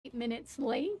8 minutes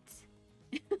late.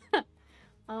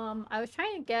 I was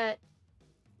trying to get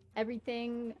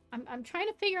everything. I'm trying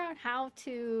to figure out how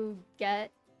to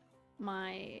get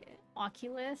my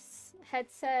Oculus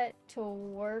headset to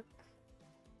work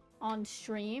on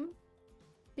stream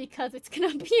because it's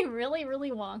gonna be really,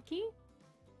 really wonky.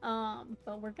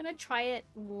 But we're gonna try it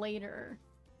later.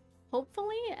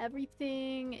 Hopefully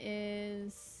everything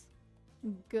is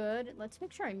good. Let's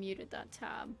make sure I muted that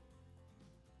tab.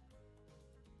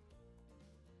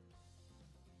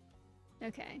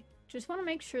 Okay. Just want to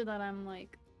make sure that I'm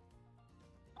like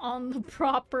on the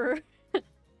proper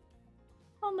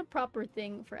on the proper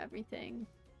thing for everything.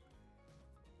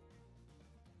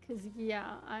 Cause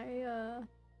yeah,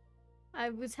 I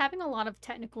was having a lot of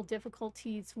technical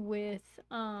difficulties with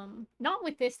not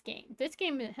with this game. This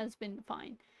game has been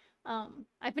fine.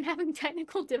 I've been having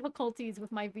technical difficulties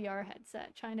with my VR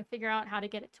headset, trying to figure out how to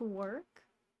get it to work.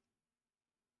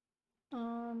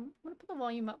 I'm gonna put the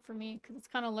volume up for me because it's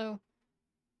kind of low.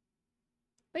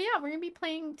 But yeah, we're gonna be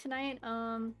playing tonight.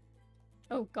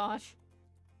 Oh gosh,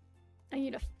 I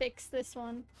need to fix this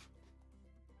one.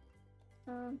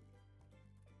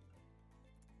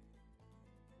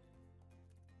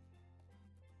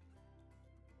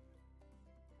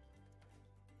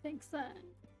 Fix that.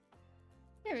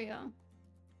 There we go.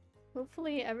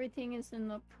 Hopefully everything is in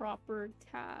the proper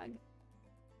tag.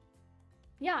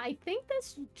 Yeah, I think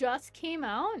this just came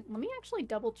out. Let me actually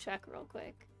double check real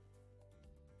quick.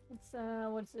 It's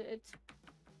what is it?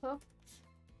 Hooked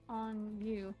on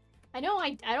You. I know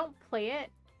I don't play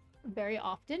it very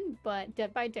often, but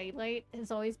Dead by Daylight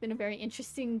has always been a very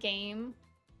interesting game.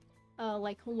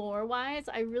 Like lore-wise,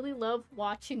 I really love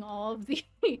watching all of the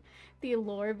the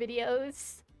lore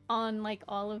videos on like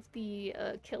all of the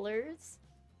killers.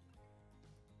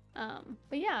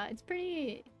 But yeah, it's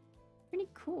pretty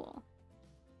cool.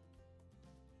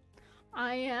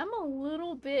 I am a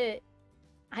little bit...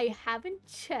 I haven't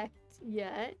checked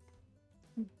yet,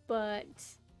 but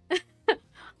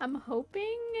I'm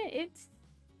hoping it's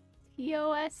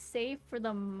TOS safe for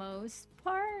the most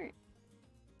part.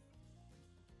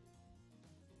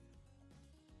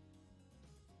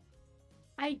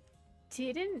 I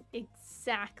didn't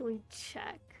exactly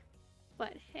check,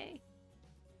 but hey.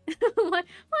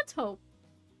 Let's hope.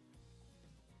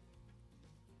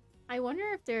 I wonder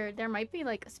if there might be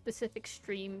like specific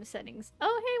stream settings.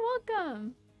 Oh, hey,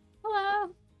 welcome.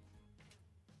 Hello.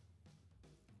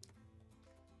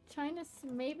 China,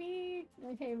 maybe.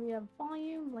 Okay, we have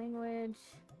volume, language.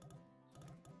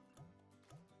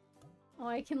 Oh,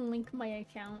 I can link my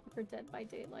account for Dead by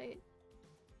Daylight.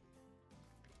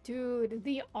 Dude,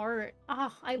 the art.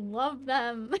 Ah, I love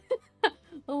them.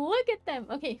 Look at them.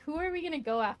 Okay, who are we gonna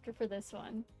go after for this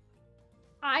one?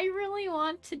 I really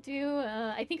want to do,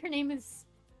 I think her name is...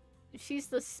 She's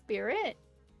the Spirit?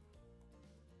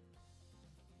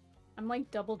 I'm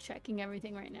like double checking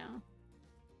everything right now.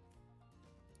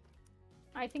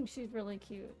 I think she's really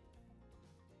cute.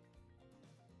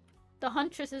 The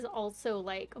Huntress is also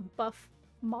like a buff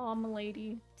mom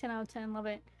lady. 10 out of 10, love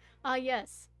it.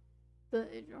 Yes.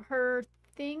 Her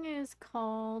thing is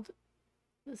called...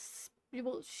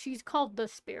 Well, she's called the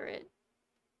Spirit.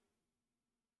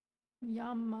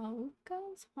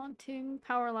 Yamaoka's haunting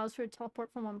power allows her to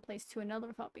teleport from one place to another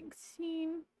without being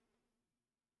seen.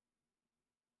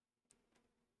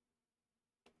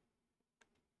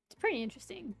 It's pretty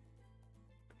interesting.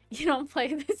 You don't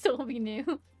play this, it'll be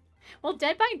new. Well,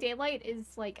 Dead by Daylight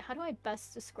is like, how do I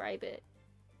best describe it?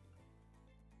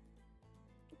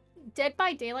 Dead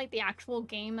by Daylight, the actual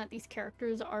game that these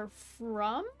characters are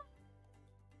from,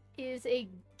 is a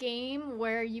game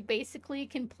where you basically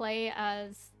can play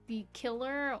as the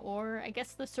killer or I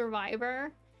guess the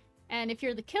survivor. And if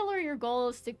you're the killer, your goal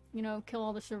is to, you know, kill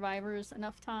all the survivors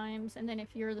enough times. And then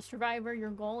if you're the survivor,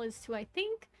 your goal is to, I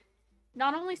think,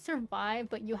 not only survive,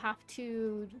 but you have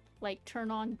to like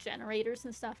turn on generators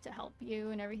and stuff to help you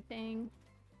and everything.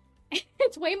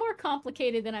 It's way more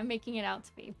complicated than I'm making it out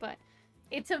to be, but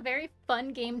it's a very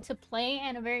fun game to play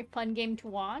and a very fun game to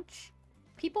watch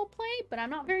people play, but I'm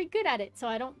not very good at it, so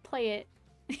I don't play it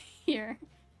here.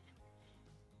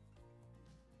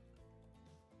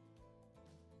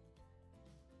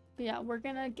 But yeah, we're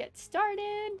gonna get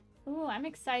started. Ooh, I'm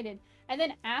excited. And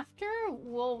then after,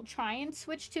 we'll try and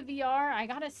switch to VR. I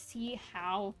gotta see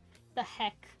how the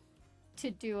heck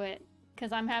to do it,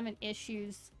 because I'm having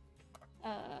issues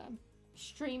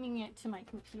streaming it to my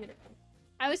computer.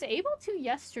 I was able to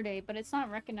yesterday, but it's not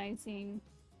recognizing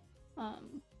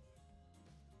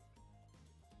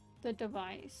the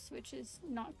device, which is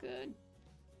not good.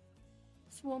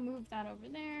 So we'll move that over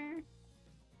there.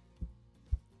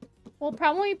 We'll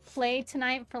probably play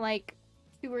tonight for like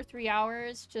 2 or 3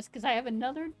 hours just because I have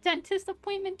another dentist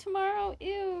appointment tomorrow.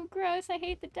 Ew, gross. I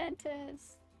hate the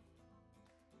dentist.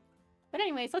 But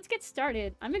anyways, let's get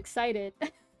started. I'm excited.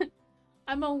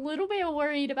 I'm a little bit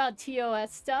worried about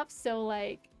TOS stuff, so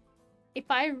like, if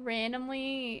I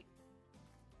randomly...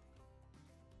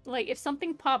 Like, if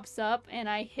something pops up and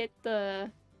I hit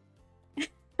the...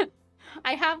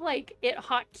 I have, like, it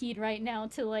hotkeyed right now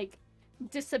to, like,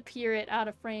 disappear it out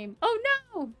of frame. Oh,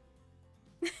 no!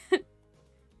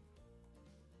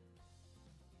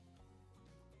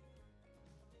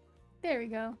 There we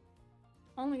go.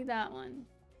 Only that one.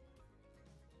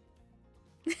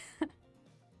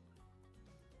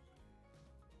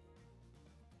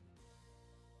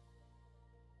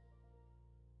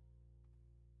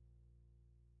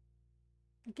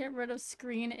 Get rid of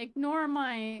screen. Ignore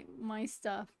my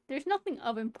stuff. There's nothing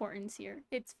of importance here.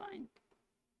 It's fine.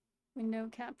 Window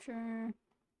capture.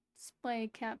 Display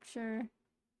capture.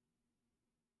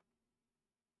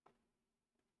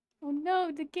 Oh no,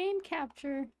 the game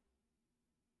capture.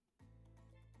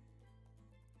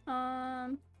 Haha,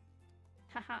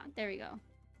 there we go.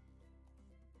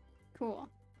 Cool.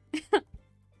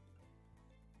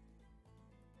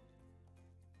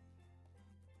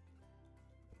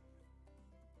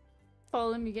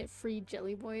 Follow them, you get free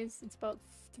Jelly Boys. It's about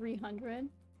 300.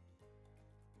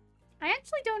 I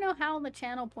actually don't know how the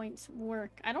channel points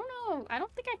work. I don't know. I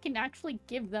don't think I can actually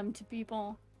give them to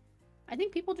people. I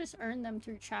think people just earn them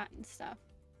through chat and stuff.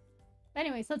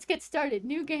 Anyways, let's get started.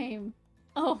 New game.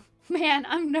 Oh, man,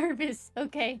 I'm nervous.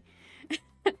 Okay.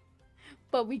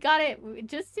 But we got it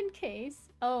just in case.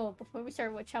 Oh, before we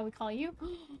start, what shall we call you?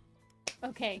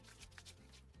 Okay.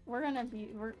 We're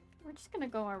just gonna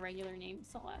go our regular name,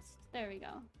 Celeste. There we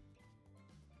go.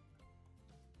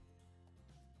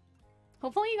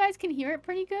 Hopefully you guys can hear it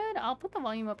pretty good. I'll put the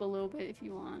volume up a little bit if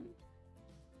you want.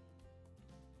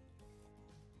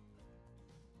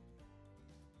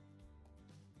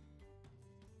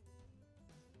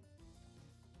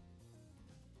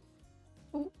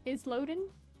 Oh, it's loading.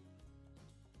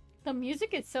 The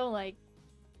music is so, like,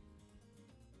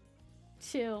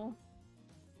 chill.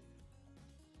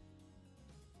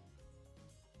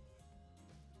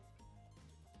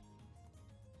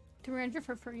 $300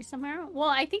 for free somehow? Well,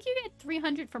 I think you get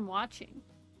 300 from watching.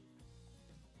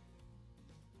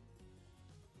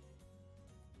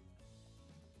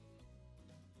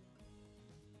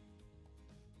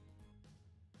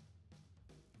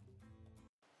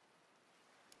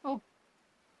 Oh.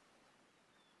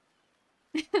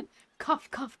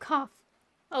 Cough, cough, cough.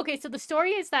 Okay, so the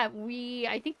story is that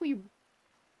I think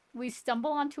we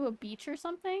stumble onto a beach or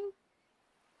something.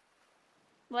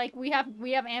 Like, we have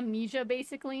amnesia,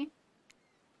 basically.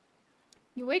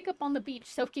 You wake up on the beach,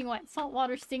 soaking wet, salt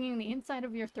water stinging the inside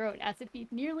of your throat as if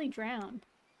you'd nearly drowned.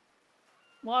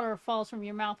 Water falls from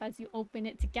your mouth as you open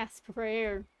it to gasp for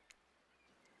air.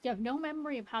 You have no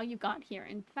memory of how you got here.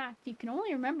 In fact, you can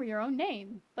only remember your own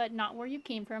name, but not where you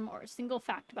came from or a single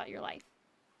fact about your life.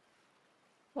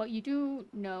 What you do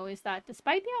know is that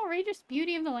despite the outrageous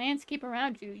beauty of the landscape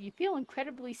around you, you feel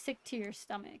incredibly sick to your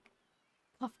stomach.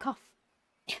 Cough, cough.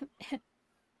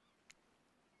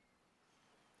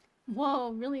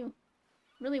 Whoa,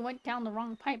 really went down the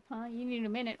wrong pipe, huh? You need a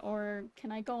minute, or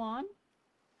can I go on?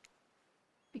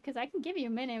 Because I can give you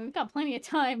a minute. We've got plenty of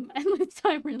time. Endless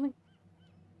time, really.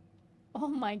 Oh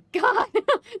my god!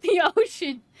 The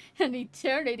ocean! An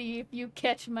eternity if you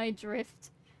catch my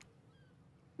drift.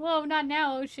 Whoa, not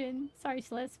now, ocean. Sorry,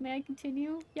 Celeste. May I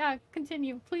continue? Yeah,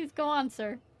 continue. Please go on,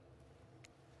 sir.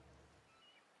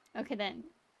 Okay, then.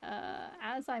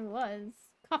 As I was...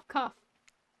 Cough, cough.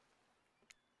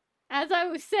 As I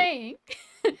was saying,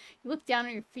 you look down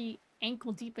at your feet,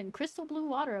 ankle deep in crystal blue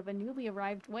water of a newly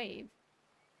arrived wave.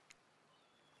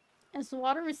 As the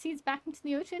water recedes back into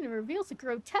the ocean, it reveals a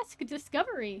grotesque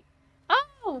discovery.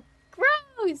 Oh,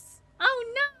 gross!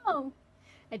 Oh no!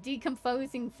 A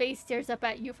decomposing face stares up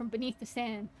at you from beneath the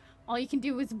sand. All you can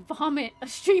do is vomit a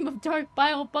stream of dark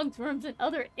bile, bugs, worms, and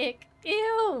other ick.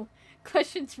 Ew!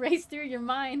 Questions race through your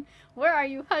mind. Where are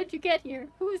you? How'd you get here?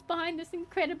 Who is behind this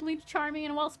incredibly charming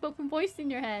and well-spoken voice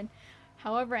in your head?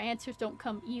 However, answers don't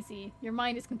come easy. Your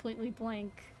mind is completely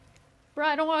blank. Bruh,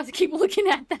 I don't want to keep looking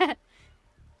at that.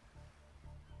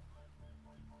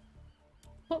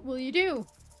 What will you do?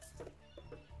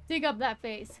 Dig up that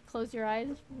face. Close your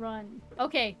eyes. Run.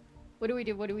 Okay. What do we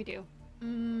do? What do we do?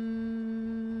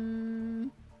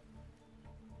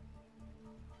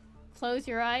 Close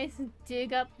your eyes,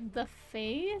 dig up the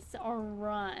face, or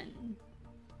run?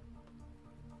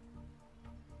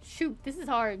 Shoot, this is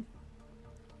hard.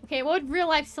 Okay, what would real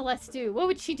life Celeste do? What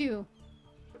would she do?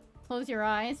 Close your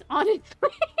eyes. Honestly,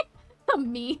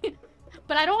 me.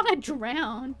 But I don't want to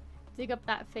drown. Dig up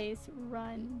that face.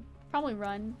 Run. Probably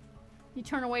run. You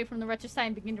turn away from the wretched side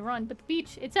and begin to run. But the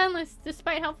beach, it's endless.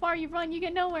 Despite how far you run, you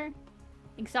get nowhere.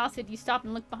 Exhausted, you stop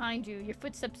and look behind you. Your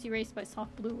footsteps erased by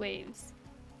soft blue waves.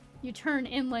 You turn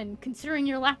inland. Considering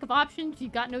your lack of options, you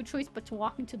got no choice but to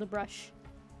walk into the brush.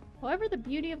 However, the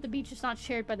beauty of the beach is not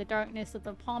shared by the darkness of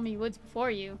the palmy woods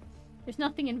before you. There's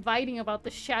nothing inviting about the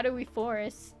shadowy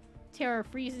forest. Terror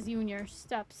freezes you in your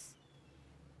steps.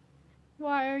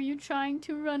 Why are you trying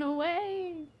to run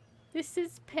away? This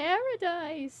is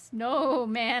paradise. No,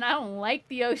 man, I don't like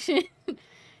the ocean.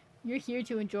 You're here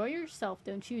to enjoy yourself,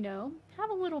 don't you know? Have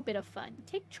a little bit of fun.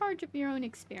 Take charge of your own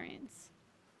experience.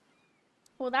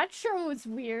 Well, that sure was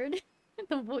weird.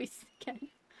 The voice again.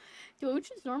 Do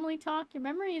oceans normally talk? Your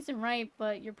memory isn't right,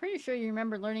 but you're pretty sure you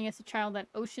remember learning as a child that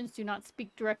oceans do not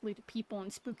speak directly to people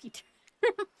in spooky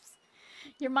terms.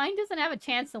 Your mind doesn't have a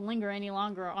chance to linger any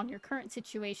longer on your current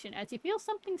situation as you feel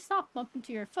something soft bump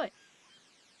into your foot.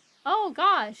 Oh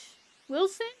gosh!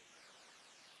 Wilson?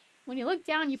 When you look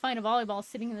down, you find a volleyball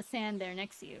sitting in the sand there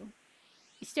next to you.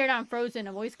 You stare down frozen,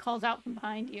 a voice calls out from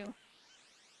behind you.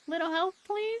 Little help,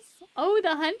 please? Oh,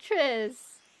 the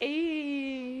huntress!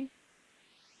 Ayy.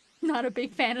 Not a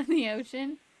big fan of the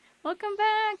ocean. Welcome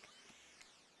back!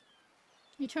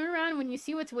 You turn around when you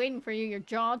see what's waiting for you, your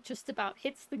jaw just about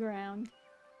hits the ground.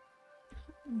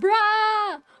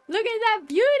 Bruh! Look at that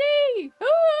beauty!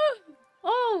 Ooh!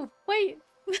 Oh, wait!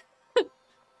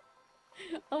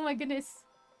 Oh my goodness.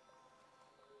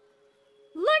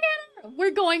 Look at her!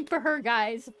 We're going for her,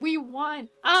 guys. We want...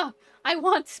 Ah! I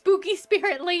want Spooky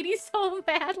Spirit Lady so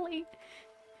badly.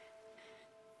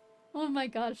 Oh my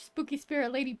gosh. Spooky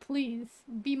Spirit Lady, please.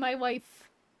 Be my wife.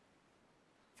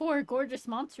 Four gorgeous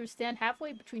monsters stand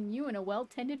halfway between you and a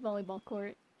well-tended volleyball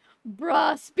court.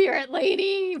 Bruh, Spirit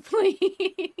Lady,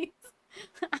 please.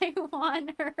 I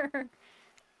want her.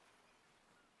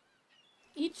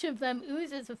 Each of them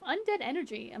oozes with undead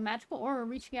energy, a magical aura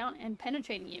reaching out and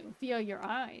penetrating you via your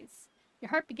eyes. Your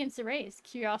heart begins to race.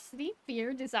 Curiosity,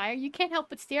 fear, desire. You can't help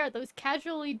but stare at those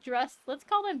casually dressed, let's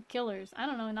call them killers. I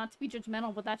don't know, not to be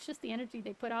judgmental, but that's just the energy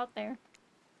they put out there.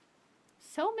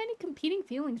 So many competing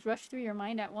feelings rush through your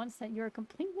mind at once that you're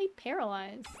completely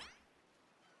paralyzed.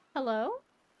 Hello?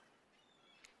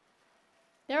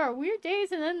 There are weird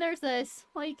days, and then there's this.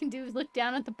 All you can do is look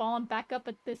down at the ball and back up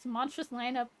at this monstrous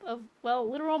lineup of, well,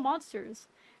 literal monsters.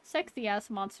 Sexy-ass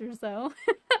monsters, though.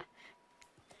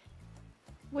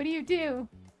 What do?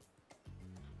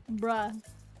 Bruh.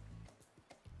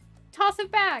 Toss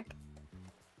it back!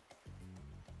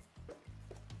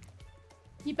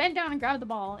 You bend down and grab the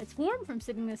ball. It's warm from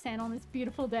sitting in the sand on this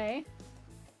beautiful day.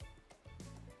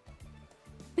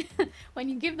 When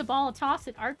you give the ball a toss,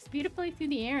 it arcs beautifully through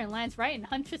the air and lands right in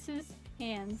Huntress's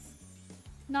hands.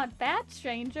 Not bad,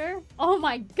 stranger. Oh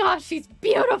my gosh, she's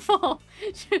beautiful!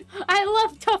 I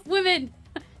love tough women!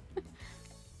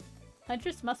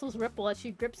 Huntress' muscles ripple as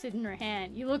she grips it in her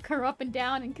hand. You look her up and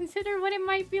down and consider what it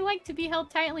might be like to be held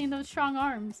tightly in those strong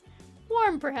arms.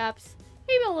 Warm, perhaps.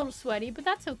 Maybe a little sweaty, but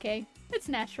that's okay. It's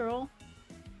natural.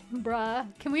 Bruh,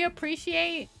 can we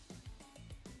appreciate?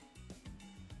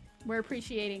 We're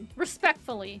appreciating.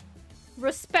 Respectfully.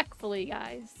 Respectfully,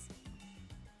 guys.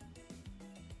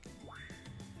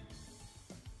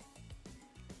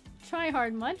 Try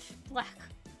hard much? Black.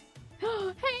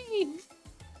 Hey!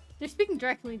 They're speaking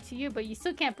directly to you, but you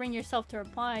still can't bring yourself to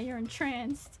reply. You're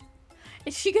entranced.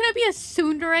 Is she gonna be a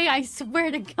tsundere? I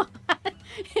swear to God.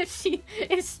 If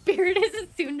Spirit is a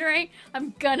tsundere,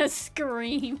 I'm gonna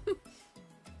scream.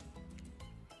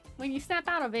 When you snap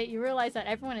out of it, you realize that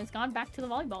everyone has gone back to the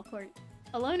volleyball court.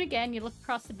 Alone again, you look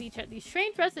across the beach at these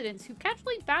strange residents who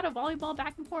casually bat a volleyball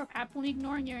back and forth, happily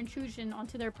ignoring your intrusion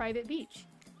onto their private beach.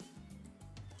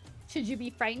 Should you be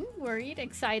frightened, worried,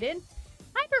 excited?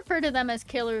 I refer to them as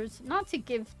killers, not to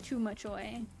give too much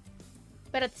away.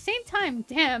 But at the same time,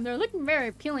 damn, they're looking very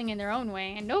appealing in their own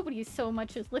way, and nobody so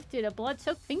much as lifted a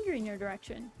blood-soaked finger in your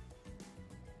direction.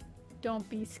 Don't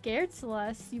be scared,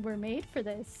 Celeste. You were made for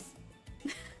this.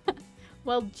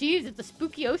 Well, geez, if the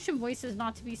spooky ocean voice is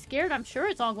not to be scared, I'm sure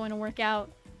it's all going to work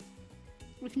out.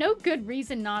 With no good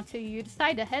reason not to, you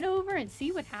decide to head over and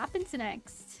see what happens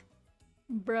next.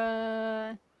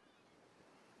 Bruh. It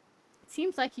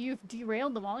seems like you've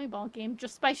derailed the volleyball game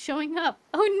just by showing up.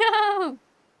 Oh no!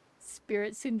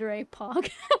 Spirit tsundere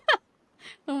Pog.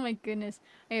 Oh my goodness.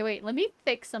 Okay, wait, let me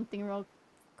fix something real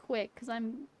quick, because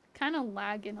I'm kind of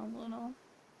lagging a little.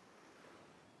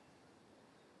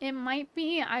 It might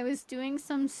be I was doing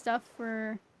some stuff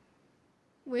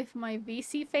with my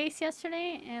VC face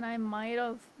yesterday, and I might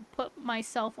have put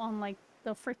myself on like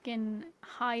the freaking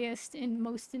highest and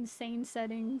most insane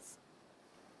settings.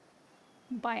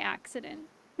 by accident.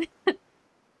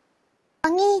 お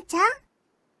兄ちゃん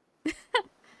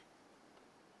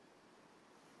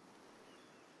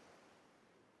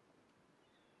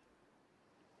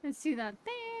Let's do that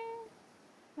there.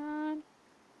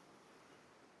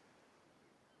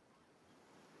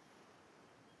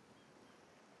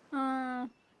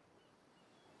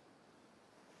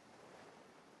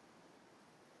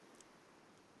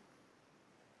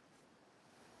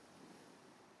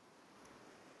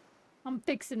 I'm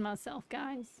fixing myself,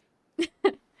 guys.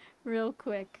 Real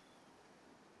quick.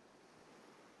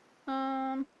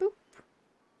 Boop.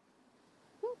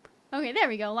 Boop. Okay, there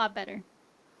we go. A lot better.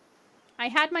 I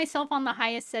had myself on the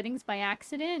highest settings by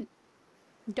accident.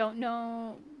 Don't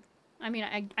know. I mean,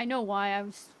 I know why. I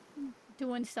was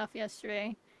doing stuff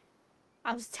yesterday.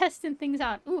 I was testing things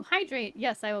out. Ooh, hydrate.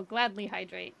 Yes, I will gladly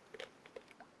hydrate.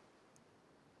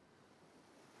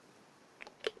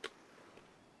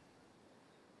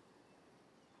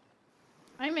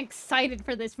 I'm excited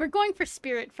for this. We're going for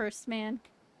spirit first, man.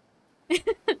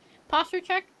 Posture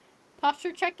check?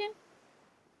 Posture check-in?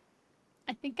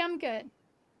 I think I'm good.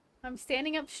 I'm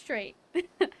standing up straight.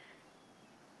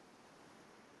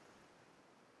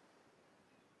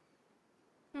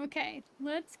 Okay,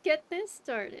 let's get this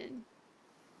started.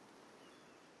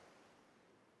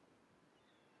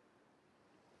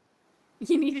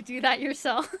 You need to do that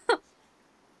yourself.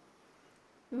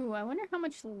 Ooh, I wonder how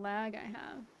much lag I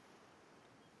have.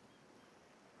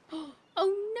 Oh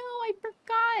no, I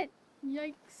forgot!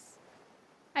 Yikes.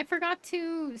 I forgot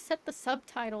to set the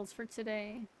subtitles for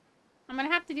today. I'm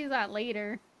gonna have to do that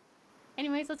later.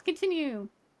 Anyways, let's continue.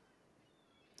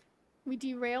 We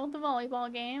derailed the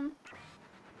volleyball game.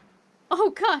 Oh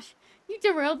gosh, you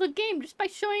derailed the game just by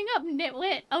showing up,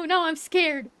 nitwit. Oh no, I'm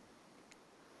scared.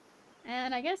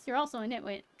 And I guess you're also a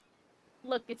nitwit.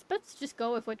 Look, it's best to just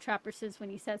go with what Trapper says when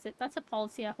he says it. That's a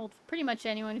policy I hold for pretty much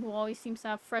anyone who always seems to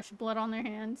have fresh blood on their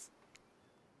hands.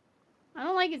 I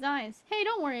don't like his eyes. Hey,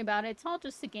 don't worry about it. It's all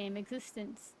just a game.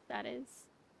 Existence, that is.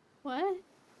 What?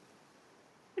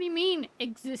 What do you mean,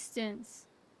 existence?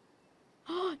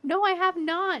 No, I have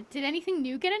not. Did anything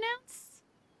new get announced?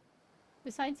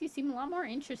 Besides, you seem a lot more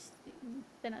interesting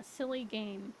than a silly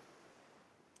game.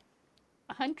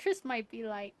 A huntress might be,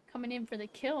 like, coming in for the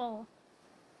kill.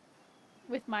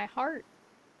 With my heart.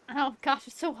 Oh gosh,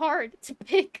 it's so hard to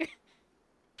pick.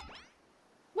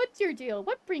 What's your deal?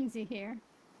 What brings you here?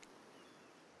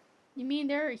 You mean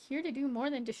they're here to do more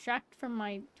than distract from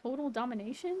my total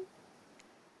domination?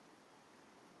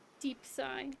 Deep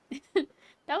sigh.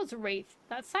 That was Wraith.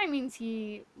 That sigh means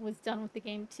he was done with the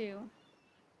game too.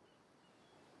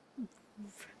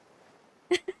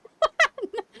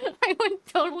 I went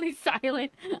totally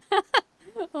silent.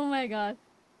 Oh my god.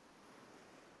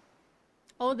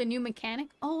 Oh, the new mechanic?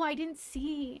 Oh, I didn't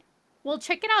see. Well,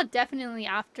 check it out definitely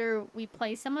after we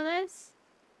play some of this.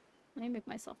 Let me make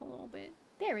myself a little bit.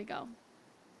 There we go.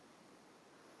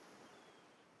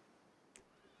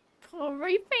 Oh,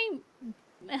 Wraith ain't...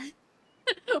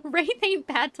 Wraith ain't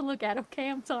bad to look at, okay?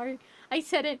 I'm sorry. I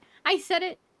said it. I said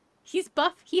it. He's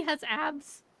buff. He has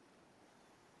abs.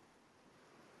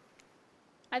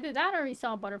 Either that or he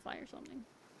saw a butterfly or something.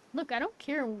 Look, I don't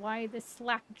care why this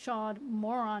slack-jawed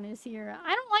moron is here.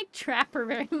 I don't like Trapper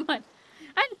very much.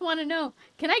 I just want to know,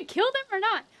 can I kill them or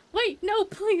not? Wait, no,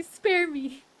 please spare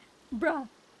me. Bruh.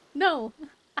 No.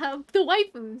 The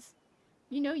waifus.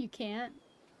 You know you can't.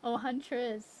 Oh,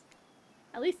 Huntress.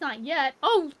 At least not yet.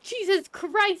 Oh, Jesus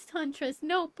Christ, Huntress.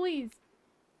 No, please.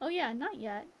 Oh, yeah, not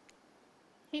yet.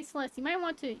 Hey, Celeste, you might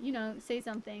want to, you know, say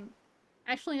something.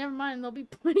 Actually, never mind. There'll be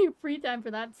plenty of free time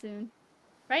for that soon.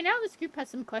 Right now, this group has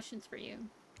some questions for you.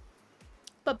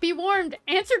 But be warned,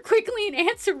 answer quickly and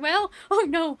answer well. Oh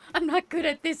no, I'm not good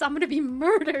at this. I'm gonna be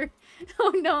murdered.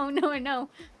 Oh no, no, no.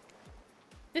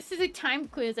 This is a time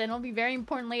quiz and it'll be very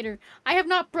important later. I have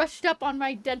not brushed up on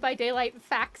my Dead by Daylight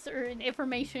facts or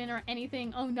information or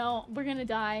anything. Oh no, we're gonna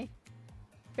die.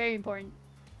 Very important.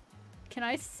 Can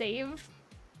I save?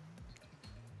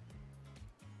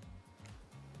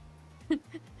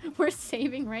 We're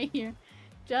saving right here.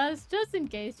 Just in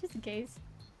case, just in case.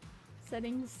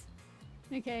 Settings.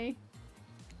 Okay.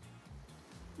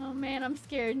 Oh man, I'm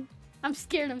scared. I'm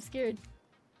scared, I'm scared.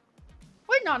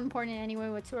 We're not important anyway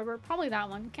whatsoever. Probably that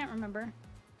one. Can't remember.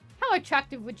 How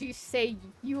attractive would you say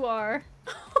you are?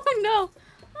 Oh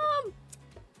no!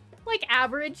 Like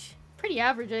average. Pretty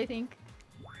average, I think.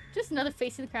 Just another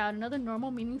face of the crowd. Another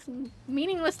normal,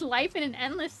 meaningless life in an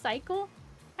endless cycle.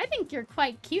 I think you're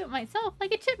quite cute myself.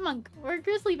 Like a chipmunk or a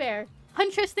grizzly bear.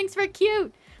 Huntress thinks we're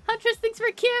cute! Huntress thinks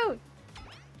we're cute!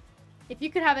 If you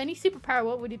could have any superpower,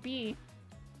 what would it be?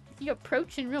 If you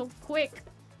approach in real quick.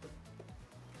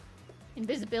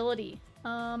 Invisibility.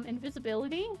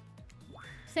 Invisibility?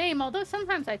 Same, although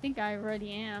sometimes I think I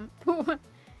already am.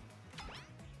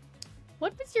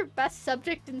 What was your best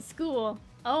subject in school?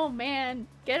 Oh man,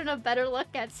 getting a better look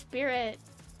at Spirit.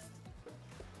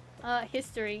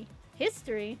 History.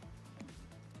 History?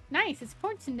 Nice, it's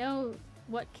important to know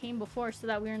what came before so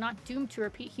that we are not doomed to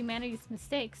repeat humanity's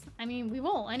mistakes. I mean, we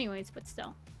will anyways, but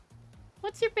still.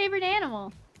 What's your favorite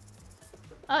animal?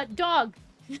 Dog.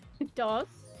 Dog?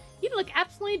 You look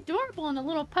absolutely adorable in a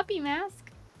little puppy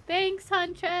mask. Thanks,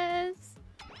 Huntress.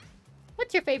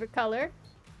 What's your favorite color?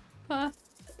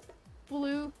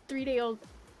 Blue, 3-day-old.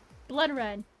 Blood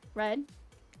red. Red?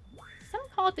 Some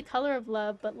call it the color of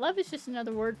love, but love is just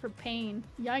another word for pain.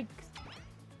 Yikes.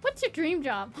 What's your dream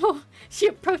job? Oh, she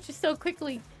approaches so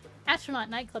quickly. Astronaut,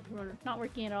 nightclub promoter. Not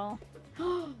working at all.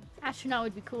 Astronaut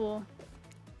would be cool.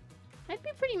 That'd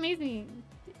be pretty amazing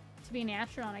to be an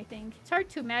astronaut, I think. It's hard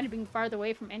to imagine being farther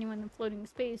away from anyone than floating in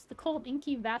space. The cold,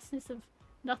 inky vastness of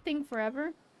nothing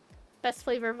forever. Best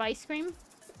flavor of ice cream?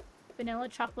 Vanilla,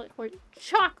 chocolate, or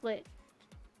chocolate!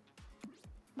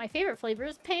 My favorite flavor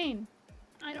is pain.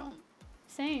 I don't...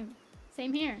 Same.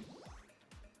 Same here.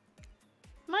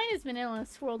 Mine is vanilla,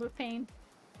 swirled with pain.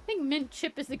 I think mint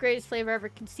chip is the greatest flavor ever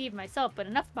conceived myself, but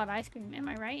enough about ice cream, am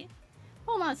I right?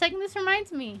 Hold on a second, this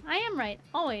reminds me. I am right,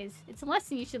 always. It's a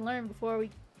lesson you should learn before we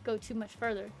go too much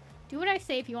further. Do what I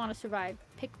say if you want to survive.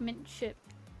 Pick mint chip.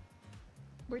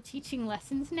 We're teaching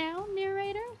lessons now,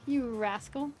 narrator? You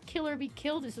rascal. Kill or be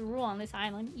killed is the rule on this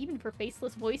island, even for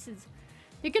faceless voices.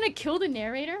 You're gonna kill the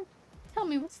narrator? Tell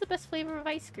me, what's the best flavor of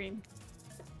ice cream?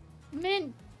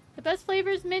 Mint. The best flavor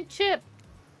is mint chip.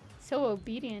 So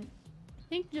obedient. I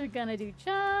think you're gonna do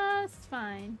just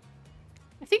fine.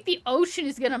 I think the ocean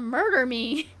is gonna murder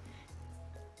me.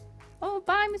 Oh,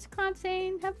 bye, Mr.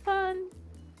 Consane. Have fun.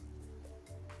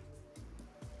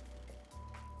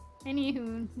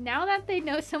 Anywho, now that they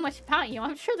know so much about you,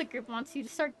 I'm sure the group wants you to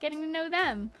start getting to know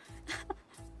them.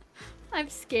 I'm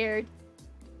scared.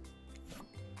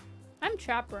 I'm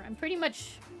Trapper. I'm pretty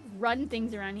much run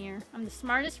things around here. I'm the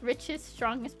smartest, richest,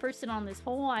 strongest person on this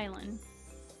whole island.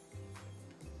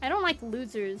 I don't like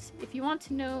losers. If you want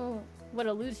to know what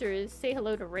a loser is, say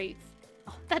hello to Wraith.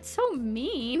 Oh, that's so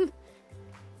mean.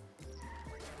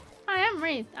 Hi, I'm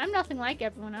Wraith. I'm nothing like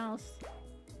everyone else.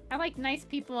 I like nice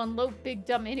people and low, big,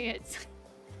 dumb idiots.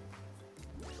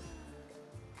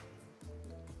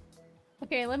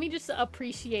 Okay, let me just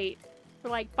appreciate for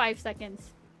like 5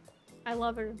 seconds. I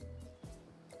love her.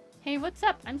 Hey, what's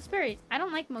up? I'm Spirit. I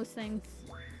don't like most things.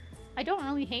 I don't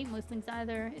really hate most things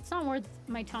either. It's not worth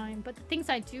my time, but the things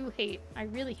I do hate, I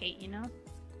really hate, you know?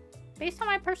 Based on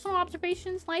my personal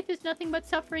observations, life is nothing but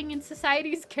suffering and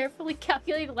society's carefully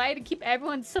calculated lie to keep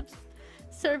everyone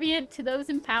subservient to those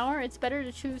in power. It's better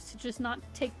to choose to just not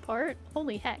take part.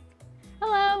 Holy heck.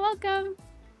 Hello, welcome!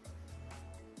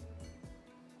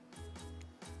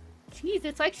 Jeez,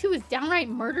 it's like she was downright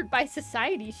murdered by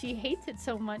society. She hates it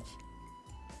so much.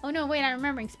 Oh no, wait, I'm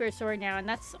remembering Spirit Story now, and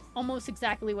that's almost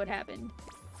exactly what happened.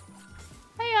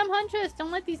 Hey, I'm Huntress. Don't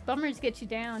let these bummers get you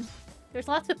down. There's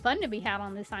lots of fun to be had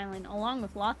on this island, along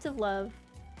with lots of love.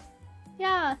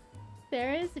 Yeah,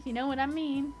 there is, if you know what I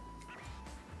mean.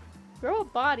 Grow a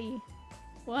body.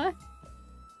 What?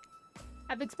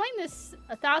 I've explained this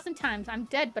 1,000 times. I'm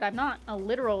dead, but I'm not a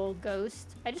literal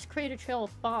ghost. I just create a trail of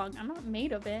fog. I'm not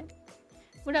made of it.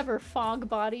 Whatever, fog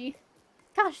body.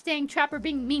 Gosh dang, Trapper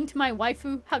being mean to my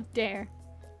waifu. How dare.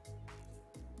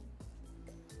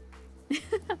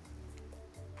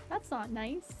 That's not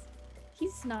nice.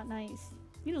 He's not nice.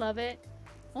 You love it.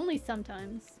 Only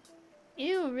sometimes.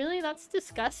 Ew, really? That's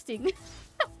disgusting.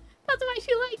 That's why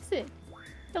she likes it.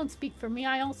 Don't speak for me,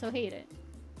 I also hate it.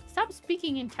 Stop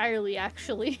speaking entirely,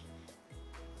 actually.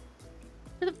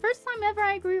 For the first time ever,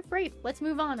 I agree with Wraith. Let's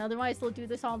move on, otherwise they'll do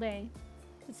this all day.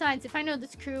 Besides, if I know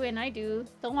this crew, and I do,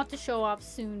 they'll want to show off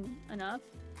soon enough.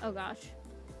 Oh gosh.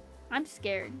 I'm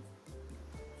scared.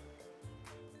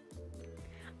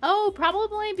 Oh,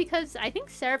 probably because I think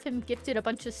Seraphim gifted a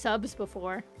bunch of subs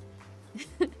before.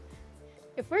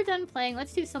 If we're done playing,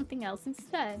 let's do something else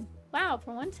instead. Wow,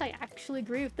 for once I actually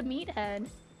agree with the meathead.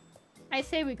 I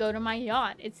say we go to my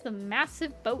yacht. It's the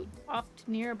massive boat docked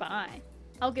nearby.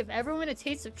 I'll give everyone a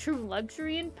taste of true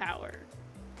luxury and power.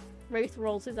 Wraith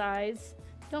rolls his eyes.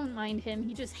 Don't mind him,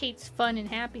 he just hates fun and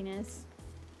happiness.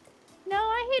 No,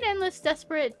 I hate endless,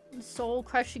 desperate,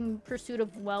 soul-crushing pursuit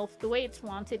of wealth, the way it's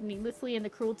flaunted needlessly and the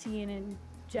cruelty it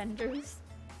engenders.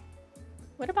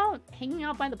 What about hanging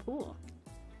out by the pool?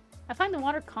 I find the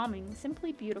water calming,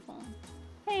 simply beautiful.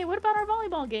 Hey, what about our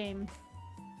volleyball game?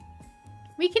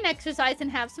 We can exercise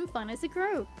and have some fun as a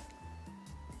group.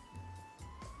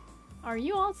 Are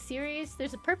you all serious?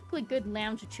 There's a perfectly good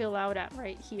lounge to chill out at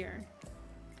right here.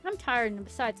 I'm tired, and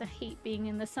besides, I hate being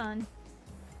in the sun.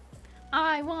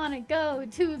 I want to go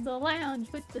to the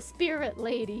lounge with the spirit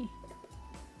lady.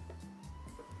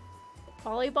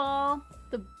 Volleyball,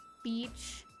 the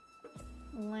beach,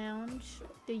 lounge,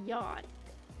 the yacht.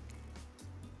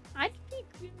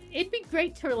 It'd be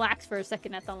great to relax for a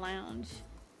second at the lounge.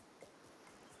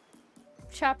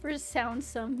 Choppers sound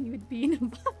some you would be in a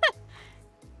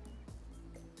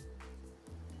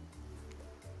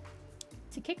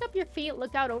To kick up your feet,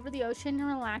 look out over the ocean, and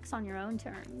relax on your own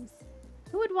terms.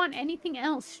 Who would want anything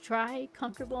else? Dry,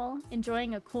 comfortable,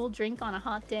 enjoying a cool drink on a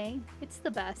hot day? It's the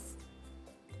best.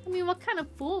 I mean, what kind of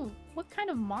fool, what kind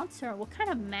of monster, what kind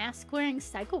of mask-wearing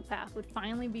psychopath would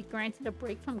finally be granted a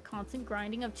break from constant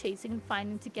grinding of chasing and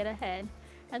fighting to get ahead,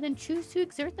 and then choose to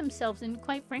exert themselves in,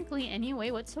 quite frankly, any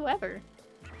way whatsoever?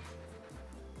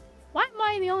 Why am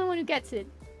I the only one who gets it?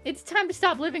 It's time to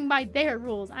stop living by their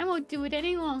rules. I won't do it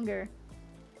any longer.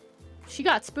 She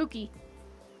got spooky.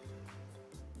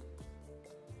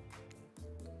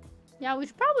 Yeah, we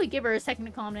should probably give her a second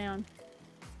to calm down.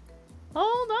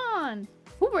 Hold on.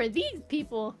 Who are these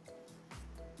people?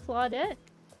 Claudette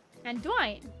and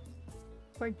Dwight.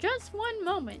 For just one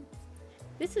moment.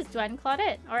 This is Dwight and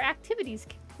Claudette, our activities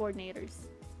coordinators.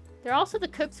 They're also the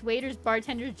cooks, waiters,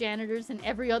 bartenders, janitors, and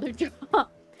every other job.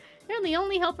 They're the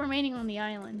only help remaining on the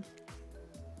island.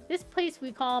 This place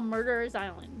we call Murderer's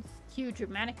Island. Cue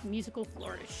dramatic musical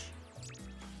flourish.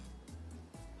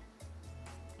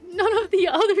 None of the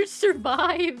others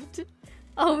survived.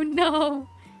 Oh no.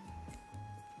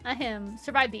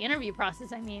 Survived the interview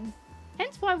process, I mean.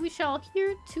 Hence why we shall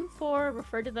heretofore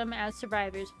refer to them as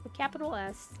survivors, with a capital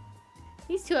S.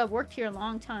 These two have worked here a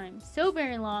long time. So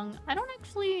very long, I don't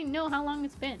actually know how long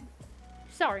it's been.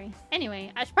 Sorry.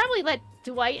 Anyway, I should probably let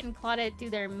Dwight and Claudette do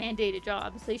their mandated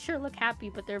jobs. They sure look happy,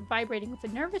 but they're vibrating with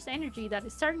a nervous energy that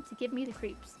is starting to give me the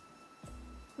creeps.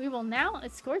 We will now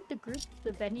escort the group to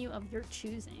the venue of your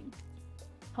choosing.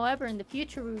 However, in the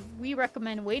future, we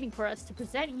recommend waiting for us to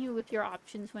present you with your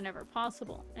options whenever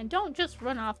possible. And don't just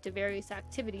run off to various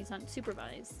activities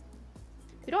unsupervised.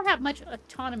 We don't have much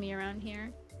autonomy around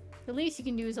here. The least you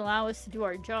can do is allow us to do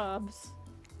our jobs.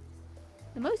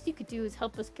 The most you could do is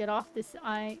help us get off this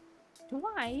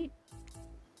Dwight?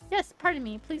 Yes, pardon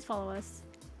me. Please follow us.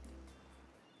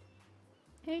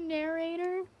 Hey,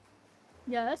 narrator?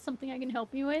 Yes, something I can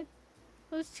help you with?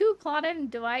 Those two, Claudette and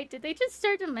Dwight, did they just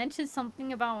start to mention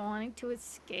something about wanting to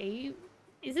escape?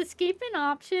 Is escape an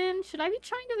option? Should I be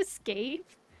trying to escape?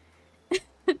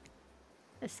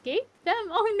 Escape them?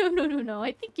 Oh, no.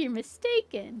 I think you're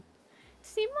mistaken. It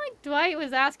seemed like Dwight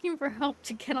was asking for help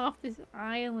to get off this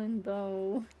island,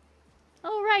 though.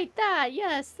 Oh, right, that.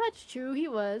 Yes, that's true, he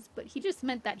was. But he just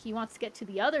meant that he wants to get to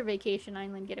the other vacation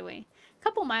island getaway. A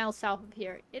couple miles south of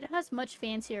here. It has much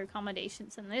fancier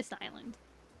accommodations than this island.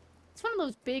 It's one of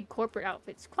those big corporate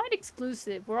outfits. Quite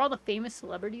exclusive, where all the famous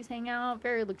celebrities hang out.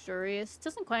 Very luxurious.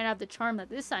 Doesn't quite have the charm that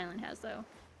this island has, though.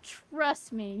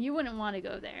 Trust me, you wouldn't want to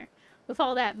go there. With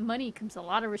all that money comes a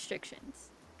lot of restrictions.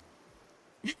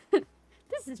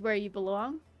 This is where you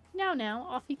belong. Now,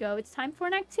 off you go. It's time for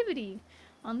an activity.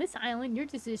 On this island, your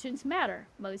decisions matter,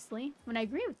 mostly. When I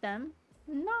agree with them,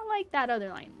 not like that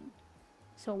other island.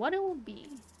 So what it will be?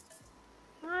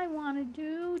 I want to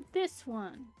do this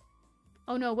one.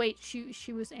 Oh no, wait,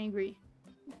 she was angry.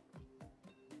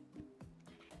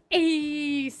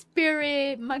 Hey,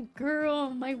 Spirit, my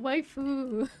girl, my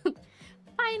waifu.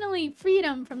 Finally,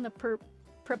 freedom from the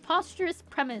preposterous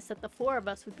premise that the four of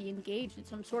us would be engaged in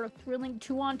some sort of thrilling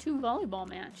 2-on-2 volleyball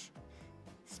match.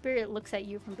 Spirit looks at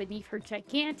you from beneath her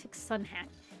gigantic sun hat.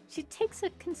 She takes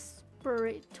a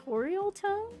conspiratorial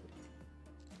tone?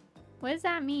 What does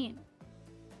that mean?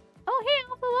 Oh, hey,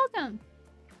 Alpha, welcome!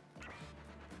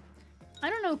 I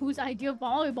don't know whose idea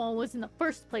volleyball was in the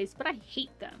first place, but I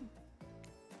hate them.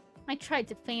 I tried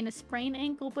to feign a sprained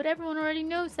ankle, but everyone already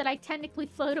knows that I technically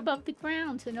float above the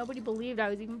ground, so nobody believed I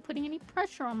was even putting any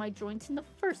pressure on my joints in the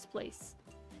first place.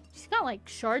 She's got like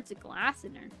shards of glass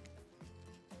in her.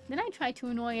 Then I tried to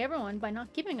annoy everyone by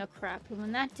not giving a crap, and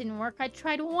when that didn't work, I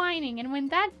tried whining, and when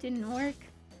that didn't work,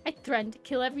 I threatened to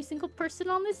kill every single person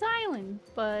on this island,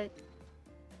 but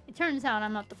it turns out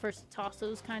I'm not the first to toss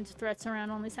those kinds of threats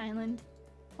around on this island.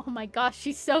 Oh my gosh,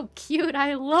 she's so cute.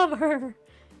 I love her.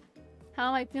 How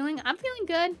am I feeling? I'm feeling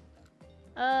good.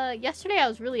 Yesterday I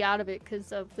was really out of it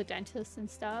because of the dentist and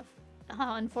stuff.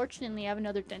 Unfortunately, I have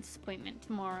another dentist appointment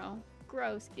tomorrow.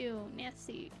 Gross. Ew.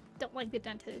 Nasty. Don't like the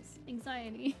dentist.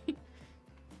 Anxiety.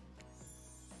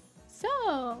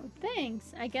 So,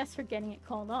 thanks, I guess, for getting it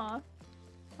called off.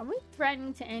 Are we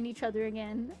threatening to end each other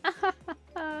again?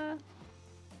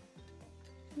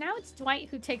 Now it's Dwight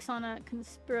who takes on a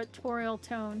conspiratorial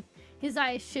tone, his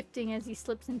eyes shifting as he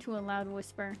slips into a loud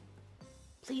whisper.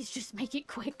 Please just make it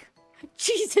quick.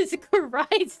 Jesus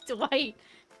Christ, Dwight!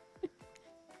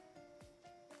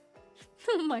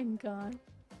 Oh my god.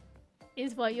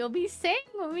 Is what you'll be saying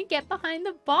when we get behind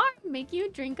the bar and make you a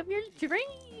drink of your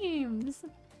dreams.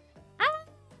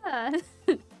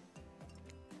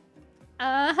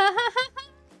 Ah!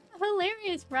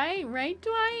 Hilarious, right? Right,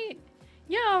 Dwight?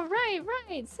 Yeah, right.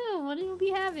 So, what will we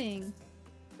be having?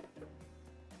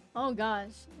 Oh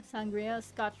gosh. Sangria,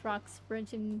 Scotch rocks,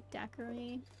 French and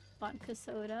daiquiri, vodka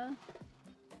soda.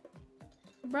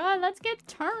 Bruh, let's get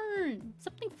turned!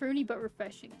 Something fruity but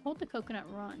refreshing. Hold the coconut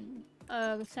run.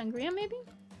 Sangria maybe?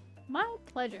 My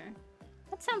pleasure.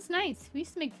 That sounds nice. We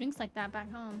used to make drinks like that back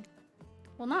home.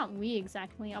 Well, not we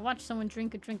exactly. I watched someone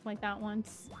drink a drink like that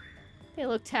once. They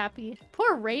looked happy.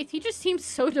 Poor Wraith, he just seems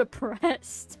so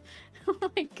depressed.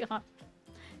 Oh my god.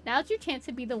 Now's your chance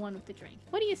to be the one with the drink.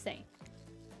 What do you say?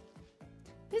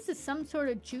 This is some sort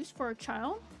of juice for a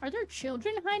child? Are there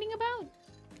children hiding about?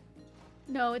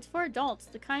 No, it's for adults.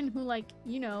 The kind who like,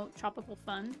 you know, tropical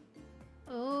fun.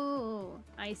 Oh,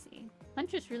 I see.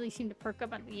 Hunters really seem to perk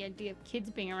up at the idea of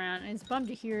kids being around, and it's bummed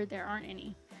to hear there aren't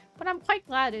any. But I'm quite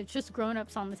glad it's just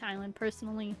grown-ups on this island,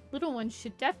 personally. Little ones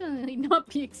should definitely not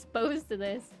be exposed to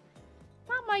this.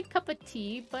 Not my cup of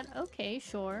tea, but okay,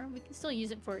 sure. We can still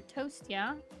use it for a toast,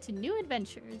 yeah? To new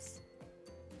adventures.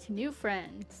 To new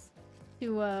friends.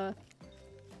 To,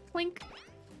 clink.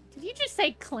 Did you just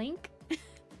say clink?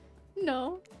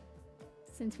 No.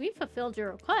 Since we fulfilled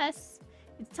your requests,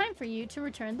 it's time for you to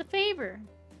return the favor.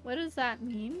 What does that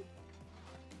mean?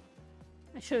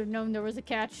 I should have known there was a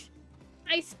catch.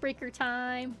 Icebreaker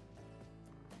time.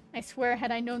 I swear,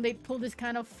 had I known they'd pull this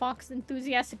kind of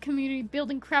fox-enthusiastic community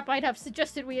building crap, I'd have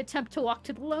suggested we attempt to walk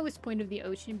to the lowest point of the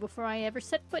ocean before I ever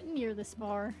set foot near this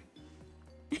bar.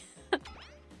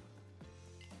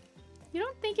 You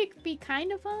don't think it could be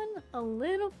kind of fun? A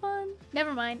little fun?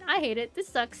 Never mind, I hate it. This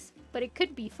sucks. But it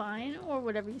could be fine, or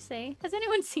whatever you say. Has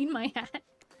anyone seen my hat?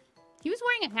 He was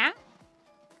wearing a hat?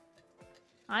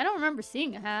 I don't remember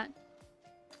seeing a hat.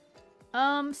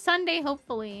 Sunday,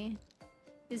 hopefully,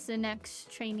 is the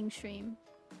next training stream.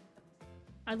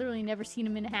 I literally never seen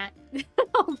him in a hat.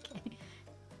 Okay.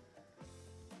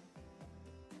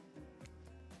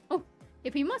 Oh,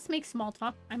 if we must make small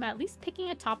talk, I'm at least picking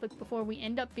a topic before we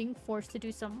end up being forced to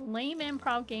do some lame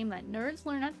improv game that nerds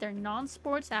learn at their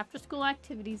non-sports after-school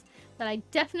activities that I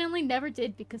definitely never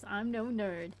did because I'm no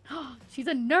nerd. She's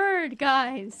a nerd,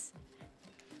 guys!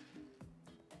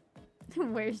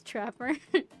 Where's Trapper?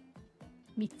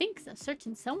 Methinks a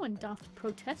certain someone doth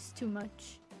protest too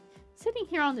much. Sitting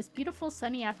here on this beautiful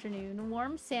sunny afternoon,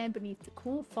 warm sand beneath the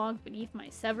cool fog beneath my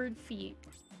severed feet.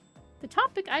 The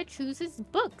topic I choose is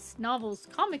books, novels,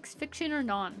 comics, fiction, or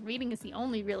non. Reading is the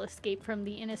only real escape from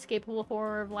the inescapable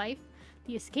horror of life.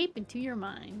 The escape into your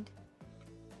mind.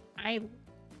 I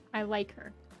like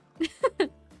her. A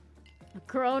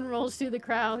groan rolls through the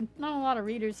crowd. Not a lot of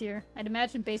readers here. I'd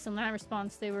imagine based on that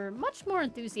response they were much more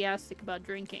enthusiastic about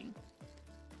drinking.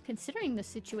 Considering the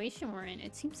situation we're in,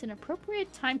 it seems an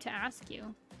appropriate time to ask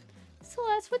you.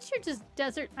 Celeste, what's your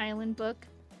desert island book?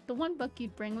 The one book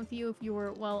you'd bring with you if you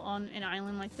were, well, on an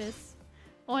island like this.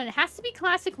 Oh, and it has to be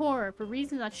classic horror for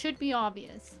reasons that should be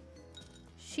obvious.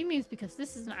 She means because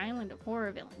this is an island of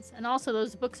horror villains. And also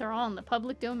those books are all in the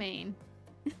public domain.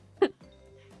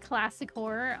 Classic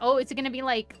horror. Oh, it's gonna be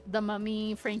like The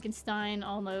Mummy, Frankenstein,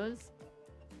 all those.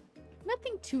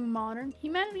 Nothing too modern.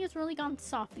 Humanity has really gone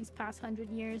soft these past 100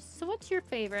 years. So what's your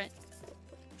favorite?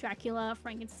 Dracula,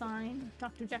 Frankenstein,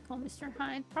 Dr. Jekyll, Mr.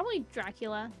 Hyde? Probably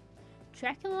Dracula.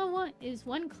 Dracula is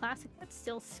one classic that's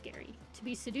still scary. To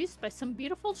be seduced by some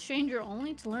beautiful stranger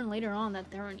only to learn later on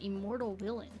that they're an immortal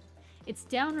villain. It's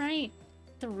downright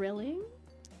thrilling.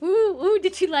 Ooh,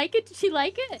 did she like it? Did she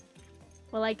like it?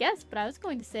 Well, I guess, but I was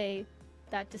going to say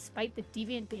that despite the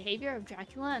deviant behavior of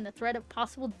Dracula and the threat of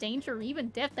possible danger or even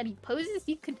death that he poses,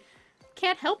 you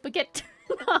can't help but get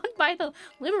turned on by the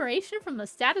liberation from the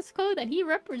status quo that he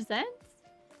represents.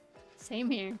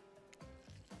 Same here.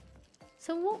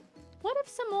 So what if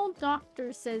some old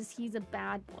doctor says he's a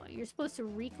bad boy? You're supposed to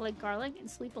reek like garlic and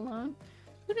sleep alone?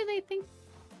 Who do they think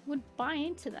would buy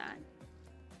into that?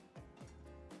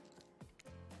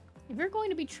 If you're going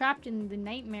to be trapped in the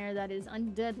nightmare that is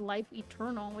undead life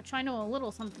eternal, which I know a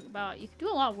little something about, you could do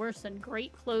a lot worse than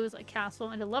great clothes, a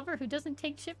castle, and a lover who doesn't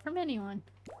take shit from anyone.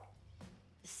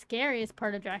 The scariest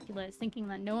part of Dracula is thinking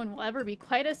that no one will ever be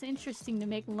quite as interesting to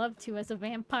make love to as a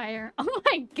vampire. Oh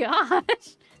my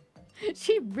gosh! I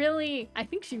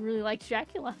think she really likes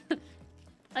Dracula.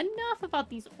 Enough about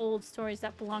these old stories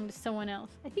that belong to someone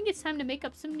else. I think it's time to make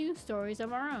up some new stories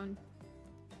of our own.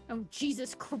 Oh,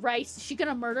 Jesus Christ. Is she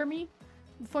gonna murder me?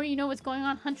 Before you know what's going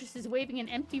on, Huntress is waving an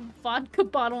empty vodka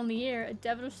bottle in the air, a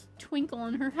devilish twinkle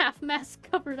in her half-mask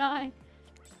covered eye.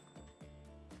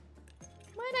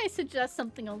 Might I suggest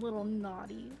something a little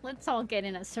naughty? Let's all get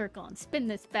in a circle and spin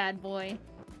this bad boy.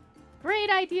 Great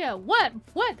idea. What?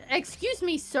 What? Excuse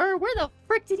me, sir. Where the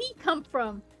frick did he come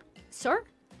from? Sir?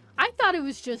 I thought it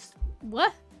was just...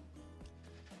 What?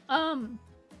 I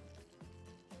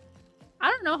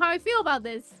don't know how I feel about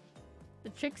this. The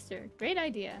Trickster. Great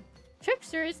idea.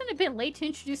 Trickster, isn't it a bit late to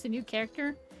introduce a new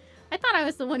character? I thought I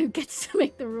was the one who gets to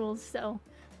make the rules, so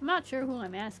I'm not sure who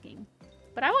I'm asking.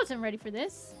 But I wasn't ready for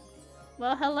this.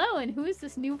 Well, hello, and who is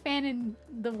this new fan in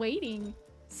the waiting?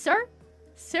 Sir?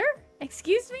 Sir?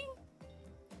 Excuse me?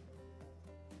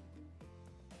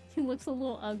 He looks a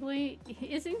little ugly.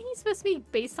 Isn't he supposed to be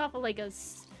based off of like a...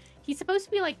 He's supposed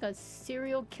to be like a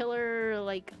serial killer,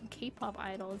 like, K-pop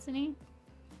idol, isn't he?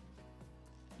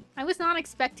 I was not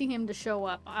expecting him to show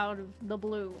up out of the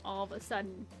blue all of a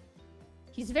sudden.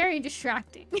 He's very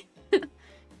distracting.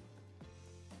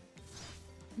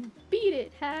 Beat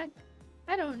it, hack.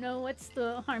 I don't know what's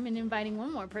the harm in inviting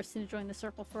one more person to join the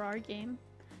circle for our game.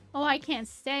 Oh, I can't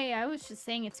stay. I was just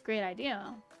saying it's a great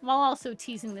idea. While also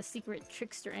teasing the secret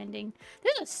Trickster ending.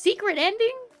 There's a secret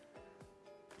ending?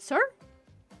 Sir?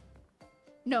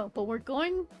 No, but we're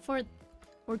going for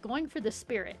the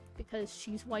spirit because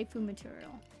she's waifu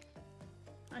material.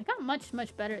 I got much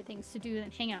better things to do than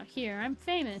hang out here. I'm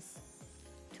famous.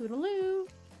 Toodaloo.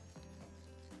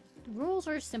 The rules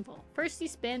are simple. First you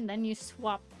spin, then you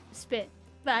swap spit.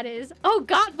 That is. Oh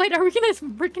god, wait, are we gonna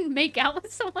freaking make out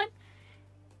with someone?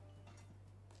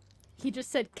 He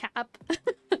just said cap.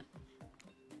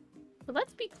 But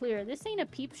let's be clear, this ain't a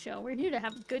peep show. We're here to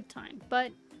have a good time,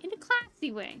 but in a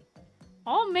classy way.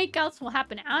 All makeouts will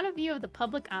happen out of view of the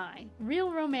public eye.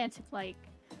 Real romantic like.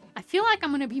 I feel like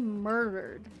I'm gonna be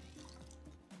murdered.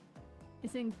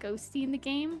 Isn't Ghosty in the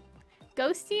game?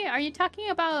 Ghosty, are you talking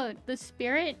about the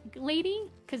spirit lady?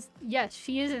 Because, yes,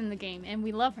 she is in the game, and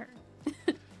we love her.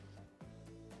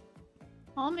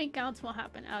 All makeouts will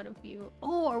happen out of view.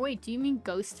 Oh, or wait, do you mean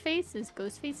Ghostface? Is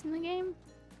Ghostface in the game?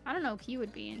 I don't know if he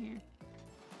would be in here.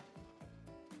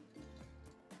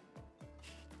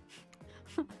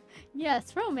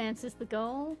 Yes, romance is the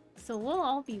goal. So we'll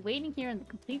all be waiting here in the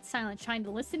complete silence, trying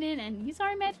to listen in and use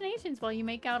our imaginations while you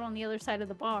make out on the other side of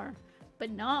the bar.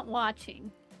 But not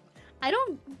watching. I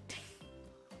don't...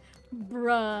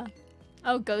 Bruh.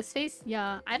 Oh, Ghostface?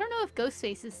 Yeah. I don't know if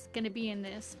Ghostface is gonna be in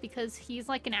this, because he's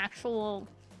like an actual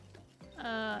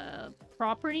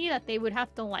property that they would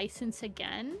have to license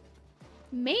again.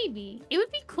 Maybe. It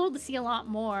would be cool to see a lot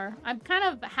more. I'm kind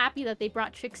of happy that they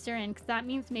brought Trickster in, because that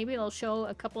means maybe they'll show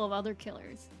a couple of other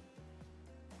killers.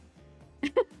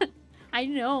 I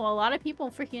know, a lot of people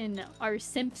freaking are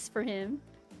simps for him.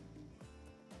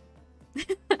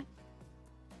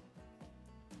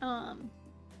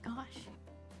 Gosh.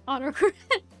 Autocorrect.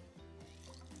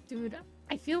 Dude,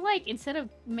 I feel like instead of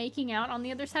making out on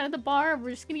the other side of the bar, we're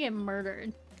just gonna get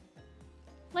murdered.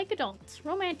 Like adults.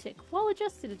 Romantic.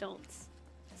 Well-adjusted adults.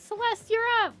 Celeste, you're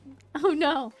up! Oh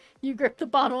no! You grip the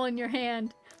bottle in your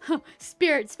hand.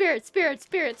 Spirit, spirit, spirit,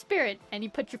 spirit, spirit! And you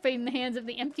put your fate in the hands of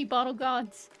the empty bottle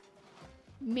gods.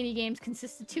 Minigames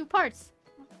consist of 2 parts.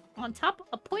 On top,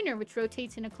 a pointer which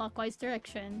rotates in a clockwise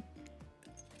direction.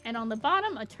 And on the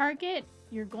bottom, a target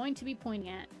you're going to be pointing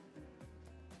at.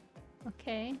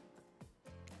 Okay.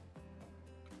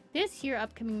 This here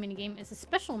upcoming minigame is a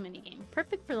special minigame,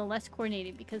 perfect for the less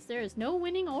coordinated because there is no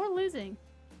winning or losing.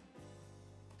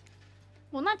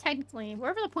 Well, not technically.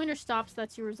 Wherever the pointer stops,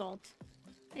 that's your result.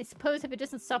 I suppose if it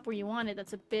doesn't stop where you want it,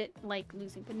 that's a bit like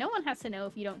losing, but no one has to know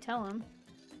if you don't tell them.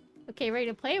 Okay, ready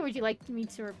to play, or would you like me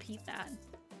to repeat that?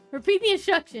 Repeat the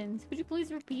instructions! Would you please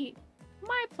repeat?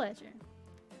 My pleasure.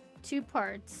 2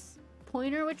 parts.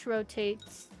 Pointer which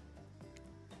rotates.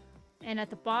 And at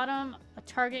the bottom, a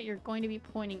target you're going to be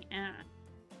pointing at.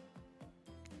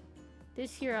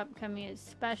 This here upcoming is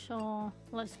special.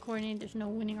 Less coordinated, there's no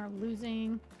winning or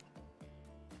losing.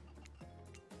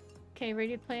 Okay,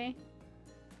 ready to play?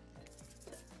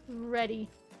 Ready.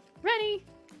 Ready!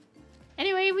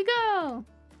 Anyway, here we go!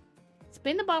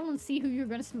 Spin the bottle and see who you're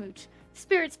gonna smooch.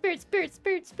 Spirit, spirit, spirit,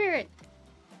 spirit, spirit!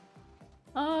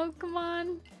 Oh, come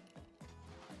on.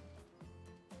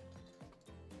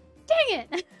 Dang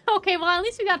it! Okay, well, at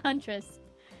least we got Huntress.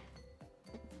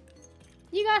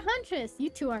 You got Huntress! You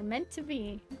two are meant to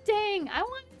be. Dang, I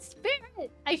wanted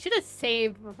Spirit! I should have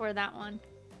saved before that one.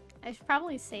 I should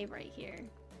probably save right here.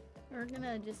 We're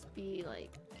gonna just be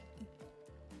like...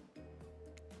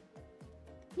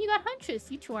 You got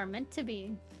Huntress. You two are meant to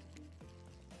be.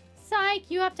 Psych!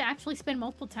 You have to actually spin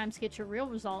multiple times to get your real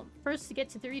result. First to get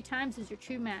to 3 times is your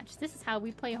true match. This is how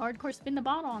we play hardcore spin the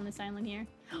bottle on this island here.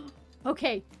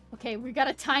 Okay, we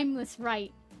gotta time this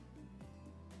right.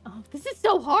 Oh, this is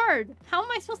so hard! How am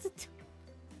I supposed to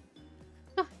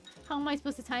how am I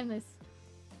supposed to time this?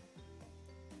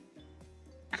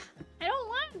 I don't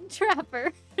want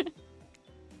Trapper!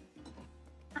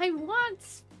 I want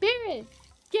Spirit!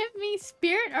 Give me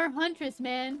Spirit or Huntress,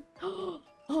 man!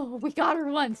 Oh, we got her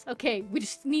once! Okay, we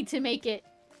just need to make it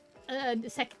the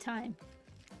second time.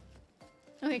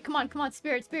 Okay, come on,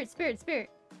 Spirit! Frick!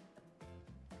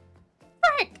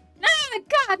 Ah,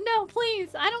 God, no, please!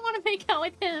 I don't want to make out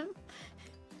with him!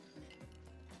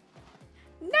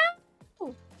 No!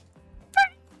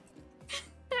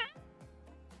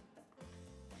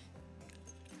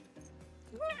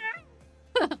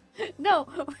 No,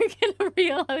 we're gonna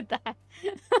reload that.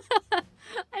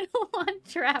 I don't want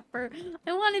Trapper.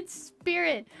 I wanted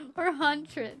Spirit or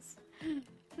Huntress.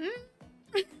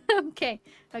 Okay.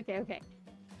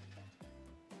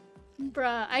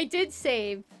 Bruh, I did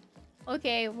save.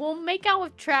 Okay, we'll make out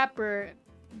with Trapper,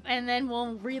 and then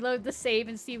we'll reload the save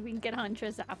and see if we can get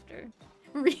Huntress after.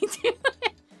 Redo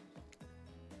it.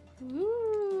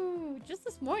 Ooh, just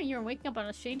this morning you were waking up on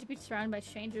a strange beach surrounded by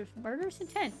strangers. Murderous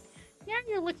intent. Now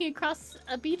you're looking across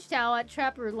a beach towel at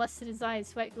Trapper, lust in his eyes,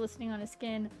 sweat glistening on his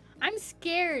skin. I'm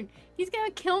scared. He's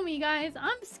gonna kill me, guys.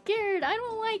 I'm scared. I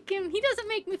don't like him. He doesn't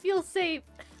make me feel safe.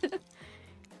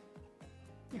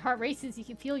 Your heart races. You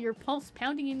can feel your pulse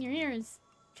pounding in your ears.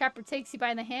 Trapper takes you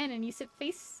by the hand and you sit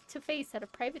face to face at a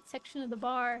private section of the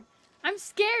bar. I'm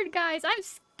scared, guys. I'm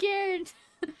scared.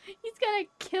 He's gonna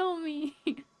kill me.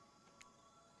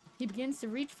 He begins to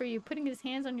reach for you, putting his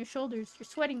hands on your shoulders. You're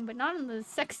sweating, but not in the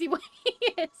sexy way he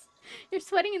is. You're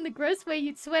sweating in the gross way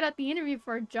you'd sweat at the interview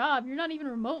for a job you're not even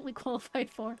remotely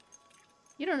qualified for.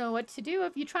 You don't know what to do.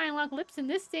 If you try and lock lips in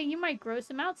this day, you might gross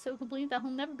him out so completely that he'll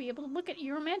never be able to look at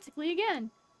you romantically again.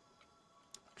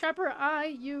 Trapper,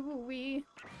 we.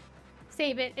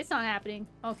 Save it. It's not happening.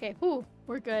 Okay, whew.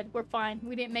 We're good. We're fine.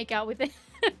 We didn't make out with it.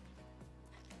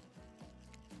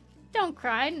 Don't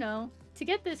cry, no. To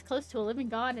get this close to a living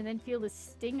god and then feel the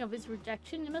sting of his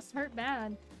rejection, it must hurt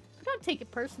bad. But don't take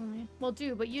it personally. Well,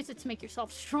 do, but use it to make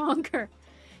yourself stronger.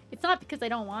 It's not because I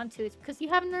don't want to, it's because you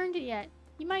haven't earned it yet.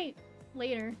 You might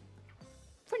later.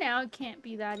 For now, it can't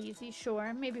be that easy,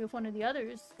 sure. Maybe with one of the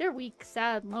others. They're weak,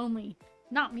 sad, lonely.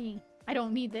 Not me. I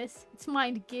don't need this. It's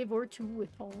mine to give or to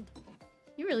withhold.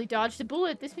 You really dodged a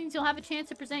bullet. This means you'll have a chance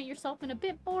to present yourself in a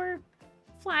bit more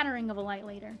flattering of a light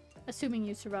later. Assuming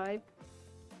you survive.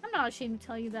 I'm not ashamed to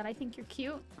tell you that I think you're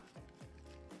cute.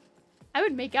 I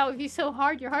would make out with you so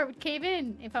hard your heart would cave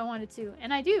in if I wanted to.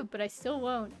 And I do, but I still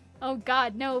won't. Oh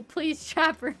god, no, please,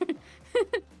 Trapper.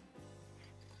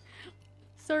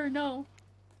 Sir, no.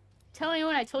 Tell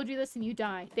anyone I told you this and you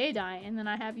die. They die, and then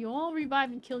I have you all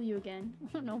revive and kill you again.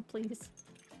 Oh no, please.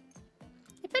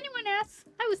 If anyone asks,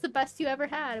 I was the best you ever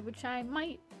had, which I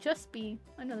might just be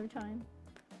another time.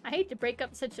 I hate to break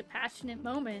up such a passionate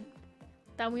moment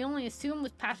that we only assume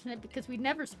was passionate because we'd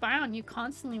never spy on you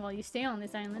constantly while you stay on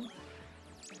this island.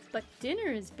 But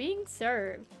dinner is being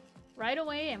served right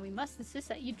away and we must insist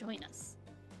that you join us.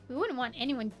 We wouldn't want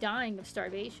anyone dying of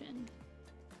starvation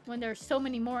when there are so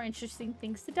many more interesting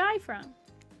things to die from.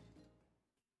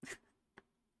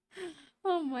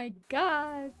 Oh my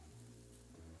god.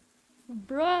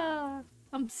 Bruh.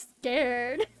 I'm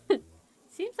scared.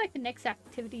 Seems like the next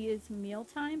activity is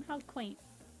mealtime. How quaint.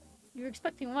 You're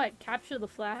expecting what? Capture the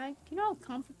flag? Do you know how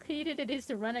complicated it is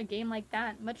to run a game like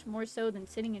that? Much more so than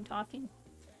sitting and talking.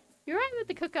 You arrive at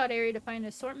the cookout area to find an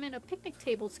assortment of picnic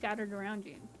tables scattered around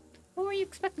you. What were you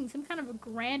expecting? Some kind of a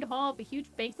grand hall of a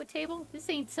huge banquet table? This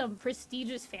ain't some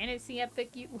prestigious fantasy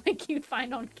epic like you'd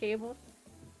find on cable.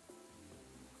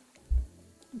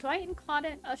 Dwight and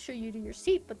Claudette usher you to your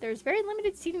seat, but there's very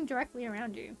limited seating directly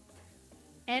around you.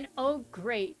 And oh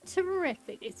great,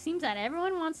 terrific, it seems that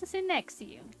everyone wants to sit next to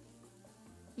you.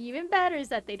 Even better is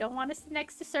that they don't want to sit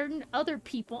next to certain other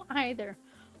people either.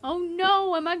 Oh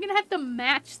no, am I gonna have to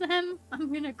match them?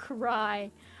 I'm gonna cry.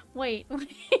 Wait,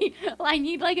 I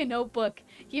need like a notebook.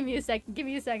 Give me a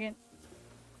second.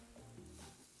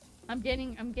 I'm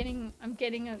getting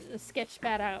a sketch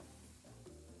pad out.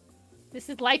 This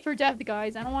is life or death,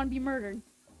 guys. I don't want to be murdered.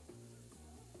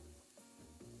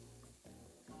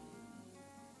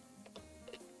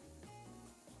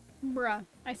 Bruh,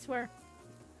 I swear.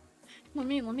 Let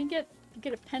me get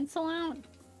a pencil out.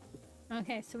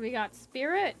 Okay, so we got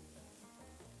Spirit.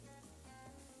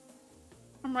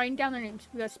 I'm writing down their names.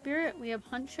 We got Spirit, we have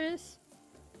Huntress.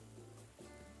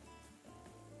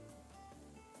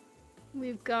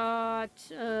 We've got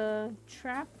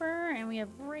Trapper and we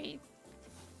have Wraith.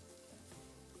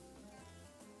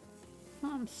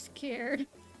 Oh, I'm scared.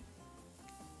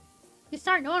 You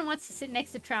start, no one wants to sit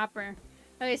next to Trapper.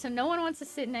 Okay, so no one wants to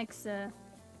sit next to...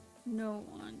 No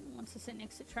one wants to sit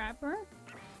next to Trapper.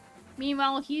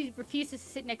 Meanwhile, he refuses to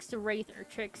sit next to Wraith or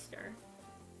Trickster.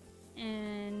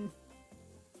 And...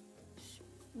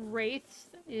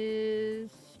 Wraith is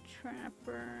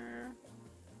Trapper...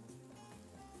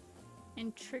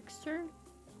 And Trickster?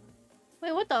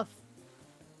 Wait, what the f...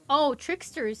 Oh,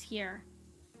 Trickster is here.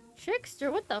 Trickster,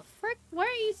 what the frick? Why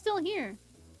are you still here?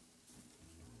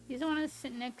 He doesn't want to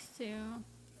sit next to...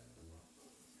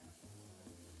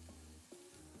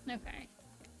 Okay.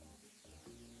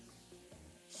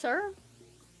 Sir?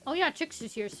 Oh yeah,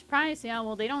 Trickster's here. Surprise, yeah,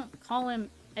 well they don't call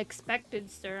him expected,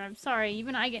 sir. I'm sorry,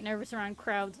 even I get nervous around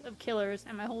crowds of killers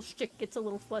and my whole shtick gets a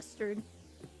little flustered.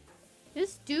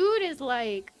 This dude is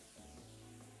like...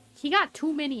 He got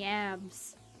too many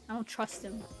abs. I don't trust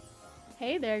him.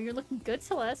 Hey there, you're looking good,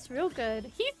 Celeste. Real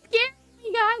good. He's scared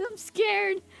me, guys. I'm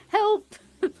scared. Help.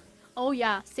 Oh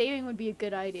yeah, saving would be a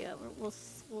good idea.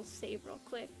 We'll save real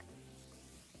quick.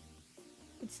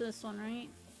 It's this one, right?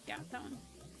 Yeah, that one.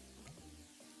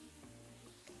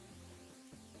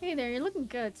 Hey there, you're looking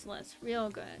good, Celeste. Real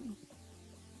good.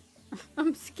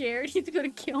 I'm scared. He's gonna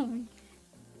kill me.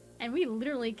 And we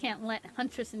literally can't let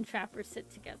Huntress and Trapper sit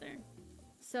together.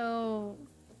 So...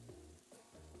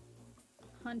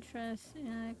 Huntress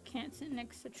can't sit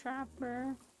next to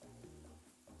Trapper.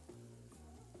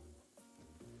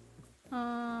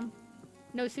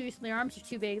 No, seriously, our arms are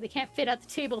too big. They can't fit at the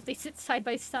table if they sit side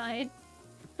by side.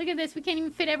 Look at this, we can't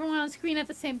even fit everyone on the screen at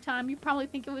the same time. You probably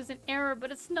think it was an error,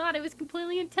 but it's not. It was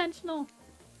completely intentional.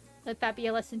 Let that be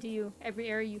a lesson to you. Every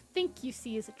error you think you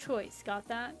see is a choice. Got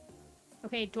that?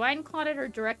 Okay, Dwight and Claudette are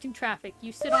directing traffic.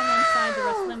 You sit on one side, the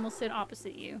rest of them will sit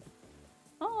opposite you.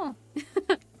 Oh.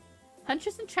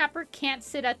 Huntress and Trapper can't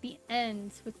sit at the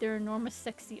ends with their enormous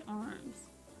sexy arms.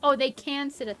 Oh, they can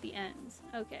sit at the ends.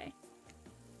 Okay.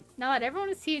 Now that everyone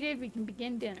is seated, we can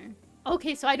begin dinner.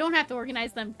 Okay, so I don't have to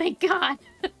organize them. Thank God.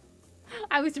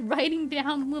 I was writing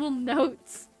down little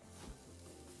notes.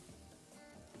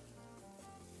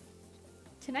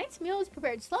 Tonight's meal is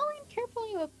prepared slowly and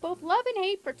carefully with both love and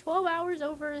hate for 12 hours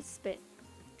over a spit.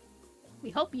 We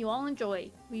hope you all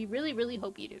enjoy. We really, really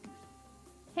hope you do.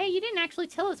 Hey, you didn't actually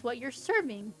tell us what you're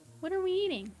serving. What are we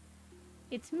eating?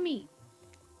 It's meat.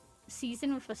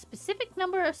 Seasoned with a specific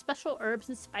number of special herbs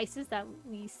and spices that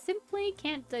we simply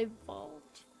can't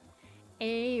divulge.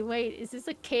 Hey, wait, is this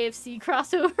a KFC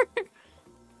crossover?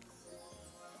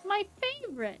 My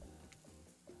favorite.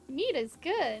 Meat is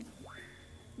good.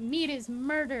 Meat is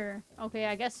murder. Okay,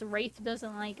 I guess Wraith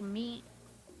doesn't like meat.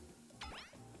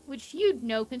 Which you'd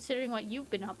know considering what you've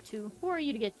been up to. Who are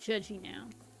you to get judgy now?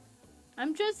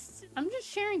 I'm just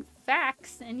sharing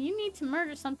facts, and you need to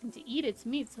murder something to eat its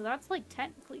meat, so that's like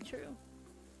technically true.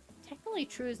 Technically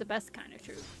true is the best kind of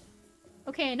true.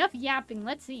 Okay, enough yapping,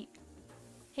 let's eat.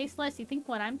 Hey Celeste, you think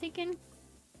what I'm thinking?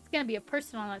 It's gonna be a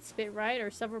person on that spit, right?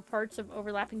 Or several parts of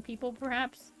overlapping people,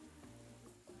 perhaps?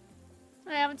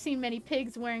 I haven't seen many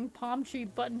pigs wearing palm tree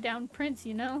button-down prints,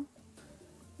 you know?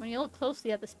 When you look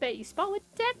closely at the spit, you spot what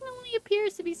definitely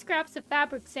appears to be scraps of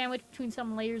fabric sandwiched between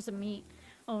some layers of meat.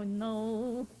 Oh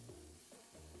no.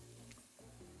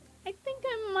 I think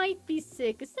I might be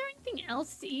sick. Is there anything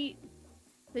else to eat?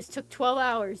 This took 12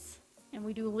 hours, and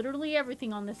we do literally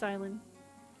everything on this island.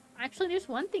 Actually, there's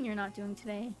one thing you're not doing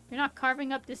today. You're not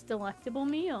carving up this delectable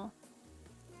meal.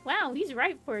 Wow, he's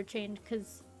right for a change,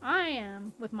 because I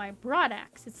am with my broad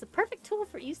axe. It's the perfect tool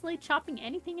for easily chopping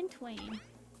anything in twain.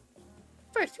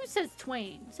 First, who says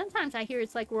twain? Sometimes I hear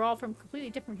it's like we're all from completely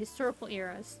different historical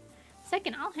eras.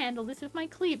 Second, I'll handle this with my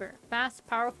cleaver. Fast,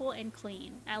 powerful, and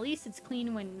clean. At least it's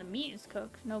clean when the meat is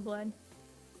cooked. No blood.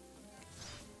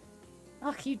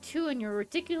 Ugh, you two and your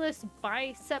ridiculous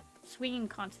bicep swinging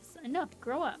contest. Enough,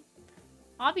 grow up.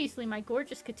 Obviously, my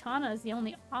gorgeous katana is the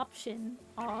only option.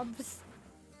 Obs.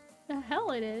 The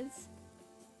hell it is.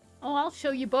 Oh, I'll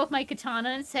show you both my katana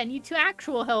and send you to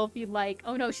actual hell if you'd like.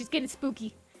 Oh no, she's getting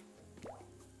spooky.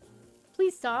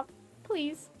 Please stop.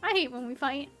 Please. I hate when we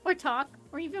fight, or talk,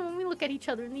 or even when we look at each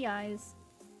other in the eyes.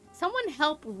 Someone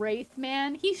help Wraith,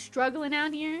 man. He's struggling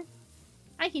out here.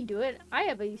 I can do it. I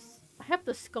have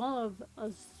the skull of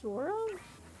Azora?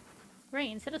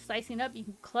 Great, instead of slicing up, you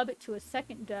can club it to a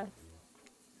second death.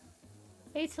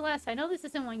 Hey Celeste, I know this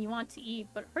isn't what you want to eat,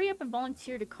 but hurry up and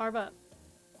volunteer to carve up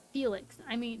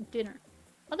dinner.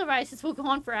 Otherwise, this will go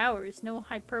on for hours. No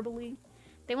hyperbole.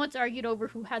 They once argued over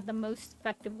who had the most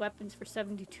effective weapons for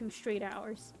 72 straight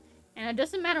hours. And it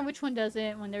doesn't matter which one does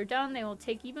it. When they're done, they will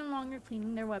take even longer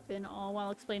cleaning their weapon, all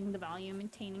while explaining the value of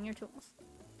maintaining your tools.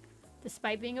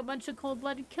 Despite being a bunch of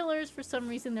cold-blooded killers, for some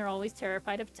reason they're always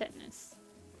terrified of tetanus.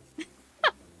 Hey,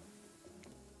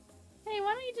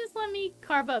 why don't you just let me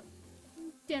carve up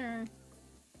dinner?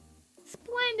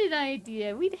 Splendid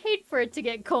idea. We'd hate for it to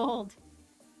get cold.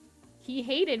 He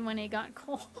hated when it got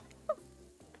cold.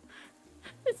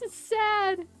 This is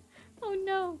sad. Oh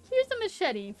no. Here's a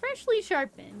machete, freshly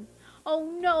sharpened. Oh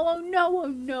no, oh no, oh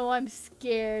no, I'm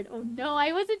scared. Oh no,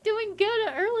 I wasn't doing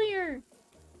good earlier.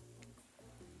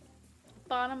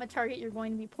 Bottom a target you're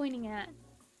going to be pointing at.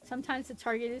 Sometimes the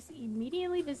target is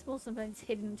immediately visible, sometimes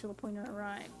hidden until the pointer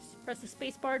arrives. Press the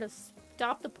spacebar to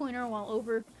stop the pointer while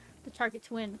over the target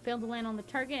to win. Fail to land on the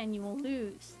target and you will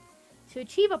lose. To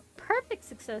achieve a perfect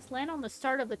success, land on the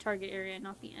start of the target area,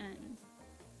 not the end.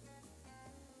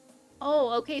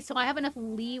 Oh, okay, so I have enough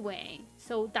leeway.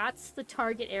 So that's the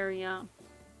target area,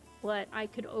 but I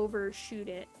could overshoot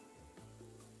it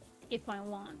if I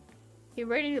want. Okay,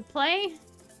 ready to play?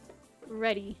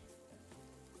 Ready.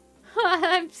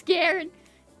 I'm scared.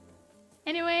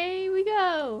 Anyway, we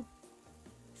go.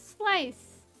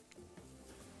 Slice.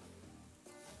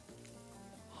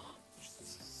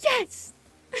 Yes!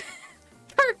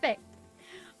 Perfect.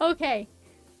 Okay.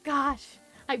 Gosh,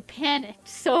 I panicked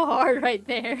so hard right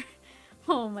there.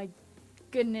 Oh my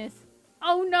goodness.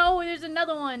 Oh no, there's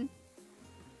another one.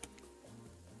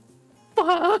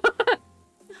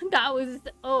 That was...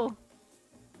 Oh.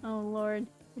 Oh lord.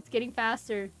 It's getting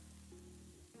faster.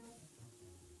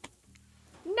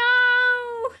 No!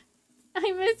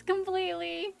 I missed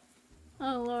completely.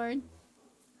 Oh lord.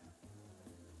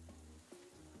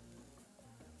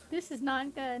 This is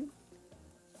not good.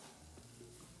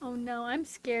 Oh no, I'm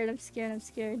scared, I'm scared, I'm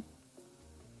scared.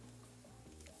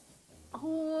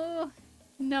 Oh,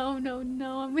 no, no,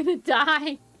 no, I'm gonna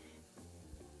die.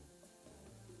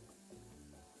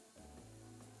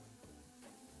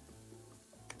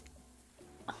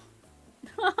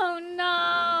 Oh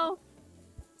no!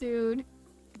 Dude.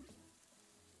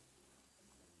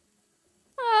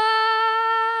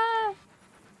 Ah!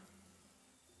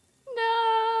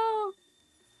 No!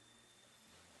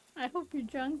 I hope your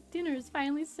drunk dinner is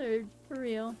finally served, for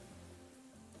real.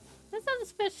 That sounds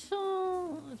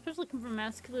special, especially come from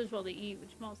mass killers while they eat,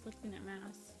 which involves lifting their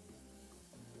mass.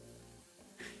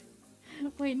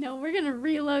 Wait, no, we're gonna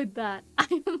reload that.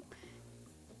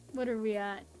 What are we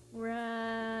at? We're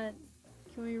at...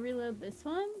 Can we reload this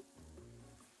one?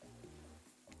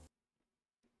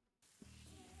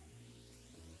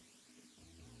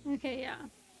 Okay, yeah.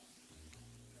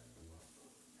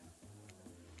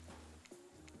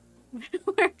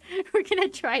 we're gonna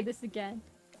try this again.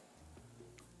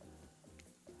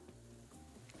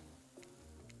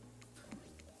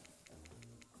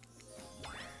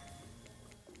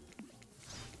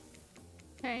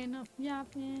 Okay, enough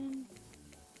yapping.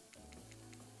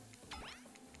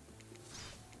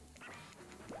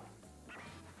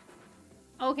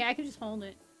 Okay, I can just hold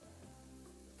it.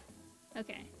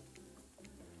 Okay.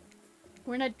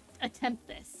 We're gonna attempt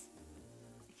this.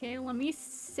 Okay, let me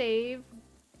save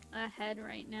ahead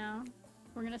right now.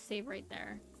 We're gonna save right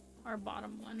there. Our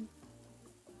bottom one.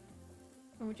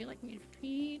 Or would you like me to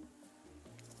repeat?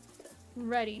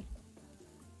 Ready.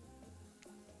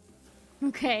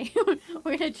 Okay,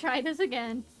 we're gonna try this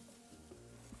again.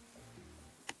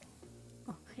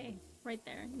 Okay, right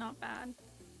there. Not bad.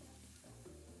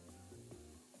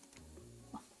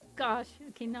 Oh, gosh,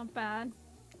 okay, not bad.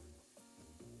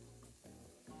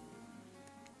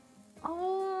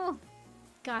 Oh,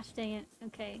 gosh dang it.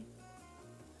 Okay.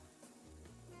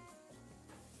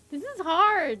 This is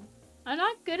hard. I'm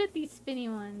not good at these spinny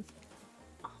ones.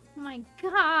 Oh my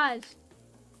gosh.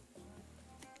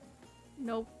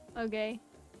 Nope. Okay.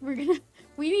 We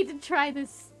need to try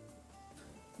this.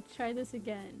 Try this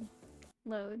again.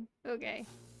 Load. Okay.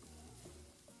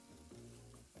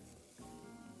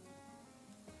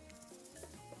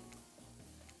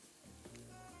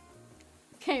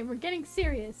 Okay, we're getting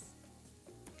serious.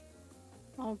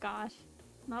 Oh gosh.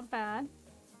 Not bad.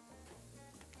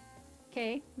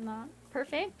 Okay, not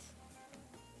perfect.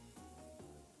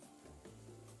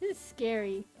 This is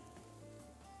scary.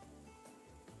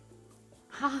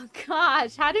 Oh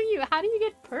gosh, how do you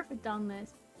get perfect on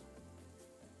this?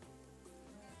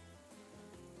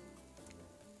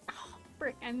 Oh,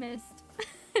 frick, I missed.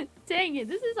 Dang it,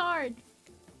 this is hard.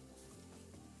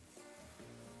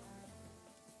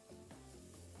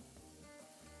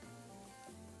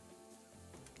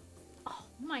 Oh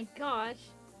my gosh.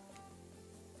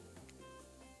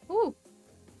 Ooh.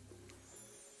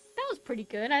 That was pretty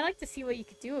good. I like to see what you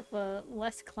could do with a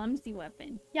less clumsy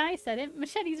weapon. Yeah, I said it.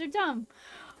 Machetes are dumb.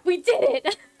 We did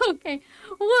it! Okay.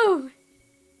 Woo!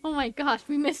 Oh my gosh,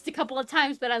 we missed a couple of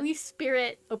times, but at least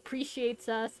Spirit appreciates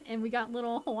us. And we got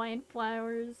little Hawaiian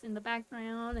flowers in the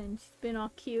background, and she's been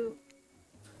all cute.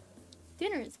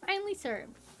 Dinner is finally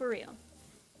served. For real.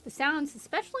 The sounds,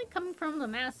 especially coming from the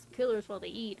masked killers while they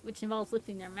eat, which involves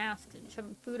lifting their masks and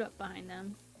shoving food up behind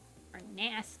them, are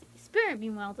nasty. Spirit,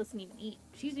 meanwhile, doesn't even eat.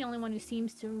 She's the only one who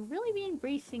seems to really be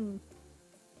embracing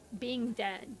being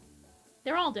dead.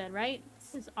 They're all dead, right?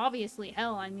 This is obviously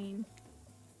hell, I mean.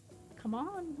 Come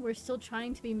on, we're still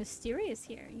trying to be mysterious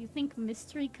here. You think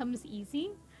mystery comes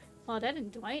easy? Claudette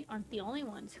and Dwight aren't the only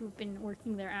ones who've been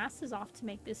working their asses off to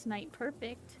make this night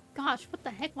perfect. Gosh, what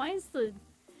the heck? Why is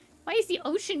the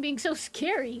ocean being so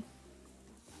scary?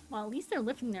 Well, at least they're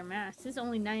lifting their masks. This is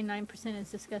only 99% as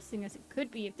disgusting as it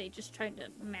could be if they just tried to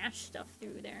mash stuff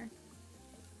through there.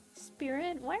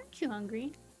 Spirit, why aren't you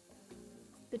hungry?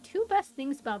 The two best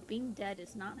things about being dead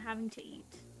is not having to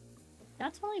eat.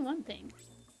 That's only one thing.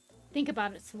 Think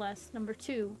about it, Celeste. Number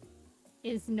 2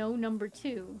 is no number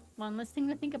 2. One less thing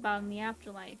to think about in the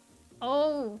afterlife.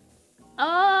 Oh!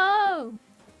 Oh!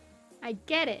 I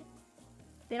get it.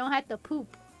 They don't have to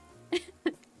poop.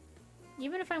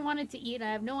 Even if I wanted to eat,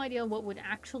 I have no idea what would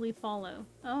actually follow.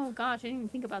 Oh gosh, I didn't even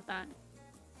think about that.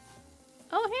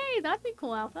 Oh hey, that'd be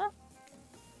cool, Alpha.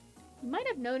 You might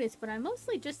have noticed, but I'm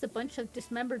mostly just a bunch of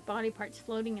dismembered body parts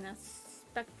floating in a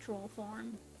spectral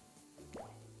form.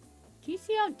 Can you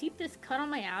see how deep this cut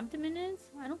on my abdomen is?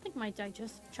 I don't think my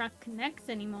digestive tract connects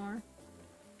anymore.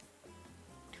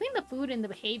 Between the food and the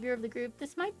behavior of the group,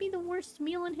 this might be the worst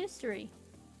meal in history.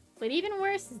 But even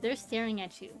worse is they're staring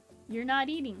at you. You're not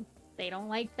eating. They don't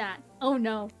like that. Oh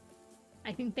no.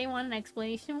 I think they want an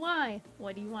explanation why.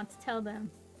 What do you want to tell them?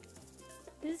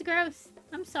 This is gross.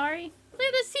 I'm sorry. Look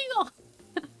at the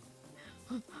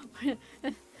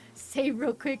seagull! Save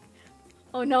real quick.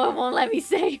 Oh no, it won't let me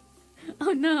save.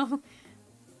 Oh no.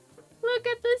 Look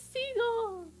at the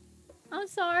seagull. I'm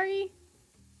sorry.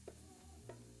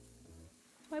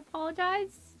 Do I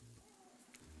apologize?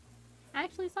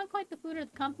 Actually, it's not quite the food or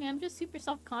the company. I'm just super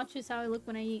self-conscious how I look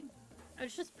when I eat. I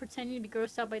was just pretending to be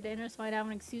grossed out by dinner so I'd have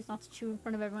an excuse not to chew in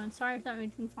front of everyone. Sorry if that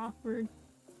made things awkward.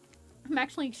 I'm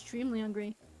actually extremely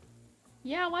hungry.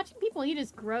 Yeah, watching people eat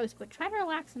is gross, but try to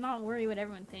relax and not worry what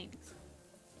everyone thinks.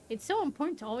 It's so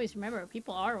important to always remember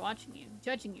people are watching you,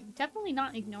 judging you, definitely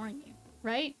not ignoring you.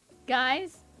 Right?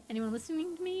 Guys? Anyone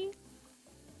listening to me?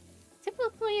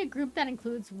 Typically a group that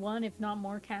includes one, if not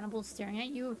more, cannibals staring at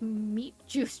you with meat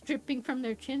juice dripping from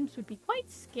their chins would be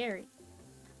quite scary.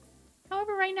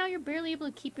 However, right now you're barely able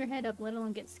to keep your head up, let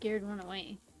alone get scared and run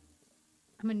away.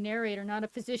 I'm a narrator, not a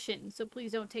physician, so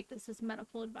please don't take this as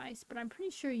medical advice, but I'm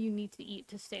pretty sure you need to eat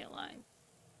to stay alive.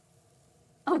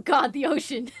 Oh god, the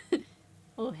ocean!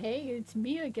 Oh hey, it's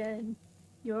me again.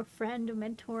 Your friend,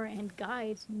 mentor, and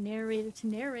guide, narrator to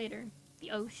narrator,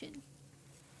 the ocean.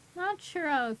 Not sure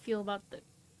how I feel about the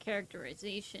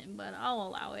characterization, but I'll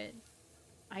allow it.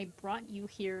 I brought you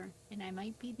here, and I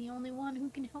might be the only one who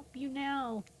can help you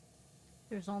now.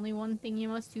 There's only one thing you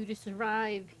must do to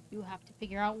survive. You have to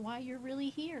figure out why you're really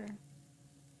here.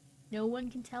 No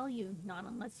one can tell you, not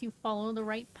unless you follow the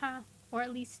right path, or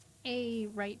at least a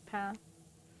right path.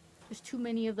 There's too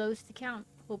many of those to count.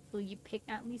 Hopefully you pick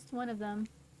at least one of them.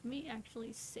 Let me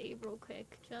actually save real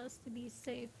quick, just to be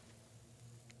safe.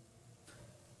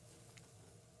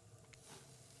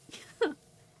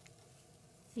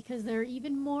 Because there are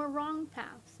even more wrong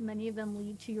paths. Many of them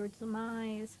lead to your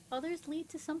demise. Others lead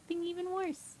to something even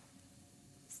worse.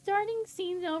 Starting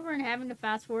scenes over and having to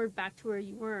fast forward back to where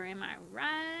you were, am I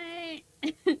right?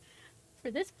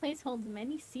 For this place holds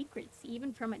many secrets,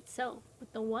 even from itself.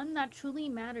 But the one that truly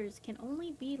matters can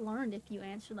only be learned if you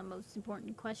answer the most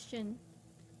important question.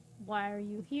 Why are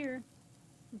you here?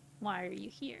 Why are you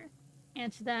here?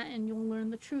 Answer that and you'll learn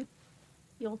the truth.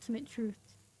 The ultimate truth.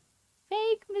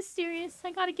 Fake, mysterious.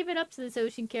 I gotta give it up to this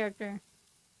ocean character.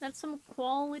 That's some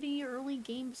quality early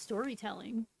game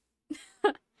storytelling.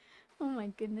 Oh my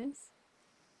goodness.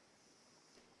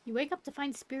 You wake up to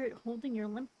find Spirit holding your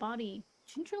limp body,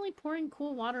 gingerly pouring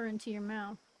cool water into your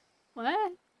mouth.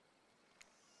 What?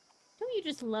 Don't you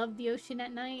just love the ocean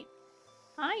at night?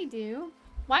 I do.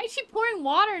 Why is she pouring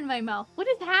water in my mouth? What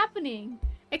is happening?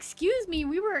 Excuse me,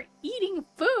 we were eating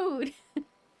food!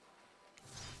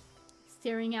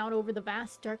 Staring out over the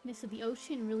vast darkness of the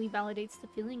ocean really validates the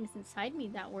feelings inside me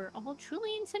that we're all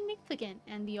truly insignificant,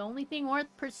 and the only thing worth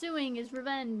pursuing is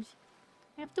revenge.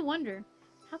 I have to wonder,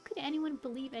 how could anyone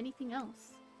believe anything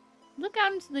else? Look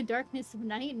out into the darkness of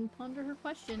night and ponder her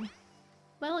question.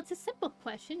 Well, it's a simple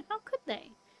question. How could they?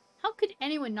 How could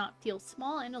anyone not feel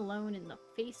small and alone in the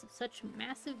face of such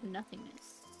massive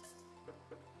nothingness?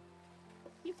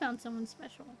 You found someone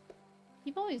special.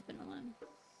 You've always been alone.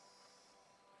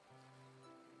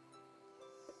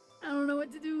 I don't know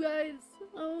what to do, guys.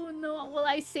 Oh no. Well,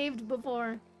 I saved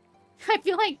before. I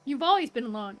feel like you've always been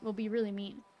alone will be really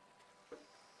mean.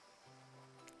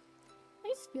 I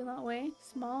used to feel that way.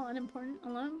 Small, unimportant,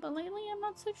 alone, but lately I'm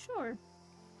not so sure.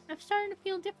 I've started to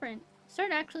feel different.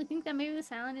 Started to actually think that maybe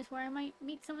this island is where I might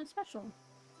meet someone special.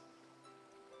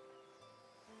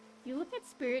 You look at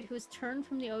Spirit, who has turned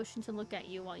from the ocean to look at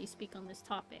you while you speak on this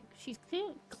topic. She's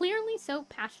clearly so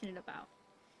passionate about.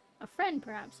 A friend,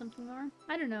 perhaps, something more.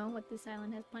 I don't know what this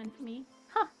island has planned for me.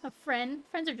 Huh, a friend.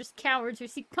 Friends are just cowards who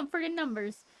seek comfort in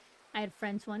numbers. I had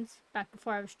friends once, back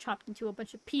before I was chopped into a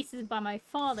bunch of pieces by my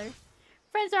father.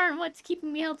 Friends aren't what's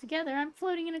keeping me held together. I'm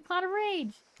floating in a cloud of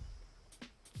rage.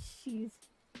 Jeez.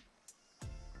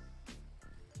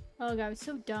 Oh god, I was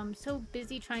so dumb. So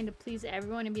busy trying to please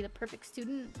everyone and be the perfect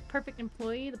student, the perfect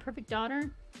employee, the perfect daughter.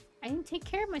 I didn't take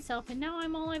care of myself, and now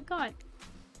I'm all I've got.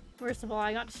 First of all,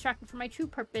 I got distracted from my true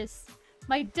purpose.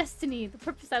 My destiny. The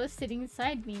purpose that was sitting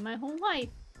inside me my whole life.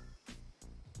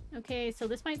 Okay, so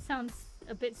this might sound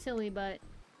a bit silly, but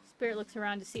Spirit looks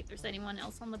around to see if there's anyone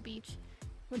else on the beach.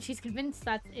 When she's convinced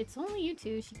that it's only you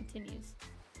two, she continues.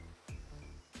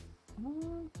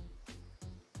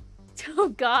 Oh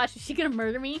gosh, is she gonna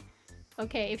murder me?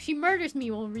 Okay, if she murders me,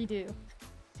 we'll redo.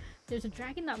 There's a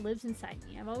dragon that lives inside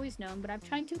me. I've always known, but I've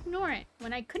tried to ignore it.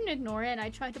 When I couldn't ignore it, I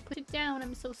tried to put it down.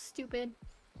 I'm so stupid.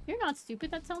 You're not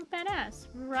stupid. That sounds badass,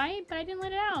 right? But I didn't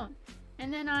let it out.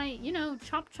 And then I, you know,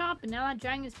 chop, and now that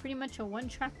dragon is pretty much a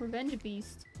one-track revenge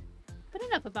beast. But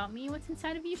enough about me. What's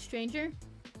inside of you, stranger?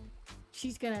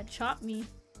 She's gonna chop me.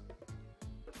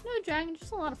 No dragon,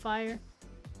 just a lot of fire.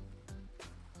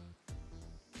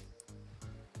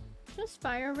 Just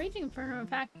fire, raging inferno, in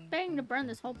fact, begging to burn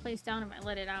this whole place down if I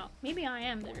let it out. Maybe I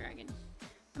am the dragon.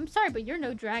 I'm sorry, but you're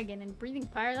no dragon, and breathing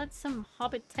fire, that's some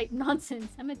hobbit-type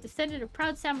nonsense. I'm a descendant of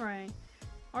proud samurai.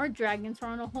 Our dragons are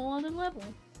on a whole other level.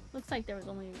 Looks like there was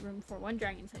only room for one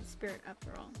dragon inside Spirit,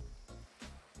 after all.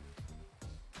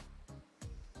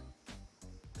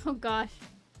 Oh gosh.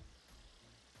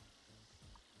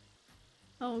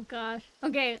 Oh gosh.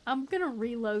 Okay, I'm gonna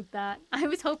reload that. I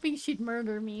was hoping she'd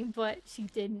murder me, but she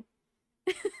didn't.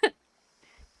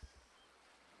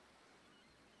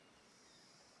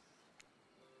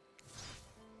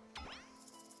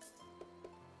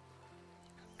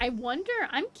 I wonder,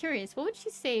 I'm curious, what would she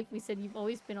say if we said you've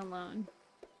always been alone?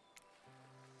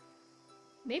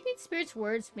 Maybe it's Spirit's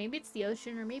words, maybe it's the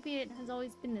ocean, or maybe it has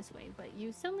always been this way, but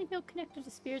you suddenly feel connected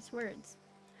to Spirit's words.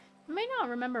 I may not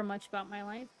remember much about my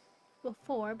life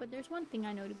before, but there's one thing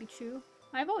I know to be true.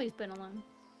 I've always been alone.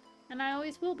 And I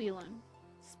always will be alone.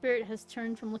 Spirit has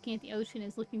turned from looking at the ocean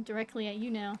and is looking directly at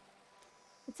you now.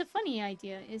 It's a funny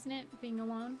idea, isn't it? Being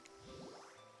alone.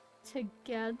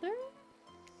 Together?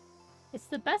 It's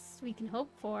the best we can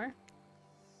hope for.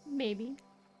 Maybe.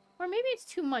 Or maybe it's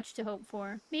too much to hope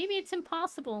for. Maybe it's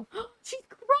impossible. She's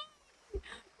crying!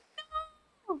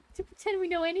 No! To pretend we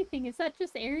know anything, is that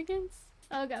just arrogance?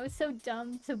 Oh god, I was so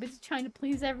dumb. So busy trying to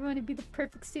please everyone and be the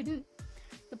perfect student.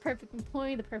 The perfect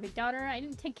employee, the perfect daughter. I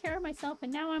didn't take care of myself,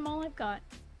 and now I'm all I've got.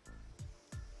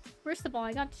 First of all,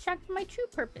 I got distracted from my true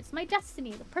purpose, my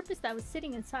destiny, the purpose that was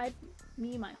sitting inside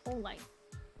me my whole life.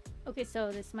 Okay,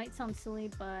 so this might sound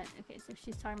silly, but okay, so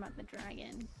she's talking about the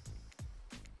dragon.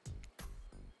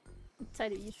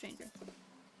 Inside of you, stranger.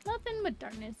 Nothing but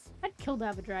darkness. I'd kill to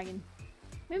have a dragon.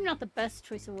 Maybe not the best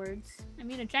choice of words. I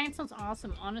mean, a dragon sounds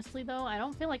awesome. Honestly, though, I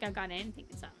don't feel like I've got anything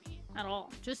inside me at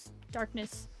all. Just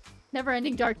darkness.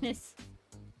 Never-ending darkness.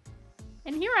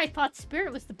 And here I thought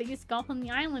Spirit was the biggest golf on the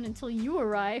island until you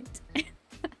arrived.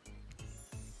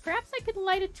 Perhaps I could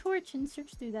light a torch and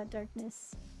search through that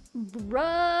darkness.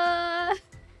 Bruh!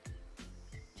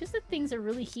 Just as things are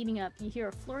really heating up, you hear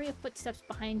a flurry of footsteps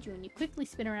behind you and you quickly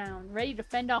spin around, ready to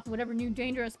fend off whatever new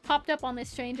danger has popped up on this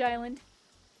strange island.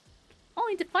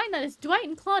 Only to find that it's Dwight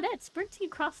and Claudette sprinting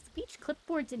across the beach,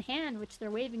 clipboards in hand, which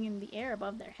they're waving in the air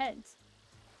above their heads.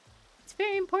 It's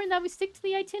very important that we stick to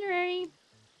the itinerary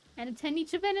and attend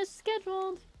each event as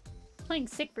scheduled. Playing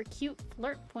sick for cute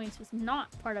flirt points was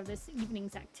not part of this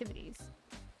evening's activities.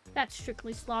 That's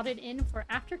strictly slotted in for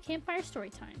after campfire story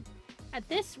time. At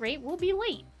this rate, we'll be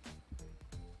late.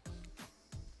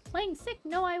 Playing sick?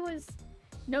 No, I was...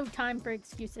 No time for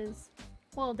excuses.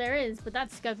 Well, there is, but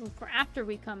that's scheduled for after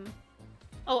we come...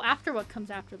 Oh, after what comes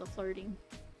after the flirting.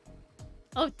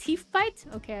 Oh, teeth bite?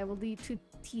 Okay, I will lead to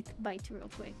teeth bite real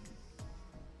quick.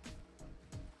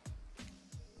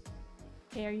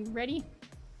 Okay, are you ready?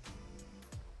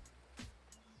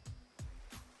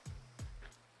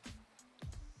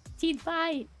 Teeth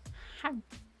bite.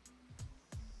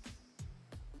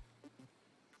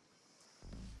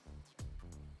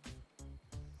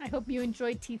 I hope you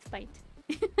enjoyed Teeth Bite.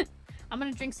 I'm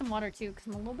gonna drink some water too, because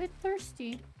I'm a little bit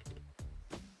thirsty.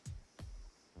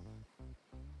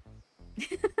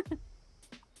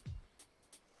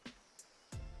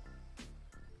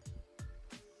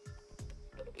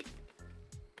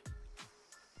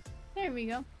 There we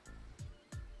go.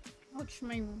 Ouch,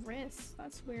 my wrist.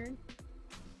 That's weird.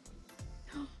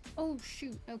 Oh,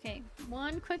 shoot. Okay.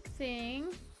 One quick thing.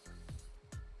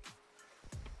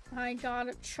 I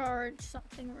gotta charge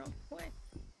something real quick.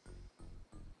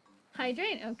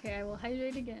 Hydrate? Okay, I will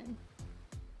hydrate again.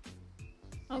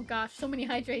 Oh gosh, so many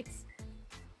hydrates.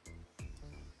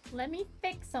 Let me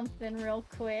fix something real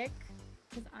quick,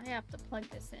 because I have to plug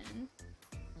this in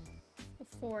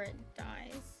before it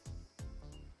dies.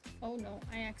 Oh no,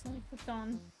 I accidentally clicked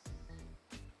on.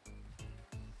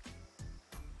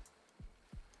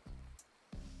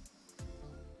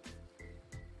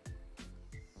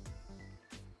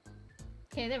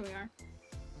 Okay, there we are.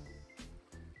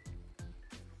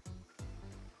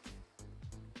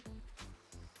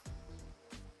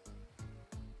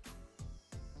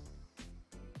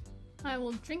 I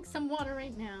will drink some water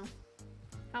right now.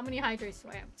 How many hydrates do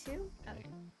I have? 2? Okay.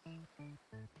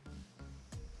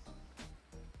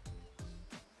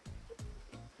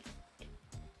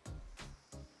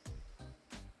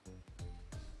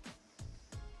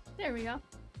 There we go.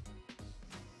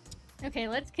 Okay,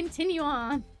 let's continue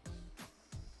on.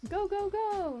 Go, go,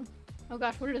 go! Oh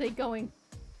gosh, where are they going?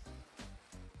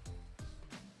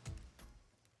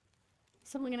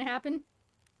 Something gonna happen?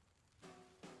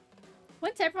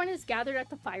 Once everyone is gathered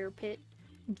at the fire pit,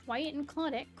 Dwight and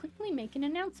Claudette quickly make an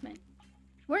announcement.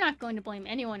 We're not going to blame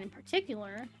anyone in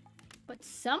particular, but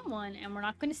someone, and we're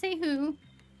not going to say who,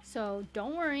 so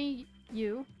don't worry,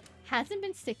 you, hasn't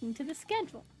been sticking to the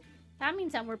schedule. That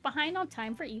means that we're behind on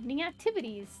time for evening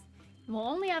activities. And we'll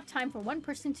only have time for one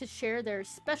person to share their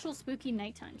special spooky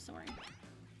nighttime story.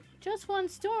 Just one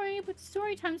story, but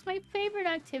story time's my favorite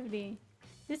activity.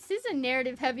 This is a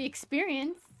narrative-heavy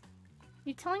experience.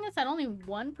 You're telling us that only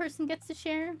one person gets to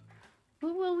share?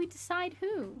 Who will we decide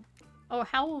who? Or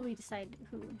how will we decide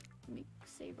who? Let me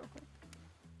save real quick.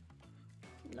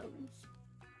 Loads.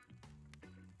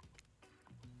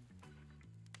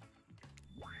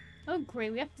 Oh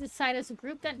great, we have to decide as a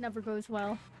group? That never goes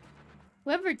well.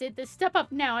 Whoever did this, step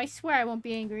up now. I swear I won't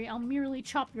be angry. I'll merely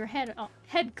chop your head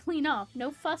clean off.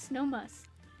 No fuss, no muss.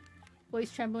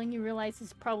 Voice trembling, you realize this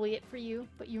is probably it for you,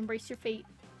 but you embrace your fate.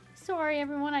 Sorry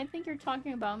everyone, I think you're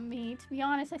talking about me. To be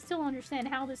honest, I still don't understand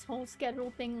how this whole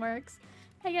schedule thing works.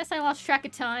 I guess I lost track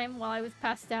of time while I was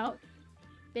passed out.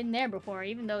 Been there before,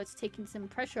 even though it's taking some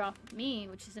pressure off of me,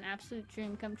 which is an absolute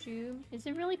dream come true. Is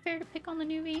it really fair to pick on the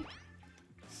newbie?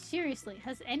 Seriously,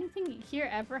 has anything here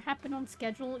ever happened on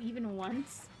schedule even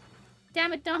once?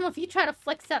 Damn it, Dom, if you try to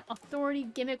flex that authority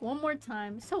gimmick one more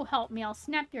time, so help me, I'll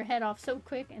snap your head off so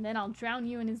quick and then I'll drown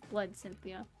you in his blood,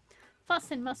 Cynthia.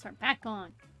 Fuss and muss are back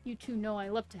on. You two know I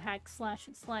love to hack, slash,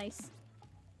 and slice.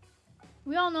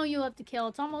 We all know you love to kill.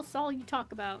 It's almost all you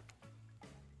talk about.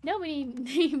 Nobody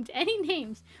named any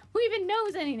names. Who even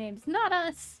knows any names? Not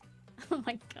us. Oh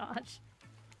my gosh.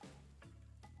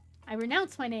 I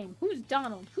renounce my name. Who's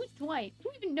Donald? Who's Dwight? Who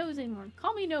even knows anymore?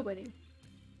 Call me nobody.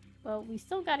 Well, we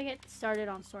still gotta get started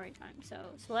on story time. So,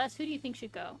 Celeste, who do you think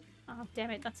should go? Oh,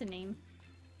 damn it. That's a name.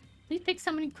 Please pick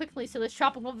somebody quickly so this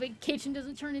tropical vacation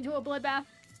doesn't turn into a bloodbath.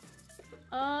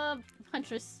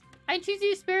 Huntress. I choose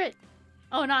you, Spirit.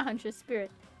 Oh, not Huntress,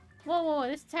 Spirit. Whoa, whoa, whoa.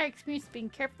 This entire experience is being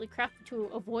carefully crafted to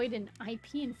avoid an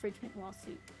IP infringement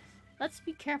lawsuit. Let's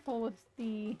be careful with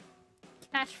the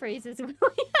catchphrases.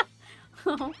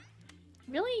 Oh,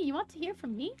 really? You want to hear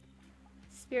from me?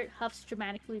 Spirit huffs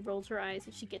dramatically, rolls her eyes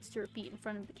as she gets to her feet in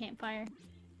front of the campfire.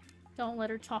 Don't let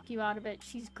her talk you out of it.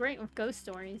 She's great with ghost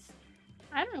stories.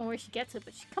 I don't know where she gets it,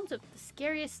 but she comes up with the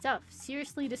scariest stuff.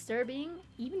 Seriously disturbing,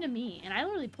 even to me. And I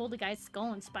literally pulled a guy's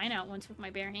skull and spine out once with my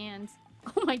bare hands.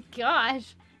 Oh my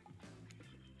gosh!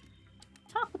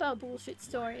 Talk about bullshit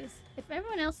stories. If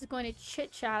everyone else is going to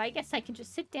chit-chat, I guess I can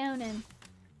just sit down and...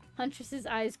 Huntress's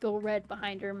eyes go red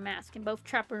behind her mask, and both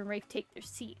Trapper and Rafe take their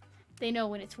seat. They know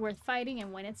when it's worth fighting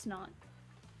and when it's not.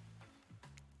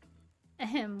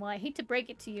 Ahem, well I hate to break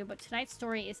it to you, but tonight's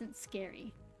story isn't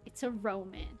scary. It's a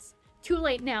romance. Too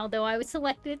late now, though. I was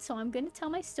selected, so I'm going to tell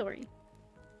my story.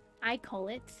 I call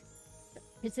it The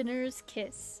Prisoner's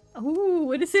Kiss. Ooh,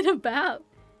 what is it about?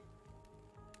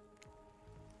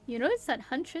 You notice that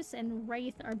Huntress and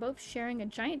Wraith are both sharing a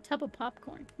giant tub of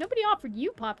popcorn. Nobody offered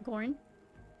you popcorn.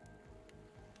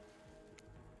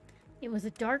 It was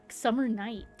a dark summer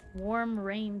night. Warm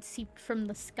rain seeped from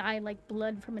the sky like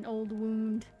blood from an old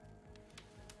wound.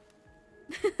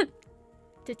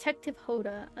 Detective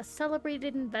Hoda, a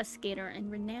celebrated investigator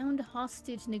and renowned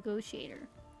hostage negotiator,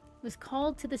 was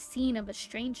called to the scene of a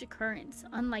strange occurrence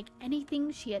unlike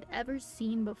anything she had ever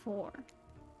seen before.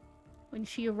 When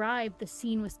she arrived, the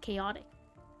scene was chaotic.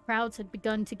 Crowds had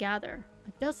begun to gather.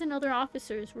 A dozen other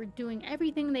officers were doing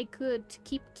everything they could to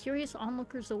keep curious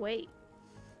onlookers away.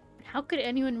 But how could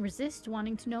anyone resist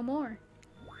wanting to know more?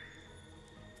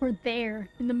 For there,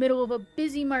 in the middle of a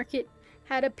busy market,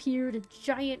 had appeared a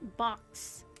giant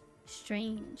box.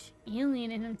 Strange,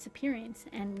 alien in its appearance,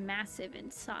 and massive in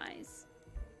size.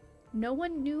 No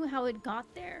one knew how it got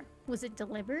there. Was it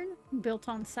delivered? Built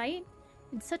on site?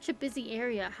 In such a busy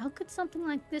area, how could something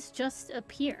like this just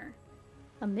appear?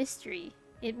 A mystery.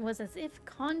 It was as if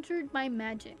conjured by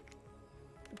magic.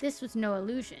 But this was no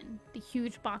illusion. The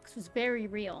huge box was very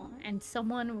real, and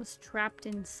someone was trapped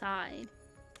inside.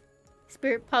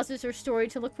 Spirit pauses her story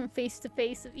to look from face to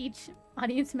face of each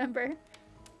audience member.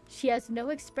 She has no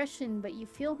expression, but you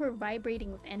feel her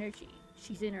vibrating with energy.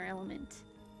 She's in her element.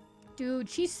 Dude,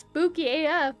 she's spooky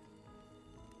AF!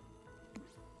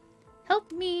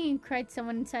 Help me! Cried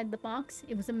someone inside the box.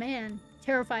 It was a man.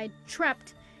 Terrified,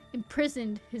 trapped,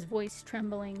 imprisoned, his voice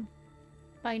trembling.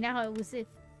 By now it was as if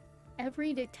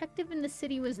every detective in the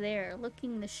city was there,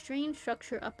 looking the strange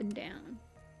structure up and down.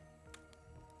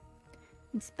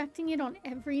 Inspecting it on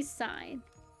every side.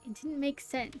 It didn't make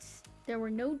sense. There were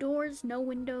no doors, no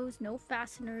windows, no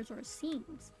fasteners or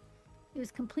seams. It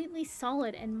was completely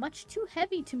solid and much too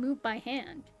heavy to move by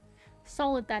hand.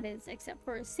 Solid, that is, except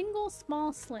for a single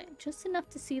small slit, just enough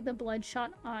to see the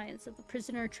bloodshot eyes of the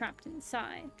prisoner trapped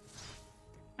inside.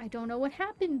 I don't know what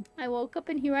happened. I woke up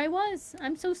and here I was.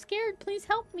 I'm so scared. Please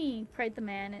help me, cried the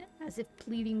man, as if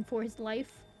pleading for his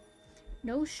life.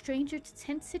 No stranger to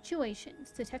tense situations,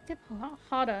 Detective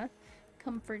Hada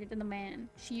comforted the man.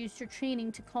 She used her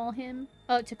training to calm him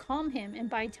and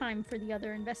buy time for the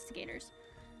other investigators.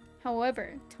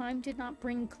 However, time did not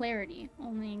bring clarity,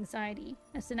 only anxiety,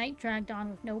 as the night dragged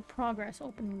on with no progress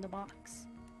opening the box.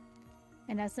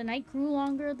 And as the night grew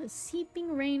longer, the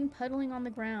seeping rain puddling on the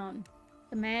ground,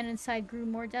 the man inside grew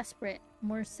more desperate,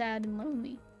 more sad and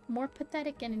lonely, more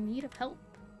pathetic and in need of help.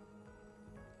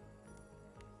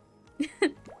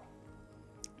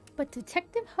 But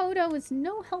Detective Hoda was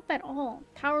no help at all.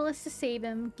 Powerless to save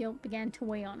him, guilt began to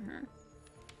weigh on her,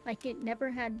 like it never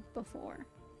had before.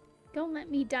 Don't let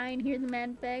me die in here, the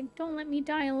man begged. Don't let me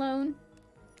die alone.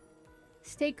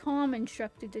 Stay calm,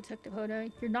 instructed Detective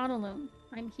Hoda. You're not alone.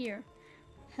 I'm here.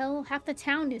 Hell, half the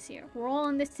town is here. We're all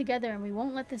in this together, and we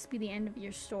won't let this be the end of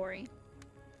your story.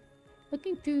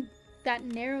 Looking through that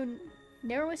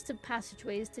narrowest of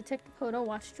passageways, Detective Hoda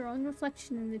watched her own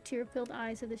reflection in the tear-filled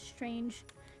eyes of the strange,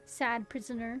 sad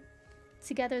prisoner.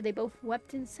 Together, they both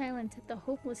wept in silence at the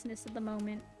hopelessness of the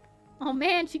moment. Oh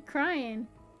man, she's crying.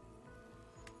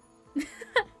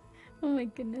 Oh my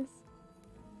goodness.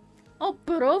 Oh,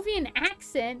 Barovian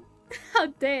accent? How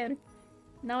dare.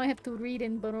 Now I have to read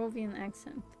in Barovian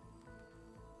accent.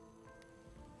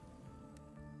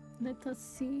 Let us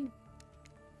see.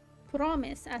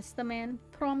 Promise, asked the man.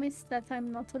 Promise that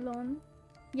I'm not alone?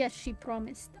 Yes, she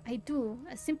promised. I do.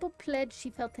 A simple pledge. She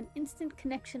felt an instant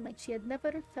connection like she had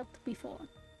never felt before.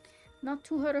 Not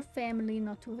to her family,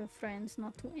 not to her friends,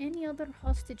 not to any other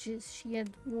hostages she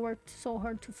had worked so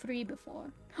hard to free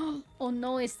before. Oh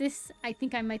no, is this... I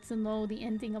think I might know the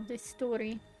ending of this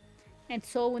story. And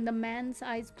so when the man's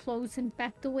eyes closed and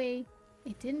backed away,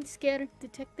 it didn't scare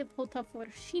Detective Hota, for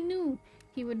she knew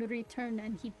he would return,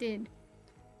 and he did.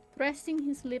 Pressing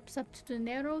his lips up to the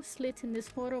narrow slit in this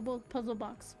horrible puzzle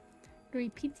box,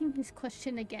 repeating his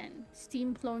question again,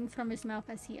 steam flowing from his mouth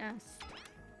as he asked,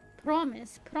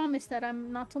 Promise, promise that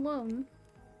I'm not alone.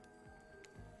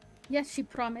 Yes, she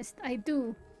promised, I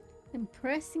do. And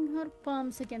pressing her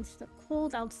palms against the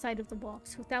cold outside of the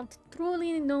box, without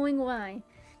truly knowing why,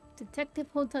 Detective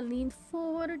Hota leaned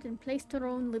forward and placed her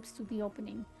own lips to the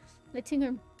opening, letting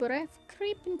her breath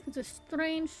creep into the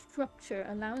strange structure,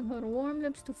 allowing her warm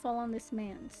lips to fall on this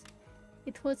man's.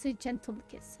 It was a gentle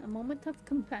kiss, a moment of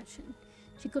compassion.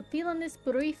 She could feel on this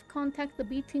brief contact the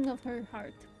beating of her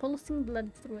heart, pulsing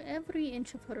blood through every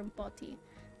inch of her body,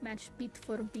 matched beat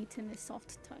for beat in a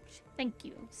soft touch. Thank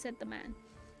you, said the man.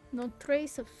 No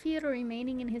trace of fear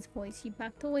remaining in his voice, he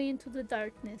backed away into the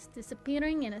darkness,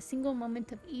 disappearing in a single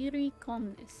moment of eerie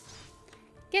calmness.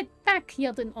 Get back,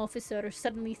 yelled an officer,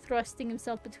 suddenly thrusting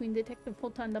himself between Detective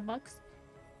Hota and the box,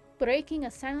 breaking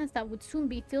a silence that would soon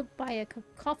be filled by a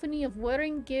cacophony of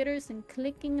whirring gears and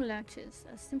clicking latches,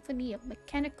 a symphony of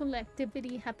mechanical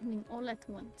activity happening all at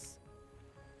once.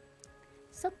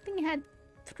 Something had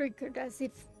triggered as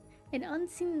if an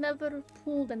unseen lever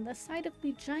pulled and the side of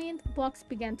the giant box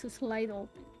began to slide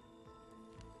open.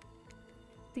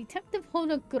 Detective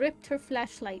Hona gripped her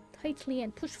flashlight tightly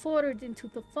and pushed forward into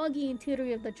the foggy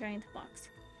interior of the giant box.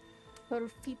 Her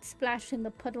feet splashed in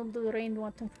the puddled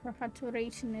rainwater, her heart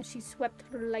racing as she swept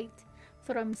her light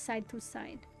from side to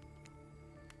side.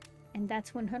 And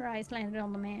that's when her eyes landed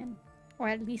on the man, or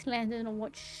at least landed on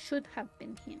what should have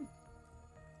been him.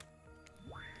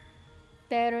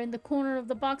 There in the corner of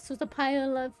the box was a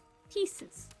pile of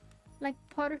pieces, like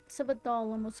parts of a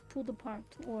doll almost pulled apart,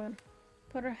 or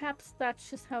perhaps that's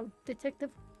just how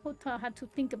Detective Hota had to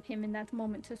think of him in that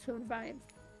moment to survive.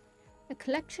 A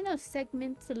collection of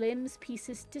segments, limbs,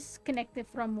 pieces disconnected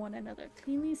from one another,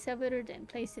 cleanly severed and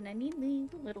placed in a neatly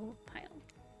little pile.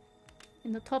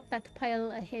 In the top of that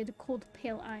pile, a head, cold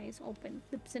pale eyes open,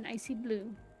 lips an icy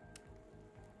blue.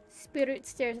 Spirit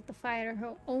stares at the fire,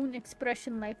 her own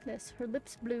expression lifeless, her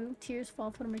lips blue, tears fall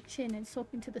from her chin and soak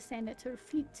into the sand at her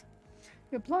feet.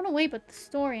 You're blown away by the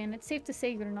story, and it's safe to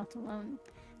say you're not alone.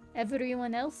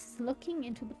 Everyone else is looking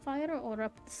into the fire or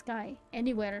up the sky,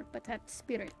 anywhere but at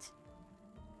Spirit.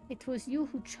 It was you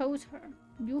who chose her,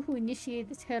 you who initiated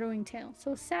this harrowing tale.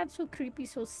 So sad, so creepy,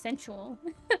 so sensual.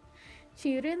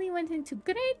 She really went into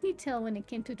great detail when it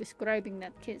came to describing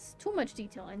that kiss. Too much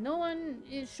detail, and no one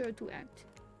is sure to act.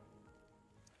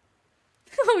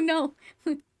 Oh no!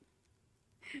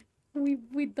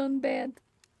 we done bad.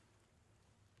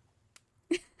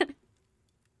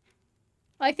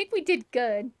 I think we did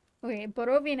good. Okay,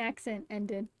 Borovian accent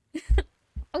ended.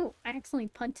 Oh, I accidentally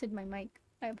punted my mic.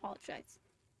 I apologize.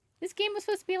 This game was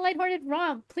supposed to be a lighthearted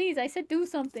romp. Please, I said do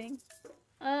something.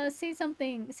 Say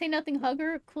something. Say nothing,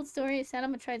 hugger. Cool story. I said I'm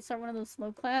gonna try to start one of those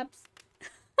slow claps.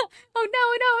 Oh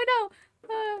no.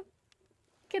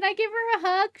 Can I give her a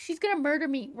hug? She's gonna murder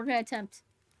me. We're gonna attempt.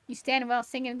 You stand while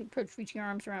singing and approach, reaching your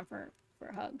arms around for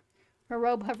a hug. Her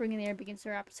robe hovering in the air begins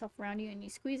to wrap itself around you, and you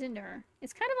squeeze into her.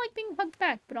 It's kind of like being hugged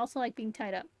back, but also like being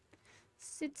tied up.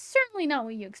 It's certainly not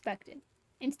what you expected.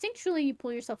 Instinctually, you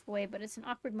pull yourself away, but it's an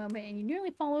awkward moment, and you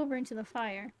nearly fall over into the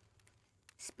fire.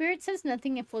 Spirit says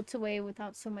nothing and floats away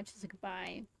without so much as a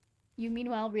goodbye. You,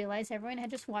 meanwhile, realize everyone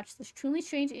had just watched this truly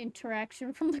strange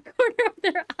interaction from the corner of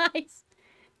their eyes.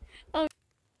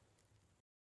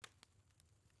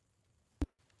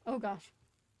 Oh gosh.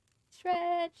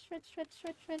 Stretch.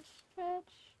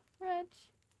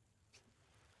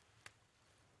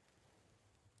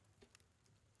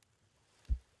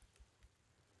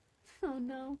 Oh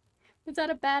no. Was that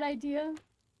a bad idea?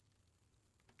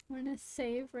 We're gonna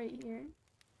save right here.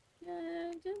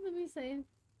 Just let me save.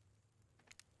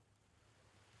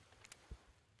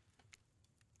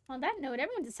 On that note,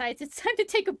 everyone decides it's time to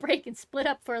take a break and split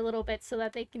up for a little bit so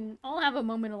that they can all have a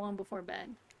moment alone before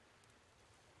bed.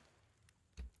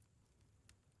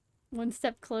 One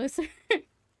step closer.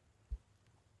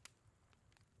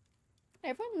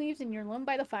 Everyone leaves and you're alone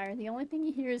by the fire. The only thing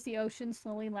you hear is the ocean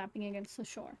slowly lapping against the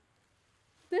shore.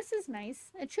 This is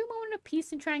nice. A true moment of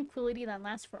peace and tranquility that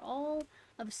lasts for all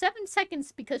of 7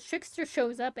 seconds because Trickster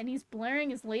shows up and he's blaring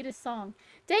his latest song.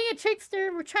 Dang it,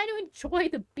 Trickster! We're trying to enjoy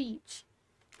the beach.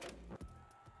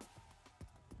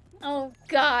 Oh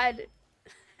god.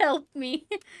 Help me.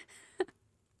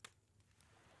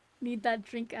 Need that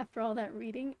drink after all that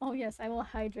reading? Oh yes, I will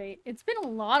hydrate. It's been a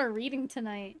lot of reading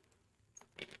tonight.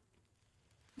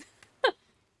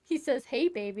 He says, hey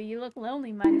baby, you look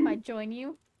lonely. Mind if I join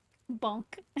you? Bonk.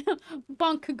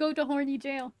 Bonk, go to horny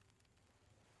jail.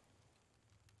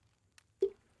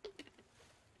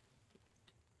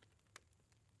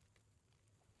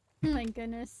 Oh my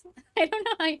goodness. I don't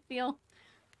know how I feel.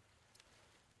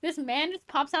 This man just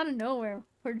pops out of nowhere.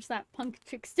 Or just that punk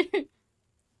Trickster.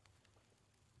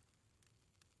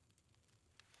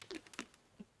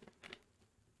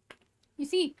 You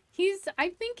see, I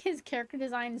think his character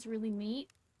design is really neat.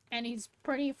 And he's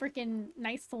pretty freaking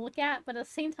nice to look at. But at the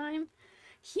same time,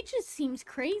 he just seems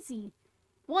crazy.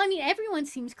 Well, I mean, everyone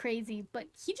seems crazy. But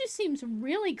he just seems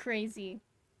really crazy.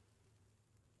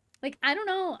 Like, I don't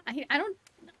know.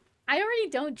 I already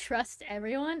don't trust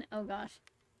everyone. Oh, gosh.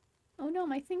 Oh, no,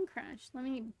 my thing crashed. Let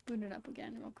me boot it up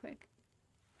again real quick.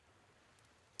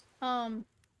 But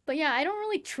yeah, I don't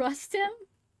really trust him.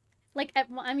 Like,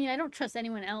 I mean, I don't trust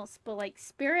anyone else. But, like,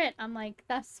 Spirit, I'm like,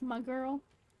 that's my girl.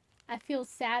 I feel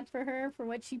sad for her, for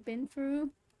what she's been through.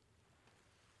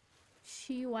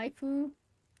 She waifu.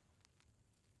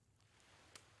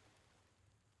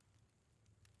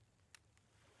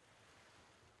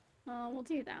 We'll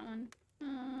do that one.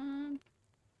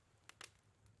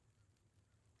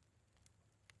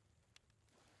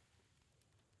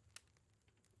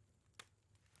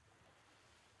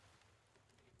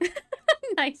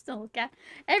 nice to look at.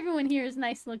 Everyone here is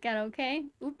nice to look at, okay?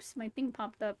 Oops, my thing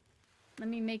popped up. Let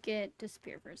me make it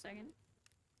disappear for a second.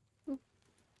 Oop.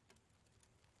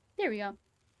 There we go.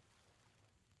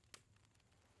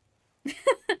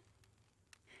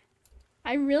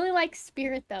 I really like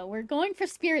Spirit, though. We're going for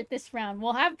Spirit this round.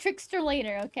 We'll have Trickster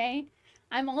later, okay?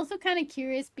 I'm also kind of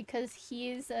curious because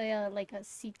he's like a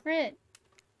secret.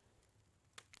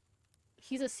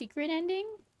 He's a secret ending.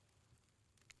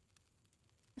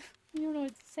 I don't know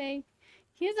what to say.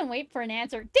 He doesn't wait for an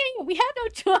answer. Dang it, we had no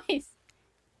choice!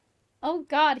 Oh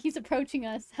god, he's approaching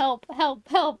us. Help, help,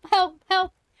 help, help,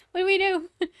 help! What do we do?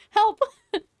 Help!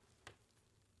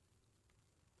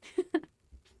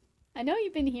 I know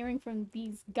you've been hearing from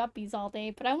these guppies all day,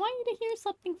 but I want you to hear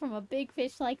something from a big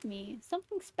fish like me.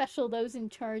 Something special those in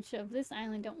charge of this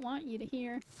island don't want you to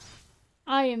hear.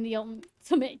 I am the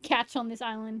ultimate catch on this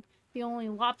island. The only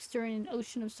lobster in an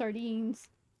ocean of sardines.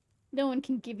 No one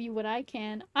can give you what I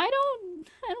can. I don't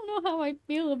know how I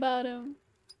feel about him.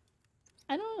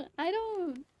 I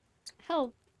don't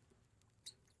help.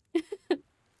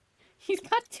 He's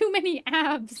got too many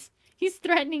abs. He's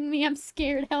threatening me. I'm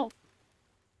scared. Help.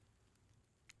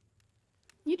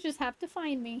 You just have to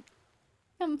find me.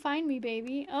 Come find me,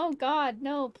 baby. Oh god,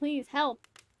 no, please, help.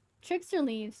 Trickster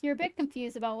leaves. You're a bit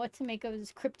confused about what to make of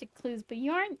his cryptic clues, but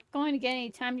you aren't going to get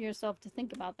any time to yourself to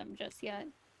think about them just yet.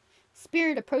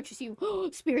 Spirit approaches you.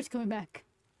 Spirit's coming back.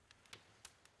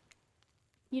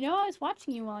 You know, I was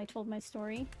watching you while I told my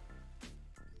story.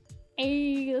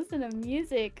 Hey, listen to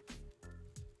music.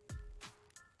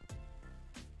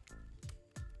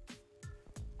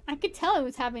 I could tell it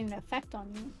was having an effect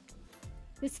on you.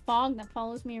 This fog that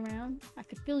follows me around, I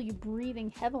could feel you breathing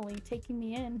heavily, taking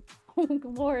me in. Oh,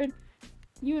 Lord.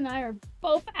 You and I are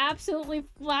both absolutely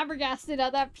flabbergasted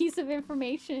at that piece of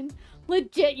information.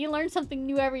 Legit, you learn something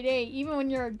new every day, even when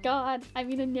you're a god. I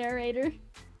mean a narrator.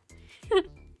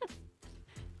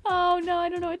 Oh no, I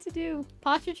don't know what to do.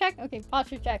 Posture check? Okay,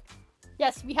 posture check.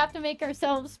 Yes, we have to make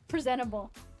ourselves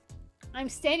presentable. I'm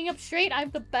standing up straight. I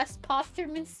have the best posture,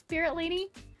 Miss Spirit Lady.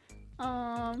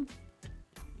 10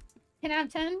 out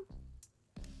of 10.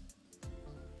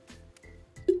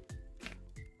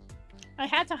 I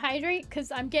had to hydrate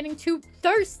because I'm getting too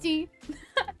thirsty.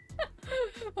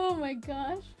 Oh my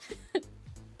gosh.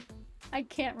 I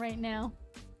can't right now.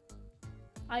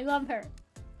 I love her.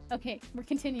 Okay, we're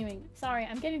continuing. Sorry,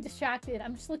 I'm getting distracted.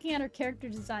 I'm just looking at her character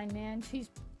design, man. She's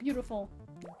beautiful.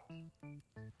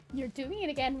 You're doing it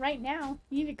again right now.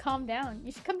 You need to calm down.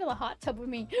 You should come to the hot tub with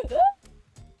me.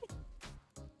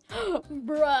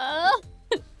 Bruh.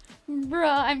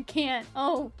 Bruh, I can't.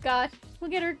 Oh gosh.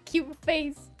 Look at her cute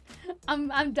face.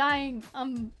 I'm dying.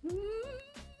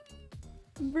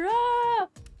 Bruh.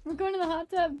 We're going to the hot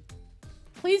tub.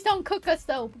 Please don't cook us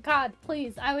though. God,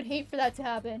 please. I would hate for that to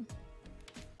happen.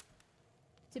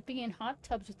 Dipping in hot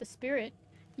tubs with the Spirit.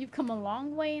 You've come a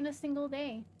long way in a single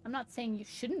day. I'm not saying you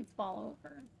shouldn't fall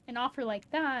over. An offer like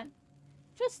that.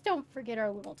 Just don't forget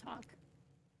our little talk.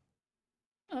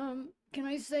 Can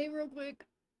I say real quick?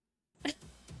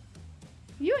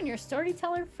 You and your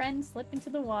storyteller friend slip into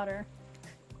the water.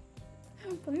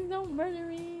 Please don't murder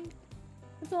me.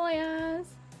 That's all I ask.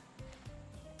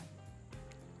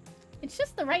 It's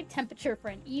just the right temperature for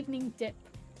an evening dip.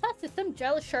 Plus, if some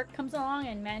jealous shark comes along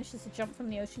and manages to jump from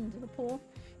the ocean into the pool,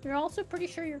 you're also pretty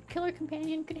sure your killer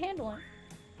companion could handle it.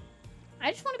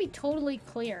 I just want to be totally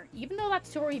clear. Even though that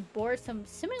story bore some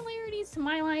similarities to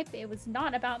my life, it was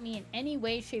not about me in any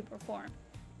way, shape, or form.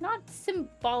 Not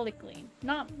symbolically.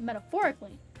 Not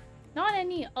metaphorically. Not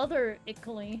any other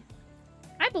ickily.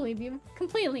 I believe you.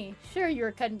 Completely. Sure, you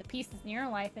were cut into pieces in your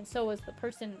life, and so was the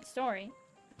person in the story.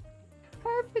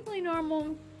 Perfectly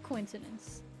normal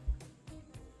coincidence.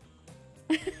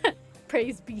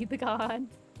 Praise be the god.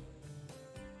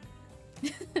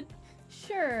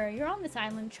 Sure, you're on this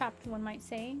island trapped, one might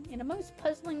say, in a most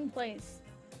puzzling place.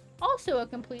 Also a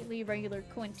completely regular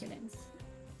coincidence.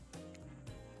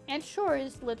 And sure,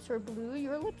 his lips were blue,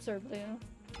 your lips are blue.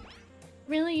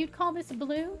 Really, you'd call this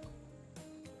blue?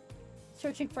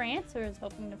 Searching for answers,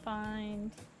 hoping to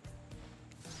find...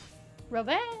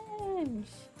 revenge!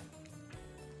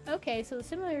 Okay, so the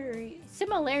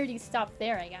similarities stop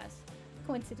there, I guess.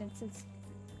 Coincidences.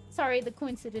 Sorry, the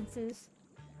coincidences.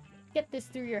 Get this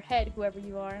through your head, whoever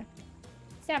you are.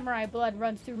 Samurai blood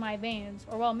runs through my veins.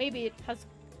 Or, well, maybe it has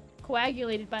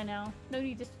coagulated by now. No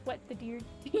need to sweat the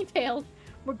details.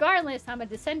 Regardless, I'm a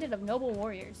descendant of noble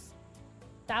warriors.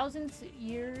 Thousands of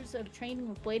years of training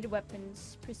with bladed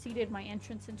weapons preceded my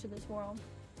entrance into this world.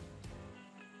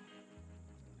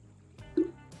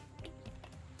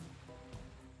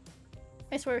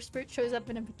 I swear if Spirit shows up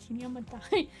in a bikini, I'm gonna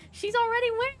die. She's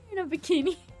already wearing a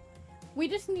bikini. We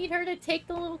just need her to take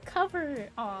the little cover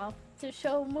off to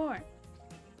show more.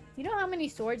 You know how many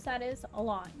swords that is? A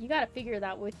lot. You gotta figure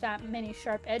that with that many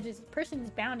sharp edges, a person is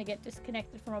bound to get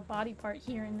disconnected from a body part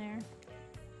here and there.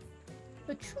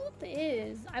 The truth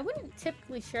is, I wouldn't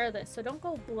typically share this, so don't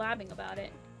go blabbing about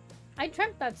it. I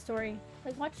dreamt that story,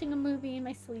 like watching a movie in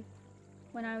my sleep,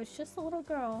 when I was just a little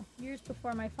girl, years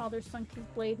before my father sunk his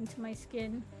blade into my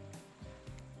skin.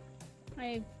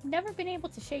 I've never been able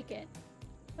to shake it.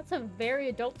 That's a very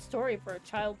adult story for a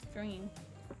child's dream.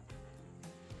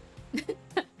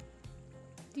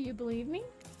 Do you believe me?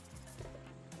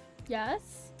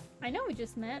 Yes. I know we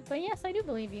just met, but yes, I do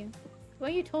believe you. The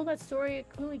way you told that story, it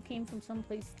clearly came from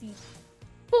someplace deep.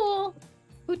 Fool!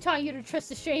 Who taught you to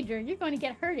trust a stranger? You're going to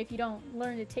get hurt if you don't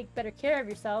learn to take better care of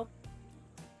yourself.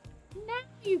 Now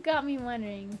you got me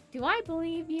wondering, do I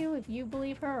believe you if you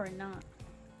believe her or not?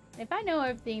 If I know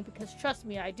everything, because trust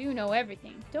me, I do know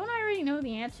everything, don't I already know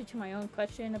the answer to my own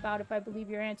question about if I believe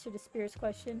your answer to Spirit's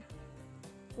question?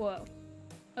 Whoa.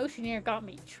 Oceaneer got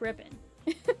me tripping.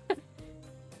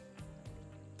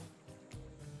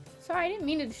 Sorry, I didn't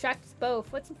mean to distract us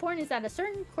both. What's important is that a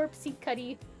certain corpsey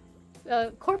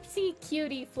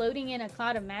cutie floating in a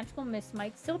cloud of magical mist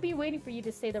might still be waiting for you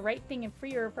to say the right thing and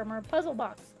free her from her puzzle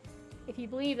box. If you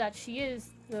believe that she is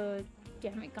the...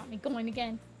 Damn it, got me going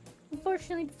again.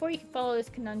 Unfortunately, before you can follow this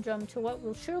conundrum to what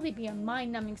will surely be a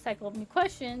mind-numbing cycle of new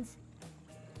questions...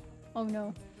 Oh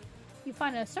no. You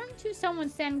find a certain to someone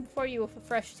standing before you with a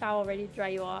fresh towel ready to dry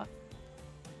you off.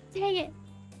 Dang it!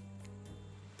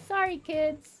 Sorry,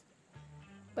 kids.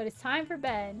 But it's time for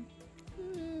bed.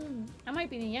 I might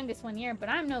be the youngest one here, but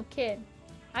I'm no kid.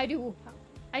 I do,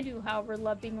 however,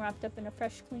 love being wrapped up in a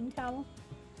fresh, clean towel.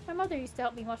 My mother used to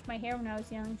help me wash my hair when I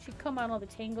was young. She'd comb out all the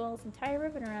tangles and tie a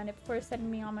ribbon around it before sending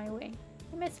me on my way.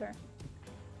 I miss her.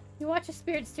 You watch as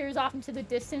Spirit steers off into the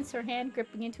distance, her hand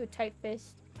gripping into a tight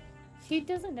fist. She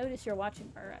doesn't notice you're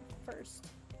watching her at first.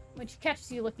 When she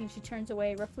catches you looking, she turns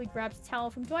away, roughly grabs a towel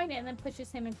from Dwight, and then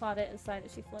pushes him and Claudette aside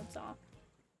as she floats off.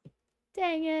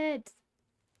 Dang it!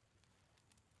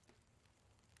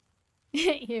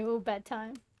 Ew,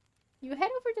 bedtime. You head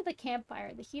over to the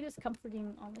campfire. The heat is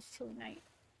comforting on this chilly night.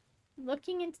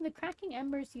 Looking into the cracking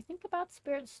embers, you think about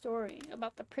Spirit's story,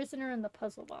 about the prisoner in the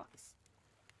puzzle box.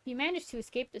 If you manage to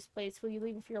escape this place, will you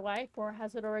leave with your life, or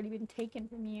has it already been taken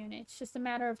from you, and it's just a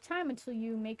matter of time until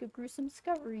you make a gruesome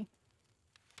discovery?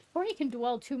 Before you can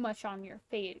dwell too much on your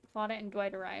fate, Claudette and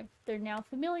Dwight arrive. They're now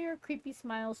familiar, creepy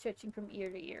smiles stretching from ear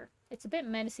to ear. It's a bit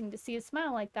menacing to see a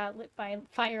smile like that lit by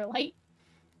firelight.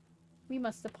 We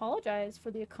must apologize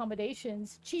for the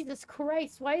accommodations. Jesus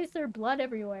Christ, why is there blood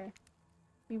everywhere?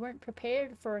 We weren't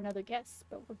prepared for another guest,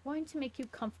 but we're going to make you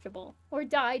comfortable. Or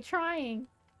die trying!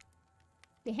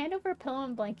 They hand over a pillow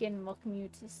and blanket and welcome you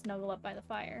to snuggle up by the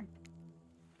fire.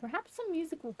 Perhaps some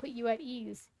music will put you at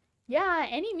ease. Yeah,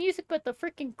 any music but the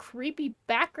freaking creepy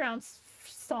background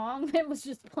song that was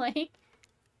just playing.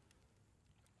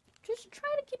 Just try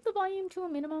to keep the volume to a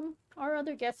minimum. Our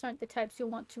other guests aren't the types you'll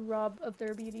want to rob of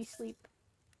their beauty sleep.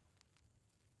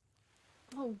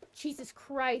 Oh, Jesus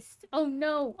Christ. Oh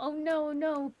no, oh no, oh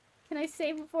no. Can I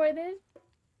save before this?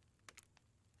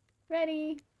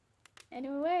 Ready. And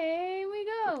away we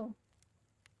go.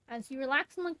 As you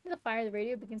relax and look at the fire, the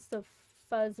radio begins to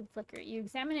fuzz and flicker. You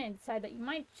examine it and decide that you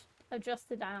might adjust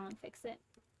the dial and fix it.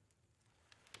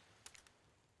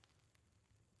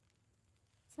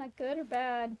 It's not good or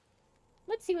bad.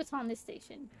 Let's see what's on this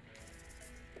station.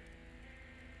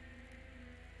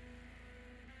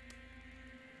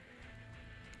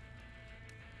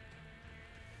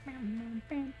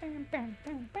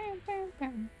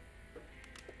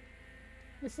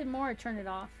 Listen more or turn it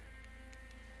off.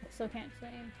 Still can't say.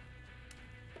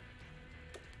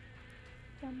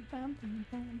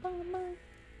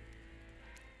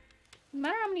 No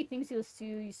matter how many things you listen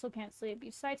to, you still can't sleep.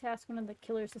 You decide to ask one of the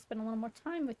killers to spend a little more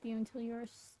time with you until you're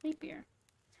sleepier.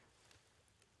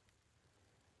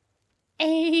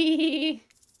 Hey!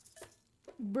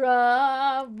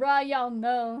 Bruh, y'all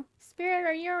know. Spirit,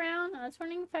 are you around? I was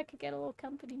wondering if I could get a little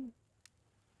company.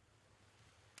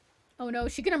 Oh no,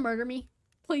 is she gonna murder me?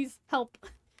 Please, help.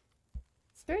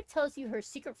 Spirit tells you her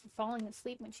secret for falling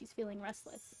asleep when she's feeling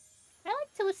restless. I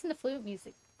like to listen to flute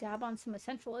music, dab on some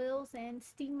essential oils, and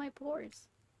steam my pores.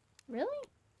 Really?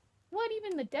 What,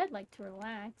 even the dead like to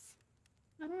relax?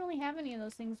 I don't really have any of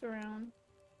those things around.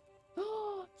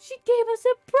 Oh, she gave us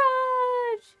a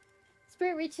brush!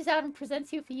 Spirit reaches out and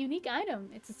presents you with a unique item.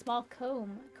 It's a small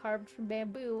comb carved from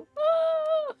bamboo.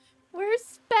 Oh, we're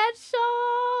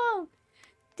special!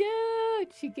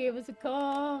 Dude, she gave us a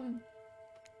comb.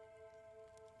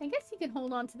 I guess you can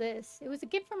hold on to this. It was a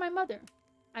gift from my mother.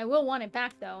 I will want it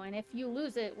back, though, and if you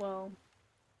lose it, well,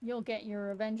 you'll get your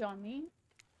revenge on me.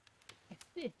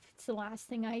 If it's the last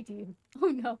thing I do. Oh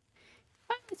no.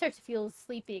 Finally start to feel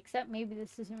sleepy, except maybe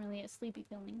this isn't really a sleepy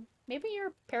feeling. Maybe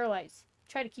you're paralyzed.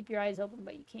 Try to keep your eyes open,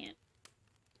 but you can't.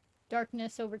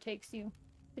 Darkness overtakes you.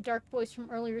 The dark voice from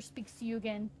earlier speaks to you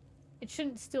again. It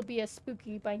shouldn't still be as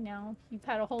spooky by now. You've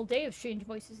had a whole day of strange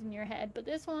voices in your head, but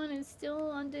this one is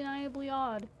still undeniably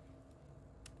odd.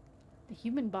 The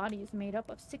human body is made up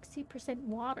of 60%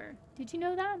 water. Did you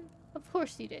know that? Of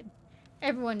course you did.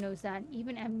 Everyone knows that,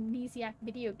 even amnesiac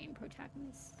video game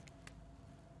protagonists.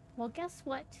 Well, guess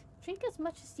what? Drink as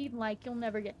much as you'd like, you'll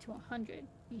never get to 100.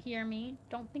 You hear me?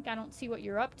 Don't think I don't see what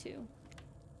you're up to.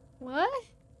 What?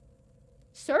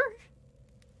 Sir?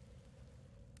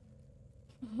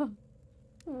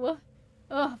 What?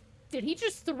 Did he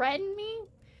just threaten me?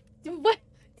 What?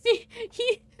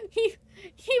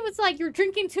 He was like, you're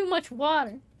drinking too much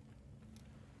water.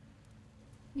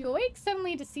 You awake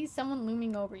suddenly to see someone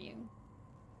looming over you.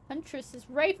 Huntress is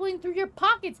rifling through your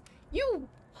pockets. You!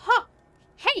 Ha!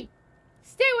 Hey!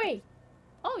 Stay away!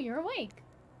 Oh, you're awake.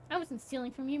 I wasn't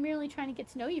stealing from you, merely trying to get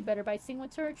to know you better by seeing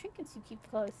what sort of trinkets you keep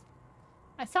close.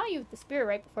 I saw you with the spirit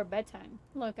right before bedtime.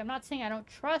 Look, I'm not saying I don't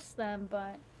trust them,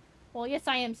 but... Well, yes,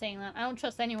 I am saying that. I don't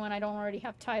trust anyone I don't already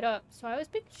have tied up, so I was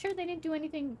making sure they didn't do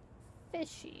anything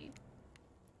fishy.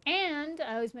 And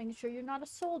I was making sure you're not a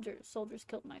soldier. Soldiers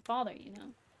killed my father, you know.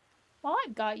 While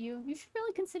I've got you, you should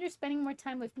really consider spending more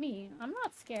time with me. I'm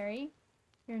not scary.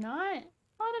 You're not?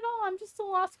 Not at all. I'm just a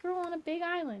lost girl on a big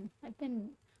island. I've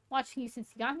been watching you since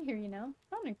you got here, you know.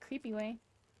 Not in a creepy way.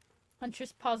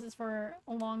 Huntress pauses for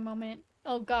a long moment.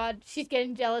 Oh god, she's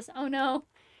getting jealous. Oh no.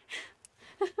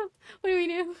 What do we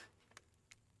do?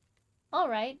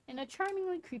 Alright, in a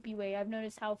charmingly creepy way, I've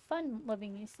noticed how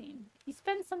fun-loving you seem. If you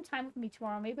spend some time with me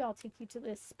tomorrow, maybe I'll take you to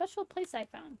this special place I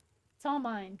found. It's all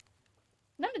mine.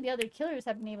 None of the other killers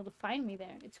have been able to find me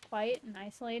there. It's quiet and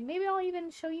isolated. Maybe I'll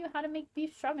even show you how to make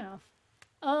beef stroganoff.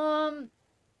 I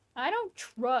don't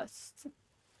trust.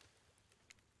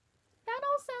 That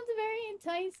all sounds very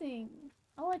enticing.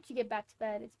 I'll let you get back to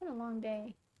bed. It's been a long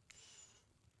day.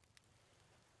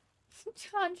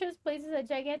 Huntress places a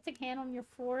gigantic hand on your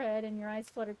forehead and your eyes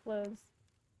flutter closed.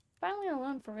 Finally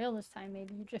alone for real this time,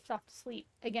 maybe you drift off to sleep.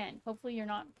 Again, hopefully you're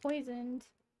not poisoned.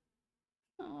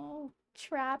 Oh,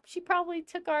 trap. She probably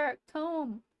took our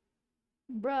comb.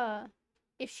 Bruh.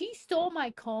 If she stole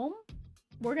my comb,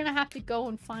 we're gonna have to go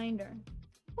and find her.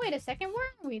 Wait a second, where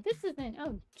are we? This isn't...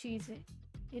 Oh, jeez.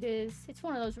 It is. It's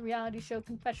one of those reality show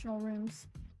confessional rooms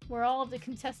where all of the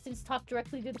contestants talk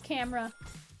directly to the camera.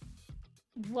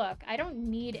 Look, I don't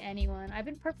need anyone. I've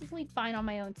been perfectly fine on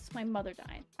my own since my mother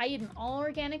died. I eat an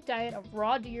all-organic diet of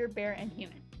raw deer, bear, and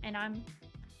human. And I'm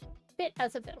fit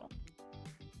as a fiddle.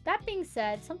 That being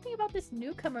said, something about this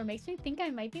newcomer makes me think I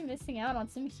might be missing out on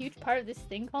some huge part of this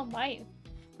thing called life.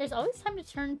 There's always time to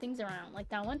turn things around. Like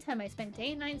that one time I spent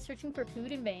day and night searching for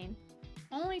food in vain,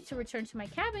 only to return to my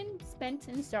cabin, spent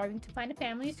and starving to find a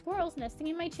family of squirrels nesting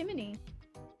in my chimney.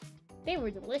 They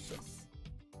were delicious.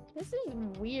 This is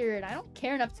weird. I don't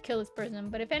care enough to kill this person,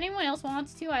 but if anyone else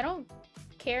wants to, I don't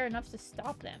care enough to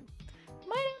stop them.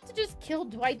 Might have to just kill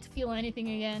Dwight to feel anything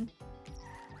again.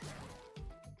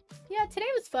 Yeah, today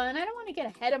was fun. I don't want to get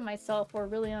ahead of myself or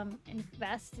really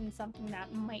invest in something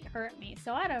that might hurt me,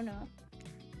 so I don't know.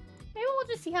 Maybe we'll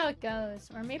just see how it goes,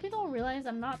 or maybe they'll realize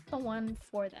I'm not the one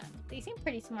for them. They seem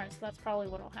pretty smart, so that's probably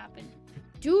what'll happen.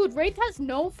 Dude, Wraith has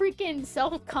no freaking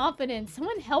self-confidence.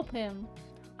 Someone help him.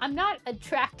 I'm not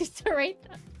attracted to Wraith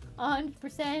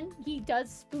 100%. He does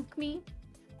spook me,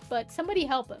 but somebody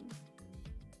help him.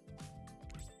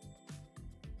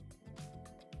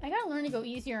 I gotta learn to go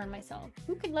easier on myself.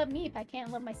 Who can love me if I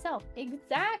can't love myself?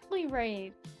 Exactly,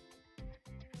 Wraith.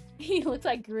 He looks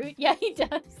like Groot. Yeah, he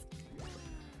does.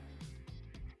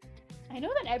 I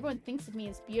know that everyone thinks of me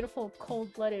as beautiful,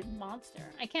 cold-blooded monster.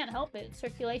 I can't help it.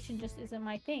 Circulation just isn't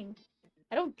my thing.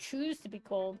 I don't choose to be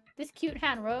cold. This cute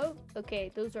hand robe?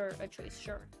 Okay, those are a choice,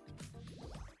 sure.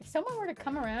 If someone were to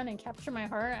come around and capture my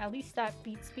heart, at least that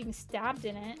beats being stabbed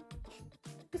in it.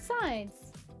 Besides,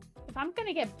 if I'm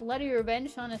gonna get bloody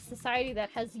revenge on a society that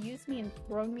has used me and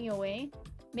thrown me away,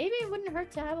 maybe it wouldn't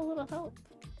hurt to have a little help.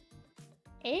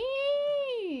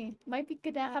 Hey! Might be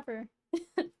good to have her.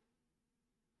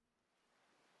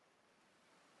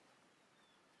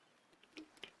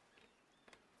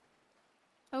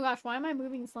 Oh gosh, why am I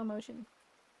moving in slow motion?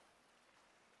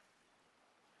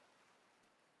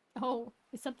 Oh,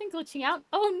 is something glitching out?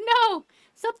 Oh no!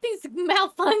 Something's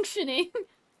malfunctioning!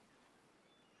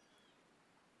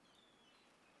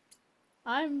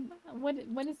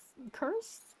 What is...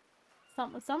 cursed?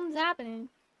 Something's happening.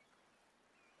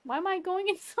 Why am I going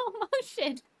in slow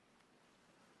motion?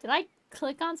 Did I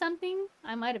click on something?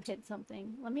 I might have hit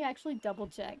something. Let me actually double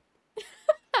check.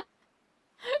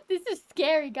 This is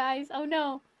scary, guys. Oh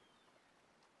no.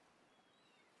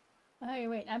 Okay,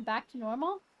 wait. I'm back to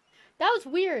normal? That was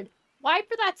weird. Why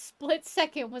for that split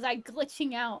second was I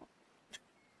glitching out?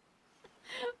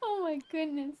 Oh my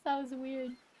goodness. That was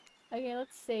weird. Okay,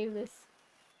 let's save this.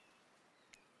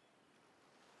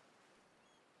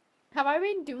 Have I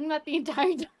been doing that the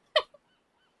entire time?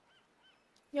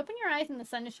 You open your eyes and the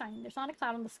sun is shining. There's not a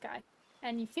cloud in the sky.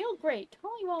 And you feel great.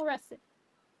 Totally well rested.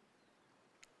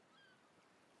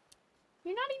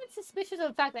 You're not even suspicious of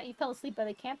the fact that you fell asleep by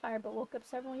the campfire but woke up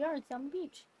several yards down the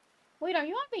beach. Wait, are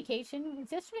you on vacation?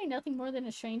 Was yesterday nothing more than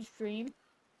a strange dream?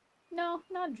 No,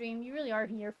 not a dream. You really are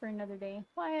here for another day.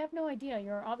 Why, I have no idea.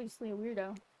 You're obviously a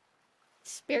weirdo.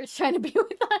 Spirit's trying to be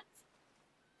with us.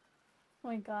 Oh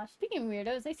my gosh. Speaking of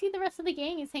weirdos, I see the rest of the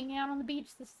gang is hanging out on the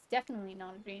beach. This is definitely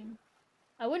not a dream.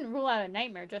 I wouldn't rule out a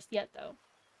nightmare just yet, though.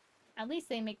 At least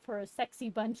they make for a sexy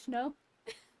bunch, no?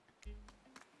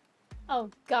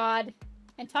 Oh, God.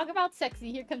 And talk about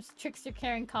sexy. Here comes Trickster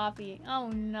carrying coffee. Oh,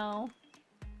 no.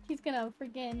 He's gonna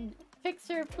friggin' fix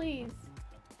her, please.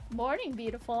 Morning,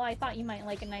 beautiful. I thought you might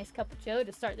like a nice cup of joe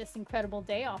to start this incredible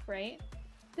day off, right?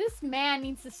 This man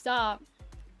needs to stop.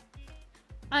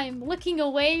 I'm looking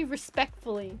away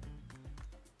respectfully.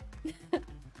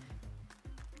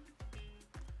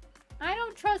 I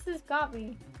don't trust this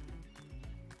coffee.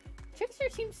 Trickster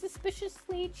seems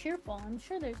suspiciously cheerful. I'm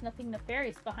sure there's nothing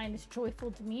nefarious behind his joyful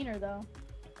demeanor, though.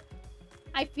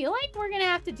 I feel like we're gonna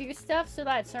have to do stuff so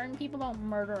that certain people don't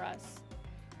murder us.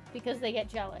 Because they get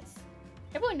jealous.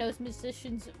 Everyone knows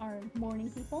musicians are morning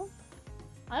people.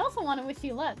 I also want to wish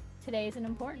you luck. Today is an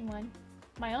important one.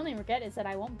 My only regret is that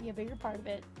I won't be a bigger part of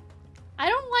it. I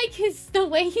don't like the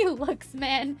way he looks,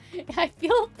 man. I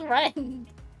feel threatened.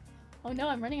 Oh no,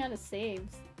 I'm running out of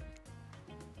saves.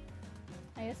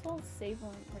 I guess we'll save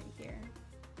one right here.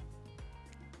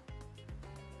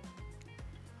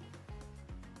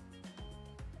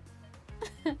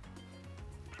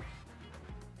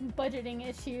 Budgeting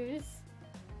issues.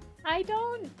 I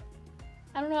don't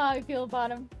know how I feel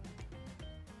about him.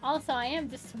 Also, I am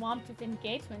just swamped with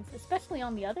engagements, especially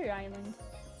on the other island.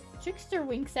 Trickster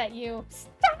winks at you.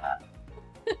 Stop!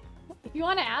 If you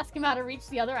want to ask him how to reach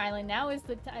the other island, now is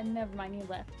the time. Never mind, he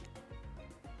left.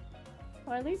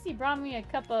 Well, at least he brought me a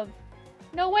cup of...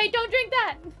 No, wait, don't drink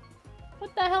that!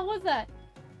 What the hell was that?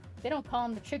 They don't call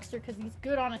him the Trickster because he's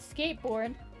good on a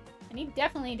skateboard. And he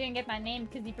definitely didn't get that name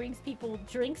because he brings people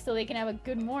drinks so they can have a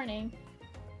good morning.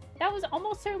 That was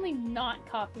almost certainly not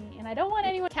coffee, and I don't want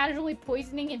anyone casually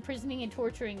poisoning, imprisoning, and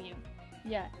torturing you.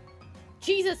 Yeah.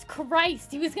 Jesus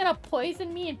Christ! He was gonna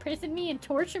poison me, imprison me, and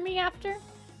torture me after?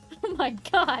 Oh my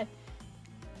god.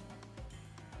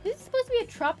 This is supposed to be a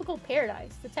tropical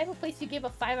paradise. The type of place you give a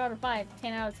 5 out of 5,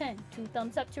 10 out of 10. 2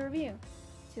 thumbs up to review.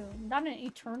 2. Not an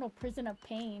eternal prison of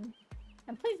pain.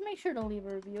 And please make sure to leave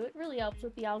a review. It really helps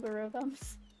with the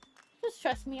algorithms. Just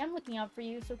trust me, I'm looking out for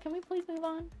you, so can we please move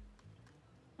on?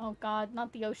 Oh god,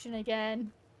 not the ocean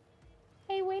again.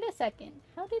 Hey, wait a second.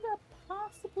 How did a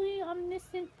possibly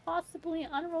omniscient, possibly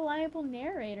unreliable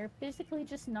narrator physically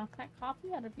just knock that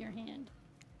coffee out of your hand?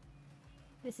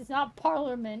 This is not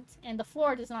Parliament, and the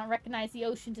floor does not recognize the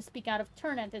ocean to speak out of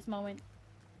turn at this moment.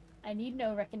 I need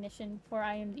no recognition, for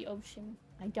I am the ocean.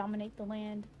 I dominate the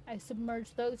land. I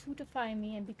submerge those who defy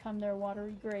me and become their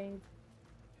watery grave.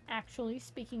 Actually,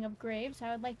 speaking of graves,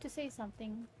 I would like to say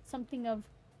something. Something of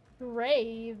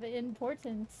grave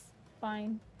importance.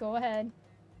 Fine, go ahead.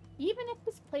 Even if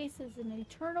this place is an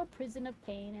eternal prison of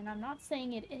pain, and I'm not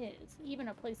saying it is, even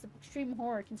a place of extreme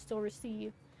horror can still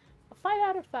receive a 5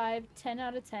 out of 5, 10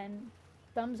 out of 10,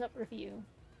 thumbs up review.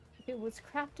 If it was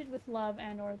crafted with love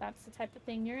and or that's the type of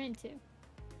thing you're into.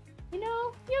 You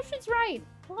know, the ocean's right.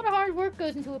 A lot of hard work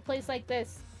goes into a place like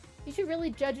this. You should really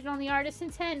judge it on the artist's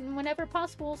intent, and whenever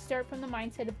possible, start from the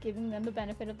mindset of giving them the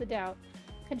benefit of the doubt.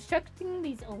 Constructing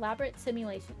these elaborate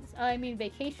simulations,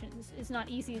 vacations, is not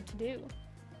easy to do.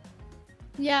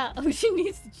 Yeah, ocean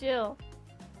needs to chill.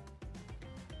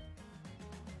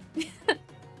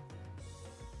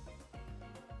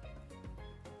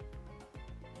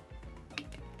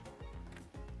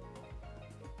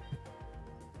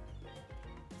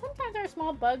 Sometimes there are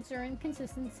small bugs or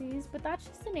inconsistencies, but that's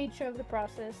just the nature of the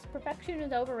process. Perfection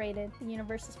is overrated. The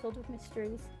universe is filled with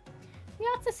mysteries. We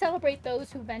ought to celebrate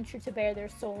those who venture to bare their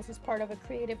souls as part of a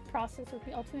creative process with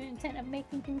the ultimate intent of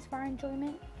making things for our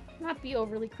enjoyment, not be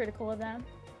overly critical of them.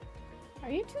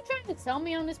 Are you two trying to sell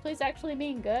me on this place actually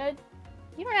being good?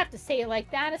 You don't have to say it like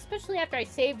that, especially after I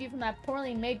saved you from that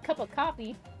poorly made cup of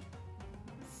coffee.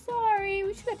 Sorry,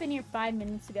 we should have been here 5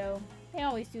 minutes ago. They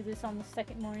always do this on the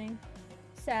second morning.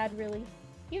 Sad, really.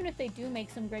 Even if they do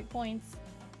make some great points.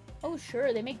 Oh,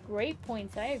 sure, they make great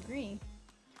points. I agree.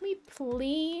 Can we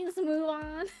please move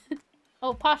on?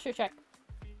 Oh, posture check.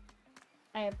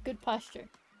 I have good posture.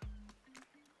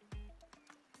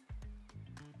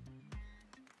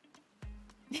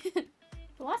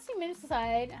 The last few minutes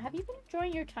aside, have you been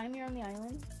enjoying your time here on the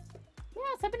island?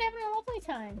 Yes, I've been having a lovely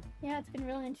time. Yeah, it's been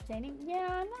really entertaining. Yeah,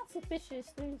 I'm not suspicious.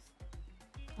 There's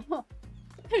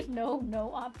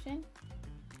no option.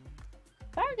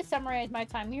 If I were to summarize my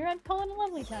time here, I'd call it a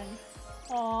lovely time.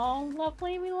 Oh,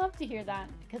 lovely. We love to hear that.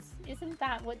 Because isn't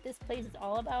that what this place is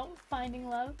all about? Finding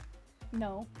love?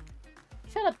 No.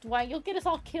 Shut up, Dwight. You'll get us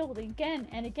all killed again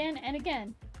and again and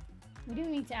again. We do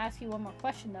need to ask you one more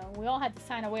question, though. We all had to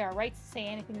sign away our rights to say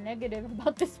anything negative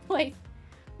about this place.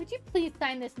 Would you please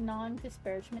sign this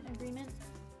non-disparagement agreement?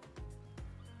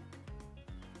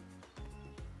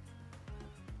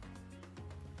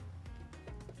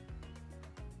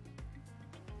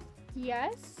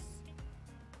 Yes?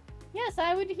 Yes,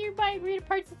 I would hereby agree to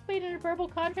participate in a verbal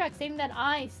contract stating that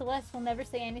I, Celeste, will never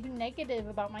say anything negative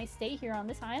about my stay here on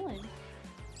this island.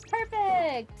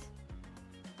 Perfect!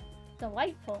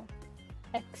 Delightful.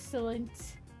 Excellent.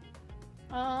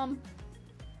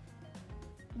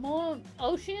 More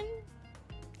ocean?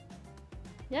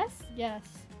 Yes? Yes.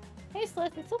 Hey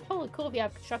Celeste, it's still totally cool if you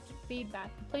have constructive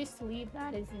feedback. The place to leave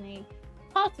that is in a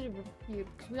positive review,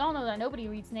 because we all know that nobody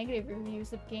reads negative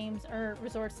reviews of games or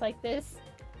resorts like this.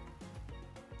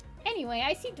 Anyway,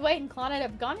 I see Dwight and Claudette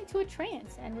have gone into a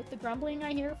trance, and with the grumbling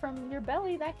I hear from your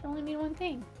belly, that can only mean one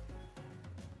thing.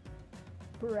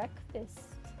 Breakfast.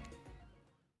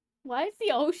 Why is the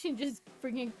ocean just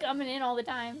freaking coming in all the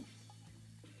time?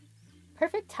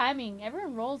 Perfect timing.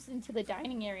 Everyone rolls into the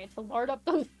dining area to lard up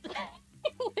those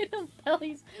little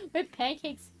bellies with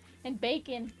pancakes and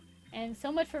bacon. And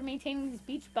so much for maintaining these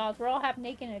beach balls. We're all half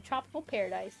naked in a tropical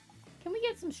paradise. Can we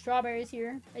get some strawberries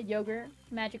here? A yogurt?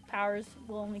 Magic powers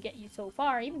will only get you so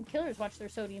far. Even killers watch their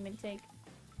sodium intake.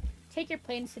 Take your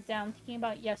plate and sit down, thinking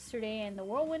about yesterday and the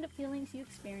whirlwind of feelings you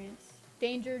experienced.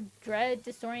 Danger, dread,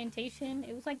 disorientation.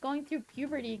 It was like going through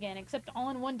puberty again, except all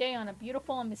in one day on a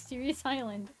beautiful and mysterious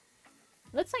island.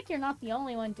 Looks like you're not the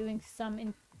only one doing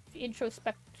some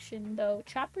introspection, though.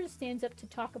 Chopper stands up to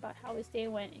talk about how his day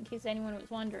went, in case anyone was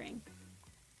wondering.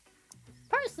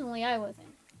 Personally, I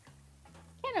wasn't.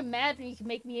 Can't imagine you can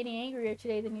make me any angrier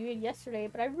today than you did yesterday,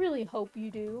 but I really hope you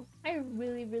do. I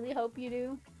really, really hope you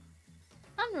do.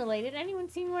 Unrelated, anyone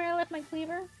seen where I left my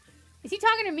cleaver? Is he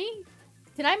talking to me?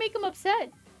 Did I make him upset?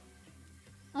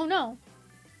 Oh no.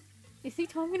 Is he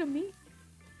talking to me?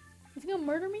 Is he gonna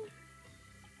murder me?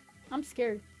 I'm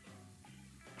scared.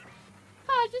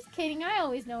 Ah, just kidding. I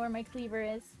always know where my cleaver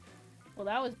is. Well,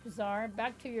 that was bizarre.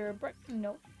 Back to your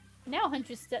no. Now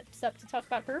Huntress steps up to talk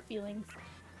about her feelings.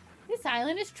 This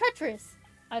island is treacherous.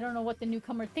 I don't know what the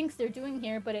newcomer thinks they're doing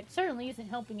here, but it certainly isn't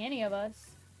helping any of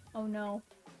us. Oh no.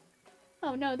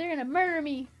 Oh no, they're gonna murder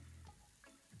me.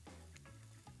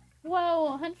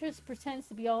 Whoa, Huntress pretends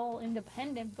to be all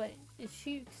independent, but is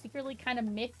she secretly kind of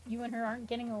miffed you and her aren't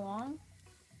getting along?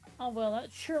 Oh well,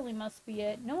 that surely must be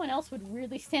it. No one else would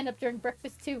really stand up during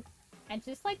breakfast too. And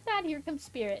just like that, here comes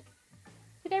Spirit.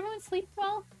 Did everyone sleep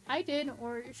well? I did,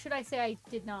 or should I say I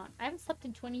did not. I haven't slept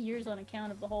in 20 years on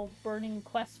account of the whole burning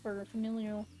quest for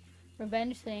familial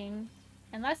revenge thing.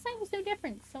 And last night was no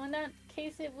different, so in that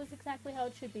case it was exactly how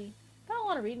it should be. Got a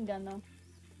lot of reading done though.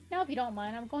 Now if you don't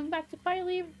mind, I'm going back to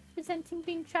quietly resenting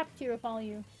being trapped here with all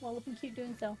you, while looking cute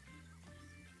doing so.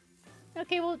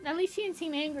 Okay, well at least she didn't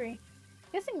seem angry.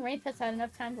 Guessing Wraith has had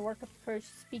enough time to work up the courage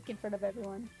to speak in front of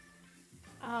everyone.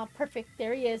 Ah, perfect.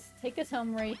 There he is. Take us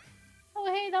home, Wraith.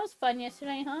 Oh, hey, that was fun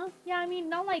yesterday, huh? Yeah, I mean,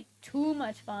 not like too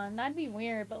much fun. That'd be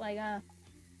weird, but like a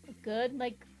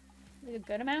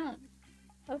good amount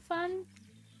of fun.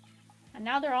 And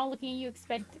now they're all looking at you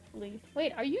expectantly.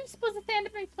 Wait, are you supposed to stand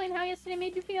up and explain how yesterday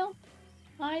made you feel?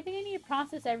 I think I need to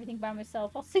process everything by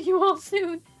myself. I'll see you all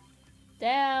soon.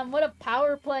 Damn, what a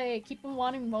power play. Keep on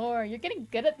wanting more. You're getting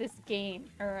good at this game.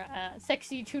 Or,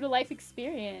 sexy true-to-life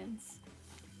experience.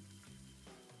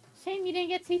 Shame you didn't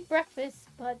get to eat breakfast,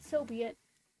 but so be it.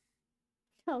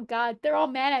 Oh god, they're all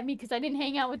mad at me because I didn't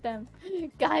hang out with them.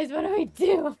 Guys, what do I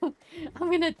do?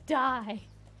 I'm gonna die.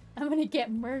 I'm gonna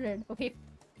get murdered. Okay,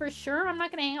 for sure I'm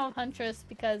not gonna hang out with Huntress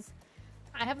because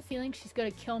I have a feeling she's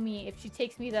gonna kill me if she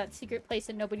takes me to that secret place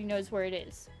that nobody knows where it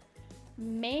is.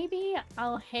 Maybe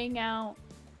I'll hang out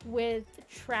with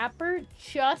Trapper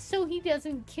just so he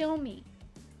doesn't kill me.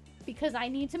 Because I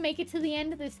need to make it to the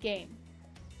end of this game.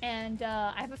 And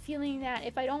I have a feeling that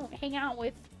if I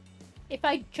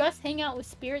just hang out with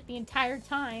Spirit the entire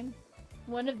time,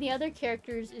 one of the other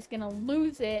characters is gonna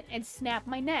lose it and snap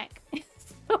my neck.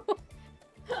 So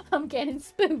I'm getting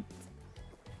spooked.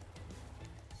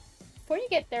 Before you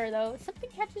get there though, something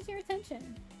catches your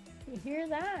attention. You hear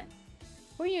that?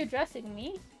 Who are you addressing,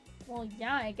 me? Well,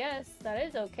 yeah, I guess that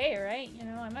is okay, right? You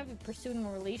know, I might be pursuing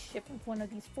a relationship with one of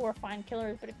these 4 fine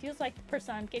killers, but it feels like the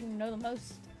person I'm getting to know the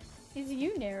most is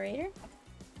you, narrator.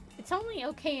 It's only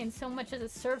okay in so much as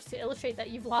it serves to illustrate that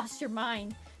you've lost your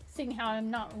mind, seeing how I'm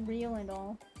not real and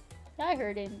all. Yeah, I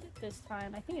heard it this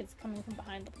time. I think it's coming from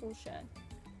behind the pool shed.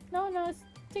 No,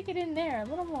 stick it in there. A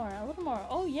little more, a little more.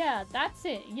 Oh yeah, that's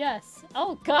it. Yes.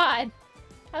 Oh god.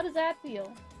 How does that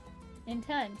feel?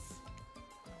 Intense.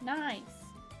 Nice.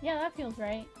 Yeah, that feels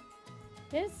right.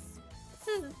 This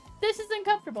is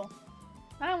uncomfortable.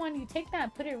 I don't want you to take that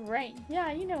and put it right.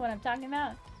 Yeah, you know what I'm talking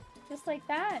about. Just like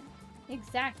that.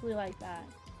 Exactly like that.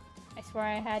 I swear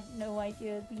I had no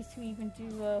idea these two even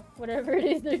do whatever it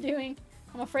is they're doing.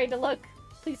 I'm afraid to look.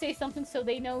 Please say something so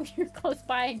they know you're close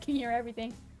by and can hear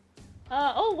everything.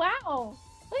 Oh wow!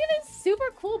 Look at this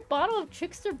super cool bottle of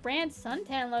Trickster brand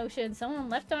suntan lotion someone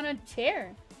left on a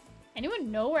chair.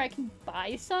 Anyone know where I can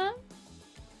buy some?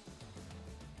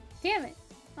 Damn it.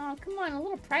 Oh, come on, a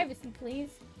little privacy, please.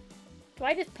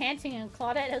 Dwight is panting and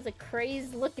Claudette has a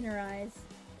crazed look in her eyes.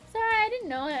 Sorry, I didn't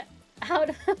know how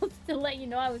to let you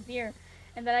know I was here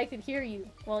and that I could hear you.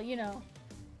 Well, you know.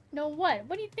 Know what?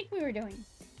 What do you think we were doing?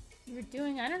 You were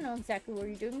doing, I don't know exactly what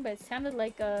you're doing, but it sounded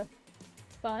like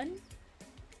fun.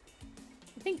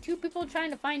 I think 2 people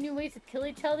trying to find new ways to kill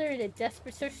each other in a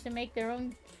desperate search to make their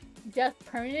own death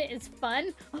permanent is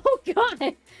fun? Oh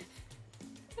god!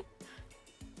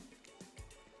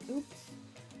 Oops.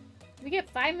 We get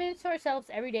 5 minutes to ourselves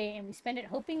every day, and we spend it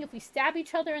hoping if we stab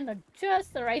each other in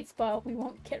just the right spot, we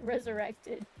won't get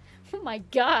resurrected. Oh my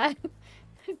god.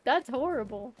 That's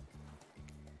horrible.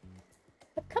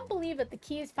 I can't believe that the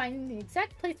key is finding the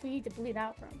exact place we need to bleed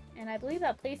out from. And I believe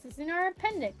that place is in our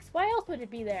appendix. Why else would it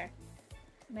be there?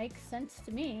 Makes sense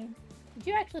to me. Did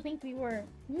you actually think we were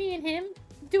me and him?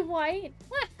 Dwight?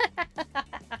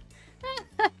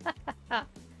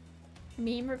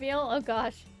 Meme reveal? Oh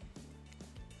gosh.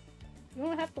 You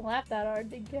don't have to laugh that hard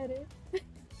to get it.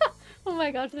 Oh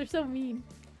my gosh, they're so mean.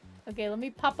 Okay, let me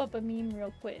pop up a meme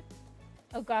real quick.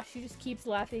 Oh gosh, she just keeps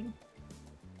laughing.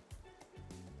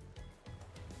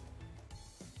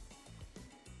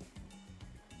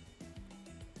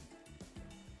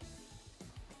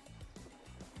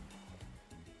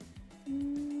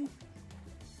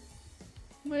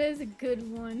 What is a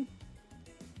good one?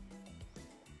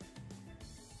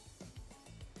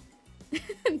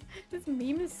 This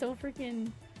meme is so freaking...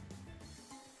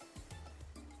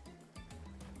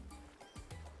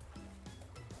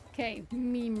 Okay,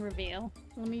 meme reveal.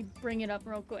 Let me bring it up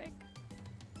real quick.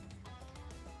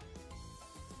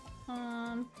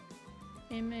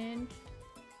 Image.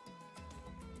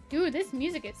 Dude, this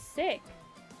music is sick.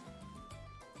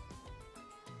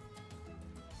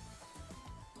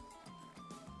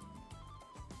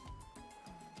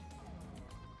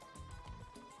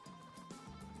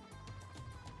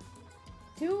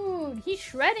 Dude, he's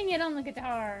shredding it on the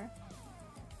guitar.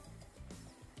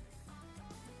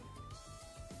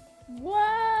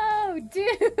 Whoa,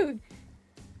 dude.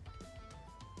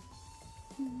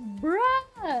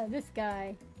 Bruh, this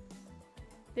guy.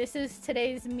 This is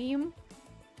today's meme.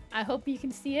 I hope you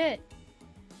can see it.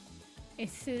 It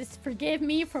says, forgive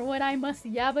me for what I must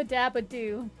yabba dabba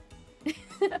do.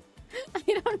 I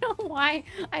don't know why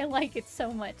I like it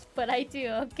so much, but I do,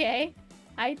 okay?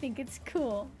 I think it's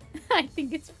cool. I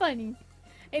think it's funny.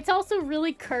 It's also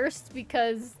really cursed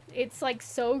because it's like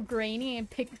so grainy and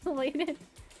pixelated.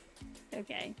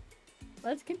 Okay,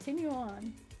 let's continue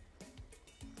on.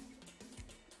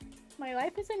 My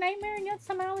life is a nightmare and yet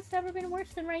somehow it's never been worse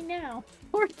than right now.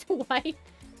 Poor Dwight.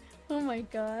 Oh my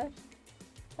gosh.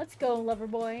 Let's go, lover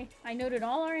boy. I noted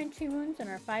all our entry wounds and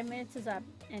our 5 minutes is up.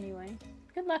 Anyway,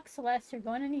 good luck, Celeste. You're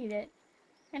going to need it.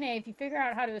 And hey, if you figure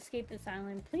out how to escape this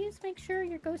island, please make sure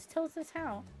your ghost tells us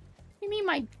how. What do you mean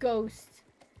my ghost?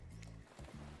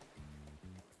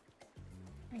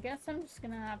 I guess I'm just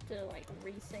gonna have to, like,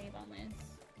 resave on this.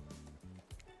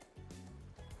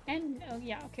 And, oh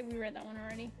yeah, okay, we read that one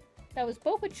already. That was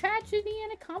both a tragedy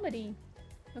and a comedy.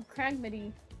 A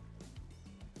cragmedy.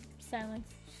 Silence.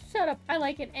 Shut up, I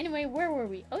like it. Anyway, where were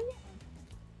we? Oh yeah.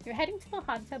 You're heading to the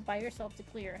hot tub by yourself to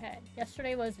clear your head.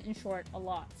 Yesterday was, in short, a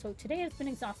lot, so today has been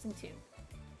exhausting too.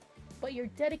 But you're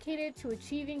dedicated to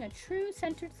achieving a true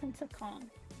centered sense of calm.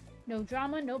 No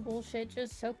drama, no bullshit,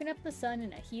 just soaking up the sun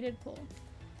in a heated pool.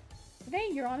 Today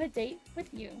you're on a date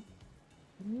with you.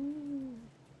 Ooh,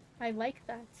 I like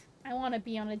that. I want to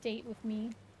be on a date with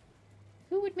me.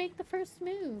 Who would make the first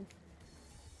move?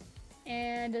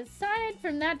 And aside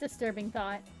from that disturbing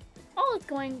thought, all is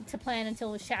going to plan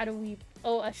until a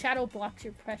shadow blocks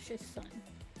your precious sun.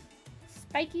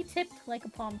 Spiky tipped like a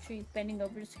palm tree bending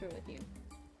over to screw with you.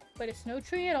 But it's no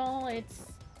tree at all, it's...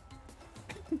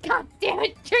 God damn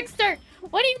it, Trickster!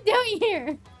 What are you doing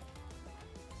here?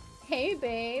 Hey,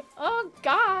 babe. Oh,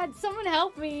 God, someone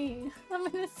help me. I'm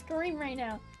gonna scream right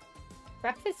now.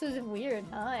 Breakfast was weird,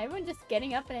 huh? Everyone just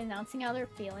getting up and announcing how they're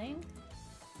feeling?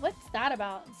 What's that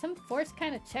about? Some force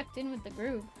kind of checked in with the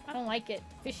group. I don't like it.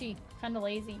 Fishy. Kind of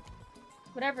lazy.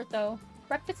 Whatever, though.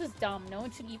 Breakfast is dumb. No one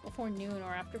should eat before noon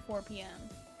or after 4 p.m.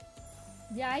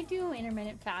 Yeah, I do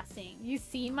intermittent fasting. You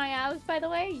seen my abs, by the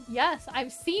way? Yes,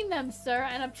 I've seen them, sir,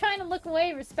 and I'm trying to look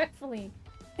away respectfully.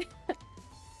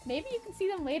 Maybe you can see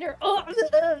them later. Oh!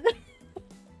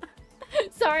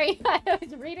 Sorry, I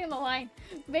was reading the line.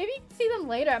 Maybe you can see them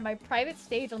later at my private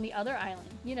stage on the other island.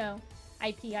 You know,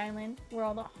 IP Island, where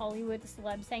all the Hollywood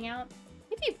celebs hang out.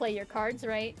 If you play your cards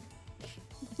right.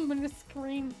 I'm gonna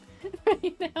scream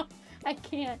right now. I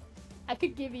can't. I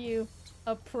could give you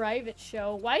a private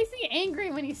show. Why is he angry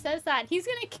when he says that? He's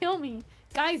gonna kill me.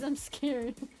 Guys, I'm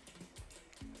scared.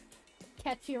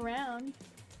 Catch you around.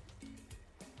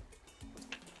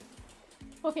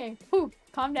 Okay, whew,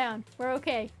 calm down. We're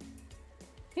okay.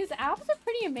 His abs are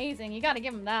pretty amazing, you gotta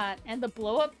give him that. And the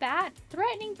blow-up bat,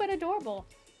 threatening but adorable.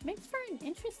 Makes for an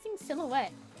interesting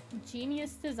silhouette.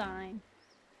 Genius design.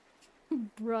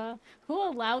 Bruh, who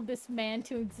allowed this man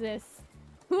to exist?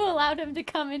 Who allowed him to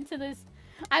come into this?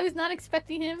 I was not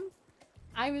expecting him.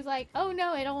 I was like, oh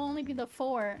no, it'll only be the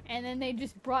 4. And then they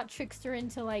just brought Trickster in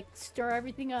to like stir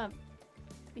everything up.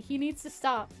 But he needs to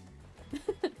stop.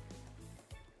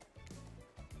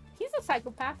 He's a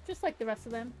psychopath, just like the rest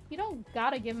of them. You don't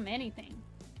gotta give him anything.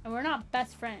 And we're not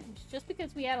best friends. Just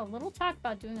because we had a little talk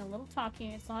about doing a little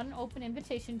talking, it's not an open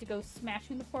invitation to go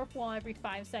smashing the 4th wall every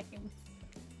 5 seconds.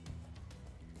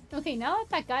 Okay, now that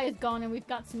that guy is gone and we've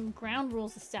got some ground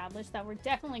rules established that we're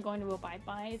definitely going to abide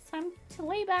by, it's time to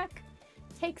lay back,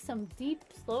 take some deep,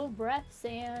 slow breaths,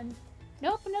 and...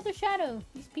 Nope, another shadow.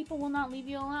 These people will not leave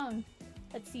you alone.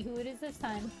 Let's see who it is this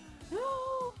time.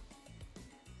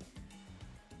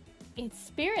 It's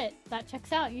Spirit. That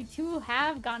checks out. You two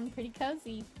have gotten pretty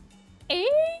cozy. Hey!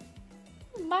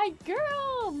 My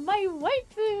girl! My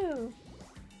waifu!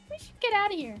 We should get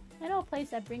out of here. I know a place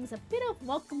that brings a bit of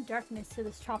welcome darkness to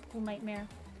this tropical nightmare.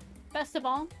 Best of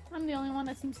all, I'm the only one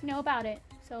that seems to know about it,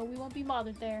 so we won't be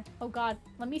bothered there. Oh god,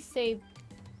 let me save.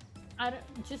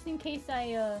 Just in case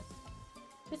I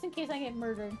get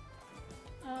murdered.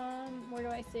 Where do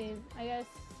I save? I guess...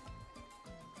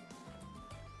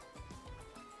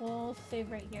 We'll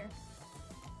save right here.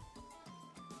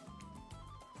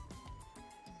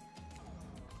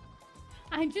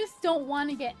 I just don't want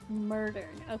to get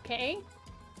murdered, okay?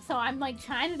 So I'm like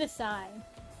trying to decide.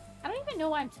 I don't even know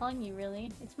why I'm telling you,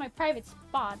 really. It's my private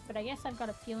spot, but I guess I've got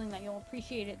a feeling that you'll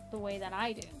appreciate it the way that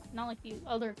I do. Not like the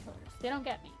other killers. They don't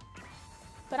get me.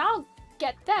 But I'll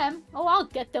get them. Oh, I'll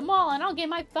get them all, and I'll get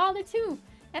my father too.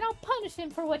 And I'll punish him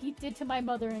for what he did to my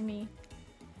mother and me.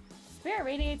 Spirit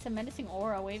radiates a menacing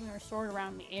aura, waving her sword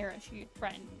around in the air as she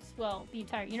threatens, well, the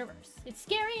entire universe. It's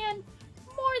scary and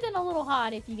more than a little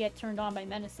hot if you get turned on by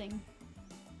menacing.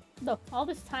 Look, all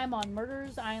this time on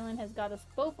Murderer's Island has got us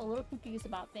both a little confused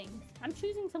about things. I'm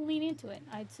choosing to lean into it.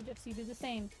 I'd suggest you do the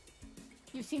same.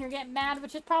 You've seen her get mad,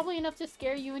 which is probably enough to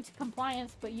scare you into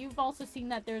compliance, but you've also seen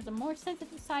that there's a more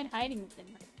sensitive side hiding within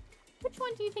her. Which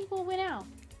one do you think will win out?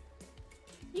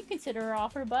 You consider her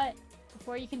offer, but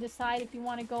before you can decide if you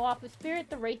want to go off with Spirit,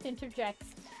 the Wraith interjects.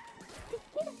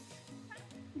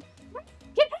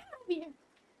 Get out of here!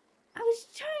 I was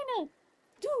trying to...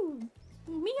 Dude,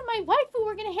 me and my waifu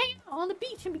were gonna hang out on the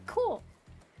beach and be cool.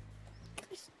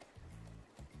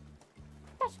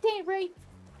 Gosh dang, Wraith.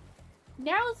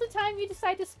 Now's the time you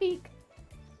decide to speak.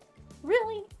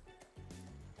 Really?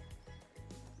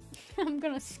 I'm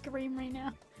gonna scream right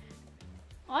now.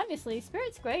 Honestly,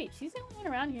 Spirit's great. She's the only one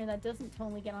around here that doesn't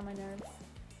totally get on my nerves.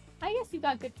 I guess you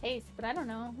got good taste, but I don't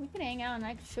know. We could hang out and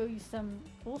I could show you some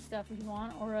cool stuff if you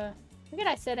want, or look at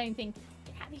I said anything.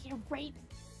 Get out of here, Wraith.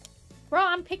 Bro,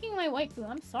 I'm picking my waifu.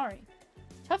 I'm sorry.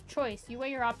 Tough choice. You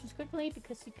weigh your options quickly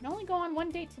because you can only go on one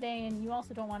date today, and you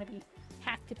also don't want to be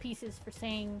hacked to pieces for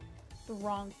saying the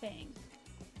wrong thing.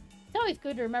 It's always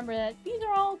good to remember that these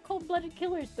are all cold-blooded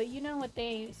killers, but you know what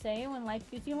they say, when life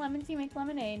gives you lemons, you make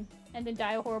lemonade, and then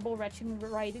die a horrible, wretched,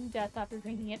 writhing death after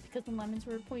drinking it because the lemons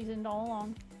were poisoned all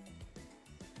along.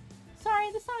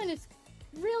 Sorry, the sun has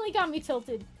really got me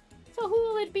tilted. So who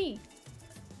will it be?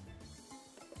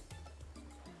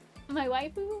 My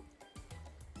waifu?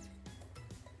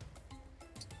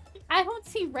 I don't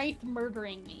see Wraith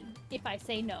murdering me if I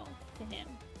say no to him.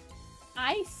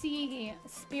 I see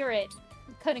Spirit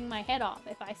cutting my head off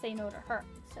if I say no to her.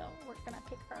 So we're gonna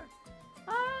pick her.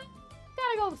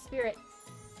 Gotta go with Spirit.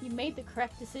 You made the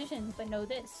correct decision, but know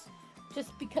this.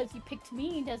 Just because you picked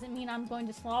me doesn't mean I'm going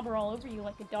to slobber all over you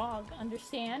like a dog.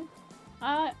 Understand?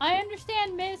 I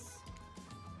understand, miss.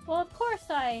 Well, of course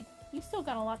you still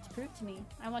got a lot to prove to me.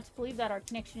 I want to believe that our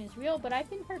connection is real, but I've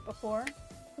been hurt before.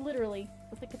 Literally,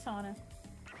 with a katana.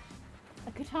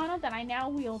 A katana that I now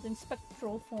wield in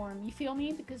spectral form. You feel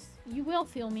me? Because you will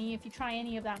feel me if you try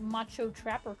any of that macho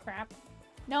trapper crap.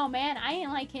 No, man, I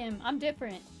ain't like him. I'm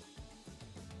different.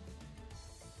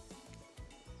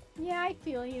 Yeah, I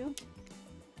feel you.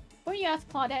 Before you ask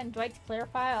Claudette and Dwight to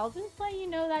clarify, I'll just let you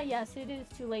know that yes, it is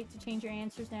too late to change your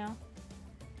answers now.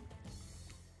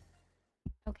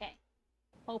 Okay.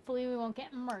 Hopefully we won't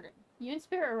get murdered. You and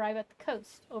Spirit arrive at the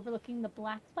coast, overlooking the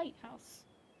Black Lighthouse.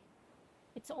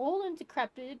 It's old and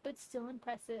decrepit, but still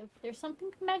impressive. There's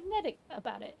something magnetic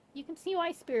about it. You can see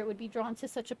why Spirit would be drawn to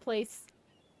such a place.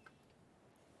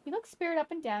 You look Spirit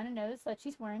up and down and notice that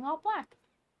she's wearing all black,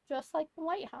 just like the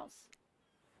lighthouse.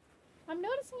 I'm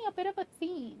noticing a bit of a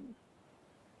theme.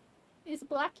 Is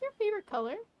black your favorite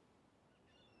color?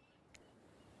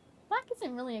 Black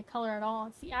isn't really a color at all.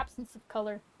 It's the absence of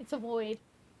color. It's a void.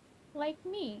 Like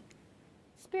me.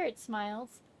 Spirit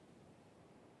smiles.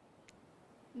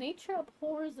 Nature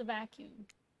abhors a vacuum.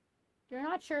 You're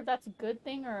not sure if that's a good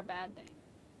thing or a bad thing.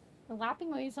 The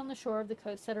lapping waves on the shore of the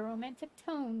coast set a romantic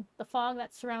tone. The fog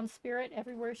that surrounds Spirit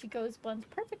everywhere she goes blends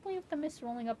perfectly with the mist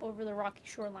rolling up over the rocky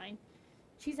shoreline.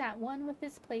 She's at one with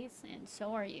this place, and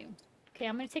so are you. Okay,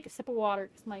 I'm gonna take a sip of water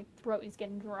because my throat is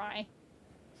getting dry.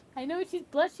 I know she's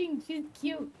blushing. She's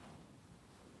cute.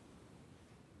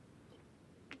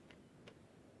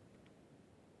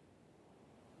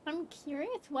 I'm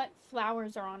curious what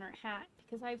flowers are on her hat,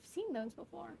 because I've seen those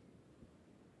before.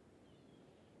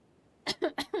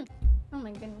 Oh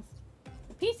my goodness.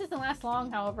 The peace doesn't last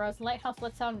long, however, as the lighthouse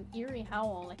lets out an eerie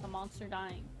howl like a monster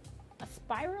dying. A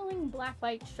spiraling black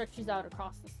light stretches out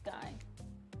across the sky.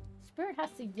 Spirit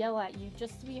has to yell at you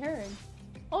just to be heard.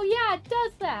 Oh yeah, it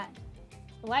does that!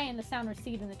 The light and the sound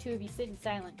recede and the two of you sit in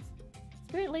silence.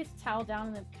 Spirit lays the towel down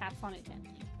and then pats on it gently.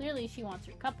 Clearly she wants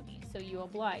your company, so you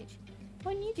oblige.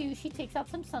 When you do, she takes out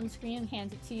some sunscreen and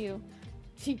hands it to you.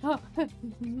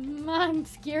 I'm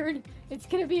scared. It's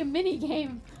gonna be a mini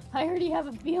game. I already have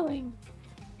a feeling.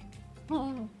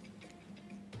 Oh.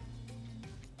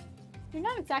 You're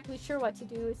not exactly sure what to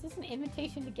do. Is this an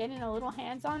invitation to get in a little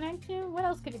hands-on action? What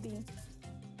else could it be?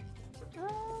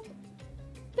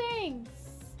 Thanks.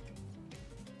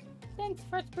 Thanks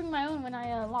for bring my own when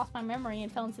I lost my memory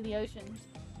and fell into the ocean.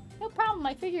 No problem.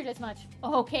 I figured as much.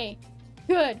 Oh, okay.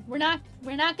 Good. We're not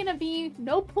gonna be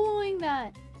no pulling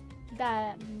that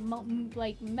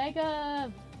like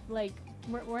mega like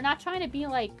we're not trying to be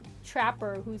like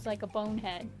Trapper who's like a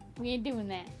bonehead. We ain't doing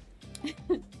that.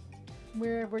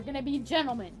 We're gonna be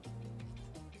gentlemen.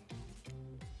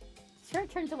 Spirit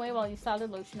turns away while you solder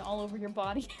lotion all over your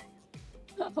body.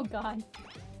 Oh god.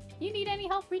 You need any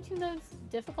help reaching those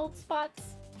difficult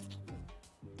spots?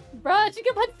 Bruh, she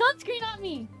can put sunscreen on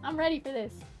me! I'm ready for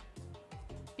this.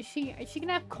 Is she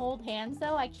gonna have cold hands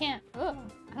though? I can't. Ugh,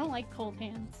 I don't like cold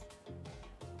hands.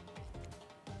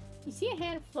 You see a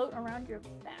hand float around your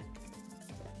back.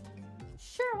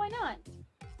 Sure, why not?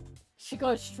 She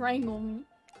gonna strangle me.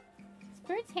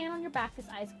 Spirit's hand on your back is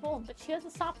ice cold, but she has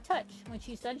a soft touch. When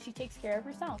she's done, she takes care of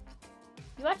herself.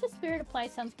 You watch the Spirit apply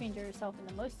sunscreen to herself in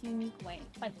the most unique way.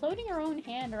 By floating her own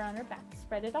hand around her back,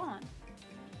 spread it on.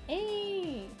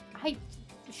 Hey!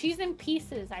 She's in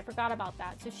pieces. I forgot about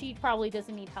that. So she probably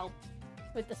doesn't need help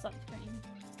with the sunscreen.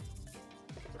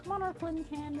 Come on, our floating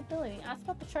hand ability. Ask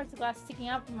about the shards of glass sticking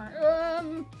out from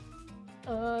her.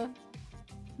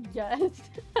 Yes.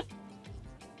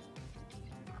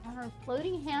 On her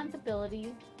floating hands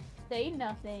ability, say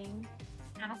nothing.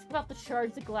 Ask about the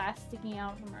shards of glass sticking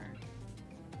out from her.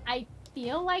 I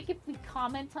feel like if we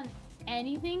comment on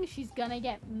anything, she's gonna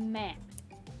get mad.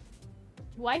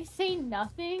 Do I say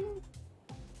nothing?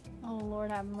 Oh,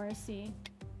 Lord have mercy.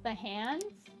 The hands?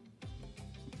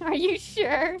 Are you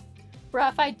sure?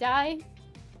 Bruh, if I die,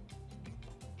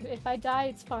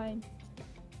 it's fine.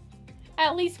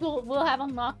 At least we'll have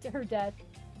unlocked her death.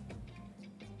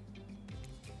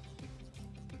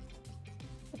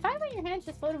 If I let your hands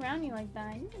just float around you like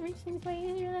that, you can reach things way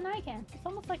easier than I can. It's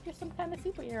almost like you're some kind of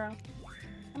superhero.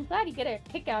 I'm glad you get a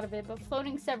kick out of it, but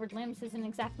floating severed limbs isn't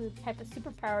exactly the type of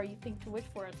superpower you think to wish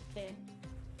for as a kid.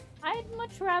 I'd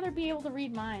much rather be able to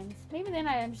read minds. Maybe then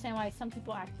I understand why some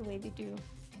people act the way they do.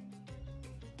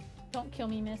 Don't kill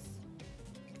me, miss.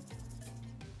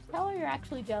 Tell her you're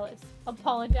actually jealous.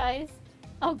 Apologize.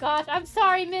 Oh gosh, I'm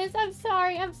sorry, miss. I'm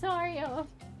sorry. I'm sorry. Oh,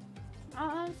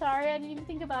 I'm sorry. I didn't even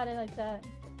think about it like that.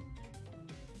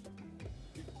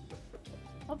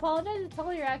 Apologize and tell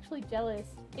her you're actually jealous.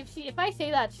 If I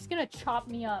say that, she's gonna chop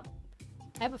me up.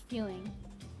 I have a feeling.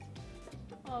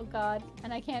 Oh god,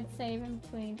 and I can't save in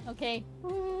between. Okay,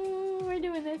 ooh, we're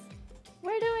doing this.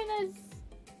 We're doing this.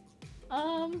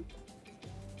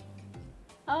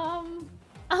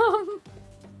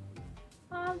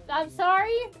 I'm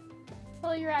sorry.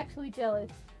 Well, you're actually jealous.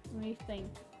 Let me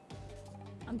think.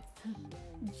 I'm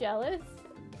jealous.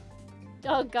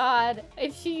 Oh god,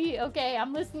 if she, okay,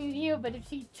 I'm listening to you, but if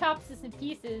she chops us in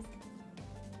pieces,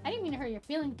 I didn't mean to hurt your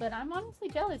feelings, but I'm honestly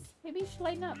jealous. Maybe you should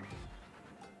lighten up.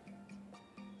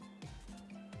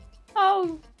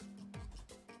 Oh.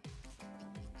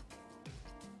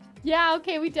 Yeah,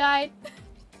 okay, we died.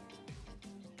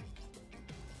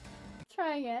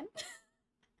 Try again.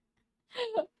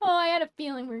 Oh, I had a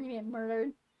feeling we were gonna get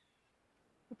murdered.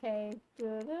 Okay.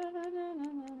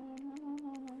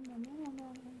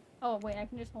 Oh, wait, I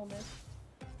can just hold this.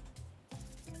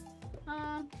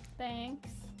 Thanks.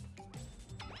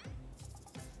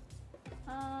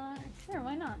 Sure,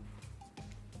 why not?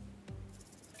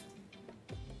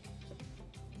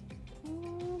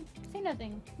 Say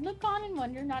nothing. Look on and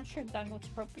wonder, not sure exactly what's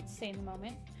appropriate to say in the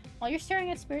moment. While you're staring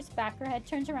at Spirit's back, her head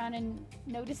turns around and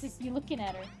notices you looking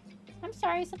at her. I'm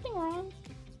sorry, is something wrong?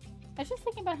 I was just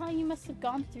thinking about how you must have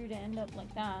gone through to end up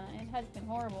like that. It has been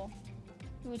horrible.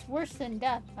 It was worse than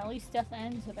death. At least death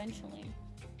ends eventually.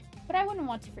 But I wouldn't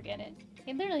want to forget it.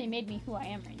 It literally made me who I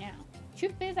am right now.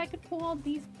 Truth is, I could pull all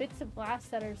these bits of glass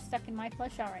that are stuck in my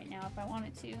flesh out right now if I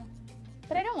wanted to.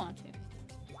 But I don't want to.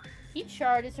 Each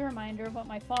shard is a reminder of what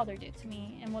my father did to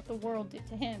me and what the world did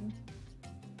to him.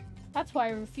 That's why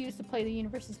I refuse to play the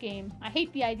universe's game. I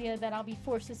hate the idea that I'll be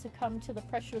forced to succumb to the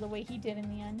pressure the way he did in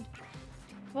the end.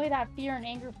 The way that fear and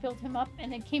anger filled him up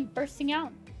and then came bursting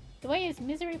out. The way his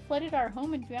misery flooded our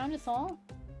home and drowned us all.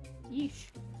 Yeesh.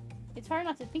 It's hard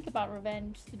not to think about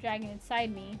revenge, the dragon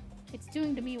inside me. It's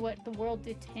doing to me what the world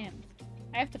did to him.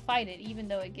 I have to fight it, even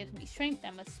though it gives me strength.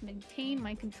 I must maintain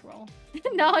my control.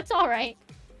 No, it's alright.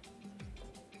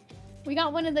 We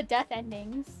got one of the death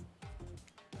endings.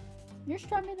 You're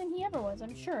stronger than he ever was,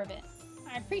 I'm sure of it.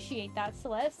 I appreciate that,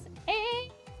 Celeste.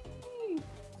 Hey!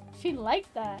 She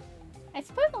liked that. I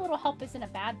suppose a little help isn't a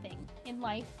bad thing. In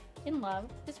life, in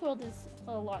love, this world is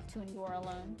a lot to endure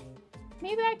alone.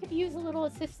 Maybe I could use a little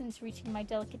assistance reaching my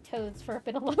delicate toes for a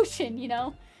bit of lotion, you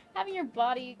know? Having your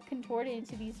body contorted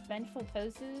into these vengeful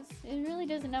poses, it really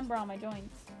does a number on my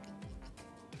joints.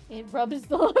 It rubs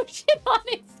the lotion on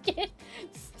its skin.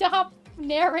 Stop,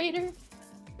 narrator.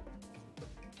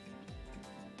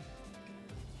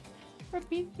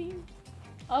 Repeat theme.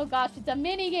 Oh gosh, it's a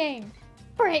mini game.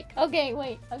 Frick. Okay,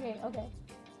 wait. Okay.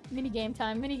 Mini game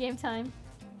time. Mini game time.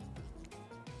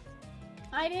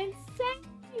 I didn't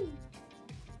say.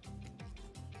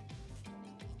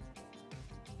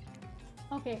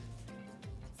 Okay.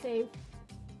 Save.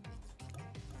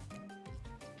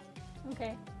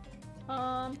 Okay.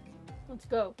 Let's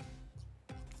go.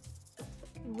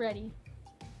 Ready.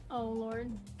 Oh lord.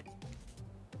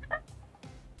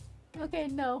 Okay,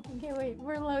 no. Okay, wait.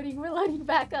 We're loading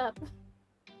back up.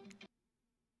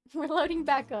 We're loading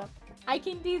back up. I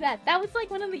can do that. That was like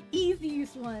one of the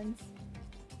easiest ones.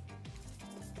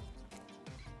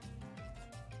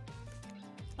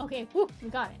 Okay, whew, we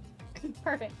got it.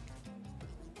 Perfect.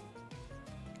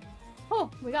 Oh,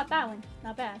 we got that one.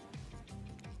 Not bad.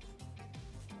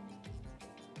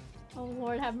 Oh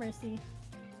Lord, have mercy.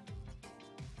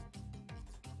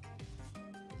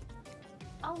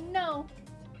 Oh no!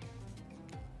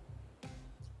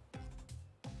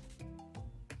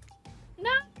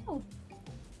 No!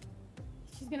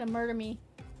 She's gonna murder me.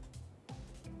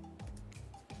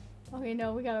 Okay,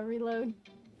 no, we gotta reload.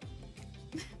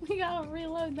 We gotta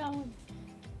reload that one.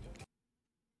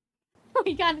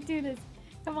 We gotta do this.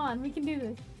 Come on, we can do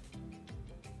this.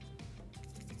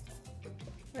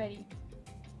 Ready.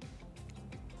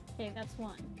 Okay, that's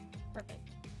one. Perfect.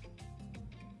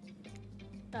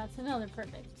 That's another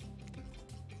perfect.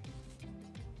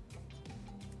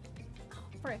 Oh,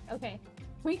 frick. Okay.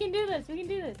 We can do this. We can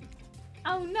do this.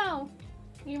 Oh, no.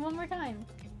 We need one more time.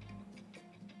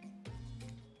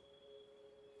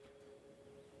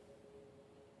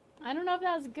 I don't know if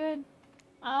that was good.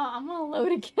 I'm gonna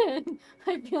load again.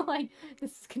 I feel like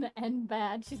this is gonna end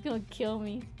bad. She's gonna kill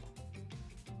me.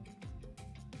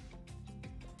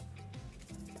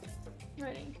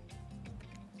 Ready.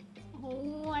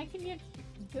 I can get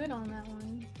good on that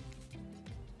one.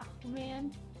 Oh,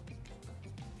 man.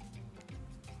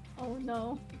 Oh,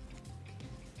 no.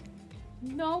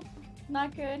 Nope.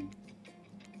 Not good.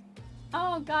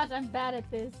 Oh, gosh, I'm bad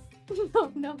at this.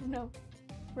 No, no, no.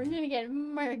 We're gonna get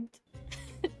murked.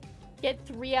 Get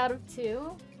 3 out of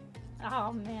 2?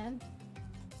 Oh, man.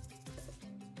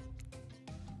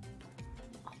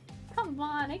 Oh, come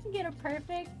on, I can get a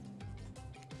perfect.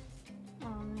 Oh,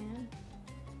 man.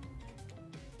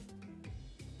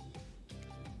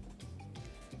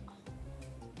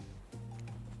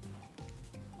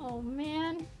 Oh,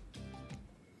 man.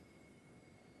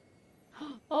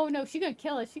 Oh, no, she's gonna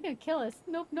kill us. She's gonna kill us.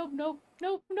 Nope, nope, nope,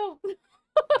 nope, nope.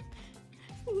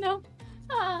 Nope.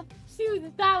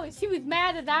 She was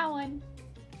mad at that one.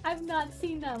 I've not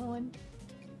seen that one.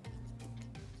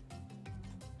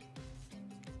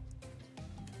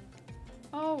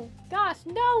 Oh gosh,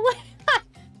 no!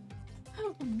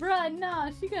 Bruh, nah,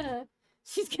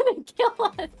 she's gonna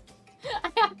kill us.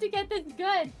 I have to get this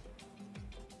good.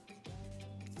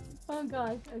 Oh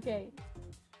gosh, okay.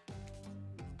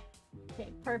 Okay,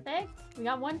 perfect. We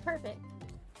got one perfect.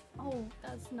 Oh,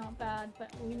 that's not bad,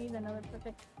 but we need another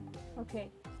perfect. Okay,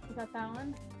 we got that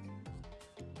one.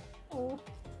 Oh.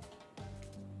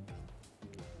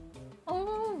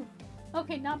 Oh!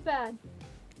 Okay, not bad.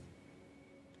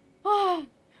 Oh!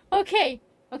 Okay!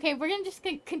 Okay, we're gonna just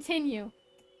continue.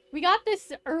 We got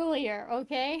this earlier,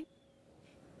 okay?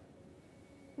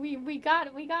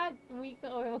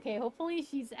 Oh, okay, hopefully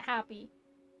she's happy.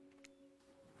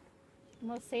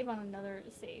 We'll save on another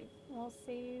save. We'll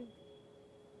save...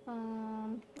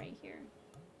 right here.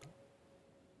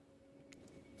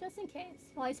 Just in case.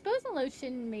 Well, I suppose the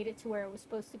lotion made it to where it was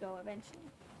supposed to go eventually.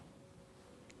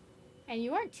 And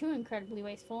you aren't too incredibly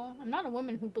wasteful. I'm not a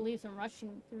woman who believes in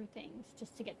rushing through things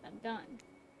just to get them done.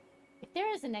 If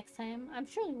there is a next time, I'm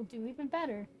sure we'll do even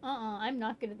better. I'm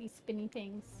not good at these spinny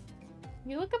things.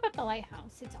 You look up at the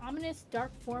lighthouse, its ominous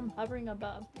dark form hovering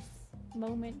above this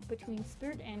moment between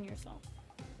spirit and yourself.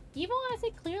 Evil as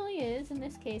it clearly is, in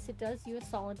this case it does you a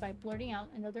solid by blurting out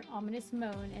another ominous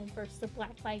moan and bursts of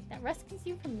black light that rescues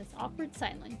you from this awkward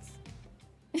silence.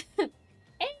 Hey,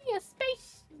 a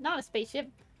space... not a spaceship.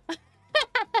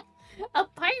 A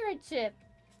pirate ship!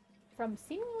 From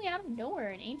seemingly out of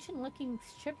nowhere, an ancient-looking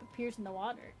ship appears in the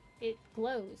water. It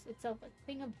glows, itself a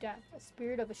thing of death, a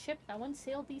spirit of a ship that once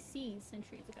sailed these seas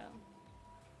centuries ago.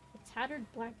 A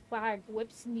tattered black flag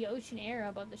whips in the ocean air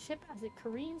above the ship as it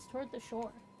careens toward the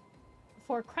shore,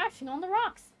 before crashing on the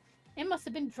rocks. It must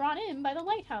have been drawn in by the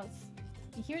lighthouse.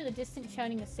 You hear the distant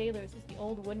shouting of sailors as the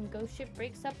old wooden ghost ship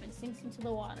breaks up and sinks into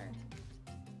the water.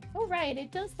 Oh right,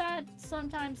 it does that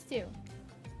sometimes too.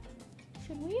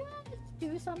 Should we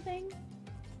do something?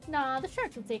 Nah, the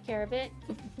sharks will take care of it.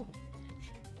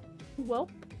 Welp.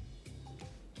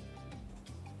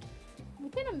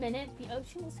 Within a minute, the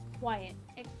ocean is quiet,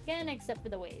 again except for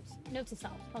the waves. Note to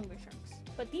self, hunger sharks.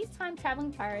 But these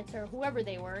time-traveling pirates, or whoever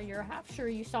they were, you're half sure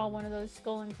you saw one of those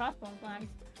skull and crossbones flags,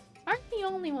 aren't the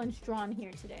only ones drawn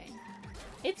here today.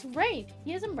 It's Wraith!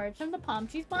 He has emerged from the palm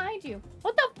trees behind you.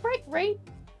 What the frick, Wraith?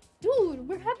 Dude,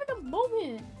 we're having a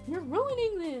moment! You're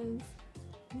ruining this!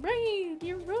 Wraith,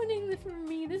 you're ruining this for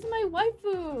me! This is my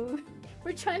waifu!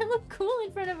 We're trying to look cool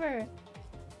in front of her!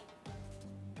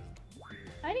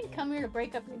 I didn't come here to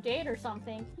break up your date or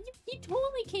something. You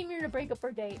totally came here to break up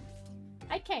our date.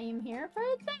 I came here for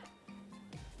that.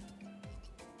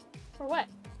 For what?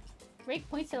 Rake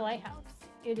points to the lighthouse.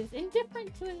 It is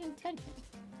indifferent to his intentions.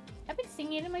 I've been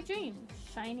seeing it in my dreams,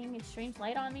 shining its strange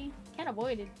light on me. Can't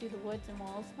avoid it through the woods and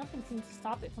walls. Nothing seems to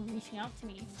stop it from reaching out to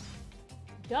me.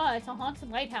 Duh, it's a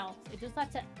haunted lighthouse. It does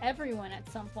that to everyone at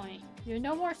some point. You're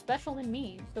no more special than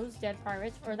me, those dead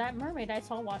pirates, or that mermaid I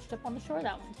saw washed up on the shore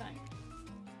that one time.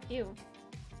 Ew.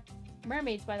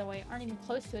 Mermaids, by the way, aren't even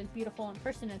close to as beautiful in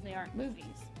person as they are in movies.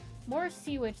 More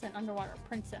sea witch than underwater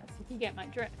princess, if you get my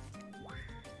drift.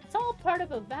 It's all part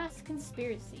of a vast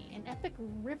conspiracy, an epic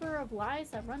river of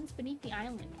lies that runs beneath the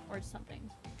island, or something.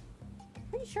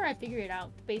 Pretty sure I figured it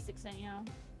out, the basics anyhow.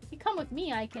 If you come with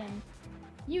me,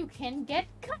 you can get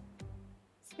cut!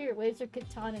 Spirit waves her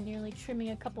katana, nearly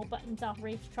trimming a couple buttons off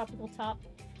Rafe's tropical top.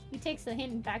 He takes the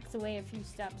hint and backs away a few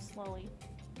steps, slowly.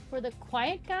 For the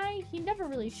quiet guy, he never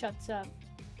really shuts up.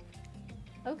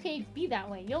 Okay, be that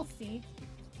way, you'll see.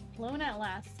 Alone at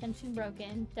last, tension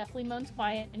broken, deathly moans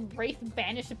quiet, and Wraith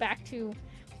banished back to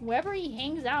wherever he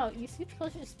hangs out. You scooch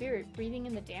closer to Spirit, breathing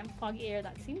in the damp, foggy air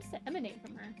that seems to emanate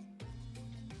from her.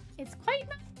 It's quite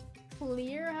not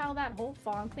clear how that whole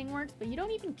fog thing works, but you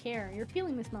don't even care. You're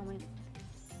feeling this moment.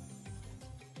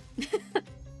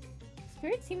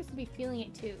 Spirit seems to be feeling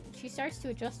it too. She starts to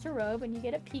adjust her robe and you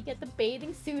get a peek at the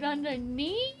bathing suit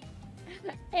underneath.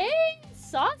 Hey,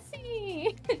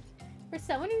 saucy! For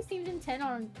someone who seems intent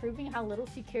on proving how little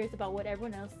she cares about what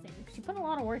everyone else thinks, she put a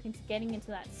lot of work into getting into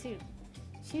that suit.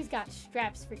 She's got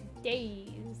straps for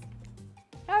days.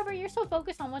 However, you're so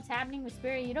focused on what's happening with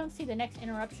Spirit, you don't see the next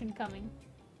interruption coming.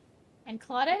 And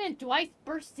Claudette and Dwight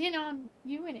burst in on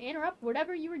you and interrupt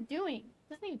whatever you were doing.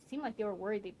 Doesn't even seem like they were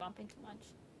worried they'd bump into much.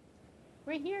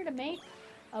 We're here to make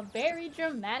a very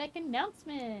dramatic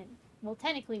announcement. Well,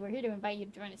 technically, we're here to invite you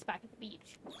to join us back at the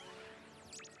beach,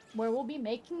 where we'll be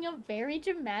making a very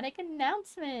dramatic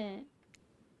announcement.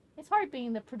 It's hard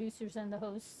being the producers and the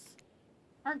hosts.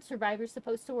 Aren't survivors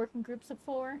supposed to work in groups of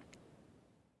 4?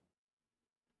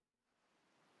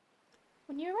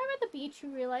 When you arrive at the beach,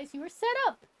 you realize you were set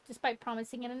up. Despite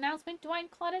promising an announcement, Dwight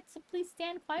and Claudette simply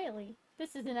stand quietly.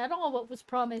 This isn't at all what was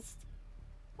promised.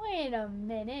 Wait a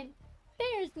minute.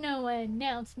 There's no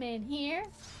announcement here.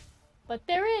 But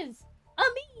there is. A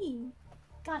me!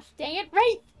 Gosh dang it,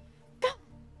 Wraith! God,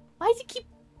 why does he keep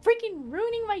freaking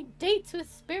ruining my dates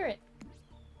with Spirit?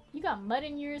 You got mud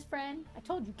in yours, friend? I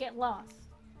told you, get lost.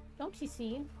 Don't you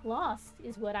see? Lost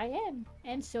is what I am.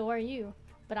 And so are you.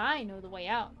 But I know the way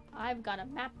out. I've got a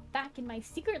map back in my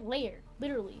secret lair.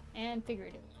 Literally and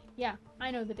figuratively. Yeah, I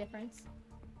know the difference.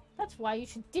 That's why you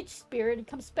should ditch Spirit and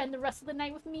come spend the rest of the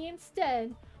night with me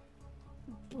instead.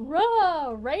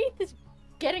 Bruh, Wraith is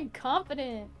getting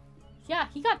confident. Yeah,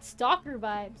 he got stalker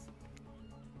vibes.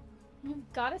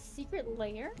 You've got a secret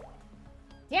lair?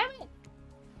 Damn it!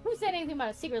 Who said anything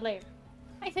about a secret lair?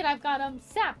 I said I've got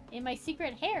sap in my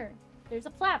secret hair. There's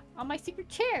a flap on my secret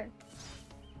chair.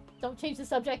 Don't change the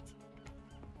subject.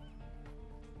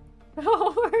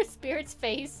 Over Spirit's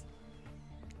face.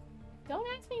 Don't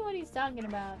ask me what he's talking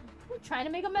about. We're trying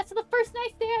to make a mess of the first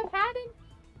nice day I've had in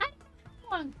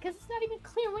because it's not even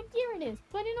clear what year it is,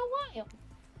 but in a while.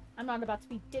 I'm not about to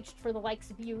be ditched for the likes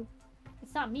of you.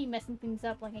 It's not me messing things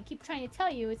up like I keep trying to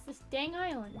tell you, it's this dang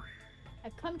island.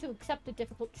 I've come to accept a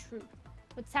difficult truth.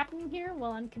 What's happening here?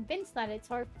 Well, I'm convinced that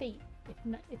it's our fate.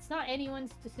 It's not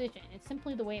anyone's decision, it's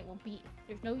simply the way it will be.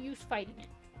 There's no use fighting it.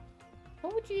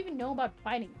 What would you even know about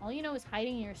fighting? All you know is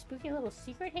hiding in your spooky little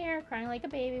secret hair, crying like a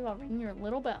baby while ringing your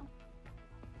little bell.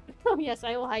 Oh yes,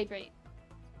 I will hydrate.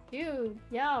 Dude,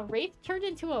 yeah, Wraith turned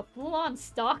into a full-on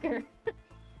stalker.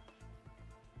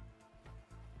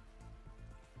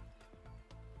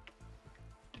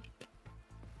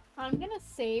 I'm gonna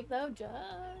save though, just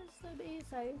to be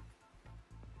safe.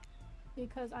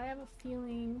 Because I have a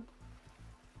feeling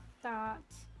that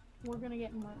we're gonna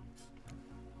get murked.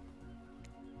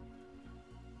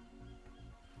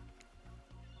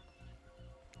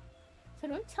 So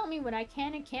don't tell me what I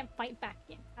can and can't fight back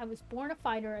in. I was born a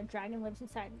fighter, a dragon lives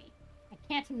inside me. I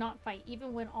can't not fight,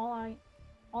 even when all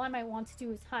I might want to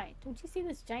do is hide. Don't you see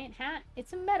this giant hat?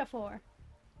 It's a metaphor.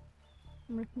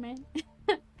 Man.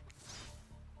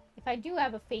 If I do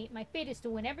have a fate, my fate is to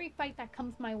win every fight that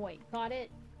comes my way. Got it?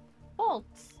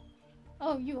 Bolts.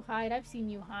 Oh, you hide. I've seen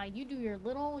you hide. You do your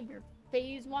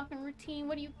phase walking routine.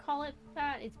 What do you call it?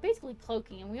 That? It's basically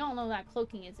cloaking, and we all know that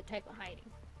cloaking is a type of hiding.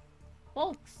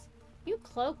 Bolts. You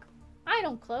cloak. I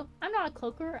don't cloak. I'm not a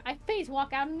cloaker. I phase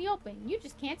walk out in the open. You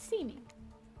just can't see me.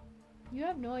 You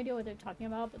have no idea what they're talking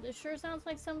about, but this sure sounds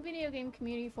like some video game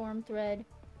community forum thread.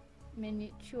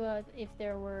 Miniature, if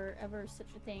there were ever such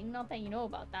a thing. Not that you know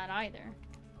about that either.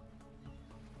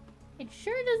 It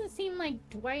sure doesn't seem like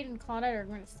Dwight and Claudette are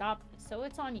going to stop this, so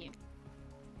it's on you.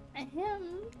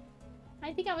 Ahem.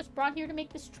 I think I was brought here to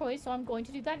make this choice, so I'm going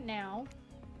to do that now.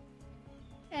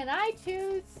 And I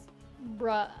choose...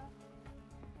 Bruh.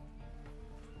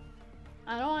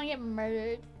 I don't want to get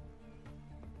murdered.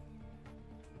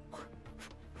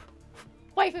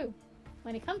 Waifu!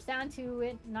 When it comes down to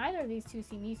it, neither of these two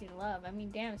seem easy to love. I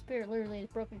mean, damn, Spirit literally has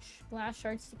broken glass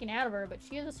shards sticking out of her, but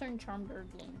she has a certain charm to her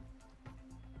bloom.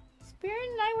 Spirit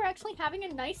and I were actually having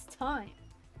a nice time.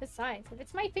 Besides, if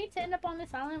it's my fate to end up on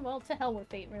this island, well, to hell with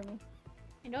fate, really.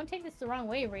 And don't take this the wrong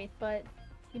way, Wraith, but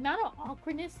the amount of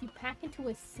awkwardness you pack into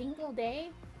a single day?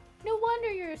 No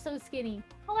wonder you're so skinny.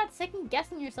 All that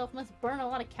second-guessing yourself must burn a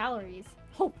lot of calories.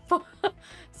 Oh, fuck.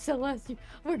 Celeste,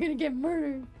 we're gonna get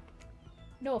murdered.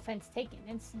 No offense taken.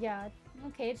 It's, yeah,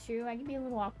 okay, it's true. I can be a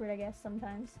little awkward, I guess,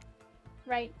 sometimes.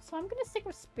 Right, so I'm gonna stick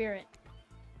with Spirit.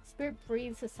 Spirit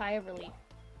breathes a sigh of relief.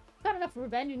 Got enough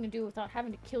revenging to do without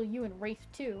having to kill you and Wraith,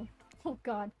 too. Oh,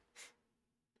 God.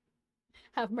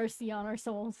 Have mercy on our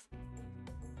souls.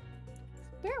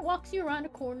 Spirit walks you around a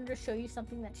corner to show you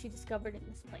something that she discovered in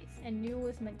this place and knew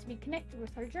was meant to be connected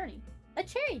with her journey. A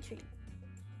cherry tree.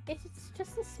 It's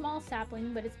just a small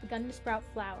sapling, but it's begun to sprout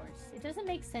flowers. It doesn't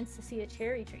make sense to see a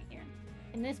cherry tree here,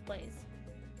 in this place.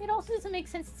 It also doesn't make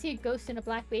sense to see a ghost in a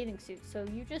black bathing suit, so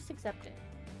you just accept it.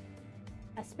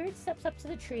 As Spirit steps up to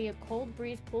the tree, a cold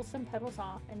breeze pulls some petals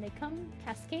off, and they come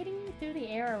cascading through the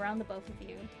air around the both of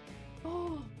you.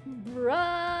 Oh,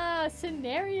 bruh!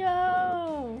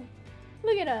 Scenario!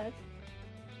 Look at us!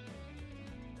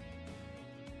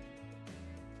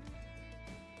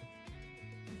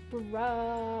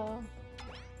 Bruh.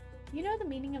 You know the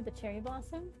meaning of the cherry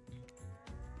blossom?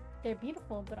 They're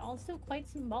beautiful, but also quite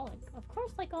symbolic. Of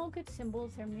course, like all good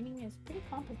symbols, their meaning is pretty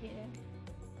complicated.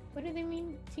 What do they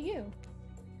mean to you?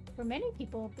 For many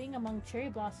people, being among cherry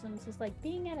blossoms is like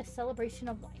being at a celebration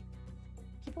of life.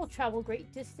 People travel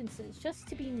great distances just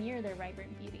to be near their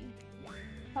vibrant beauty.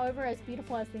 However, as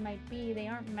beautiful as they might be, they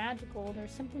aren't magical, they're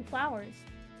simply flowers.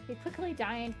 They quickly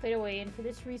die and fade away, and for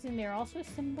this reason, they are also a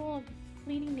symbol of the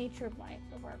fleeting nature of life,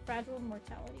 of our fragile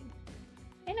mortality.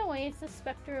 In a way, it's the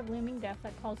specter of looming death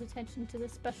that calls attention to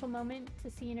this special moment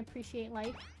to see and appreciate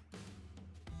life.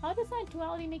 How does that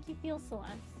duality make you feel,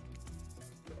 Celeste?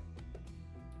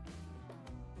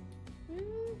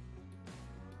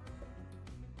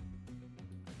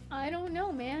 I don't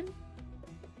know, man.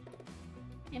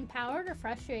 Empowered or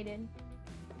frustrated?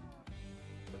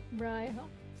 Right.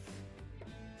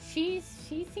 She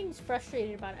seems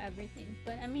frustrated about everything,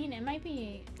 but I mean, it might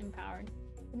be empowered.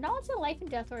 The knowledge that life and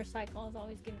death are a cycle has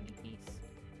always given me peace.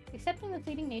 Accepting the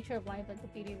fleeting nature of life like the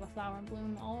beauty of a flower in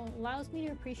bloom allows me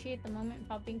to appreciate the moment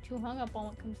without being too hung up on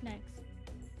what comes next.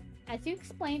 As you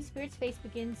explain, Spirit's face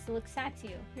begins to look sad to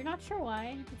you. You're not sure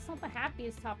why. It's not the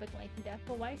happiest topic, life and death,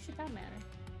 but why should that matter?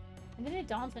 And then it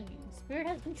dawns on you. Spirit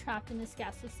has been trapped in this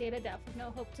ghastly state of death with no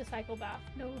hope to cycle back,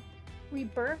 no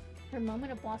rebirth, her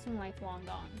moment of blossoming life long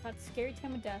gone. That scary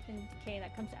time of death and decay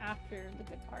that comes after the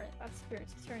good part. That's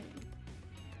Spirit's eternity.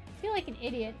 I feel like an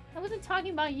idiot. I wasn't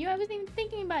talking about you. I wasn't even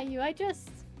thinking about you. I just...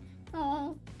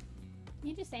 Oh.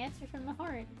 You just answered from the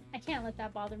heart. I can't let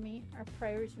that bother me. Our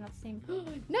prayers are not the same.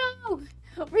 No!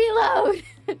 Reload!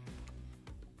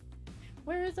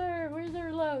 Where's our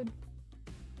load?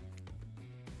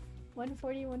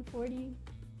 140, 140,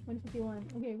 151.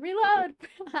 Okay, reload!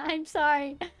 I'm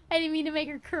sorry. I didn't mean to make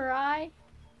her cry.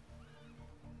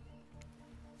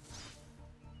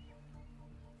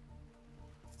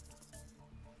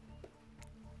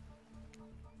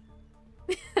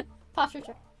 Posture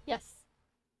check. Yes.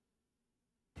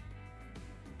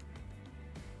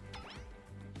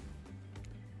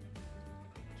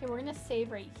 Okay, we're gonna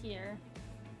save right here.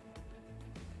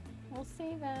 We'll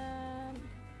save at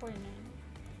 49.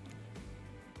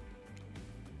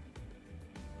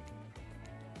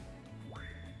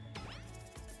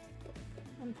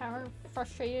 Empowered,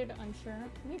 frustrated, unsure.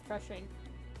 Maybe frustrated.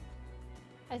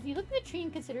 As you look at the tree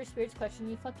and consider Spirit's question,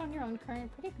 you reflect on your own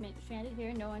current predicament. Stranded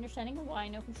here, no understanding of why,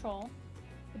 no control.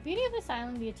 The beauty of this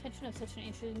island, the attention of such an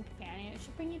interesting companion, it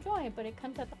should bring you joy, but it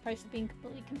comes at the price of being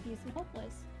completely confused and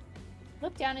hopeless.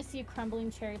 Look down and see a crumbling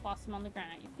cherry blossom on the ground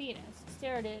at your feet. As you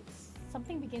stare at it,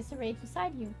 something begins to rage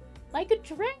inside you. Like a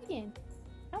dragon!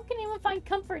 How can anyone find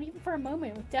comfort even for a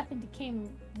moment with death and decay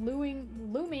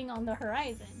looming on the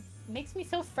horizon? It makes me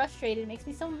so frustrated, it makes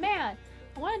me so mad.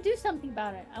 I want to do something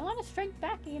about it. I want to strike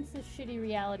back against this shitty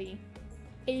reality.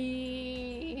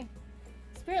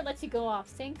 Spirit lets you go off,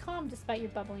 staying calm despite your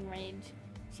bubbling rage.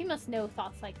 She must know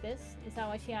thoughts like this. Is that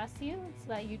why she asked you? So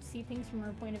that you'd see things from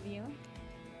her point of view?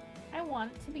 I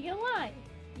want to be alive.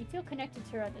 You feel connected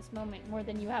to her at this moment more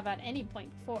than you have at any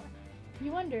point before.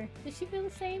 You wonder, does she feel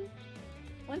the same?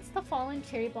 Once the fallen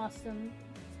cherry blossom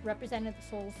represented the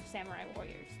souls of samurai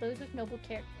warriors, those with noble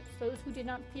characters, those who did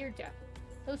not fear death,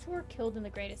 those who were killed in the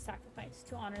greatest sacrifice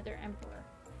to honor their emperor.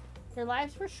 Their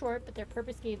lives were short, but their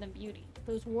purpose gave them beauty.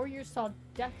 Those warriors saw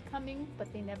death coming,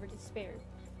 but they never despaired.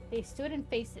 They stood and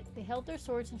faced it. They held their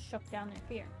swords and struck down their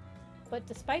fear. But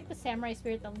despite the samurai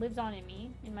spirit that lives on in me,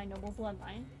 in my noble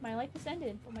bloodline, my life is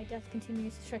ended, but my death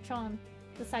continues to stretch on.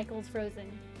 The cycle is frozen.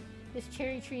 This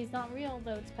cherry tree is not real,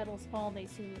 though its petals fall, they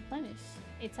soon replenish.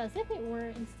 It's as if it were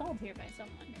installed here by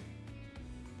someone.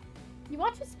 You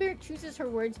watch as Spirit chooses her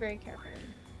words very carefully.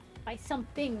 By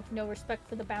something with no respect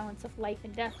for the balance of life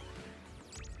and death.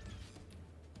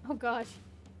 Oh gosh.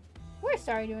 We're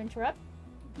sorry to interrupt.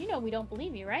 You know we don't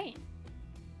believe you, right?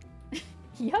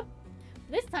 Yup.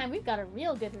 This time we've got a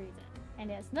real good reason. And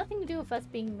it has nothing to do with us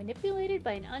being manipulated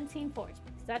by an unseen force,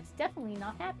 because that's definitely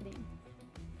not happening.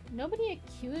 Nobody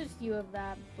accused you of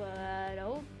that, but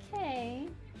okay.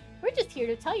 We're just here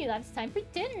to tell you that it's time for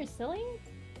dinner, silly.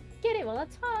 Get it while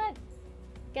it's hot.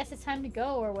 Guess it's time to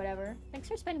go or whatever. Thanks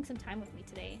for spending some time with me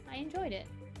today. I enjoyed it.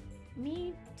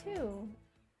 Me too.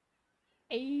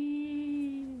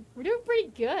 Hey, we're doing pretty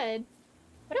good.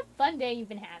 What a fun day you've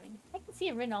been having. I can see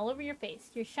it written all over your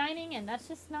face. You're shining, and that's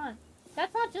not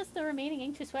just the remaining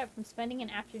ink to sweat from spending an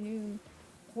afternoon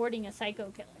hoarding a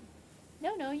psycho killer.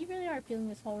 No, no, you really are feeling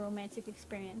this whole romantic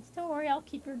experience. Don't worry, I'll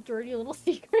keep your dirty little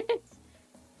secrets.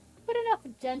 But enough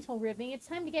of gentle ribbing. It's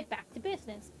time to get back to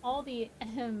business. All the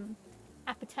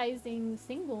appetizing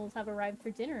singles have arrived for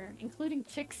dinner, including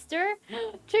Chickster.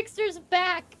 Chickster's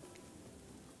back!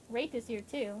 Wraith is here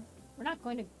too. We're not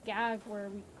going to gag where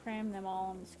we cram them all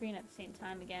on the screen at the same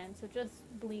time again, so just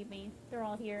believe me, they're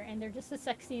all here, and they're just as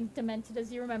sexy and demented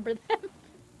as you remember them.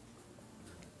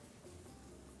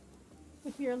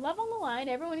 If you're love on the line,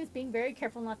 everyone is being very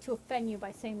careful not to offend you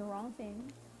by saying the wrong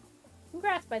thing.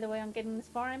 Congrats, by the way, on getting this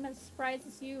far. I'm as surprised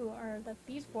as you are that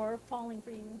these four are falling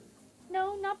for you.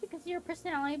 No, not because of your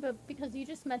personality, but because you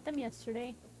just met them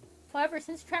yesterday. However,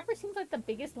 since Trapper seems like the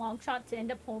biggest longshot to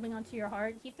end up holding onto your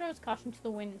heart, he throws caution to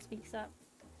the wind and speaks up.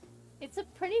 It's a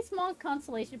pretty small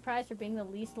consolation prize for being the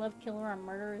least loved killer on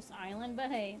Murderous Island,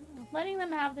 but hey, letting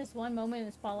them have this one moment in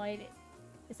the spotlight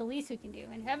is the least we can do,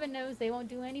 and heaven knows they won't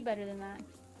do any better than that.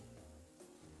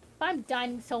 If I'm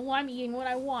dining solo, I'm eating what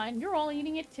I want, and you're all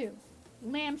eating it too.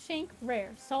 Lamb shank,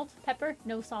 rare. Salt, pepper,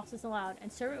 no sauces allowed,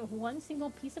 and serve it with one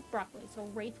single piece of broccoli so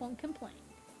Wraith won't complain.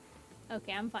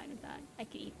 Okay, I'm fine with that. I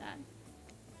can eat that.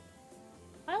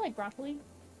 I like broccoli.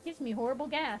 Gives me horrible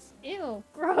gas. Ew,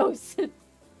 gross.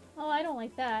 Oh, I don't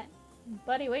like that.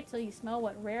 Buddy, wait till you smell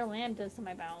what rare lamb does to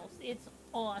my bowels. It's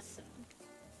awesome.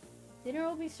 Dinner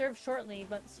will be served shortly,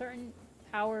 but certain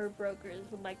power brokers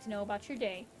would like to know about your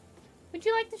day. Would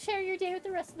you like to share your day with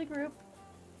the rest of the group?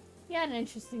 You had an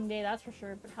interesting day, that's for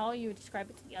sure, but how you would describe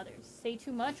it to the others? Say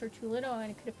too much or too little,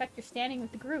 and it could affect your standing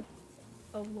with the group.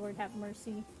 Oh, Lord have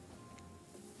mercy.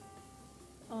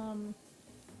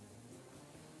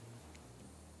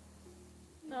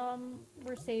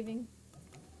 We're saving.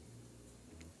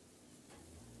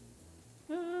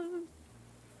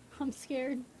 I'm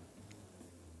scared.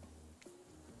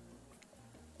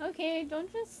 Okay,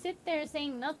 don't just sit there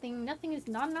saying nothing. Nothing is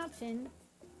not an option.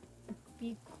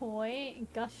 Be coy and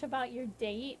gush about your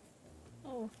date.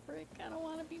 Oh, frick, I don't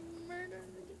want to be murdered.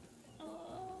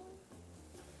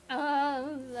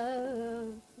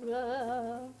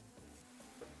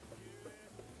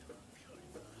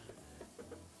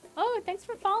 Oh, thanks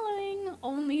for following.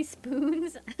 Only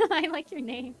Spoons. I like your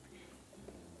name.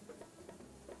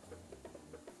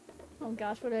 Oh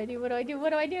gosh, what do I do? What do I do? What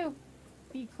do I do?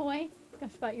 Be coy.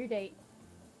 Gush about your date.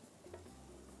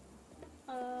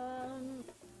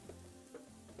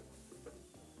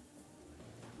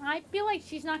 I feel like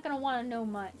she's not gonna want to know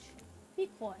much. Be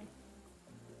coy.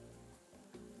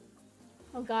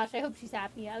 Oh gosh, I hope she's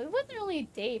happy. It wasn't really a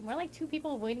date. More like two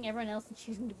people avoiding everyone else and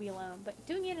choosing to be alone, but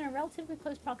doing it in a relatively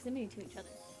close proximity to each other.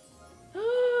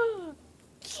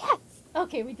 Yes!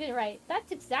 Okay, we did it right.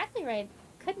 That's exactly right.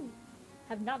 Couldn't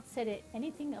have not said it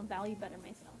anything of value better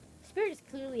myself. Spirit is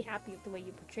clearly happy with the way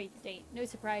you portrayed the date. No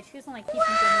surprise, she doesn't like keeping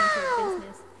getting into her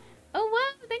business. Oh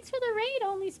wow, thanks for the raid,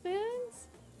 Only Spoons!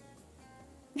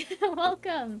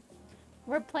 Welcome!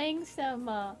 We're playing some,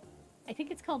 I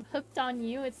think it's called Hooked on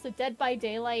You. It's the Dead by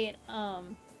Daylight,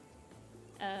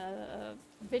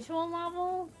 visual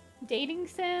novel? Dating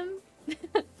sim?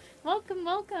 Welcome,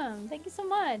 welcome! Thank you so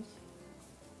much!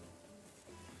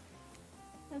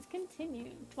 Let's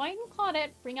continue. Dwight and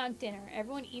Claudette bring out dinner.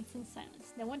 Everyone eats in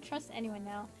silence. No one trusts anyone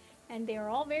now, and they are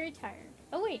all very tired.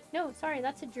 Oh wait, no, sorry,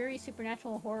 that's a dreary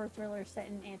supernatural horror thriller set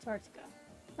in Antarctica.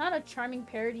 Not a charming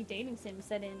parody dating sim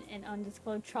set in an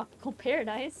undisclosed tropical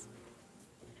paradise.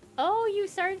 Oh, you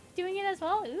started doing it as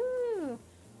well? Ooh.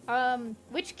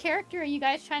 Which character are you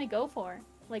guys trying to go for?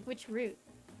 Like, which route?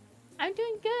 I'm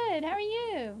doing good. How are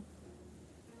you?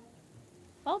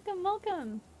 Welcome,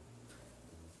 welcome.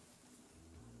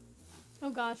 Oh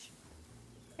gosh.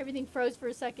 Everything froze for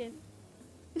a second.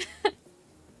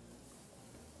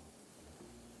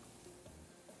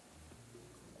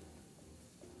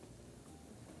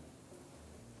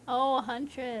 Oh,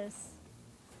 Huntress.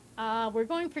 We're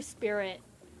going for Spirit.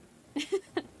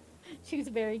 She's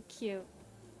very cute.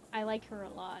 I like her a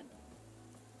lot.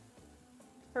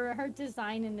 Her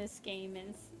design in this game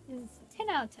is 10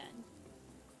 out of 10.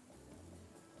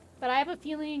 But I have a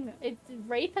feeling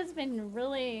Wraith has been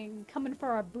really coming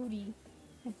for our booty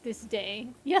this day.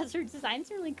 Yes, her design's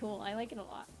really cool. I like it a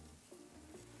lot.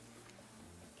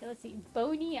 Okay, let's see.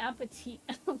 Bony appetit.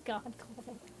 Oh god,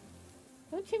 Claude.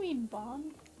 Don't you mean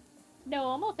bomb? No,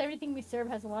 almost everything we serve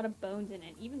has a lot of bones in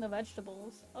it, even the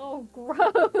vegetables. Oh,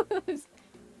 gross!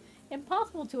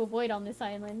 Impossible to avoid on this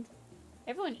island.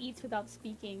 Everyone eats without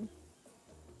speaking.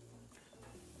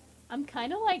 I'm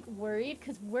kind of like worried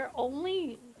because we're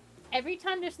only... Every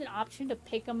time there's an option to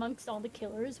pick amongst all the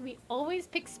killers, we always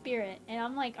pick Spirit. And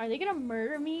I'm like, are they gonna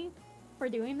murder me for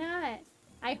doing that?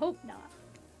 I hope not.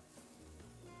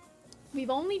 We've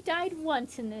only died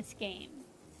once in this game.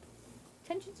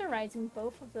 Tensions are rising,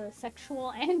 both of the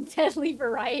sexual and deadly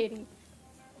variety.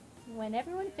 When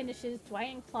everyone finishes,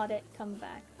 Dwight and Claudette come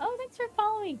back. Oh, thanks for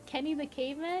following, Kenny the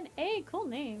Caveman. Hey, cool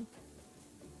name.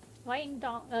 Dwight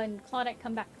and Claudette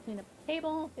come back to clean up the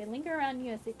table. They linger around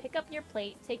you as they pick up your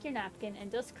plate, take your napkin,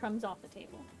 and dust crumbs off the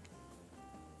table.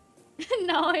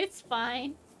 No, it's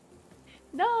fine.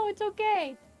 No, it's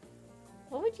okay.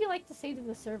 What would you like to say to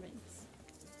the servants?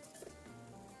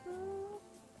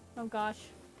 Oh gosh.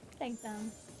 Thank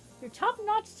them. Your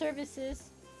top-notch services...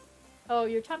 Oh,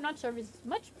 your top-notch service is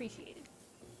much appreciated.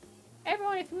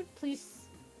 Everyone, if you would please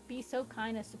be so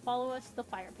kind as to follow us to the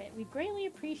fire pit. We greatly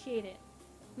appreciate it.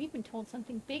 We've been told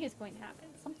something big is going to happen.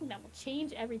 Something that will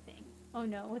change everything. Oh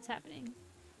no, what's happening?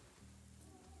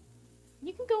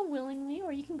 You can go willingly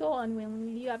or you can go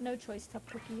unwillingly. You have no choice, tough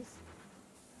cookies.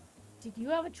 Did you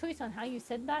have a choice on how you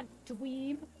said that,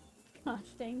 dweeb? Gosh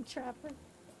dang, Trapper.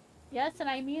 Yes, and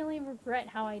I immediately regret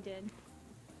how I did.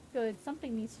 Good,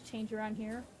 something needs to change around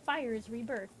here. Fire is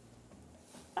rebirth.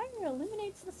 Fire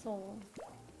eliminates the soul.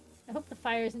 I hope the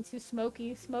fire isn't too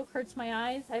smoky. Smoke hurts my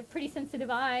eyes. I have pretty sensitive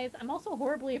eyes. I'm also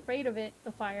horribly afraid of it.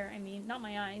 The fire, I mean, not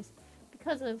my eyes.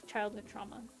 Because of childhood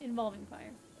trauma involving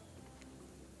fire.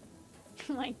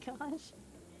 Oh my gosh.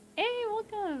 Hey,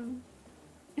 welcome!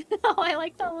 Oh, I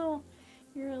like that little...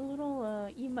 Your little,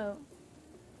 emote.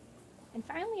 And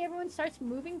finally, everyone starts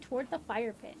moving toward the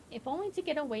fire pit. If only to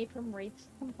get away from Wraith's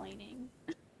complaining.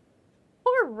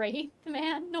 Poor Wraith,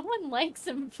 man. No one likes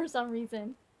him for some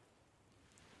reason.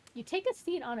 You take a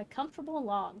seat on a comfortable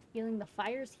log, feeling the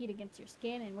fire's heat against your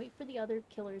skin, and wait for the other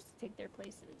killers to take their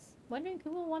places. Wondering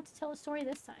who will want to tell a story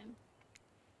this time.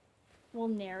 Will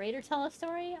narrator tell a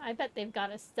story? I bet they've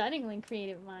got a stunningly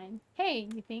creative mind. Hey,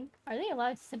 you think? Are they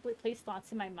allowed to simply place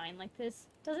thoughts in my mind like this?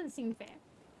 Doesn't seem fair.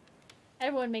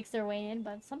 Everyone makes their way in,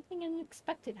 but something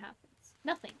unexpected happens.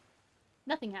 Nothing.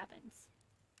 Nothing happens.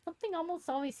 Something almost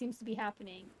always seems to be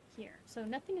happening here, so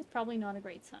nothing is probably not a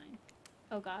great sign.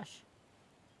 Oh gosh.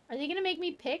 Are they gonna make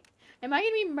me pick? Am I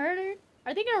gonna be murdered?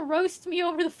 Are they gonna roast me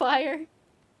over the fire?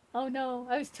 Oh no,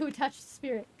 I was too attached to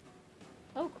Spirit.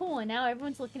 Oh cool, and now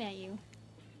everyone's looking at you.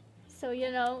 So,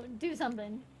 you know, do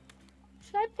something.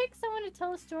 Should I pick someone to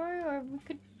tell a story, or we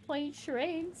could play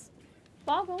charades?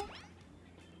 Boggle.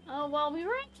 Oh, well, we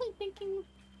were actually thinking,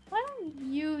 why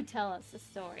don't you tell us a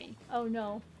story? Oh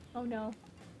no. Oh no.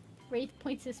 Wraith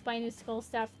points his spinous skull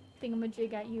staff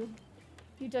thingamajig at you.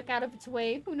 You duck out of its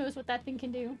way. Who knows what that thing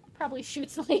can do? Probably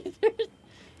shoots lasers.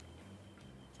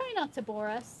 Try not to bore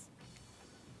us.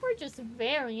 We're just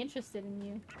very interested in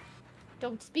you.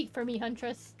 Don't speak for me,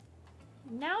 Huntress.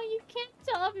 Now you can't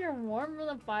tell if you're warm from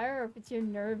the fire or if it's your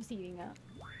nerves heating up.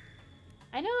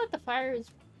 I know that the fire is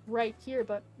right here,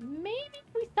 but maybe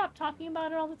if we stop talking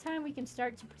about it all the time, we can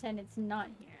start to pretend it's not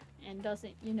here and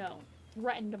doesn't, you know,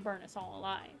 threaten to burn us all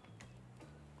alive.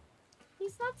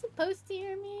 He's not supposed to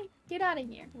hear me. Get out of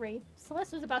here, Wraith.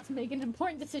 Celeste was about to make an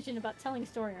important decision about telling a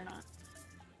story or not.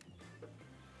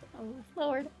 Oh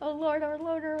Lord, oh Lord, oh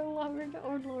Lord, oh Lord,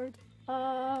 oh Lord.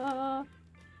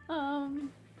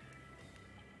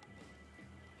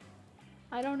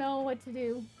 I don't know what to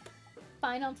do.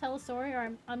 Fine, I'll tell a story,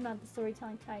 or I'm not the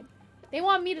storytelling type. They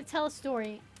want me to tell a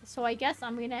story, so I guess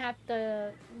I'm gonna have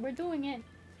to... We're doing it.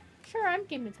 Sure, I'm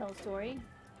game to tell a story.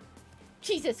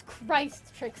 Jesus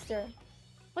Christ, Trickster.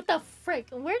 What the frick?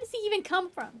 Where does he even come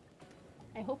from?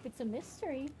 I hope it's a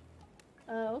mystery.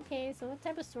 Okay, so what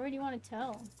type of story do you want to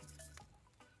tell?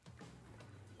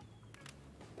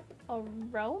 A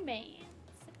romance.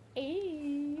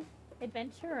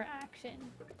 Adventure or action?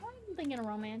 I'm thinking a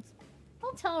romance.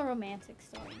 I'll tell a romantic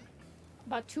story.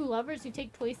 About two lovers who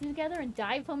take poison together and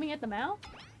die foaming at the mouth?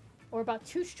 Or about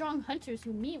two strong hunters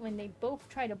who meet when they both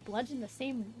try to bludgeon the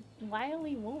same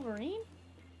wily Wolverine?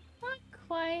 Not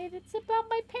quite. It's about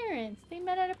my parents. They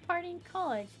met at a party in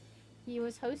college. He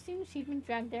was hosting, she'd been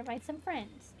dragged there by some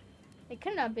friends. They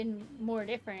couldn't have been more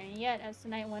different, and yet as the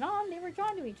night went on, they were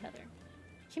drawn to each other.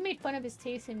 She made fun of his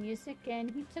taste in music, and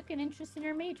he took an interest in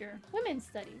her major, women's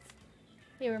studies.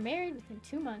 They were married within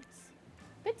 2 months.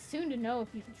 Bit soon to know if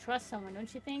you can trust someone,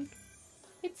 don't you think?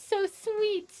 It's so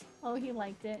sweet! Oh, he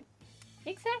liked it.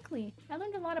 Exactly. I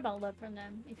learned a lot about love from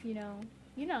them, if you know.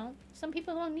 You know, some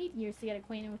people don't need years to get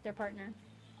acquainted with their partner.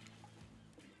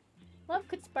 Love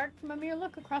could spark from a mere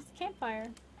look across the campfire.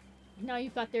 Now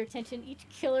you've got their attention. Each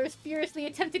killer is furiously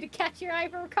attempting to catch your eye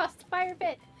from across the fire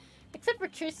pit. Except for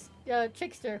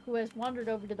Trickster, who has wandered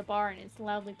over to the bar and is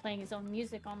loudly playing his own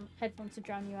music on headphones to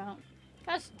drown you out.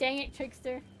 Gosh dang it,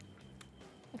 Trickster.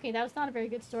 Okay, that was not a very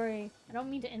good story. I don't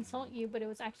mean to insult you, but it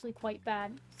was actually quite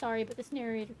bad. Sorry, but this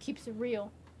narrator keeps it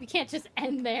real. We can't just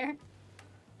end there.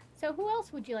 So who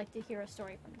else would you like to hear a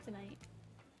story from tonight?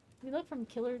 We look from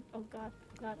killer... Oh god,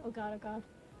 oh god, oh god, oh god.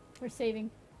 We're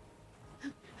saving.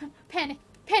 Panic!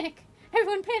 Panic!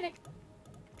 Everyone panic!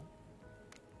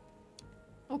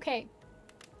 Okay.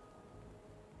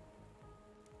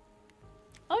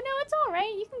 Oh no, it's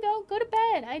alright. You can go. Go to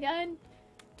bed.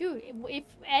 Dude, if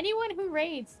anyone who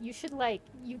raids, you should, like...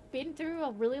 You've been through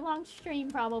a really long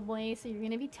stream, probably, so you're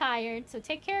gonna be tired. So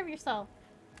take care of yourself.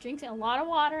 Drink a lot of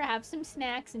water, have some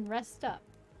snacks, and rest up.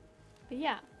 But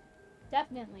yeah,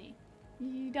 definitely.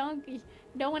 You don't...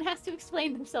 No one has to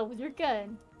explain themselves. You're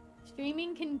good.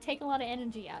 Streaming can take a lot of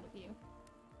energy out of you.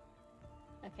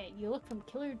 Okay, you look from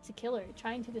killer to killer,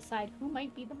 trying to decide who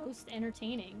might be the most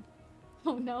entertaining.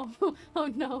 Oh no. Oh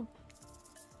no.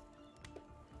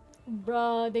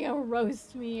 Bruh, they gonna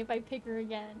roast me if I pick her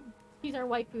again. She's our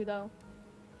waifu, though.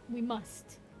 We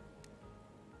must.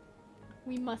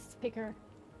 We must pick her.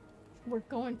 We're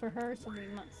going for her, so we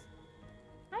must.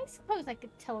 I suppose I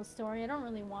could tell a story. I don't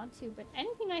really want to, but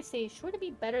anything I say is sure to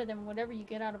be better than whatever you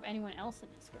get out of anyone else in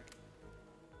this group.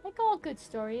 Like all good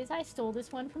stories, I stole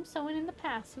this one from someone in the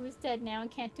past who is dead now and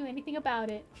can't do anything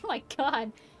about it. Oh my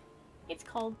god. It's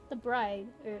called The Bride,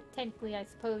 or technically, I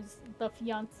suppose, The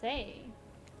Fiancé.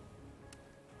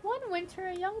 One winter,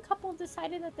 a young couple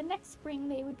decided that the next spring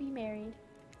they would be married.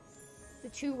 The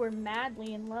two were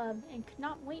madly in love and could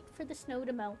not wait for the snow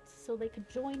to melt so they could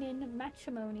join in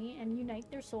matrimony and unite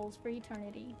their souls for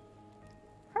eternity.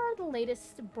 Per the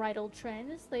latest bridal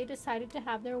trends, they decided to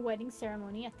have their wedding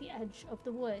ceremony at the edge of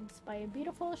the woods by a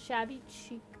beautiful, shabby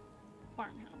chic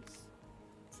farmhouse.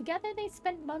 Together, they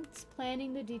spent months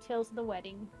planning the details of the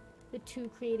wedding. The two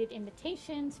created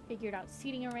invitations, figured out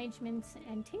seating arrangements,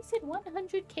 and tasted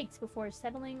 100 cakes before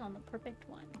settling on the perfect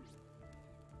one.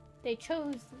 They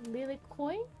chose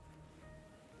Lilikoi?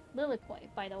 Lilikoi,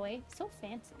 by the way. So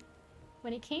fancy.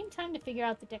 When it came time to figure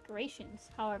out the decorations,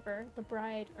 however, the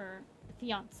bride, or the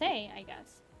fiancé, I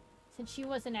guess, since she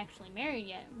wasn't actually married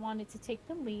yet, wanted to take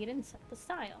the lead and set the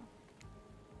style.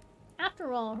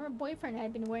 After all, her boyfriend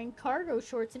had been wearing cargo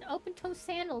shorts and open-toe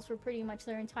sandals for pretty much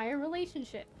their entire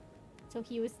relationship, so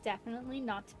he was definitely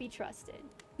not to be trusted.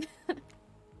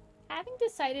 Having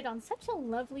decided on such a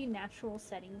lovely natural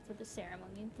setting for the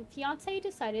ceremony, the fiancé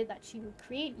decided that she would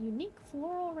create unique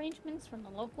floral arrangements from the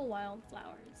local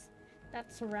wildflowers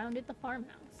that surrounded the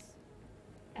farmhouse.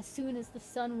 As soon as the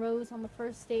sun rose on the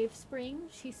first day of spring,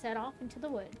 she set off into the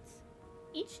woods.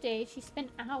 Each day, she spent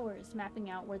hours mapping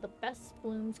out where the best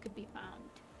blooms could be found,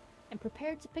 and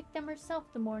prepared to pick them herself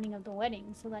the morning of the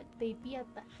wedding so that they'd be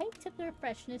at the height of their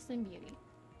freshness and beauty.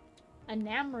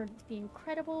 Enamored with the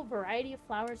incredible variety of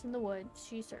flowers in the woods,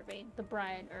 she surveyed. The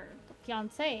bride, or the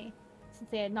fiancé, since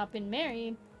they had not been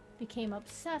married, became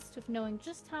obsessed with knowing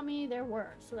just how many there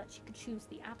were so that she could choose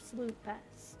the absolute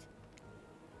best.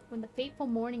 When the fateful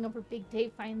morning of her big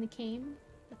day finally came,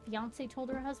 the fiancé told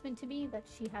her husband-to-be that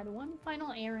she had one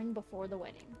final errand before the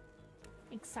wedding.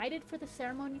 Excited for the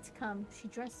ceremony to come, she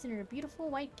dressed in her beautiful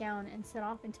white gown and set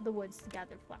off into the woods to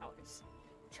gather flowers.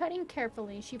 Treading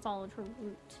carefully, she followed her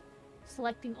route,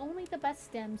 selecting only the best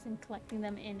stems and collecting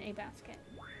them in a basket.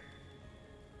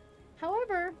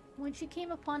 However, when she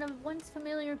came upon a once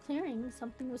familiar clearing,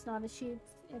 something was not as she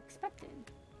expected.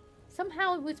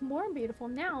 Somehow it was more beautiful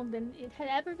now than it had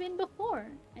ever been before,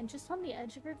 and just on the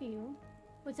edge of her view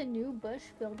was a new bush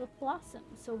filled with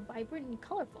blossoms, so vibrant and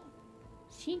colorful.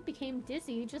 She became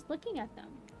dizzy just looking at them.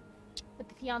 But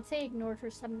the fiancé ignored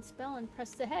her sudden spell and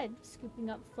pressed ahead, scooping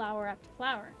up flower after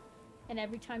flower. And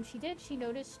every time she did, she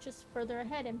noticed just further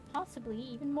ahead and possibly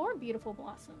even more beautiful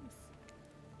blossoms.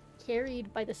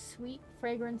 Carried by the sweet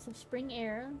fragrance of spring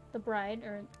air, the bride,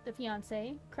 or the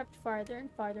fiancé, crept farther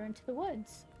and farther into the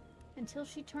woods, until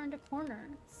she turned a corner,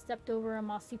 stepped over a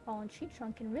mossy fallen tree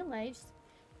trunk, and realized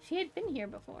she had been here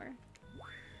before.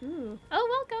 Ooh.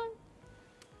 Oh, welcome!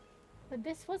 But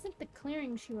this wasn't the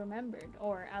clearing she remembered,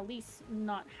 or at least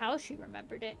not how she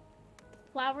remembered it.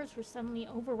 The flowers were suddenly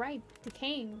overripe,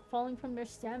 decaying, falling from their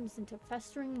stems into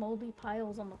festering moldy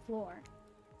piles on the floor.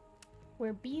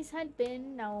 Where bees had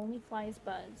been, now only flies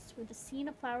buzzed. Where the scene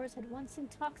of flowers had once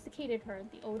intoxicated her,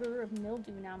 the odor of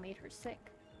mildew now made her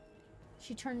sick.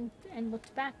 She turned and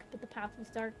looked back, but the path was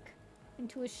dark.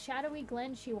 Into a shadowy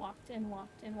glen she walked and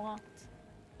walked and walked.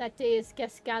 That day, as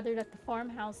guests gathered at the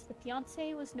farmhouse, the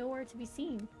fiancé was nowhere to be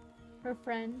seen. Her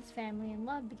friends, family, and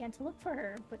love began to look for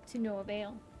her, but to no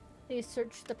avail. They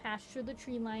searched the pasture, the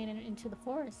tree line, and into the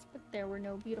forest, but there were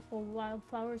no beautiful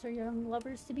wildflowers or young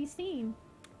lovers to be seen.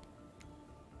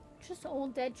 Just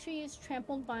old dead trees,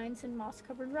 trampled vines, and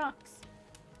moss-covered rocks.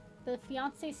 The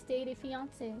fiancé stayed a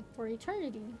fiancé for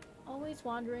eternity, always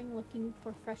wandering, looking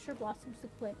for fresher blossoms to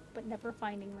clip, but never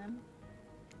finding them.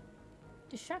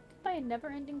 Distracted by a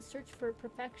never-ending search for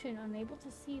perfection, unable to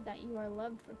see that you are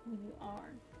loved for who you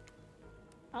are.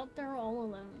 Out there all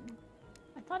alone.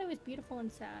 I thought it was beautiful and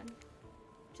sad.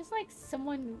 Just like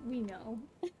someone we know.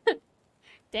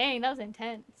 Dang, that was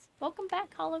intense. Welcome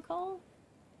back, Holocall.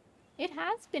 It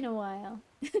has been a while.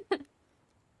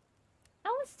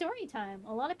 How was story time?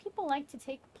 A lot of people like to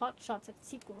take pot shots at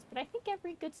sequels, but I think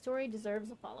every good story deserves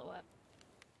a follow-up.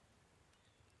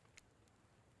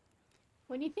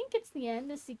 When you think it's the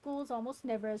end, the sequel is almost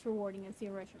never as rewarding as the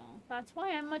original. That's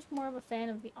why I'm much more of a fan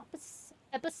of the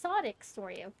episodic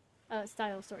style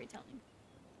of storytelling.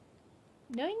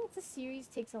 Knowing it's a series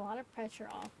takes a lot of pressure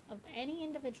off of any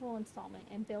individual installment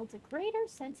and builds a greater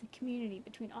sense of community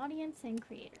between audience and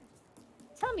creator.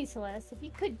 Tell me, Celeste, if you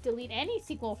could delete any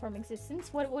sequel from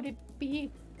existence, what would it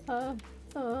be? Yikes.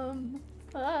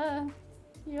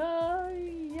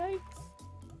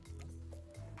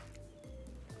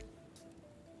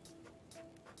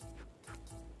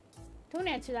 Don't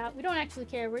answer that. We don't actually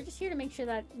care. We're just here to make sure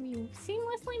that we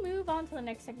seamlessly move on to the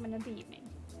next segment of the evening.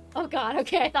 Oh god,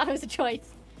 okay, I thought it was a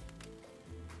choice.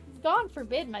 God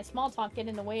forbid my small talk get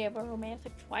in the way of a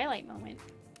romantic Twilight moment.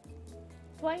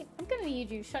 Dwight, I'm gonna need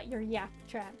you to shut your yak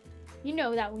trap. You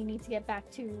know that we need to get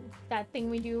back to that thing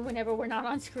we do whenever we're not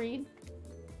on screen.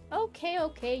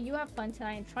 Okay, you have fun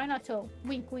tonight and try not to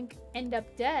wink wink end up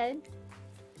dead.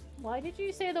 Why did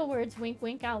you say the words wink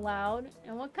wink out loud?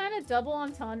 And what kind of double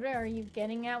entendre are you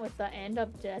getting at with the end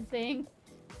up dead thing?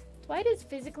 Dwight is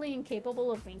physically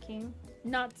incapable of winking.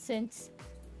 Not since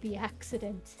the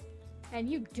accident. And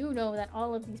you do know that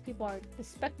all of these people are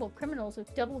despicable criminals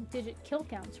with double-digit kill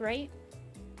counts, right?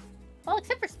 Well,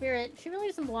 except for Spirit. She really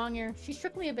doesn't belong here. She's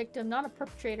strictly a victim, not a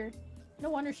perpetrator.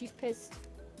 No wonder she's pissed.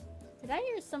 Did I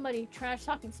hear somebody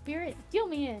trash-talking Spirit? Deal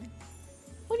me in.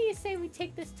 What do you say we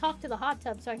take this talk to the hot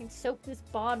tub so I can soak this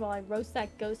bod while I roast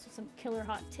that ghost with some killer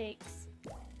hot takes?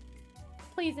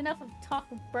 Please, enough of talk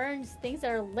of burns. Things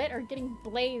that are lit are getting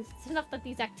blazed. It's enough that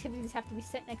these activities have to be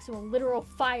set next to a literal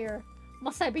fire.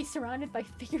 Must I be surrounded by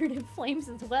figurative flames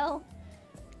as well?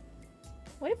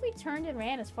 What if we turned and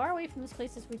ran as far away from this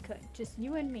place as we could? Just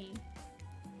you and me.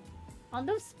 On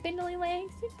those spindly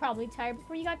legs, you'd probably tire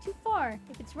before you got too far.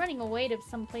 If it's running away to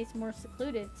someplace more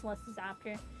secluded, Celeste is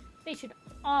after, they should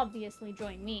obviously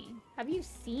join me. Have you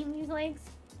seen these legs?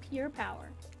 Pure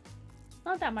power.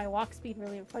 Not that my walk speed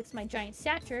really reflects my giant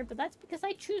stature, but that's because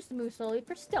I choose to move slowly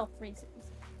for stealth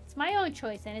reasons. It's my own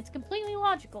choice, and it's completely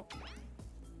logical.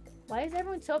 Why is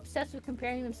everyone so obsessed with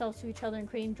comparing themselves to each other and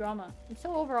creating drama? I'm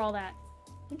so over all that.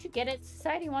 Don't you get it?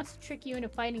 Society wants to trick you into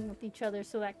fighting with each other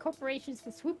so that corporations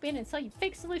can swoop in and sell you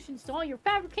fake solutions to all your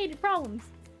fabricated problems.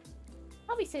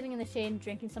 I'll be sitting in the shade and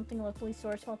drinking something locally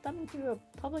sourced while thumbing through a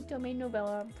public domain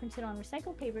novella printed on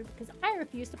recycled paper because I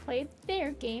refuse to play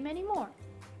their game anymore.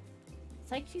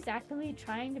 It's like she's actively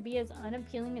trying to be as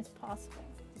unappealing as possible.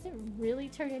 Does it really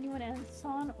turn anyone else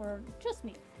on, or just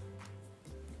me?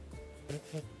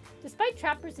 Despite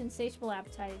Trapper's insatiable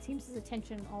appetite, it seems his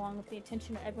attention, along with the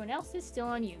attention of everyone else, is still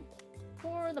on you.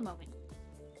 For the moment.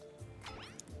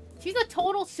 She's a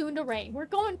total tsundere. We're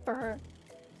going for her.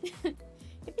 If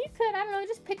you could, I don't know,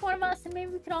 just pick one of us and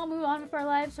maybe we could all move on with our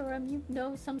lives, or you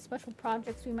know, some special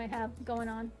projects we might have going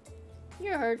on.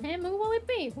 You heard him. Who will it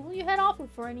be? Who will you head off with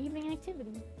for an evening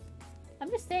activity? I'm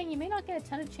just saying, you may not get a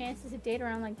ton of chances to date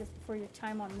around like this before your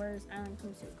time on Murder's Island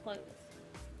comes to a close.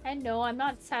 And no, I'm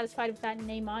not satisfied with that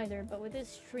name either, but with this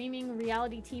streaming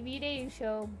reality TV dating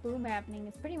show boom happening,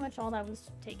 it's pretty much all that was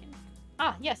taken.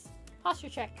 Ah, yes. Posture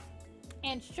check.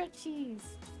 And stretchies.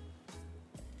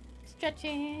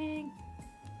 Stretching.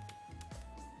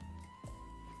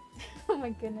 Oh my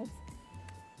goodness.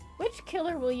 Which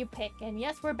killer will you pick? And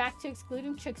yes, we're back to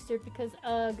excluding Trickster because,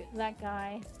 ugh, that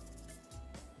guy.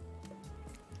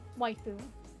 Waifu.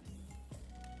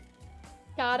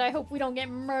 God, I hope we don't get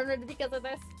murdered because of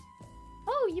this.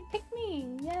 Oh, you picked me!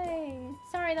 Yay!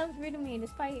 Sorry, that was rude of me,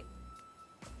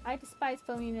 I despise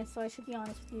phoniness, so I should be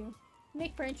honest with you. You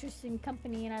make for interesting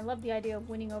company, and I love the idea of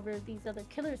winning over these other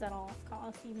killers at all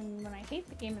costs, even when I hate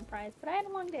the game and prize, but I had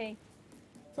a long day.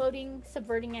 Floating,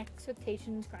 subverting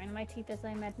expectations, grinding my teeth as I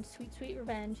imagine sweet, sweet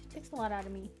revenge. It takes a lot out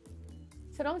of me.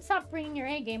 So don't stop bringing your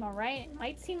A game, alright? It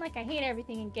might seem like I hate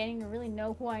everything, and getting to really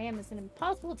know who I am is an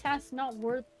impossible task not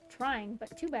worth trying,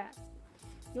 but too bad.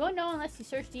 You won't know unless you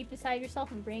search deep inside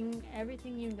yourself and bring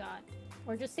everything you got.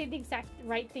 Or just say the exact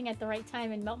right thing at the right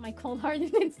time and melt my cold heart in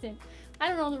an instant. I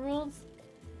don't know the rules.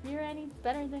 You're any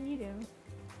better than you do.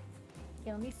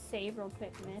 Okay, let me save real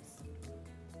quick, miss.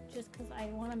 Just because I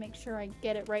want to make sure I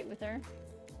get it right with her.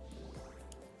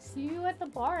 See you at the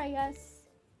bar, I guess.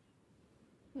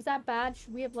 Was that bad?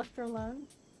 Should we have left her alone?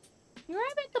 You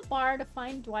arrive at the bar to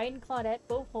find Dwight and Claudette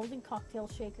both holding cocktail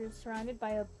shakers surrounded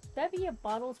by a bevy of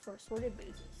bottles for assorted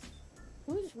boozes.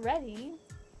 Who's ready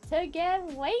to get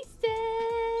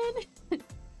wasted?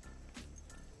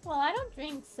 Well, I don't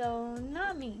drink, so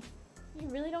not me. You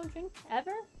really don't drink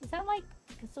ever? Is that like,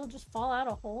 because it'll just fall out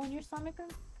a hole in your stomach or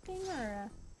thing?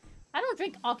 Or, I don't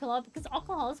drink alcohol because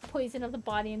alcohol is poison of the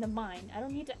body and the mind. I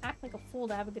don't need to act like a fool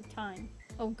to have a good time.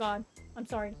 Oh god, I'm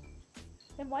sorry.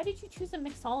 Then why did you choose a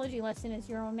mixology lesson as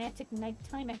your romantic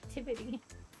nighttime activity?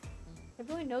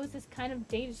 Everyone knows this kind of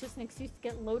date is just an excuse to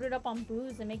get loaded up on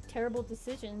booze and make terrible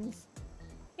decisions.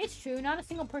 It's true, not a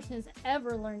single person has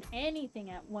ever learned anything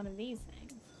at one of these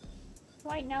things.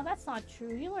 Right, now that's not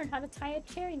true. You learned how to tie a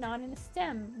cherry knot in a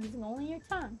stem using only your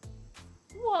tongue.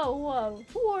 Whoa, whoa.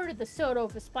 Who ordered the soda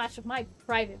with a splash of my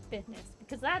private business?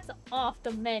 Because that's off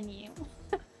the menu.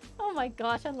 Oh my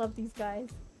gosh, I love these guys.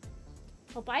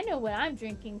 Hope I know what I'm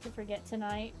drinking to forget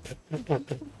tonight.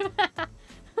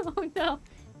 Oh no.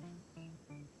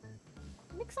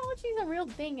 Mixology is a real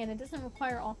thing and it doesn't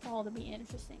require alcohol to be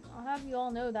interesting. I'll have you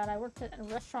all know that I worked at a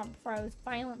restaurant before I was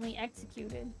violently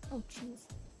executed. Oh jeez.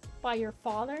 By your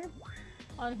father?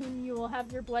 On whom you will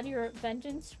have your bloody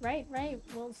vengeance? Right, right.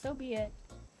 Well, so be it.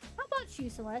 How about you,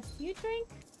 Celeste? You drink?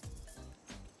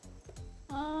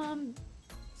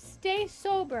 Stay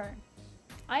sober.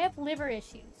 I have liver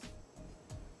issues.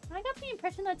 I got the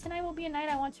impression that tonight will be a night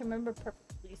I want to remember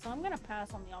perfectly, so I'm gonna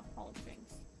pass on the alcoholic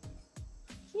drinks.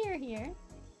 Here.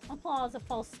 Alcohol is a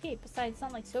false escape. Besides, it's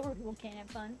not like sober people can't have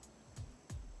fun.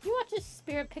 You watch as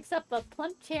Spirit picks up a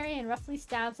plump cherry and roughly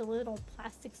stabs a little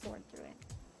plastic sword through it.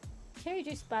 Cherry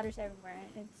juice splatters everywhere,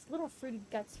 and its little fruity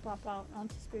guts flop out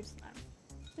onto Spirit's lap.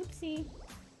 Oopsie.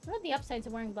 What are the upsides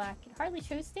of wearing black? It hardly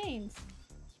shows stains.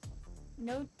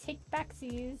 No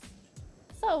take-backsies.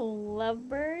 So,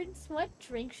 lovebirds, what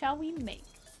drink shall we make?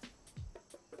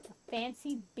 A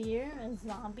fancy beer, a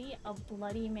zombie, a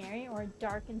Bloody Mary, or a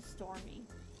dark and stormy?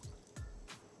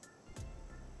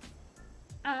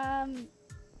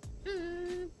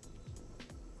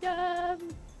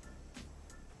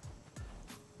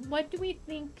 What do we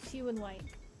think she would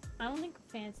like? I don't think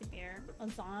a fancy beer. A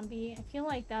zombie. I feel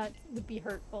like that would be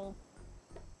hurtful.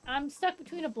 I'm stuck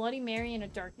between a Bloody Mary and a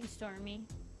dark and stormy.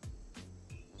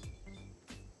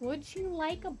 Would you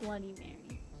like a Bloody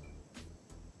Mary?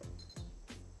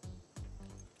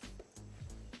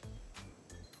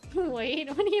 Wait,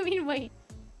 what do you mean wait?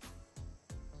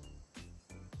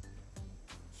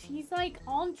 She's like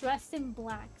all dressed in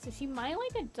black, so she might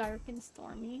like a dark and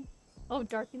stormy. Oh,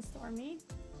 dark and stormy?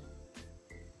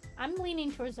 I'm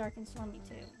leaning towards dark and stormy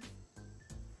too.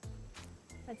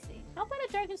 Let's see. How about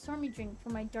a dark and stormy drink for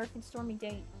my dark and stormy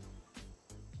date?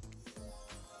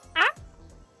 Ah!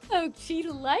 Oh, she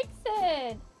likes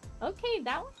it! Okay,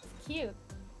 that one's cute.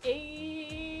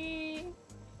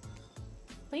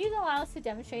 Please allow us to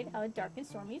demonstrate how a dark and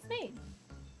stormy is made.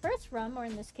 First, rum, or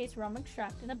in this case rum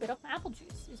extract, and a bit of apple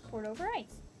juice is poured over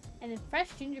ice, and then fresh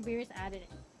ginger beer is added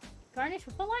in. Garnish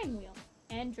with a lime wheel,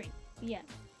 and drink. The end.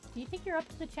 Do you think you're up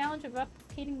to the challenge of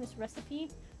replicating this recipe?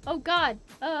 Oh god!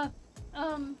 Let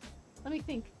me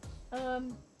think.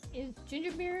 Is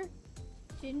ginger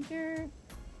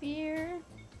beer,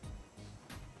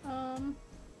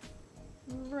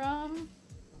 rum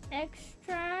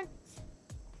extract,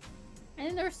 and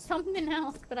then there's something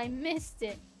else, but I missed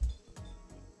it.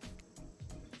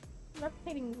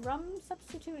 Replicating rum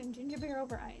substitute and ginger beer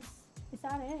over ice. Is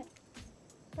that it?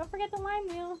 Don't forget the lime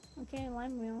wheel. Okay,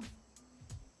 lime wheel.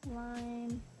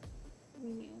 Lime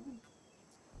wheel.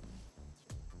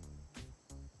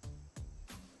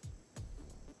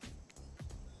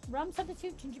 Rum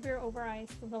substitute, ginger beer over ice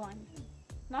with the lime wheel.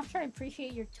 Not sure I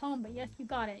appreciate your tone, but yes, you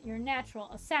got it. You're a natural,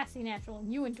 a sassy natural,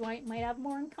 and you and Dwight might have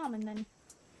more in common than...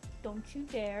 Don't you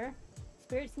dare.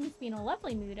 Spirit seems to be in a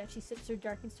lovely mood as she sips her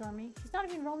dark and stormy. She's not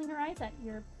even rolling her eyes at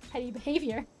your petty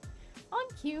behavior. On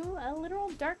cue, a literal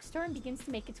dark storm begins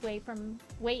to make its way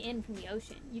in from the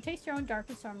ocean. You taste your own dark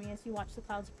and stormy as you watch the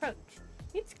clouds approach.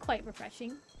 It's quite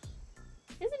refreshing.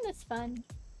 Isn't this fun?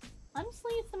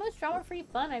 Honestly, it's the most drama-free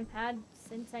fun I've had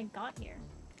since I got here.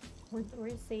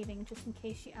 We're saving just in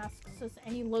case she asks us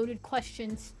any loaded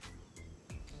questions.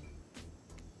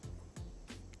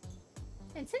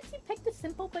 And since you picked a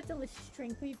simple but delicious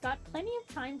drink, we've got plenty of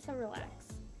time to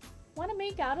relax. Want to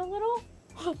make out a little?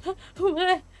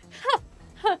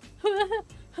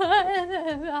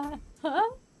 Huh?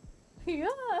 Yeah.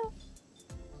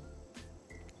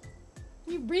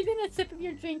 You breathe in a sip of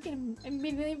your drink and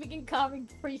immediately begin coughing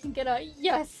before you can get a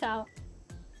yes out.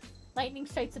 Lightning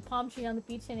strikes a palm tree on the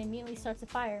beach and immediately starts a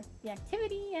fire. The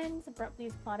activity ends abruptly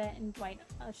as Claudette and Dwight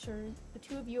usher the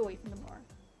two of you away from the moor.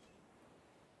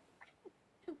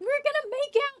 We're gonna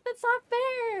make out! That's not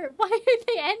fair! Why did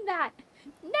they end that?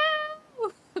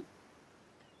 No!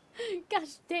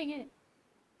 Gosh dang it.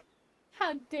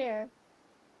 How dare.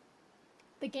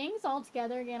 The gang's all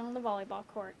together again on the volleyball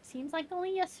court. Seems like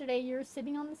only yesterday you were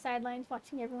sitting on the sidelines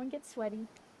watching everyone get sweaty.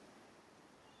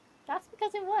 That's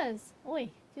because it was. Oi,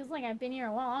 feels like I've been here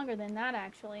a while longer than that,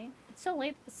 actually. It's so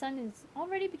late that the sun is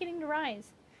already beginning to rise.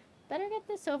 Better get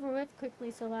this over with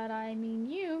quickly so that,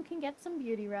 you can get some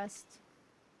beauty rest.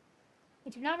 I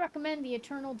do not recommend the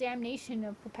eternal damnation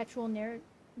of perpetual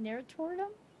narratordom.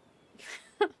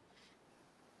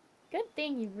 Good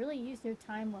thing you've really used your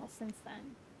time well since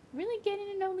then. Really getting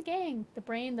to know the gang. The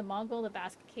brain, the Mongol, the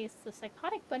basket case, the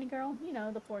psychotic bunny girl, you know,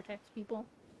 the Vortex people.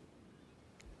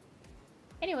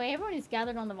 Anyway, everyone is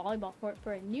gathered on the volleyball court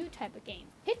for a new type of game.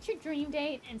 Pitch your dream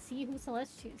date and see who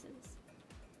Celeste chooses.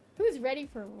 Who's ready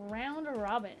for round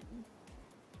robin?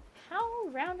 How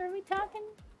round are we talking?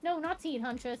 No, not to eat,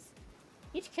 Huntress.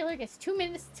 Each killer gets 2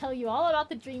 minutes to tell you all about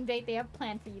the dream date they have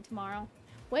planned for you tomorrow.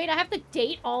 Wait, I have to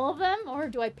date all of them? Or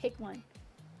do I pick one?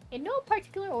 In no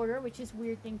particular order, which is a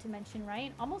weird thing to mention,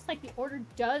 right? Almost like the order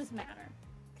does matter.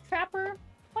 Trapper,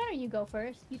 why don't you go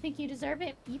first? You think you deserve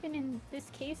it? Even in this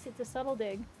case, it's a subtle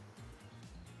dig.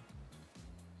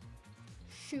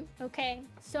 Shoot. Okay,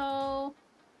 so...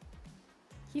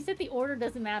 He said the order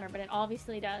doesn't matter, but it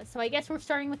obviously does. So I guess we're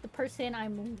starting with the person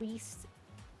I'm least...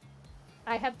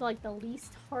 I have, like, the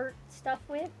least heart stuff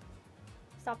with.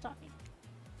 Stop talking.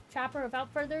 Trapper,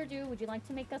 without further ado, would you like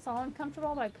to make us all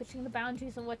uncomfortable by pushing the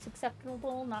boundaries of what's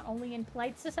acceptable, not only in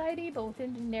polite society, but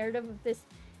within the narrative of this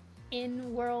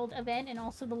in-world event, and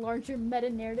also the larger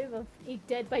meta-narrative of a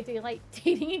Dead by Daylight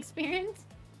dating experience?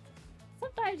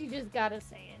 Sometimes you just gotta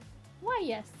say it. Why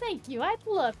yes, thank you, I'd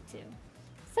love to.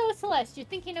 So Celeste, you're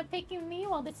thinking of picking me?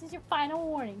 Well, this is your final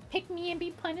warning. Pick me and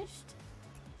be punished?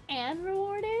 And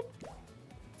rewarded?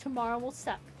 Tomorrow will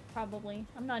suck, probably.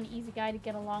 I'm not an easy guy to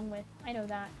get along with, I know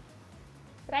that.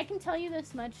 But I can tell you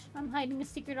this much, I'm hiding a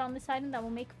secret on this island that will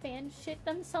make fans shit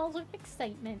themselves with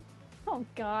excitement. Oh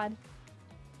god.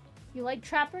 You like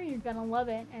Trapper, you're gonna love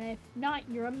it, and if not,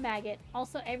 you're a maggot.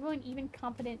 Also, everyone, even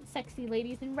competent, sexy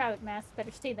ladies in rabbit masks,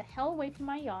 better stay the hell away from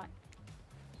my yacht.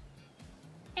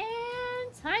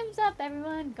 And time's up,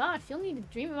 everyone. Gosh, you'll need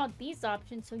to dream about these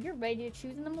options so you're ready to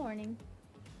choose in the morning.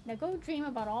 Now go dream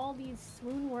about all these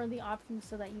swoon-worthy options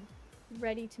so that you're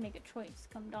ready to make a choice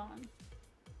come dawn.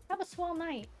 Have a swell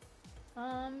night.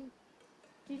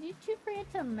 Did you two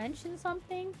forget to mention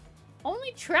something?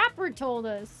 Only Trapper told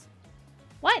us.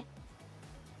 What?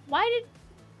 Why did...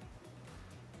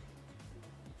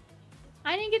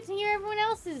 I didn't get to hear everyone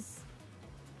else's.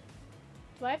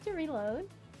 Do I have to reload?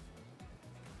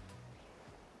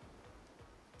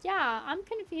 Yeah, I'm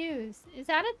confused. Is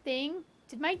that a thing?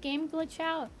 Did my game glitch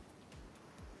out?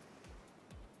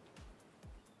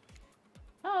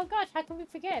 Oh gosh, how can we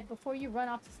forget? Before you run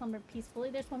off to slumber peacefully,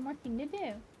 there's one more thing to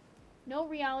do. No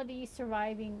reality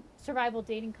survival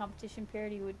dating competition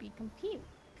parody would be complete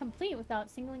without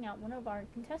singling out one of our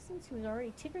contestants who is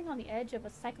already teetering on the edge of a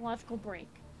psychological break.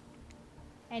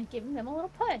 And giving them a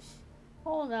little push.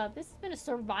 Hold up, this has been a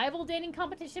survival dating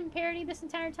competition parody this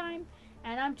entire time?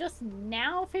 And I'm just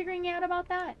now figuring out about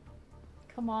that?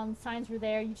 Come on, the signs were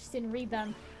there, you just didn't read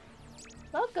them.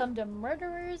 Welcome to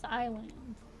Murderer's Island.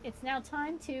 It's now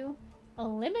time to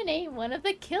eliminate one of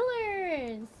the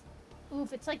killers!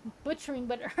 Oof, it's like butchering,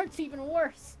 but it hurts even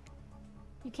worse.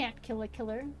 You can't kill a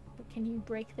killer, but can you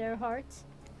break their hearts?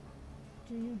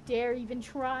 Do you dare even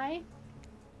try?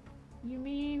 You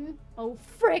mean... Oh,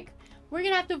 frick! We're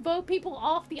gonna have to vote people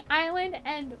off the island,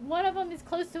 and one of them is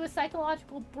close to a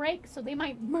psychological break, so they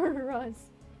might murder us.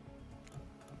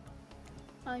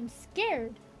 I'm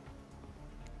scared.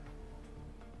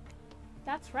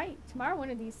 That's right. Tomorrow, one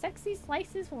of these sexy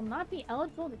slices will not be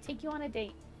eligible to take you on a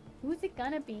date. Who's it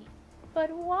gonna be?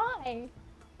 But why?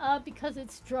 Because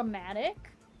it's dramatic?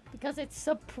 Because it's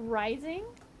surprising?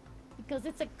 Because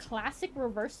it's a classic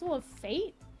reversal of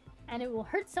fate? And it will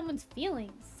hurt someone's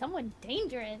feelings. Someone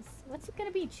dangerous. What's it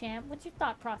gonna be, champ? What's your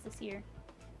thought process here?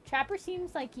 Trapper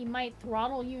seems like he might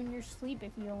throttle you in your sleep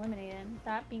if you eliminate him.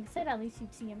 That being said, at least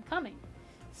you'd see him coming.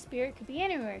 Spirit could be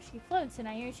anywhere. She floats, and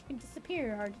I hear she can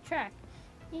disappear. Hard to track.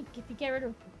 Eek, if you get rid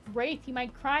of Wraith, he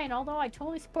might cry, and although I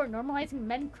totally support normalizing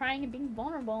men crying and being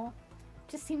vulnerable,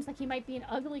 it just seems like he might be an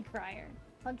ugly crier.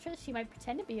 Huntress, she might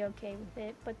pretend to be okay with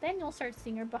it, but then you'll start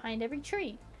seeing her behind every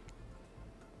tree.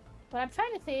 What I'm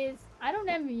trying to say is, I don't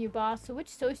envy you, boss, so which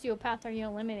sociopath are you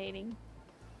eliminating?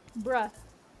 Bruh.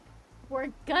 We're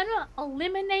gonna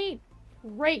eliminate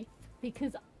Wraith,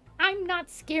 because I'm not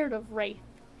scared of Wraith.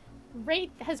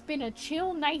 Wraith has been a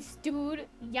chill, nice dude.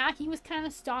 Yeah, he was kind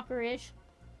of stalkerish,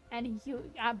 and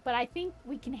but I think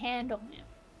we can handle him.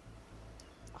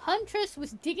 Huntress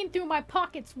was digging through my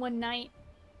pockets one night,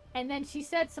 and then she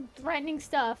said some threatening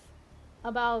stuff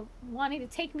about wanting to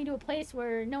take me to a place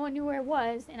where no one knew where it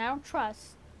was, and I don't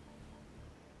trust.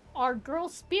 Our girl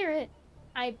Spirit,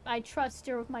 I trust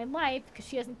her with my life because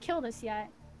she hasn't killed us yet.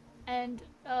 And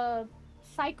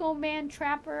Psycho Man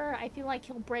Trapper, I feel like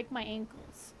he'll break my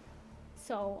ankles.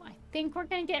 So I think we're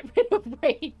gonna get rid of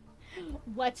Wraith.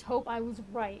 Let's hope I was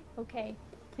right. Okay,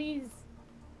 please.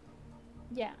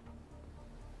 Yeah.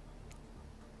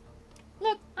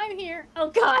 Look, I'm here.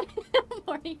 Oh god.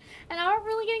 Morning. And I'm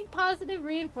really getting positive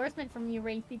reinforcement from you,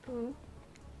 Wraithy Poo.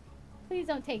 Please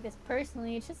don't take this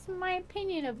personally. It's just my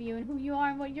opinion of you and who you are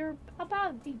and what you're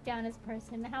about deep down as a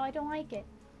person and how I don't like it.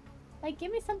 Like,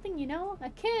 give me something, you know? A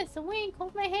kiss, a wink,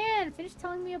 hold my hand. Finish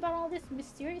telling me about all this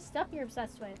mysterious stuff you're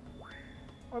obsessed with.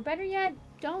 Or better yet,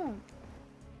 don't.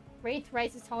 Wraith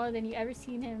rises taller than you ever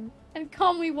seen him and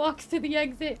calmly walks to the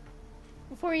exit.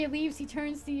 Before he leaves, he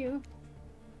turns to you.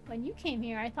 When you came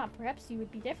here, I thought perhaps you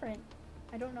would be different.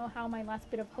 I don't know how my last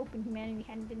bit of hope in humanity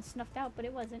hadn't been snuffed out, but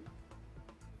it wasn't.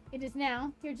 It is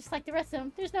now. You're just like the rest of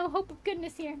them. There's no hope of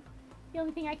goodness here. The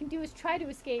only thing I can do is try to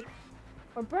escape.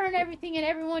 Or burn everything and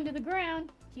everyone to the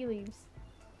ground. He leaves.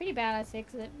 Pretty badass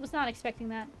exit. Was not expecting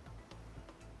that.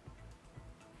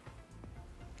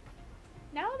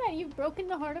 Now that you've broken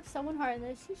the heart of someone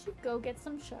heartless, you should go get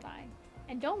some shut-eye.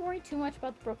 And don't worry too much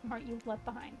about the broken heart you've left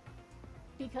behind.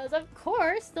 Because of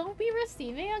course, they'll be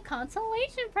receiving a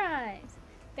consolation prize.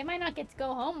 They might not get to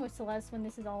go home with Celeste when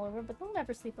this is all over, but they'll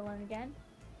never sleep alone again.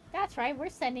 That's right, we're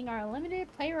sending our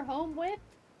limited player home with...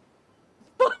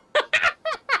 No!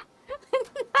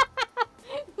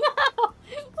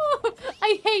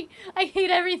 I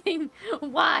hate everything.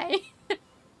 Why?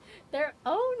 Their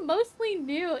own mostly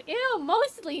new. Ew,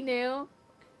 mostly new.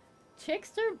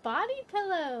 Trickster body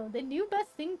pillow. The new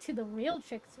best thing to the real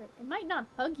trickster. It might not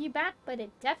hug you back, but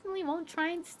it definitely won't try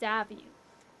and stab you.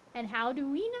 And how do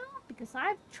we know? Because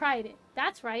I've tried it.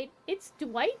 That's right. It's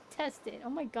Dwight tested. Oh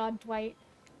my god, Dwight.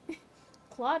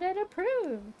 Claudette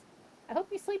approved. I hope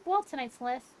you sleep well tonight,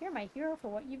 Celeste. You're my hero for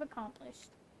what you've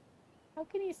accomplished. How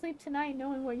can you sleep tonight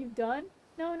knowing what you've done?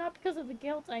 No, not because of the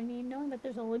guilt. I mean, knowing that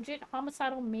there's a legit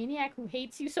homicidal maniac who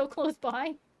hates you so close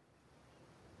by.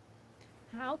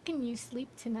 How can you sleep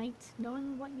tonight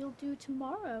knowing what you'll do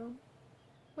tomorrow?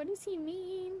 What does he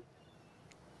mean?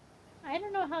 I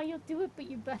don't know how you'll do it, but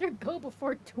you better go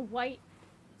before Dwight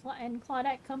and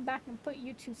Claudette come back and put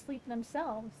you to sleep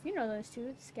themselves. You know those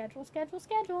two. Schedule, schedule,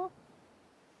 schedule.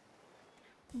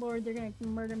 Lord, they're gonna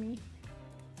murder me.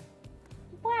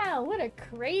 Wow, what a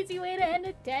crazy way to end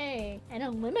a day. An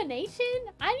elimination?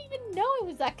 I didn't even know it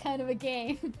was that kind of a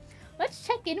game. Let's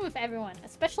check in with everyone,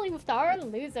 especially with our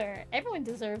loser. Everyone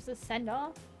deserves a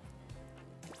send-off.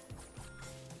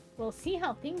 We'll see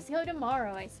how things go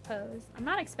tomorrow, I suppose. I'm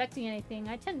not expecting anything.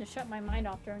 I tend to shut my mind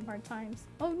off during hard times.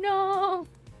 Oh no!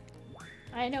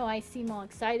 I know I seem all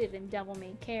excited and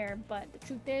devil-may-care, but the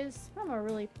truth is,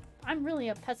 I'm really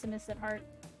a pessimist at heart.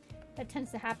 That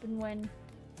tends to happen when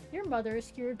your mother is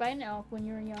skewered by an elk when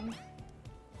you were young.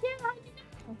 Yeah, I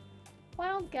know.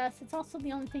 Wild guess. It's also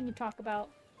the only thing you talk about.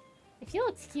 If you'll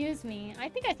excuse me, I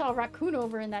think I saw a raccoon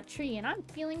over in that tree, and I'm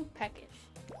feeling peckish.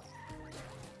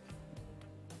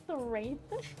 The wraith?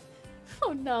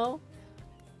 Oh no.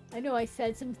 I know I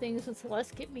said some things with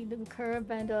Celeste get me to the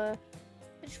curb, and I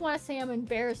just want to say I'm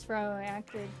embarrassed for how I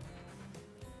acted.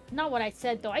 Not what I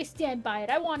said though. I stand by it.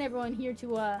 I want everyone here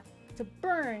to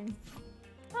burn.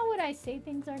 How would I say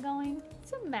things are going?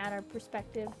 It's a matter of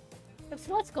perspective. If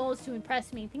Celeste's goal is to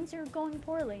impress me, things are going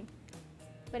poorly.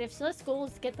 But if Celeste's goal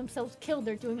is to get themselves killed,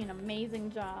 they're doing an amazing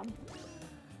job.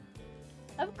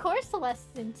 Of course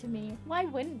Celeste's into me. Why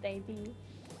wouldn't they be?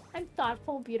 I'm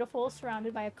thoughtful, beautiful,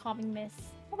 surrounded by a calming mist.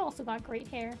 I've also got great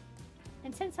hair.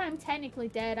 And since I'm technically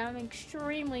dead, I'm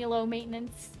extremely low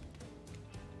maintenance.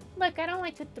 Look, I don't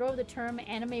like to throw the term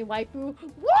anime waifu.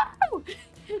 Whoa!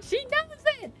 She knows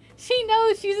it! She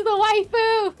knows she's the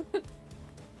waifu!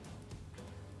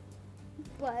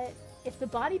 But if the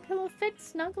body pillow fits,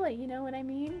 snuggle it, you know what I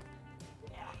mean?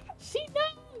 She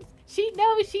knows! She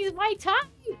knows she's my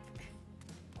type!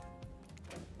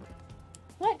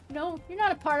 What? No, you're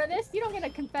not a part of this. You don't get a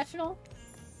confessional.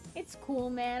 It's cool,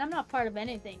 man. I'm not part of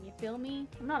anything, you feel me?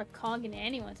 I'm not a cog in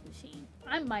anyone's machine.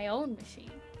 I'm my own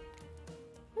machine.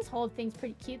 This whole thing's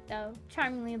pretty cute, though.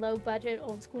 Charmingly low-budget,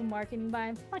 old-school marketing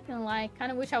vibes. Not gonna lie,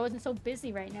 kinda wish I wasn't so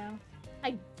busy right now.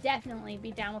 I'd definitely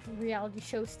be down with a reality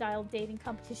show-style dating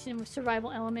competition with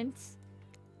survival elements.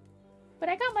 But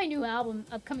I got my new album,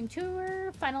 upcoming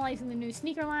tour, finalizing the new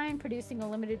sneaker line, producing a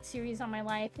limited series on my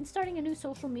life, and starting a new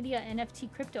social media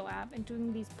NFT crypto app, and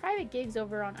doing these private gigs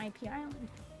over on IP Island.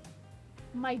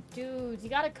 My dudes, you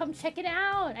gotta come check it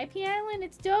out! IP Island,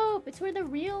 it's dope! It's where the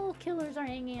real killers are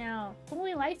hanging out.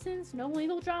 Fully licensed, no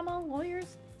legal drama,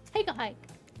 lawyers. Take a hike.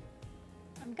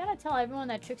 I'm gonna tell everyone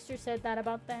that Trickster said that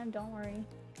about them, don't worry.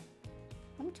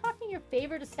 I'm talking your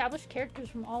favorite established characters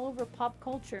from all over pop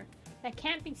culture that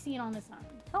can't be seen on this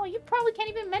island. Oh, you probably can't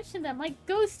even mention them, like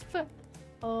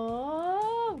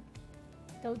Oh!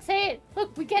 Don't say it!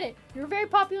 Look, we get it! You're very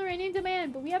popular and in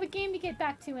demand, but we have a game to get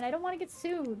back to, and I don't want to get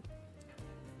sued.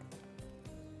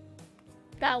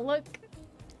 That look.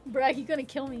 Bruh, he's gonna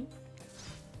kill me.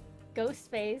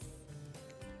 Ghostface.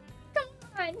 Come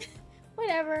on!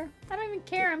 Whatever. I don't even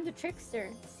care, I'm the Trickster.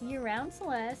 See you around,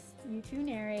 Celeste. You too,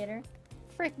 narrator.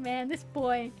 Frick, man, this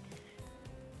boy.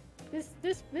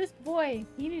 This boy,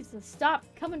 he needs to stop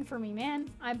coming for me, man.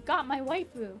 I've got my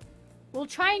waifu. We'll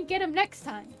try and get him next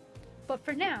time. But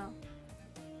for now...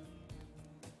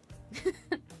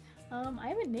 I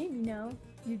have a name, you know.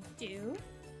 You do?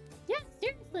 Yeah,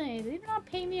 seriously. They do not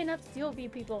pay me enough to deal with you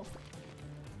people.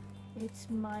 It's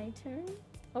my turn?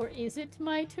 Or is it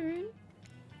my turn?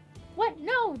 What?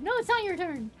 No! No, it's not your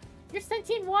turn! You're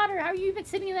sentient water! How are you even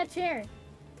sitting in that chair?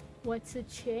 What's a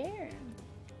chair?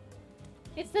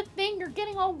 It's the thing! You're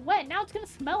getting all wet! Now it's gonna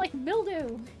smell like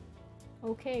mildew!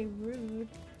 Okay, rude.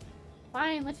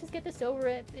 Fine, let's just get this over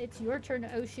it. It's your turn,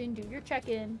 Ocean. Do your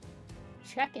check-in.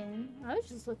 Check-in? I was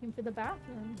just looking for the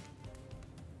bathroom.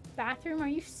 Bathroom? Are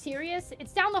you serious?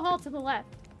 It's down the hall to the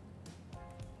left.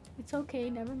 It's okay,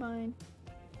 never mind.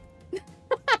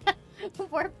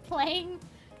 We're playing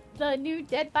the new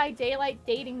Dead by Daylight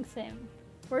dating sim.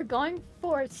 We're going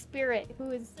for Spirit,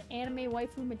 who is anime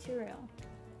waifu material.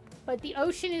 But the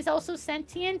ocean is also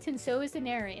sentient, and so is the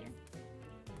narrator.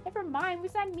 Never mind, what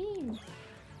does that mean?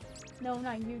 No,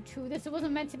 not you two. This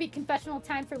wasn't meant to be confessional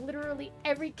time for literally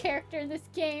every character in this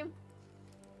game.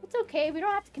 It's okay, we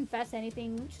don't have to confess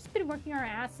anything. We've just been working our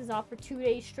asses off for 2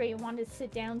 days straight and wanted to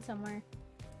sit down somewhere.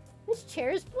 This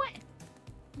chair is wet.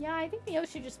 Yeah, I think the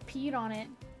ocean just peed on it.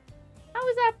 How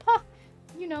is that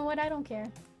You know what, I don't care.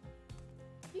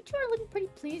 You two are looking pretty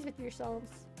pleased with yourselves.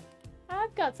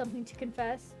 I've got something to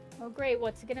confess. Oh great,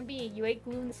 what's it gonna be? You ate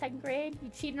glue in the 2nd grade? You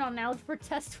cheated on an algebra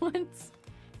test once?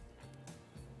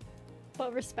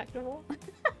 But respectable.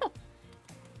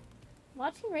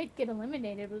 Watching Wraith get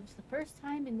eliminated was the first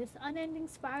time in this unending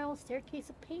spiral staircase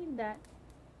of pain that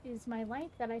is my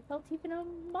life that I felt even a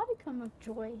modicum of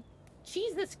joy.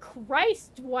 Jesus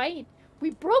Christ, Dwight!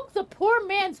 We broke the poor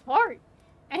man's heart!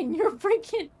 And you're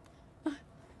freaking...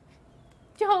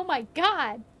 Oh my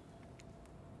god!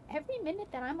 Every minute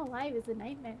that I'm alive is a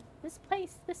nightmare. This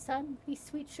place, the sun, these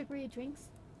sweet sugary drinks.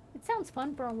 It sounds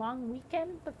fun for a long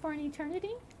weekend, but for an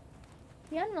eternity?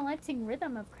 The unrelenting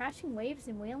rhythm of crashing waves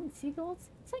and wailing seagulls,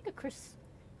 it's like a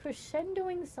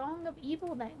crescendoing song of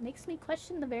evil that makes me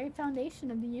question the very foundation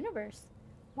of the universe.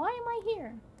 Why am I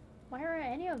here? Why are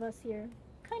any of us here?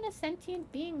 What kind of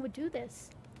sentient being would do this?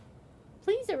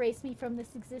 Please erase me from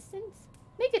this existence.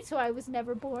 Make it so I was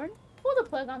never born. Pull the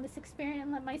plug on this experience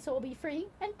and let my soul be free.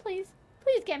 And please,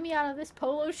 please get me out of this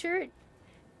polo shirt.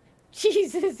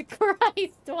 Jesus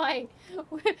Christ, Dwight.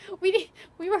 We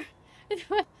were...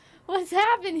 What's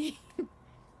happening?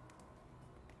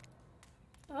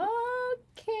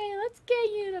 Okay, let's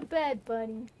get you to bed,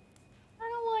 buddy. I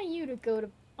don't want you to go to...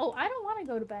 Oh, I don't want to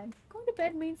go to bed. Going to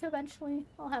bed means eventually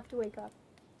I'll have to wake up.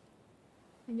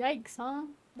 Yikes, huh?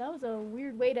 That was a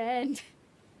weird way to end.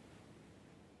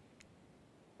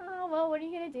 Oh, well, what are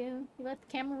you gonna do? You let the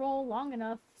camera roll long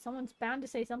enough. Someone's bound to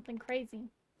say something crazy.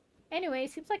 Anyway,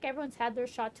 seems like everyone's had their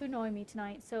shot to annoy me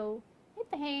tonight, so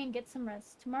hit the hay and get some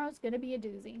rest. Tomorrow's gonna be a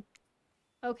doozy.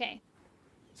 Okay.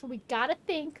 So we gotta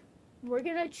think. We're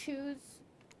gonna choose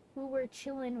who we're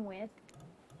chilling with.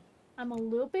 I'm a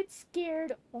little bit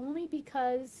scared only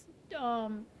because,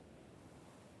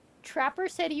 Trapper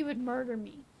said he would murder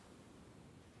me.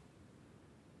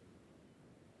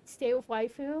 Stay with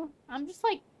waifu. I'm just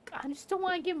like, I just don't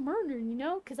want to get murdered, you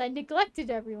know? Because I neglected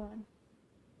everyone.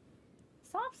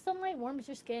 Soft sunlight warms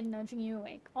your skin, nudging you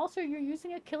awake. Also, you're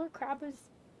using a killer crab as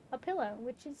a pillow,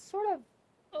 which is sort of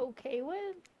okay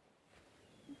with.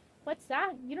 What's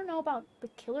that? You don't know about the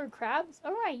killer crabs?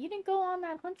 Alright, you didn't go on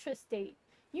that huntress date.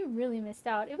 You really missed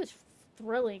out. It was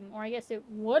thrilling, or I guess it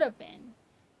would have been.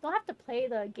 You'll have to play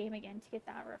the game again to get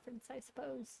that reference, I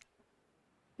suppose.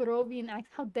 Barovian accent.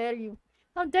 How dare you?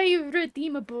 How dare you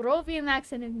redeem a Barovian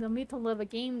accent in the middle of a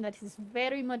game that is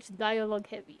very much dialogue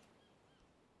heavy?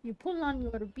 You pull on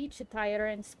your beach attire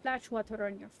and splash water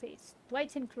on your face.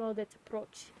 Dwight and Claudette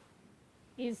approach.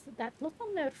 Is that look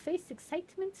on their face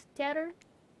excitement, terror?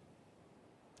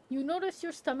 You notice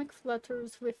your stomach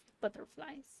flutters with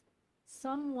butterflies.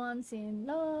 Someone's in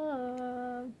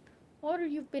love. Or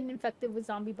you've been infected with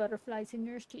zombie butterflies in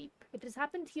your sleep. It has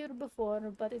happened here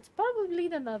before, but it's probably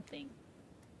the love thing.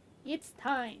 It's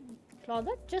time.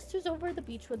 Claudette gestures over the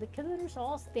beach where the killers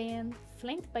all stand,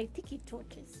 flanked by tiki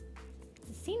torches. It's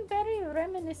a scene very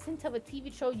reminiscent of a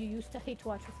TV show you used to hate to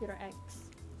watch with your ex.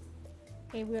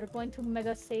 Okay, we are going to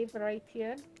mega save right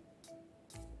here.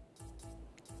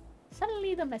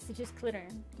 Suddenly the message is clear.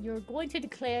 You're going to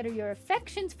declare your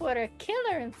affections for a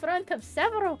killer in front of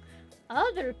several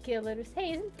other killers.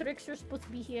 Hey, isn't Trickster supposed to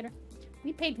be here?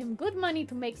 We paid him good money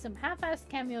to make some half-assed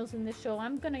cameos in the show.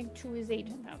 I'm gonna chew his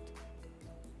agent out.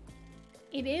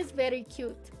 It is very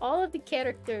cute. All of the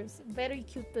characters, very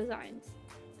cute designs.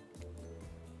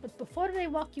 But before they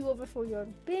walk you over for your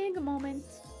big moment,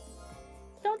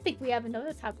 don't think we haven't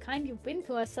noticed how kind you've been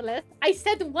to us, Celeste. I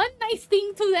said one nice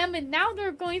thing to them and now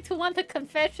they're going to want a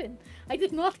confession. I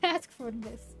did not ask for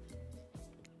this.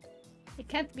 It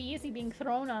can't be easy being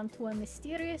thrown onto a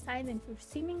mysterious island for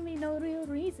seemingly no real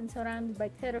reason, surrounded by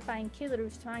terrifying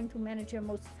killers trying to manage your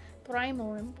most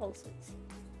primal impulses.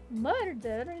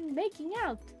 Murder and making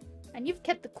out. And you've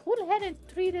kept a cool head and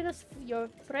treated us, your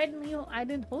friendly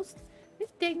island host,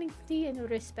 with dignity and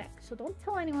respect. So don't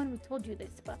tell anyone we told you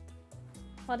this, but...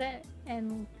 Claudette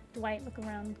and Dwight look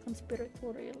around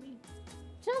conspiratorially.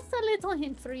 Just a little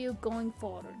hint for you going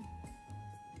forward.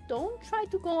 Don't try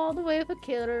to go all the way with a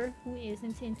killer who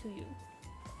isn't into you.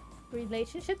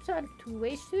 Relationships are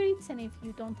two-way streets, and if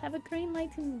you don't have a green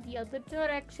light in the other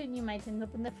direction, you might end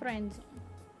up in the friend zone.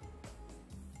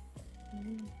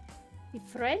 The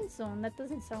friend zone? That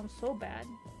doesn't sound so bad.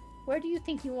 Where do you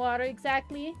think you are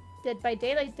exactly? Dead by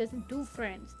Daylight doesn't do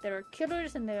friends. There are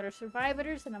killers and there are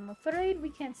survivors, and I'm afraid we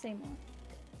can't say more.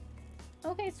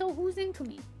 Okay, so who's into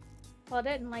me?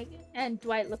 Claudette and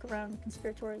Dwight look around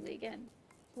conspiratorially again.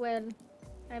 Well,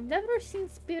 I've never seen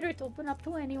Spirit open up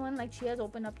to anyone like she has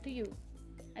opened up to you.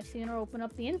 I've seen her open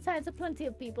up the insides of plenty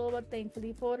of people, but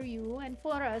thankfully for you and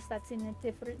for us, that's in a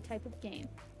different type of game.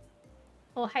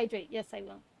 Oh, hydrate. Yes, I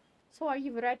will. So are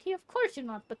you ready? Of course you're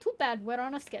not, but too bad we're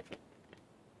on a schedule.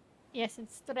 Yes,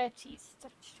 it's stretchy.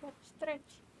 Stretch, stretch,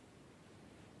 stretch.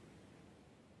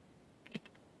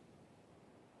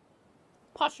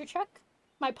 Posture check.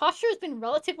 My posture has been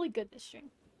relatively good this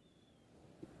stream.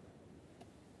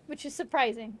 Which is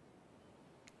surprising.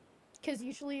 Because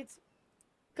usually it's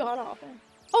god-awful.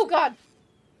 Oh god!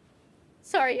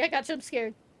 Sorry, I got jump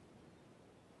scared.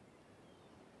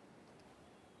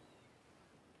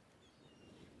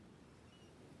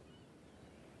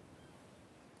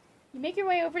 You make your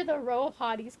way over the row of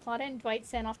hotties. Claudette and Dwight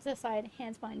stand off to the side,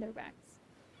 hands behind their backs.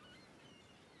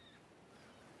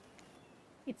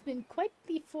 It's been quite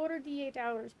the 48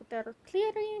 hours, but there are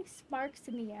clearly sparks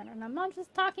in the air. And I'm not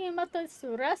just talking about this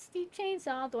rusty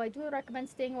chainsaw, though I do recommend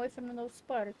staying away from those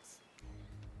sparks.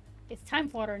 It's time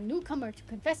for our newcomer to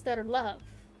confess their love.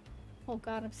 Oh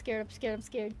god, I'm scared, I'm scared, I'm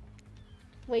scared.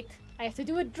 Wait, I have to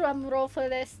do a drum roll for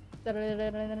this.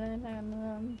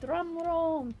 Drum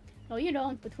roll. No, you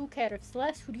don't, but who cares?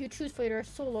 Celeste, who do you choose for your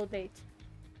solo date?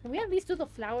 Can we at least do the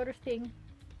flower thing?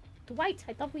 Dwight,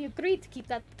 I thought we agreed to keep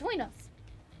that between us.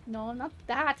 No, not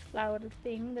that flower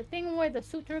thing. The thing where the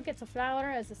suitor gets a flower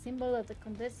as a symbol of the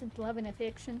consistent love and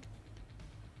affection.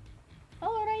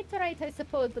 Alright, I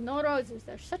suppose, but no roses.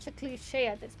 They're such a cliche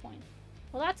at this point.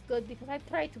 Well, that's good, because I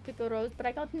tried to pick a rose, but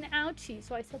I got an ouchie,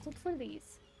 so I settled for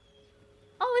these.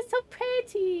 Oh, it's so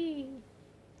pretty!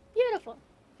 Beautiful.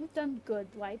 You've done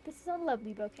good, Dwight. This is a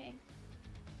lovely bouquet.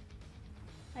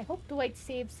 I hope Dwight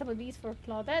saved some of these for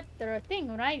Claudette. They're a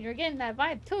thing, right? You're getting that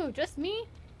vibe too. Just me?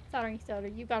 Sorry,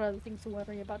 you got other things to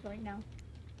worry about right now.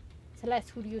 Celeste,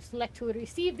 who do you select to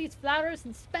receive these flowers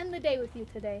and spend the day with you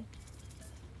today?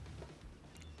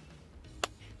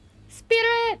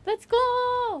 Spirit! Let's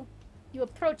go! You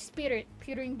approach Spirit,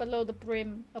 peering below the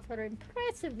brim of her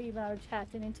impressively large hat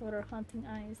and into her haunting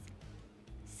eyes.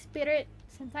 Spirit,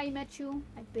 since I met you,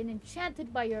 I've been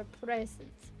enchanted by your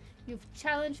presence. You've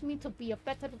challenged me to be a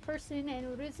better person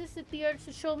and resisted the urge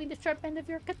to show me the sharp end of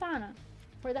your katana.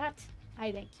 For that,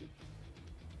 I thank you.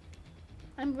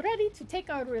 I'm ready to take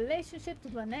our relationship to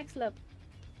the next level.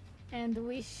 And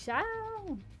we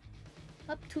shall.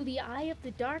 Up to the eye of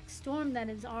the dark storm that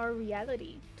is our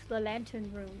reality, to the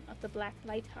lantern room of the Black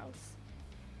Lighthouse.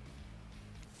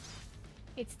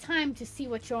 It's time to see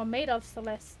what you're made of,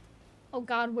 Celeste. Oh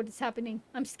god, what is happening?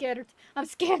 I'm scared. I'm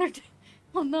scared.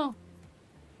 Oh no.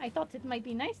 I thought it might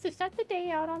be nice to start the day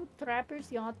out on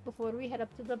Trapper's yacht before we head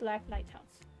up to the Black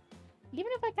Lighthouse.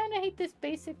 Even if I kind of hate this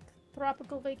basic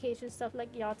tropical vacation stuff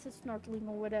like yachts and snorkeling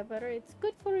or whatever, it's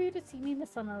good for you to see me in the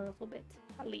sun a little bit,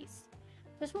 at least.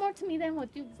 There's more to me than what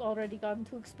you've already gotten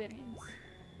to experience.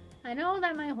 I know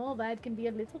that my whole vibe can be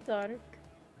a little dark.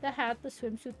 The hat, the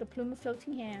swimsuit, the plume of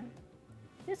floating hair.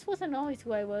 This wasn't always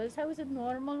who I was. I was a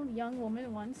normal young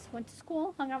woman once. Went to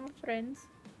school, hung out with friends.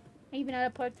 I even had a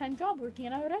part-time job working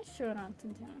at a restaurant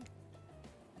in town.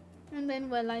 And then,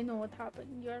 well, I know what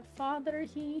happened. Your father,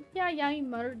 he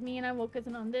murdered me and I woke as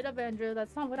an undead Avenger.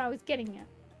 That's not what I was getting at.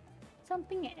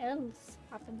 Something else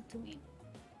happened to me.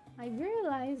 I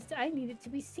realized I needed to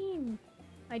be seen.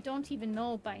 I don't even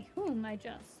know by whom,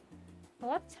 a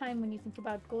lot of time when you think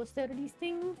about ghosts or these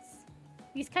things,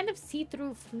 these kind of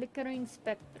see-through flickering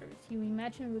specters, you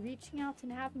imagine reaching out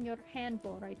and having your hand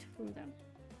go right through them.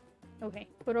 Okay,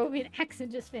 Barovian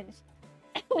accent just finished.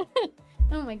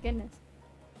 Oh my goodness.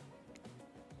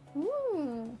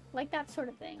 Ooh, like that sort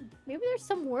of thing. Maybe there's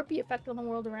some warpy effect on the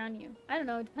world around you. I don't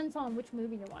know, it depends on which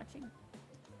movie you're watching.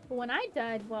 But when I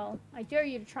died, well, I dare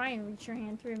you to try and reach your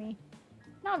hand through me.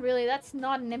 Not really, that's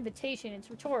not an invitation, it's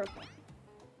rhetorical.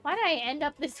 Why did I end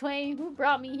up this way? Who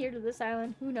brought me here to this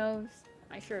island? Who knows?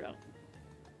 I sure don't.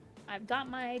 I've got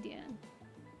my idea.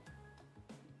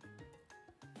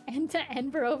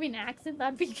 End-to-end Barovian accent?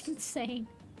 That'd be insane.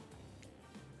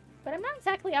 But I'm not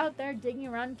exactly out there digging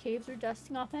around caves or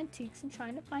dusting off antiques and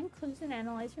trying to find clues and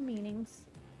analyze their meanings.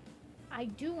 I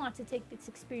do want to take this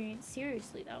experience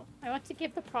seriously, though. I want to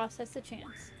give the process a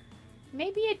chance.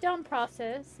 Maybe a dumb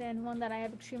process, and one that I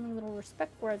have extremely little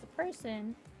respect for as a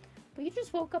person, but you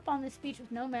just woke up on this beach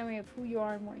with no memory of who you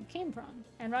are and where you came from.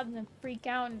 And rather than freak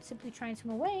out and simply try and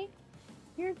swim away,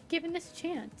 you're given this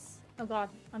chance. Oh god,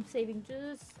 I'm saving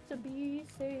just to be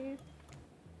safe.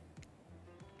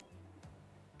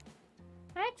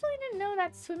 I actually didn't know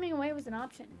that swimming away was an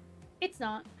option. It's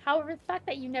not. However, the fact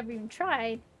that you never even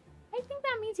tried, I think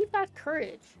that means you've got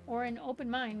courage, or an open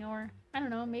mind, or, I don't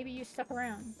know, maybe you stuck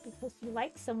around because you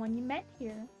like someone you met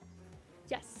here.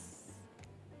 Yes.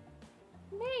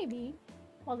 Maybe.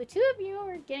 While the two of you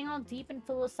were getting all deep and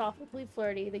philosophically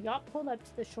flirty, the yacht pulled up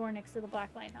to the shore next to the Black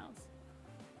Lighthouse.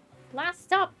 Last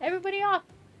stop! Everybody off!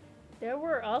 There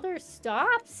were other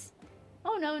stops?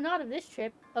 Oh no, not of this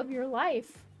trip. Of your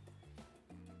life.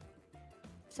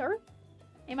 Sir?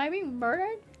 Am I being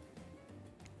murdered?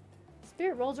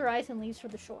 Spirit rolls her eyes and leaves for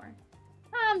the shore.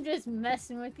 I'm just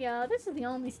messing with ya. This is the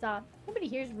only stop. Nobody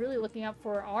here is really looking out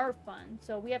for our fun,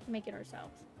 so we have to make it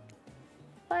ourselves.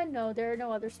 But no, there are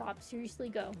no other stops. Seriously,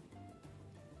 go.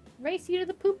 Race you to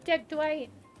the poop deck, Dwight.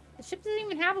 The ship doesn't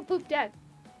even have a poop deck.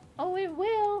 Oh, it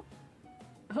will.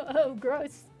 Oh,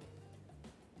 gross.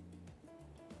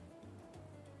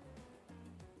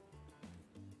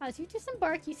 As you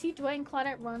disembark, you see Dwight and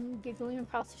Claudette run, giggling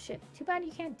across the ship. Too bad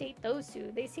you can't date those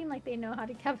two. They seem like they know how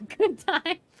to have a good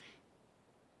time.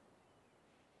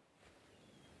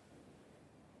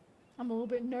 I'm a little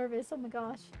bit nervous. Oh my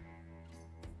gosh.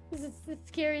 This is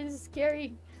scary. This is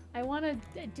scary. I want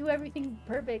to do everything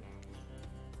perfect.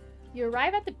 You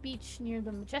arrive at the beach near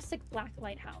the majestic Black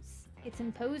Lighthouse. Its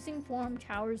imposing form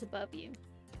towers above you.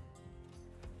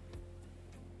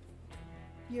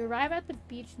 You arrive at the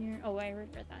beach near... Oh, I already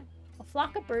read that. A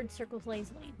flock of birds circles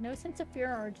lazily. No sense of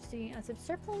fear or urgency, as if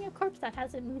circling a corpse that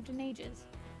hasn't moved in ages.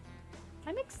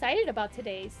 I'm excited about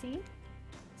today, see?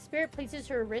 Spirit places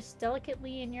her wrist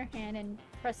delicately in your hand and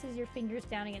presses your fingers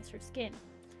down against her skin.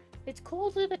 It's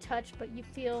cool to the touch, but you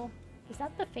feel... Is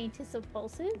that the faintest of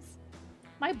pulses?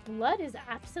 My blood is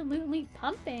absolutely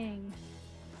pumping.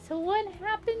 So what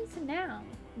happens now?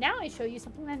 Now I show you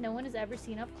something that no one has ever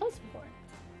seen up close before.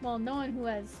 Well, no one who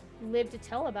has lived to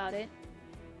tell about it.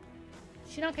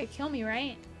 She's not gonna kill me,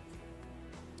 right?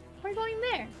 We're going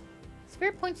there.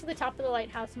 Spirit points to the top of the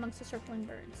lighthouse amongst the circling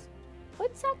birds.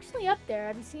 What's actually up there?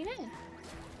 Have you seen it?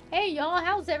 Hey, y'all,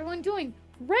 how's everyone doing?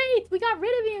 Wraith, we got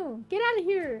rid of you! Get out of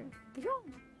here!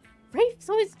 Wraith's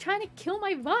always trying to kill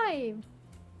my vibe!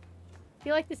 I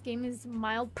feel like this game is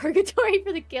mild purgatory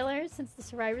for the killers since the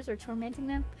survivors are tormenting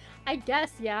them. I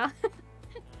guess, yeah.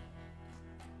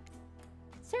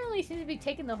 Certainly seems to be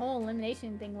taking the whole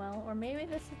elimination thing well, or maybe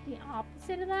this is the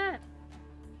opposite of that.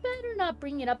 Better not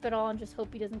bring it up at all and just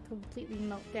hope he doesn't completely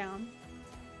melt down.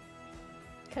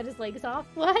 Cut his legs off?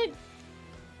 What?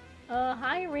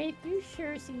 Hi Wraith, you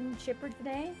sure seem chipper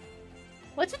today.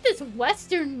 What's with this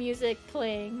Western music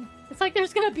playing? It's like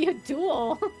there's gonna be a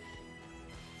duel.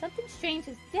 Something strange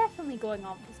is definitely going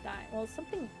on with this guy. Well,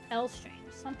 something else strange.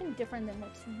 Something different than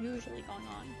what's usually going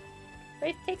on.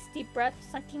 Wraith takes deep breath,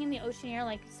 sucking in the ocean air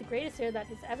like it's the greatest air that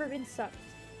has ever been sucked.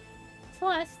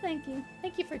 Celeste, thank you.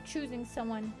 Thank you for choosing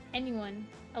anyone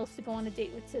else to go on a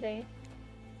date with today.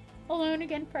 Alone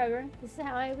again forever. This is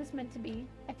how I was meant to be.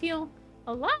 I feel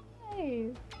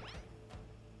alive!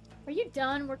 Are you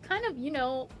done? We're kind of,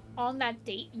 on that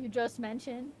date you just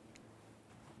mentioned.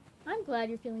 I'm glad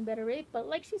you're feeling better, Wraith, but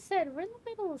like she said, we're in the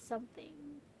middle of something.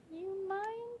 You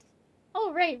mind?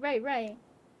 Oh, right.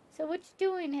 So what you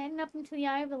doing? Heading up into the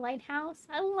eye of the lighthouse?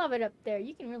 I love it up there.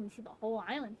 You can really see the whole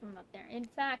island from up there. In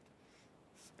fact,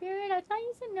 Spirit, I thought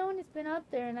you said no one has been up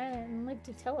there and I didn't live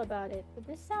to tell about it. But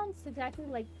this sounds exactly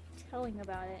like telling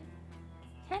about it.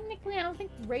 Technically, I don't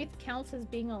think Wraith counts as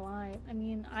being alive. I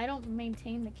mean, I don't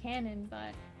maintain the canon,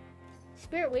 but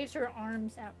Spirit waves her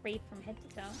arms at Wraith from head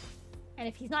to toe. And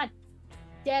if he's not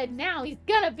dead now, he's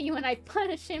gonna be when I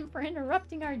punish him for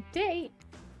interrupting our date.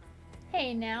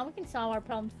 Hey, now we can solve our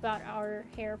problems without our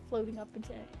hair floating up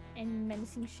in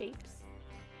menacing shapes.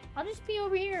 I'll just be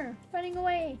over here, running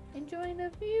away, enjoying the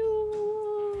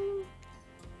view.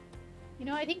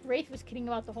 I think Wraith was kidding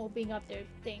about the whole being up there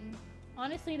thing.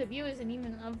 Honestly, the view isn't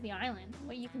even of the island.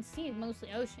 What you can see is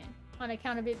mostly ocean, on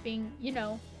account of it being,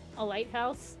 a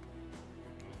lighthouse.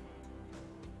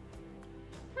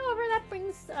 However, that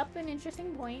brings up an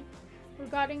interesting point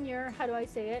regarding your, how do I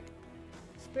say it?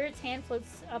 Spirit's hand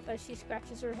floats up as she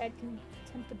scratches her head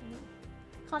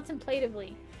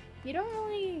contemplatively. You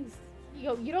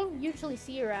don't usually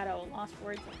see her at a lost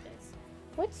words like this.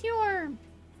 What's your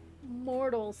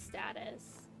mortal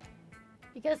status?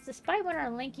 Because despite what our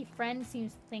lanky friend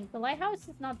seems to think, the lighthouse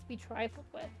is not to be trifled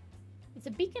with. It's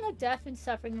a beacon of death and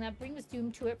suffering that brings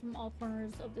doom to it from all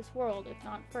corners of this world, if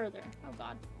not further. Oh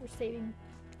god, we're saving.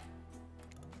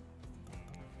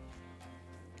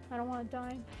 I don't want to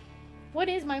die. What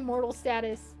is my mortal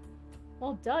status?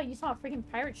 Well, duh, you saw a freaking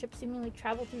pirate ship seemingly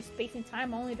travel through space and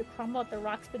time only to crumble at the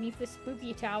rocks beneath this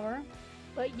spooky tower.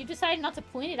 But you decided not to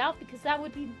point it out because that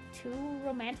would be too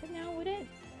romantic now, would it?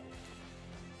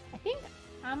 I think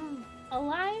I'm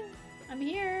alive. I'm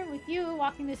here with you,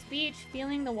 walking this beach,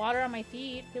 feeling the water on my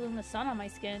feet, feeling the sun on my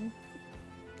skin.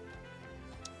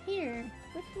 Here,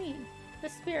 with me, the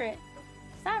spirit.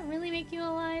 Does that really make you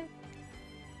alive?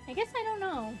 I guess I don't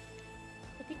know.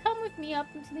 If you come with me up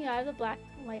into the eye of the black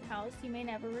lighthouse, you may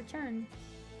never return.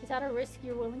 Is that a risk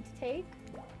you're willing to take?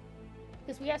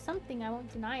 Because we have something, I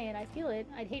won't deny it, I feel it.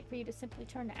 I'd hate for you to simply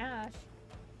turn to ash.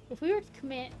 If we were to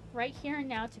commit right here and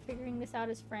now to figuring this out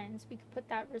as friends, we could put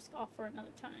that risk off for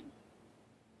another time.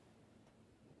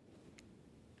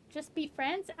 Just be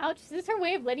friends? Ouch, is this her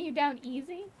way of letting you down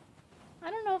easy? I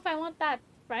don't know if I want that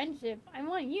friendship. I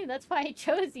want you, that's why I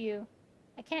chose you.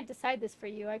 I can't decide this for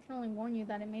you. I can only warn you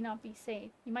that it may not be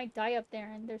safe. You might die up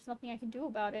there and there's nothing I can do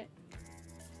about it.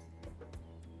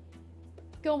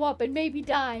 Go up and maybe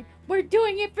die. We're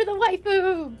doing it for the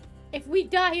waifu! If we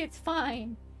die, it's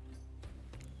fine.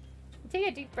 Take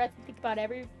a deep breath and think about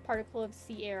every particle of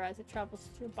sea air as it travels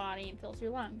through your body and fills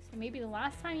your lungs. It may be the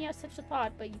last time you have such a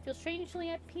thought, but you feel strangely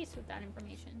at peace with that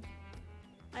information.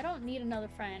 I don't need another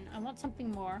friend. I want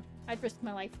something more. I'd risk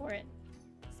my life for it.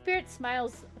 Spirit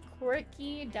smiles a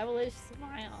quirky, devilish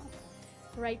smile.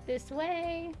 Right this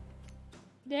way.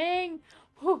 Dang.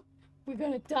 Whew. We're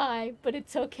gonna die, but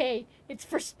it's okay. It's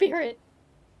for Spirit.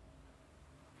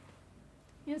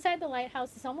 Inside the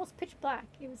lighthouse is almost pitch black.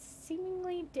 It was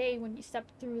seemingly day when you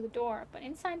stepped through the door, but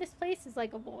inside this place is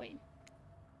like a void.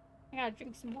 I gotta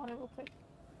drink some water real quick.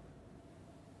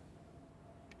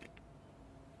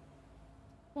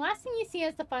 The last thing you see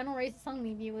as the final rays of sun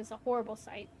leave you is a horrible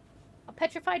sight. A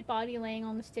petrified body laying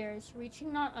on the stairs,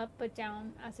 reaching not up but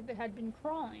down as if it had been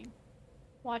crawling.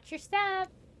 Watch your step!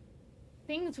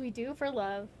 Things we do for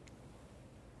love.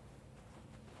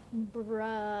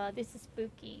 Bruh, this is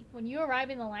spooky. When you arrive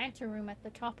in the lantern room at the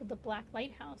top of the black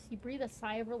lighthouse, you breathe a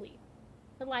sigh of relief.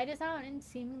 The light is out and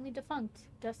seemingly defunct.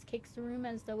 Dust cakes the room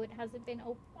as though it hasn't been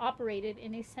operated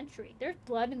in a century. There's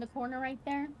blood in the corner right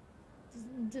there.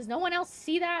 Does no one else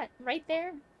see that right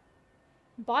there?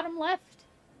 Bottom left.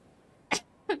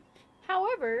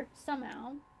 However,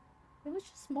 somehow, it was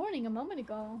just morning a moment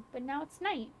ago, but now it's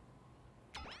night.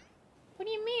 What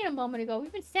do you mean a moment ago?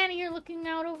 We've been standing here looking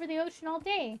out over the ocean all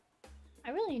day. I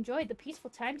really enjoyed the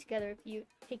peaceful time together with you,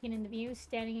 taking in the view,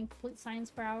 standing in complete silence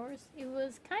for hours. It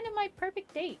was kind of my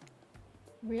perfect date.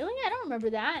 Really? I don't remember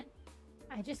that.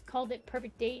 I just called it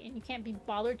perfect date and you can't be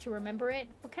bothered to remember it?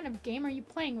 What kind of game are you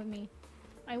playing with me?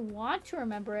 I want to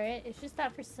remember it. It's just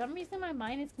that for some reason my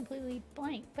mind is completely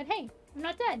blank. But hey, I'm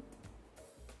not dead.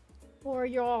 Or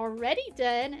you're already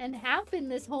dead and have been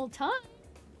this whole time.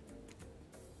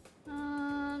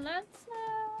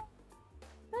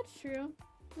 That's true.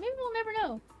 Maybe we'll never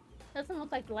know. Doesn't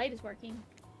look like the light is working.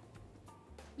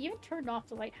 Even turned off,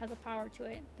 the light has a power to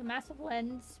it. The massive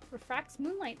lens refracts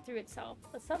moonlight through itself,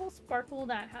 a subtle sparkle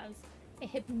that has a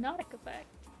hypnotic effect.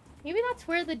 Maybe that's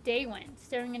where the day went,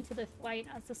 staring into the light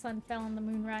as the sun fell and the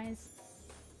moon rise.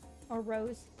 Or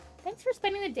rose. Thanks for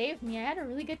spending the day with me. I had a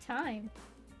really good time.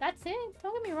 That's it.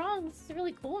 Don't get me wrong. This is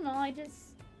really cool and all. I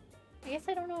guess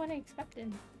I don't know what I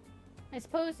expected. I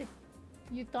suppose if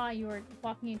you thought you were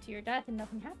walking into your death and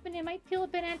nothing happened, it might feel a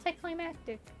bit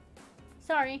anticlimactic.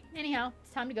 Sorry. Anyhow,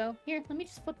 it's time to go. Here, let me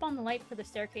just flip on the light for the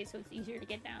staircase so it's easier to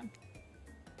get down.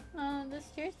 The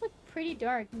stairs look pretty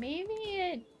dark.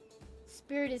 Maybe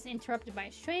spirit is interrupted by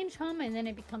a strange hum and then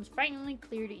it becomes frighteningly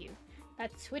clear to you.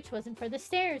 That switch wasn't for the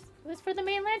stairs. It was for the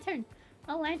main lantern.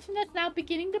 A lantern that's now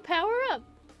beginning to power up.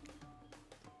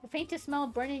 The faintest smell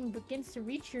of burning begins to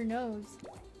reach your nose.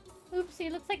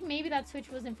 Oopsie, looks like maybe that switch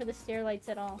wasn't for the stair lights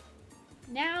at all.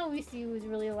 Now we see who's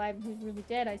really alive and who's really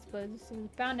dead, I suppose. So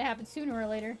it's bound to happen sooner or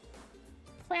later.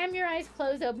 Slam your eyes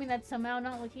closed, hoping that somehow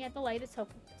not looking at the light is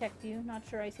helpful to protect you. Not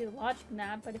sure I see the logic in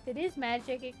that, but if it is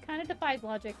magic, it kind of defies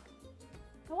logic.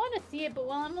 I want to see it, but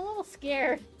well, I'm a little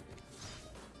scared.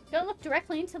 Don't look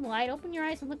directly into the light. Open your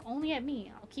eyes and look only at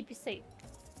me. I'll keep you safe.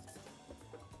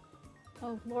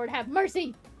 Oh, Lord, have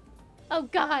mercy! Oh,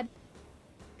 God!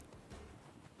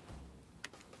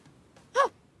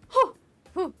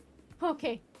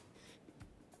 Okay.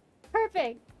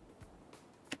 Perfect.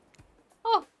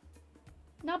 Oh!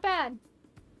 Not bad.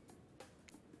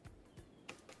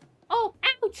 Oh,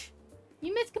 ouch!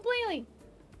 You missed completely!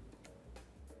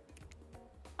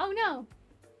 Oh, no!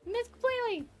 You missed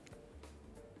completely!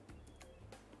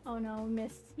 Oh, no, we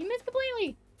missed. You missed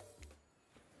completely!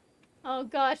 Oh,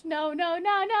 gosh, no, no,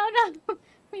 no, no, no!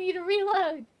 We need to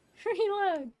reload!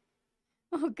 Reload!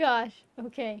 Oh, gosh.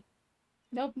 Okay.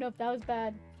 Nope, nope, that was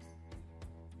bad.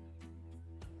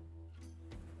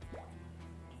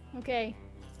 Okay.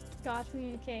 Gosh,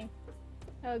 okay.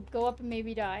 Go up and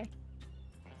maybe die.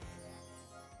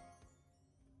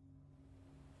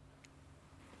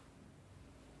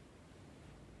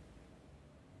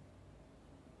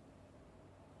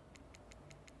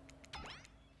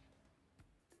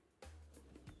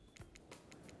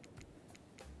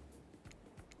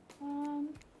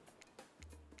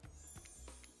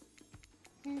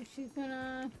 Here she's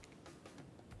gonna...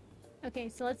 Okay,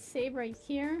 so let's save right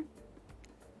here.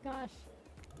 Gosh.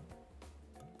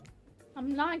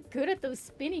 I'm not good at those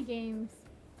spinny games.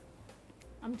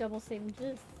 I'm double saving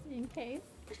just in case.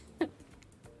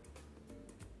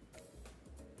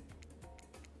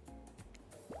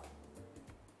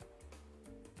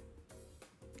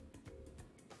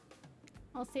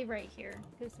 I'll save right here,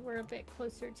 because we're a bit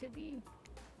closer to the...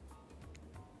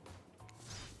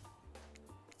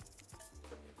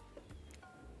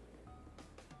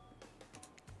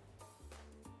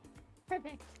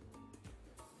 Perfect.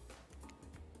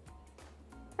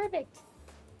 Perfect.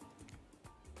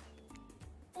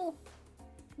 Oh,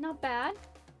 not bad.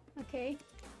 Okay.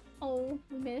 Oh,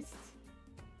 we missed.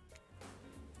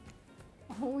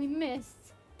 Oh, we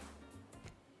missed.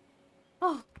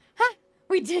 Oh, ha!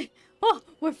 We did. Oh,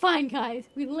 we're fine, guys.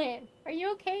 We live. Are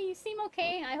you okay? You seem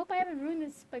okay. I hope I haven't ruined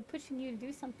this by pushing you to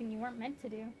do something you weren't meant to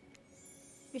do.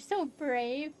 You're so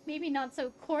brave. Maybe not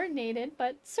so coordinated,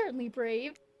 but certainly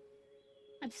brave.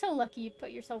 I'm so lucky you put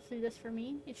yourself through this for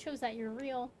me. It shows that you're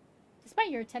real.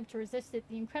 Despite your attempt to resist it,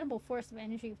 the incredible force of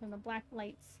energy from the black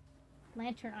light's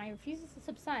lantern eye refuses to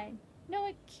subside. No,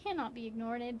 it cannot be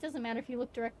ignored, and it doesn't matter if you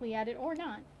look directly at it or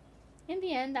not. In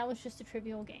the end, that was just a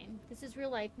trivial game. This is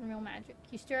real life and real magic.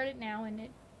 You stare at it now, and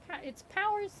its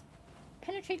powers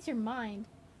penetrates your mind.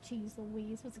 Jeez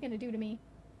Louise, what's it gonna do to me?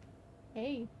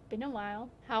 Hey, been a while.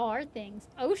 How are things?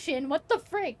 Ocean, what the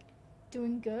frick?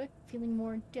 Doing good? Feeling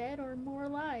more dead or more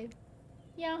alive?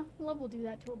 Yeah, love will do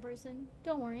that to a person.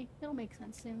 Don't worry, it'll make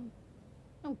sense soon.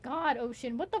 Oh god,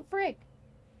 Ocean, what the frick?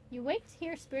 You wake to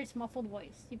hear Spirit's muffled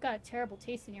voice. You've got a terrible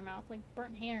taste in your mouth, like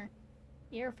burnt hair.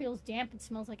 The air feels damp and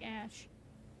smells like ash.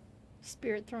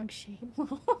 Spirit throwing shade.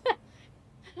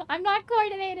 I'm not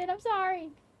coordinated, I'm sorry.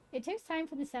 It takes time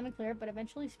for the sound to clear, but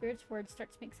eventually Spirit's words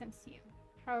start to make sense to you.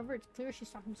 However, it's clear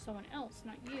she's talking to someone else,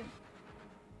 not you.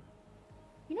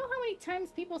 You know how many times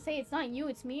people say it's not you,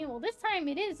 it's me? Well, this time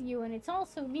it is you, and it's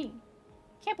also me.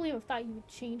 I can't believe I thought you would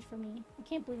change for me. I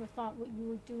can't believe I thought what you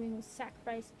were doing was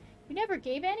sacrifice. You never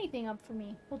gave anything up for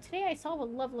me. Well, today I saw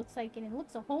what love looks like, and it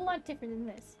looks a whole lot different than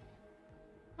this.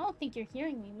 I don't think you're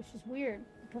hearing me, which is weird,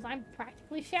 because I'm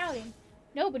practically shouting.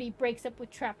 Nobody breaks up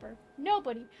with Trapper.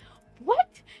 Nobody.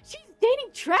 What? She's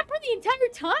dating Trapper the entire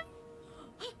time?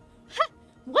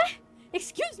 What?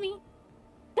 Excuse me?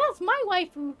 That's my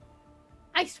waifu.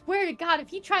 I swear to God, if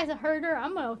he tries to hurt her,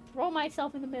 I'm gonna throw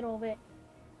myself in the middle of it.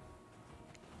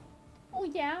 Oh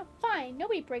yeah, fine.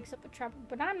 Nobody breaks up with Trapper,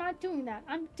 but I'm not doing that.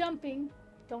 I'm dumping.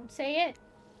 Don't say it.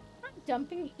 I'm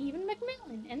dumping even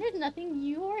McMillan, and there's nothing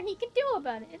you or he can do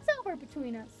about it. It's over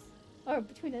between us. Or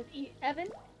between us, Evan.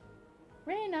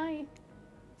 Ray and I.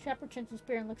 Trapper turns his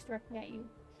spear and looks directly at you.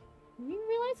 You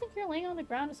realize that you're laying on the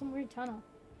ground in some weird tunnel.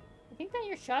 I think that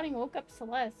your shouting woke up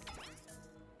Celeste.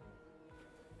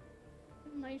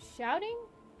 Am I shouting?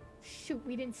 Shoot,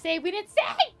 we didn't say! We didn't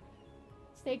say!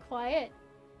 Stay quiet.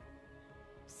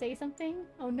 Say something?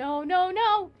 Oh no, no,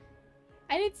 no!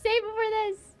 I didn't save before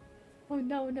this! Oh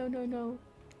no, no, no, no.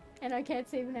 And I can't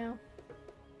save now.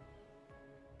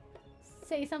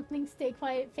 Say something, stay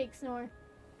quiet, fake snore.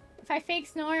 If I fake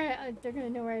snore, they're gonna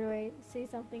know right away. Say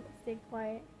something, stay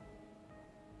quiet.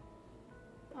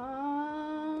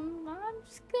 I'm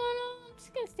just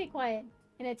gonna stay quiet.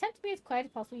 In an attempt to be as quiet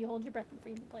as possible, you hold your breath and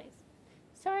freeze in place.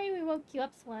 Sorry we woke you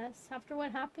up, Celeste. After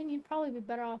what happened, you'd probably be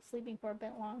better off sleeping for a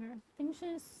bit longer. Things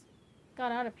just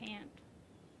got out of hand.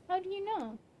 How do you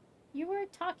know? You were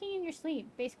talking in your sleep,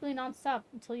 basically non-stop,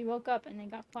 until you woke up and then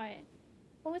got quiet.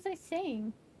 What was I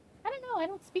saying? I don't know, I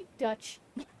don't speak Dutch.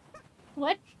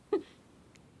 What?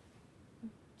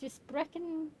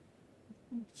 Gesprechen...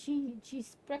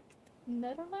 Gesprecht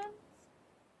Netherlands?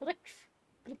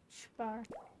 Blitzbar.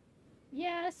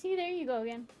 Yeah, see, there you go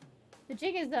again. The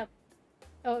jig is up.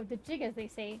 Oh, the jig, as they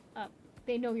say, up.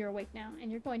 They know you're awake now,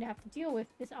 and you're going to have to deal with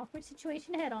this awkward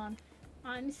situation head on.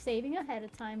 I'm saving ahead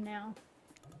of time now.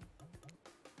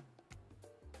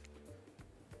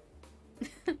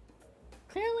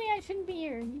 Clearly, I shouldn't be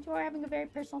here. You two are having a very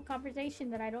personal conversation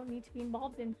that I don't need to be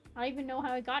involved in. I don't even know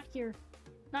how I got here.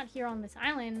 Not here on this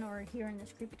island, or here in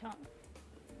this creepy tunnel.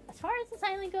 As far as this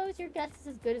island goes, your guess is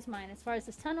as good as mine. As far as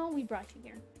this tunnel, we brought you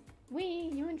here.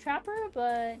 You and Trapper,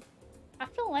 but...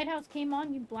 After the lighthouse came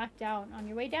on, you blacked out. On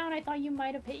your way down, I thought you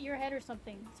might have hit your head or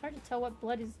something. It's hard to tell what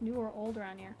blood is new or old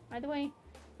around here. By the way,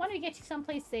 I wanted to get you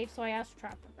someplace safe, so I asked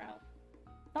Trapper out.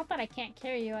 Not that I can't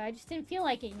carry you, I just didn't feel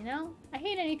like it, you know? I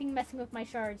hate anything messing with my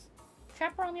shards.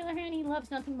 Trapper, on the other hand, he loves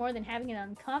nothing more than having an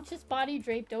unconscious body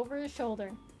draped over his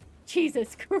shoulder.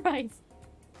 Jesus Christ.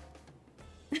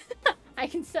 I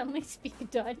can suddenly speak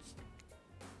Dutch.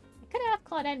 I could ask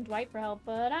Claudette and Dwight for help,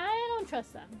 but I don't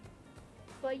trust them.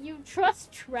 But you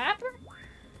trust Trapper?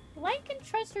 Light and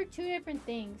trust are two different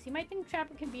things. You might think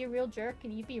Trapper can be a real jerk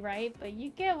and you'd be right, but you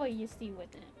get what you see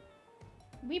with him.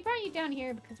 We brought you down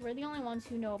here because we're the only ones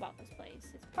who know about this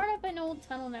place. It's part of an old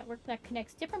tunnel network that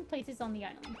connects different places on the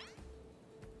island.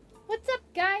 What's up,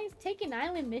 guys? Taking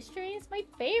island mysteries? My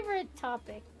favorite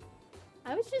topic.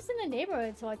 I was just in the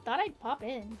neighborhood, so I thought I'd pop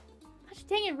in. Gosh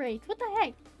dang it, Wraith. What the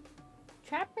heck?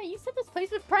 Trapper, you said this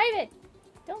place was private.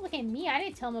 Don't look at me. I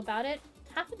didn't tell him about it.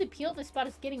 Half of the appeal of this spot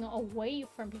is getting away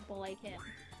from people like him.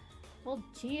 Well,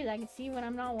 geez, I can see when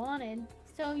I'm not wanted.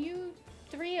 So you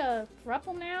three a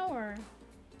throuple now, or...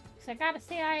 Cause I gotta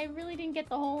say, I really didn't get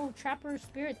the whole Trapper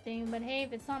spirit thing, but hey,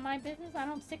 if it's not my business, I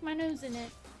don't stick my nose in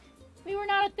it. We were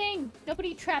not a thing.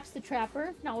 Nobody traps the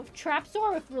Trapper. Not with traps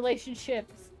or with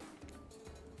relationships.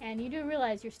 And you do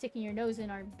realize you're sticking your nose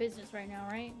in our business right now,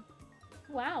 right?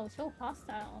 Wow, so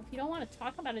hostile. If you don't want to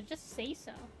talk about it, just say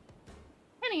so.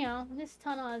 Anyhow, this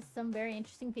tunnel has some very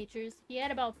interesting features. If you head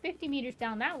about 50 meters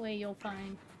down that way, you'll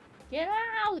find... Get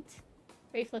out!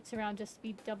 Rafe looks around just to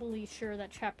be doubly sure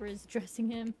that Trapper is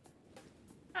addressing him.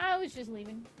 I was just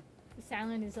leaving. This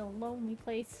island is a lonely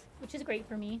place, which is great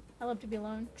for me. I love to be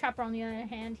alone. Trapper, on the other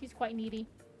hand, he's quite needy.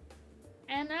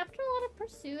 And after a lot of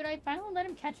pursuit, I finally let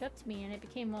him catch up to me, and it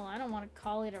became, well, I don't want to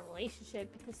call it a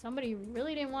relationship, because somebody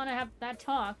really didn't want to have that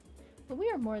talk. But we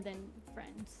are more than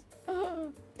friends.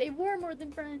 They were more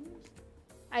than friends.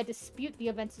 I dispute the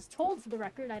events as told for the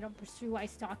record. I don't pursue, I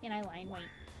stalk, and I lie in wait.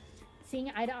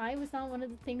 Seeing eye to eye was not one of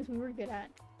the things we were good at.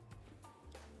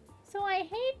 So I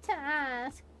hate to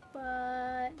ask,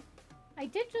 but I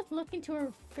did just look into a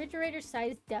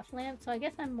refrigerator-sized death lamp, so I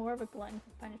guess I'm more of a glutton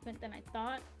for punishment than I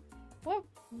thought. What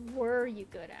were you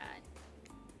good at?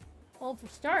 Well, for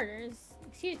starters,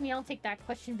 excuse me, I don't take that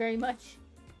question very much.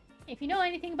 If you know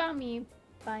anything about me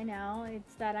by now,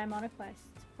 it's that I'm on a quest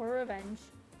for revenge.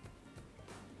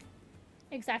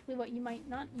 Exactly what you might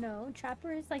not know,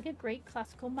 Trapper is like a great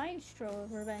classical maestro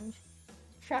of revenge.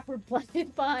 Trapper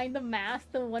blended behind the mask,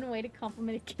 the one way to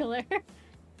compliment a killer.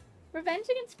 Revenge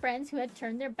against friends who had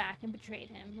turned their back and betrayed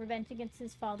him. Revenge against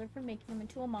his father for making him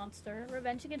into a monster.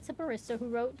 Revenge against a barista who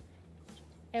wrote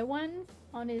Ewan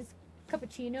on his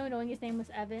cappuccino knowing his name was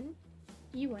Evan.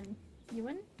 Ewan.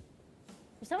 Ewan?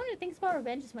 For someone who thinks about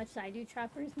revenge as much as I do,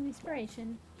 Trapper is an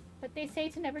inspiration. But they say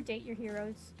to never date your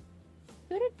heroes.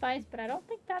 Good advice, but I don't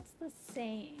think that's the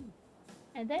saying.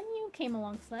 And then you came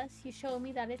along, Celeste. You showed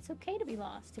me that it's okay to be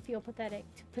lost, to feel pathetic,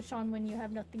 to push on when you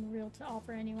have nothing real to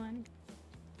offer anyone.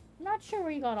 I'm not sure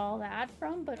where you got all that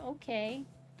from, but okay.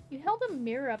 You held a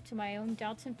mirror up to my own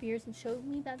doubts and fears and showed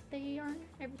me that they aren't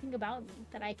everything about me,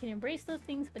 that I can embrace those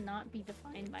things but not be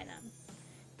defined by them.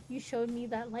 You showed me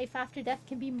that life after death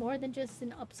can be more than just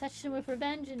an obsession with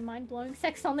revenge and mind-blowing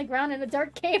sex on the ground in a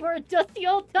dark cave or a dusty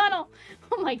old tunnel.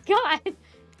 Oh my god!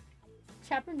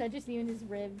 Trapper nudges you in his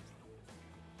ribs.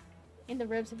 In the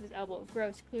ribs of his elbow.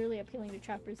 Gross, clearly appealing to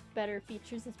Trapper's better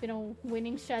features. It's been a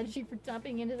winning strategy for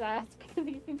dumping in his ass because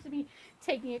he seems to be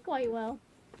taking it quite well.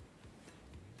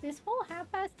 This whole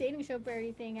half-assed dating show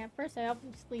parody thing, at first I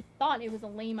obviously thought it was a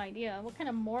lame idea. What kind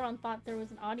of moron thought there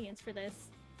was an audience for this?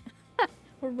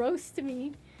 Roast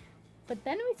me. But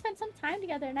then we spent some time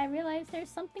together and I realized there's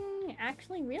something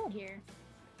actually real here.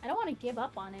 I don't want to give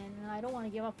up on it, and I don't want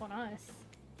to give up on us.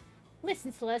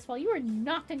 Listen, Celeste, while you were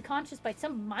knocked unconscious by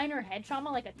some minor head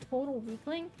trauma like a total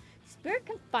weakling, Spirit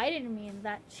confided in me in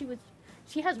that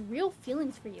she has real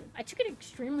feelings for you. I took it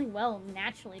extremely well,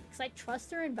 naturally, because I trust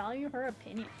her and value her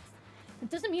opinions. It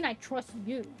doesn't mean I trust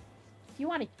you. If you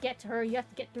want to get to her, you have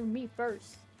to get through me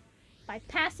first. By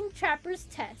passing Trapper's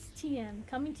test, TM,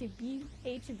 coming to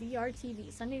BHVR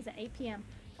TV, Sundays at 8 p.m.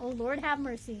 Oh, Lord have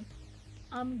mercy.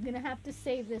 I'm gonna have to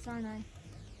save this, aren't I?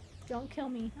 Don't kill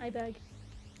me, I beg.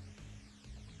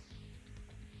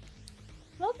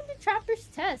 Welcome to Trapper's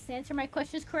Test. Answer my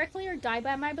questions correctly or die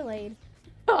by my blade.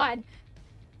 God.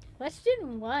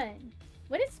 Question 1.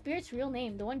 What is Spirit's real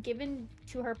name? The one given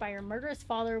to her by her murderous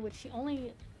father, which she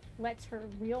only lets her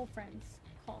real friends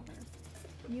call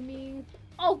her. You mean...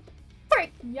 Oh,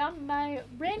 frick!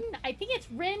 Rin? I think it's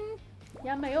Rin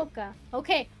Yamaoka.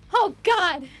 Okay. Oh,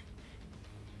 God!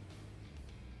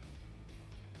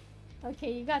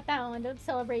 Okay, you got that one. Don't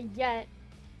celebrate yet.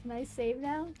 Can I save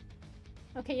now?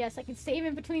 Okay, yes, I can save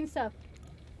in between stuff.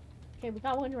 Okay, we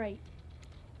got one right.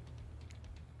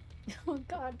 Oh,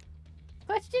 God.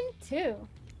 Question 2.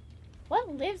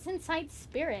 What lives inside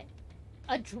Spirit?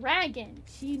 A dragon.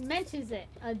 She mentions it.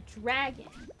 A dragon.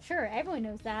 Sure, everyone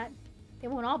knows that. It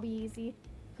won't all be easy.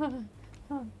 I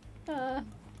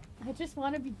just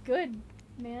want to be good,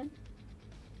 man.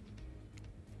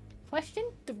 Question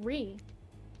 3.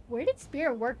 Where did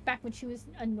Spirit work back when she was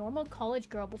a normal college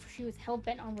girl before she was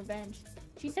hell-bent on revenge?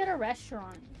 She said a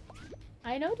restaurant.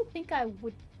 I know to think I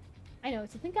would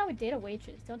date a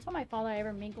waitress. Don't tell my father I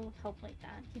ever mingle with help like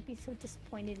that. He'd be so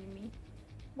disappointed in me.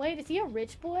 Wait, is he a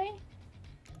rich boy?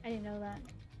 I didn't know that.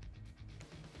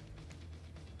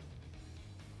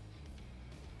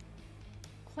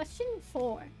 Question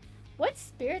 4. What's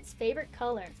Spirit's favorite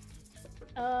color?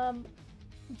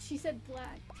 She said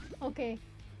black. Okay.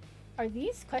 Are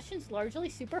these questions largely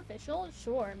superficial?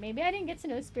 Sure. Maybe I didn't get to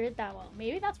know Spirit that well.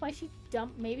 Maybe that's why she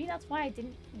dumped. Maybe that's why I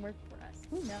didn't work for us.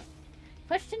 Who knows?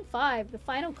 Question 5. The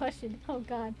final question. Oh,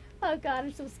 God. Oh, God.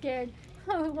 I'm so scared.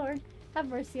 Oh, Lord. Have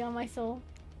mercy on my soul.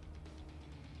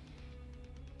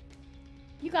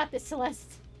 You got this,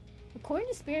 Celeste. According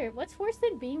to Spirit, what's worse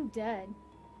than being dead?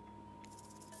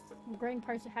 Regretting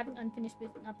parts of having unfinished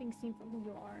business, not being seen for who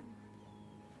you are.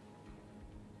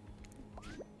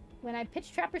 When I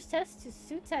pitched Trapper's Test to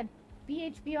suits at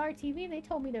BHBR TV, they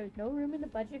told me there was no room in the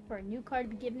budget for a new car to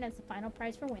be given as the final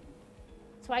prize for winning.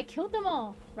 So I killed them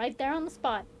all, right there on the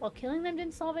spot. While killing them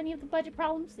didn't solve any of the budget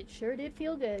problems, it sure did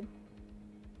feel good.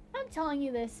 I'm telling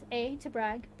you this, A, to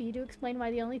brag, B, to explain why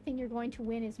the only thing you're going to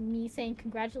win is me saying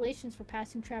congratulations for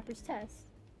passing Trapper's Test.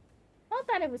 Not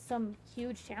that it was some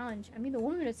huge challenge. I mean, the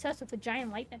woman obsessed with a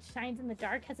giant light that shines in the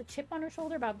dark has a chip on her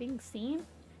shoulder about being seen.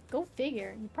 Go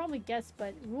figure. You probably guessed,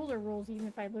 but rules are rules even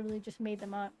if I literally just made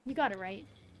them up. You got it right.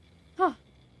 Huh.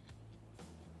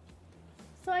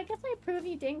 So I guess I approve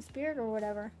you dating Spirit or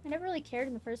whatever. I never really cared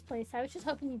in the first place. I was just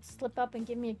hoping you'd slip up and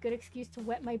give me a good excuse to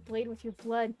wet my blade with your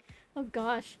blood. Oh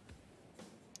gosh.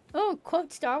 Oh,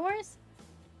 quote Star Wars?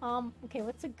 Okay,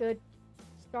 what's a good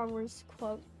Star Wars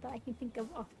quote that I can think of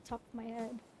off the top of my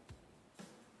head?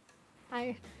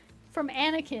 From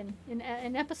Anakin in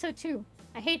episode 2.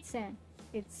 I hate sand.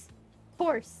 It's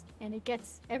coarse and it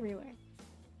gets everywhere.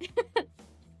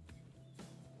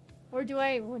 Or do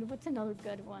I... What's another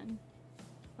good one?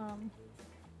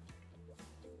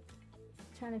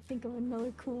 Trying to think of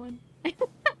another cool one.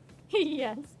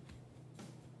 Yes.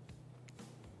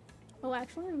 Oh,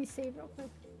 actually, let me save real quick.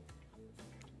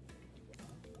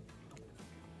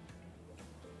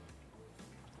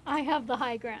 I have the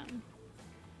high ground.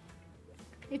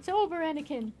 It's over,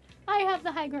 Anakin. I have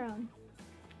the high ground.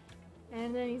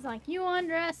 And then he's like, you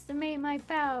underestimate my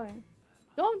power.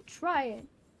 Don't try it.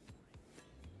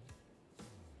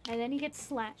 And then he gets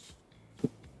slashed.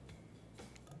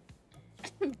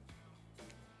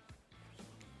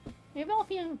 Maybe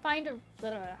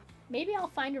I'll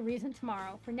find a reason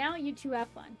tomorrow. For now, you two have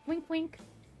fun. Wink, wink.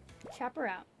 Chopper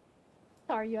out.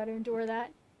 Sorry you had to endure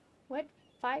that. What?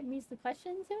 5 meets the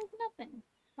questions? It was nothing.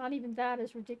 Not even that,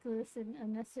 as ridiculous and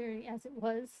unnecessary as it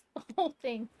was. The whole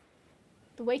thing.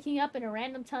 The waking up in a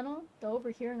random tunnel, the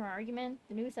overhearing our argument,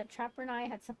 the news that Trapper and I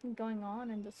had something going on,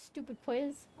 and the stupid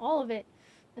quiz. All of it.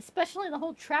 Especially the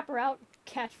whole Trapper out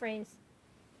catchphrase.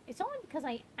 It's only because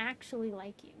I actually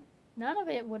like you. None of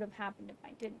it would have happened if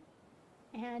I didn't.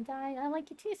 And I like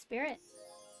you too, Spirit.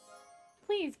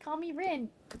 Please, call me Rin.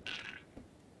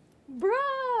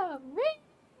 Bruh!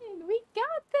 Rin! We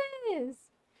got this!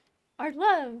 Our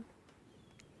love!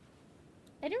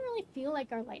 I didn't really feel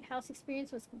like our lighthouse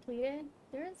experience was completed.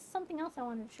 There is something else I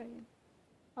wanted to show you.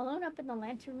 Alone up in the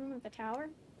lantern room of the tower?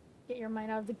 Get your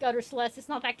mind out of the gutter, Celeste. It's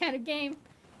not that kind of game.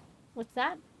 What's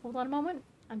that? Hold on a moment.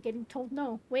 I'm getting told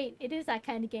no. Wait, it is that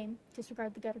kind of game.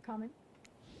 Disregard the gutter comment.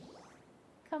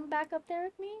 Come back up there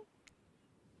with me?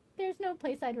 There's no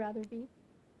place I'd rather be.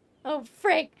 Oh,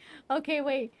 frick! Okay,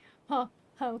 wait. Huh.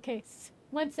 Okay.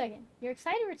 1 second. You're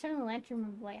excited to return to the lantern room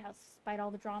of the lighthouse, despite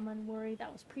all the drama and worry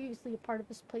that was previously a part of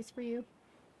this place for you.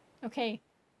 Okay.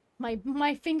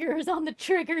 My finger is on the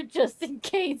trigger just in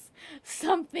case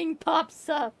something pops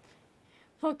up.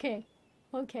 Okay.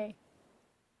 Okay.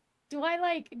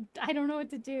 I don't know what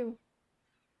to do.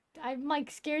 I'm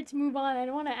scared to move on. I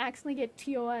don't want to accidentally get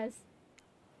TOS.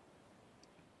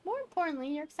 More importantly,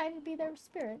 you're excited to be there with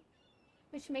Spirit,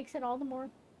 which makes it all the more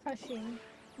crushing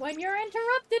when you're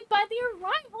interrupted by the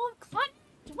arrival of Claudia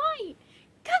and Dwight.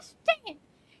 Gosh dang it!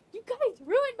 You guys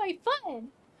ruined my fun!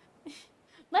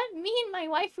 Let me and my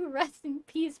waifu rest in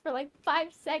peace for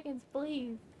 5 seconds,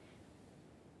 please.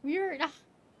 We're...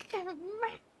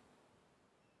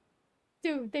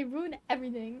 Dude, they ruined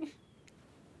everything.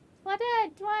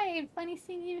 Claudette, Dwight, funny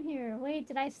seeing you here. Wait,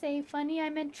 did I say funny? I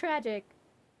meant tragic.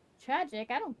 Tragic?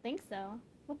 I don't think so.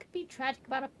 What could be tragic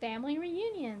about a family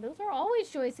reunion? Those are always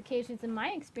joyous occasions in my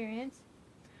experience.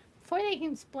 Before they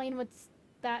can explain what's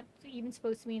that even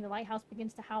supposed to mean, the lighthouse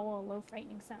begins to howl a low,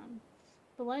 frightening sound.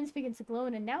 The lens begins to glow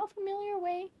in a now familiar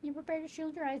way. You prepare to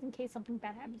shield your eyes in case something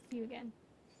bad happens to you again.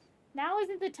 Now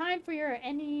isn't the time for your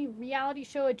any reality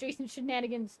show adjacent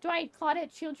shenanigans. Dwight,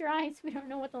 Claudette, shield your eyes. We don't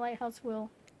know what the lighthouse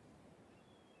will.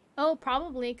 Oh,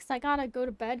 probably, because I gotta go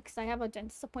to bed because I have a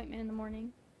dentist appointment in the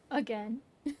morning. Again.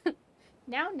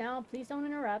 Now, please don't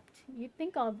interrupt. You'd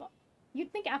think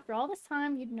after all this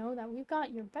time you'd know that we've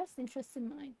got your best interests in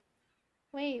mind.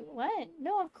 Wait, what?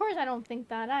 No, of course I don't think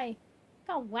that. I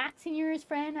got wax in your ears,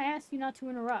 friend. I asked you not to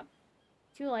interrupt.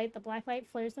 Too late, the black light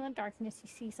flares in the darkness. You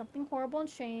see something horrible and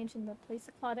strange in the place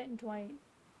of Claudette and Dwight.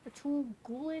 They're two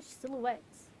ghoulish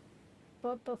silhouettes.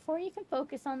 But before you can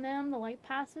focus on them, the light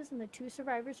passes and the 2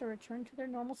 survivors are returned to their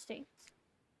normal states.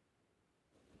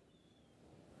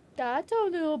 That's a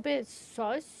little bit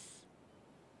sus.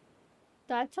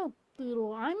 I'm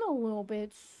a little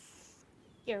bit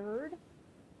scared.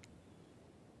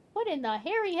 What in the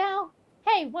hairy hell?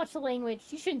 Hey, watch the language.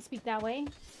 You shouldn't speak that way.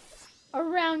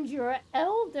 Around your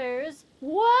elders?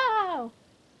 Wow!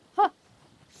 Huh.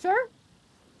 Sir?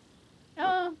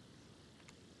 I'm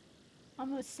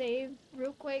gonna save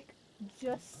real quick.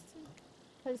 Just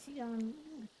because,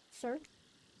 sir?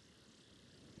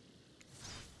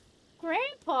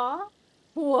 Grandpa?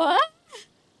 What?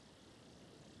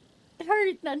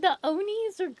 The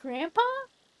Onis or Grandpa?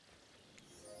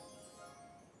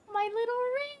 My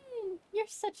little Rin! You're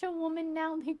such a woman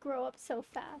now. They grow up so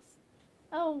fast.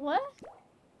 Oh, what?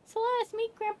 Celeste,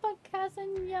 meet Grandpa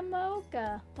Cousin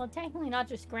Yamoka. Well, technically not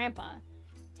just Grandpa.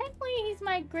 Technically, he's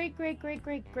my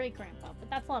great-great-great-great-great-grandpa, but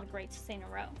that's a lot of greats to say in a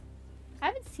row. I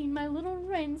haven't seen my little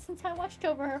Rin since I watched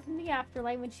over her from the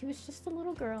afterlife when she was just a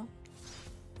little girl.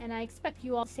 And I expect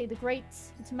you all to say the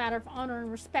greats. It's a matter of honor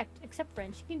and respect. Except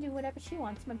Rin, she can do whatever she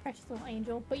wants, my precious little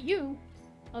angel. But you!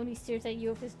 Oni stares at you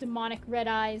with his demonic red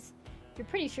eyes. You're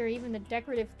pretty sure even the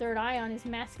decorative third eye on his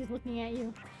mask is looking at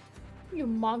you. You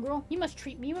mongrel, you must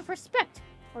treat me with respect.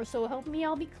 Or so help me,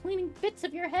 I'll be cleaning bits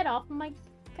of your head off of my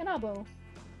kanabo.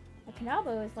 A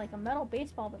kanabo is like a metal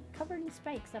baseball but covered in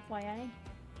spikes, FYI.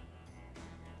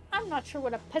 I'm not sure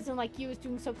what a peasant like you is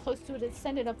doing so close to a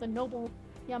descendant of the noble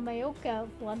Yamaoka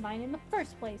bloodline in the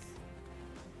first place.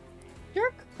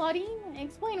 Dirk, Claudine,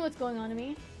 explain what's going on to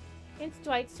me. It's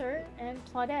Dwight, sir, and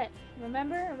Claudette.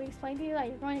 Remember, we explained to you that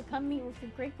you're going to come meet with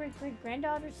your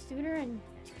great-great-great-granddaughter's tutor and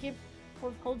to give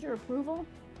or hold your approval?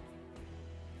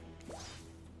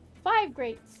 5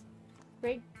 greats.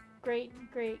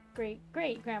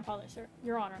 Great-great-great-great-great-grandfather, sir.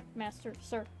 Your honor, master,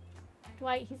 sir.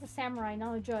 Dwight, he's a samurai,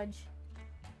 not a judge.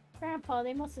 Grandpa,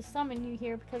 they must have summoned you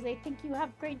here because they think you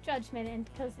have great judgment, and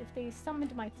because if they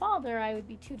summoned my father, I would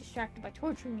be too distracted by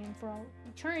torturing him for all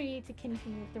eternity to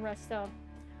continue with the rest of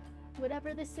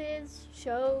whatever this is.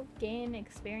 Show, game,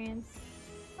 experience.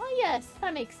 Oh yes,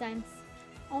 that makes sense.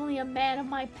 Only a man of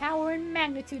my power and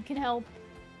magnitude can help.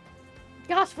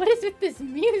 Gosh, what is with this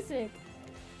music?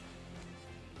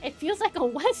 It feels like a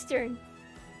western.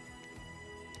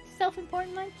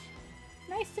 Self-important much?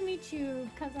 Nice to meet you,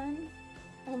 cousin.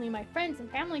 Only my friends and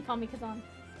family call me cousin.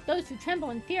 Those who tremble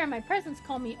in fear in my presence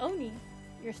call me Oni.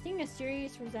 You're seeing a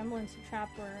serious resemblance to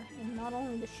Trapper in not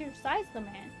only the sheer size of the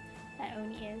man that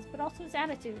Oni is, but also his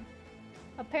attitude.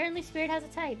 Apparently Spirit has a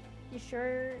type. You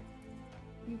sure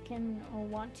you can or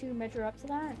want to measure up to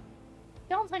that?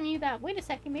 Don't tell me that. Wait a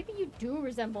second, maybe you do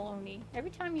resemble Oni. Every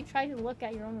time you try to look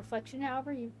at your own reflection,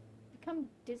 however, you become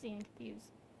dizzy and confused.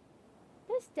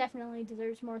 This definitely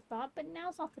deserves more thought, but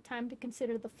now's not the time to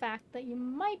consider the fact that you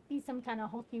might be some kind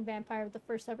of hulking vampire with the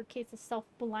first ever case of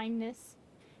self-blindness.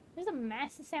 There's a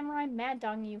massive samurai mad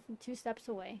dogging you from 2 steps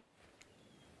away.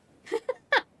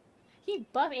 He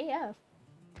buff AF.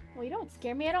 Well, you don't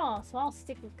scare me at all, so I'll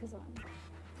stick with Kazan.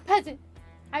 Peasant!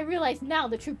 I realize now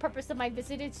the true purpose of my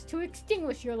visit is to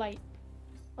extinguish your light.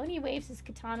 Oni waves his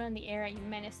katana in the air at you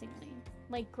menacingly.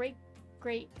 Like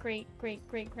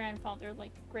great-great-great-great-great-grandfather,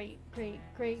 like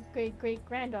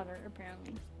great-great-great-great-great-granddaughter,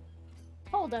 apparently.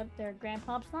 Hold up there,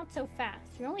 Grandpops, not so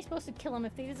fast. You're only supposed to kill them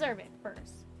if they deserve it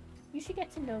first. You should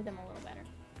get to know them a little better.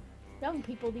 Young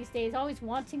people these days always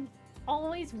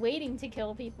waiting to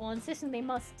kill people, insisting they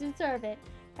must deserve it.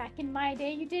 Back in my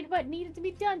day, you did what needed to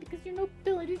be done because your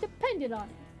nobility depended on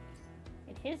it.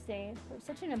 In his day, for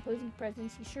such an imposing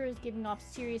presence, he sure is giving off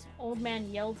serious old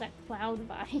man yells at cloud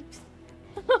vibes.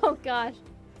 Oh gosh.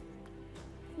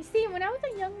 You see, when I was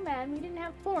a young man, we didn't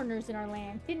have foreigners in our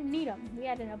land. Didn't need them. We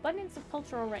had an abundance of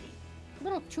culture already. A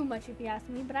little too much if you ask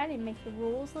me, but I didn't make the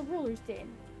rules. The rulers did.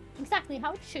 Exactly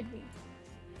how it should be.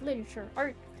 Literature,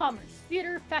 art, commerce,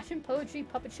 theater, fashion, poetry,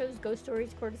 puppet shows, ghost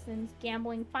stories, courtesans,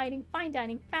 gambling, fighting, fine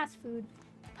dining, fast food,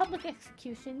 public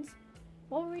executions.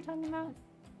 What were we talking about?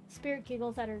 Spirit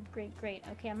giggles at her great.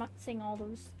 Okay, I'm not saying all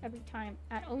those every time.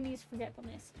 At Oni's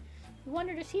forgetfulness. You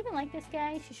wonder, does she even like this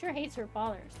guy? She sure hates her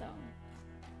father, so.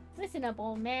 Listen up,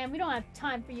 old man. We don't have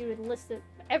time for you to list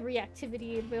every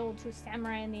activity available to a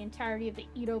samurai in the entirety of the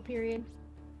Edo period.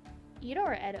 Edo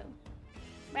or Edo?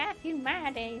 Back in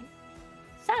my day.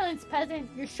 Silence, peasant!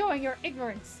 You're showing your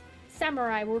ignorance.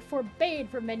 Samurai were forbade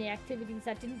from many activities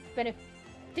that didn't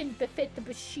befit the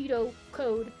Bushido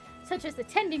code, such as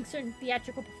attending certain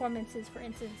theatrical performances, for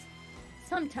instance.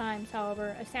 Sometimes,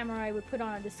 however, a samurai would put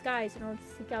on a disguise in order to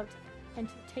seek out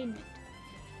entertainment.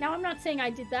 Now, I'm not saying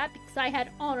I did that because I had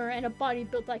honor and a body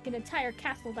built like an entire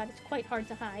castle that is quite hard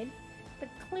to hide. But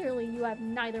clearly you have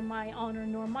neither my honor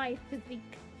nor my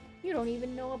physique. You don't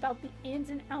even know about the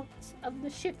ins and outs of the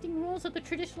shifting rules of the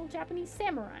traditional Japanese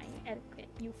samurai etiquette,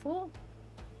 you fool.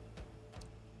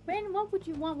 Ren, what would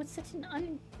you want with such an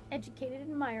uneducated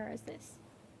admirer as this?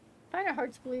 I find it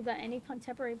hard to believe that any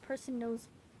contemporary person knows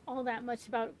all that much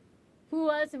about who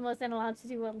was and wasn't allowed to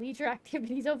do leisure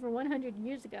activities over 100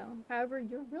 years ago. However,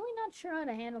 you're really not sure how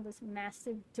to handle this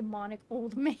massive, demonic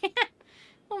old man.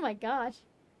 Oh my gosh.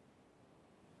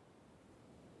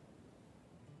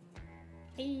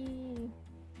 Hey.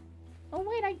 Oh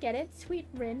wait, I get it. Sweet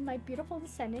Rin, my beautiful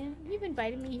descendant. You've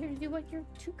invited me here to do what you're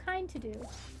too kind to do.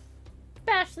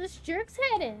 Bash this jerk's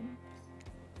head in.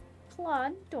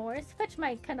 Claude, Doris, fetch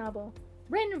my kanabo.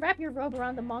 Rin, wrap your robe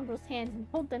around the mongrel's hands and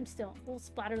hold them still. We'll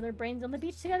splatter their brains on the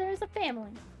beach together as a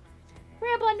family.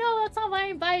 Grandpa, no, that's not why I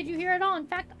invited you here at all. In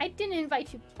fact, I didn't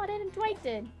invite you. Claudette and Dwight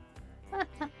did. Ha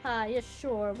ha ha, yes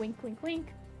sure. Wink, wink,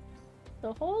 wink.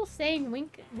 The whole saying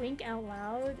wink, wink out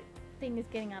loud thing is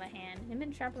getting out of hand. Him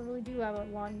and Trapper really do have a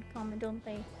lot in common, don't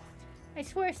they? I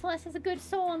swear Celeste has a good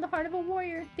soul and the heart of a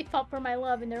warrior. They fought for my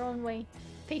love in their own way,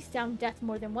 faced down death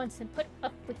more than once, and put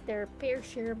up with their fair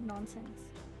share of nonsense.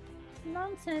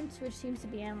 Nonsense which seems to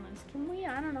be endless. Can we,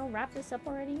 I don't know, wrap this up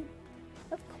already?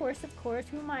 Of course.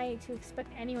 Who am I to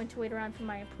expect anyone to wait around for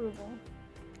my approval?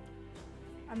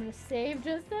 I'm gonna save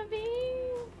just to be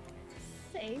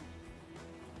safe.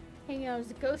 Hanging out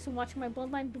as a ghost and watching my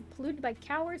bloodline be polluted by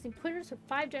cowards and quitters for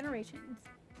 5 generations.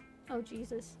 Oh,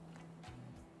 Jesus.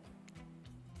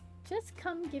 Just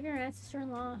come give your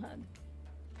ancestor-in-law a hug.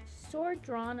 sword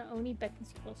drawn, Oni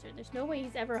beckons closer. There's no way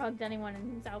he's ever hugged anyone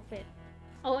in his outfit.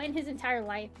 Oh, in his entire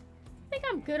life. I think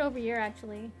I'm good over here,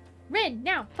 actually. Rin,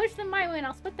 now, push them my way and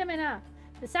I'll split them in half.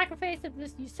 The sacrifice of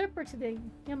this usurper to the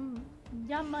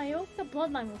Yamaoka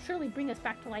bloodline will surely bring us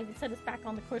back to life and set us back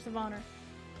on the course of honor.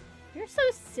 You're so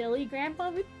silly, Grandpa.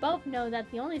 We both know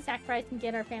that the only sacrifice can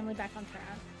get our family back on track.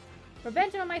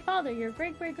 Revenge on my father, your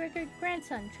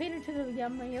great-great-great-great-grandson, traitor to the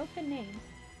Yamaoka name.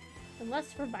 The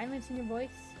lust for violence in your voice,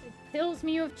 it fills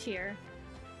me with cheer.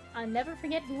 I'll never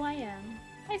forget who I am.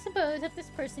 I suppose if this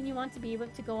person you want to be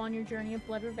with to go on your journey of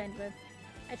blood revenge with,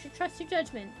 I should trust your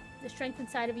judgment. The strength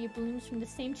inside of you blooms from the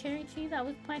same cherry tree that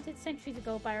was planted centuries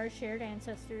ago by our shared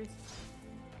ancestors.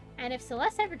 And if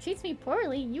Celeste ever treats me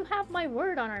poorly, you have my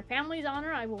word on our family's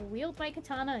honor, I will wield my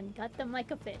katana and gut them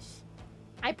like a fish.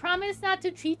 I promise not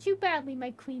to treat you badly,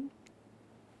 my queen.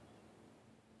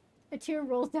 A tear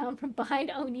rolls down from behind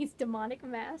Oni's demonic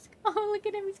mask. Oh, look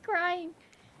at him, he's crying.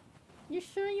 You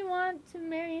sure you want to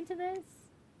marry into this?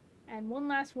 And one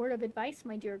last word of advice,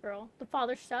 my dear girl. The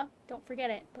father stuff, don't forget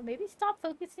it. But maybe stop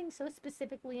focusing so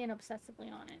specifically and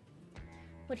obsessively on it.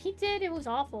 What he did, it was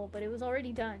awful, but it was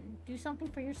already done. Do something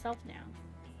for yourself now.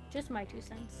 Just my 2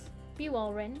 cents. Be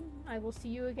well, Ren. I will see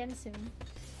you again soon.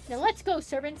 Now let's go,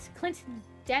 servants. Clint,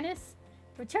 Dennis,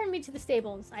 return me to the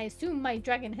stables. I assume my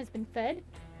dragon has been fed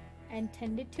and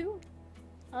tended to.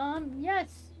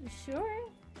 Yes, sure.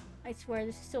 I swear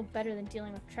this is still better than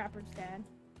dealing with Trapper's dad.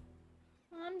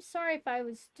 I'm sorry if I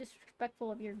was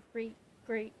disrespectful of your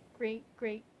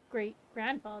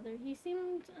great-great-great-great-great-grandfather. He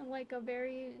seemed like a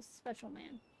very special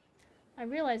man. I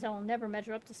realize I will never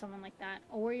measure up to someone like that.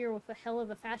 A warrior with a hell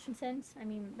of a fashion sense. I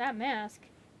mean, that mask.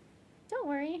 Don't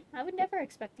worry, I would never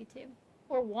expect you to.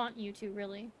 Or want you to,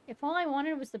 really. If all I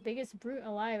wanted was the biggest brute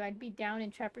alive, I'd be down in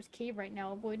Trapper's cave right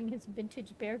now, avoiding his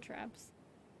vintage bear traps.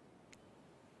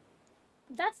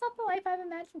 But that's not the life I've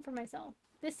imagined for myself.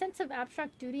 This sense of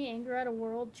abstract duty, anger at a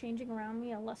world changing around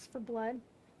me, a lust for blood.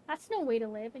 That's no way to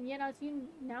live, and yet as you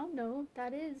now know,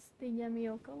 that is the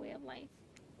Yamaoka way of life.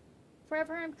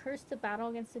 Forever I'm cursed to battle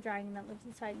against the dragon that lives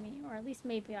inside me, or at least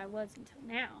maybe I was until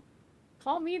now.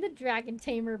 Call me the Dragon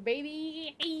Tamer,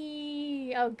 baby!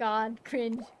 Eee! Oh god,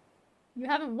 cringe. You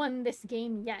haven't won this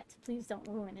game yet. Please don't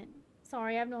ruin it.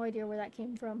 Sorry, I have no idea where that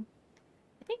came from.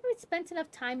 I think we've spent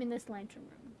enough time in this lantern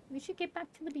room. We should get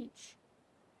back to the beach.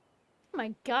 Oh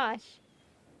my gosh.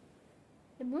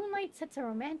 The moonlight sets a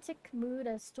romantic mood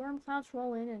as storm clouds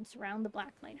roll in and surround the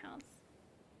black lighthouse.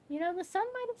 You know, the sun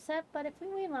might have set, but if we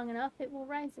wait long enough, it will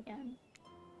rise again.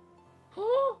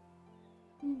 Oh!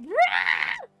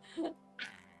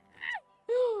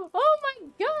 Oh my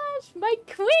gosh! My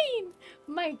queen!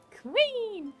 My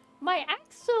queen! My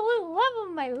absolute love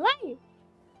of my life!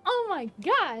 Oh my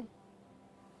god!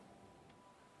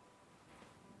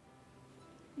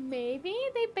 Maybe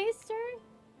they based her?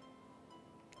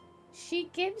 She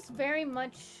gives very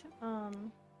much,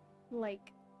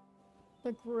 like,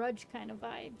 the Grudge kind of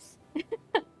vibes.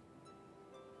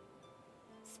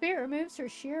 Spirit removes her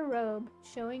sheer robe,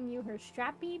 showing you her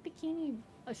strappy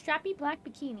black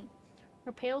bikini.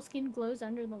 Her pale skin glows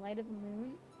under the light of the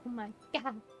moon. Oh my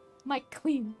god, my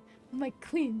queen, my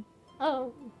queen.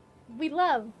 Oh, we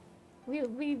love.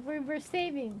 We're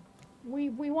saving. We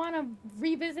want to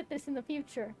revisit this in the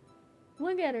future.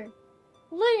 Look at her.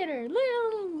 Look at her. Look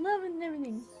at her love and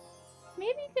everything.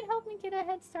 Maybe you could help me get a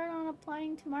head start on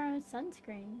applying tomorrow's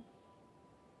sunscreen.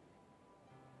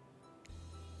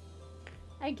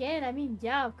 Again, I mean,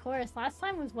 yeah, of course. Last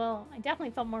time was, well, I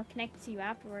definitely felt more connected to you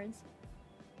afterwards.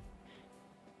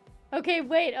 Okay,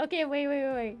 wait. Okay,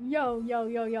 wait. Yo.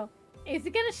 Is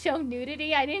it gonna show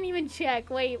nudity? I didn't even check.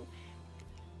 Wait.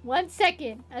 1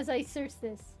 second as I search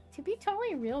this. To be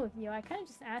totally real with you, I kind of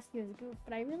just asked you as a goof,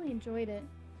 but I really enjoyed it.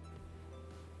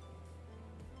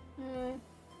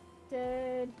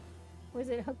 Was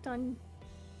it hooked on...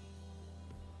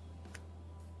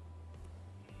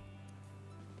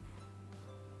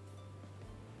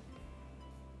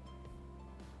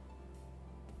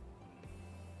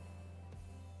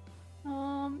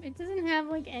 It doesn't have,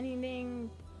 like, anything...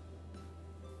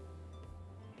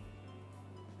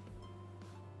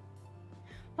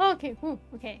 Oh, okay, whew,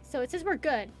 okay, so it says we're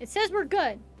good. It says we're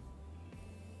good.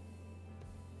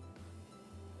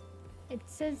 It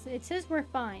says we're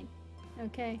fine.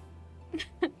 Okay.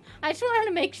 I just wanted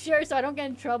to make sure so I don't get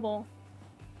in trouble.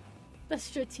 The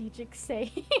strategic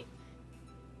say.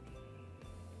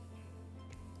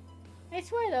 I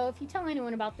swear though, if you tell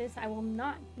anyone about this, I will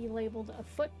not be labeled a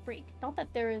foot freak. Not that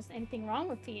there is anything wrong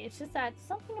with feet, it's just that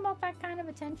something about that kind of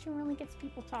attention really gets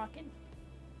people talking.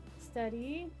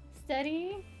 Steady.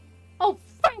 Steady. Oh,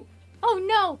 Frank! Oh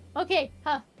no! Okay,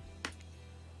 huh.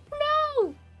 No!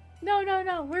 No, no,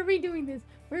 no. We're redoing this.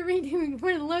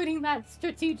 We're loading that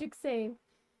strategic save.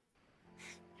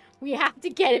 We have to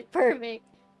get it perfect.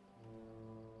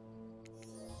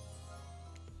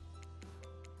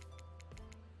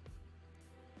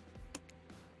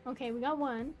 Okay, we got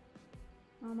one.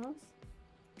 Almost.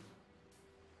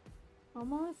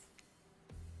 Almost.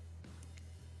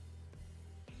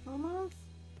 Almost.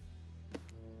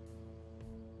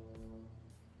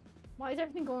 Why is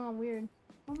everything going on weird?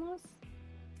 Almost.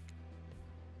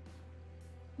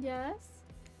 Yes.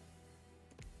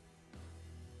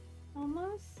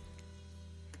 Almost.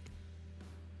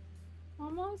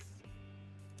 Almost.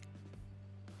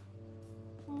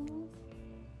 Almost.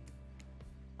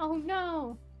 Oh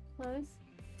no! Close.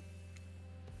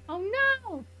 Oh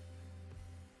no!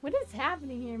 What is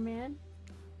happening here, man?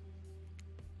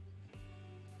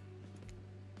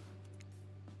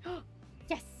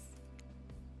 Yes!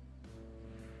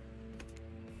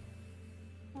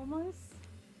 Almost.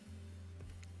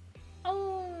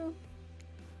 Oh!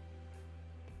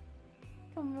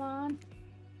 Come on.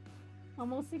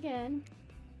 Almost again.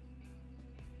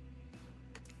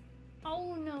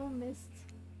 Oh no, missed.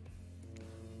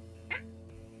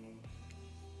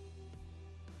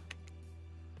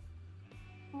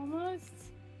 Almost.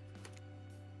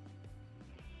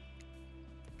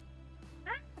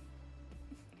 Ah.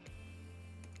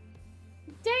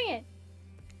 Dang it!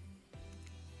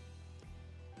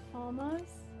 Almost.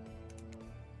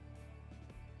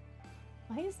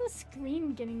 Why is the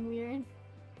screen getting weird?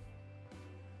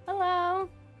 Hello!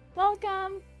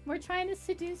 Welcome! We're trying to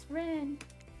seduce Rin.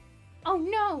 Oh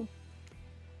no!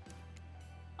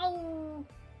 Oh!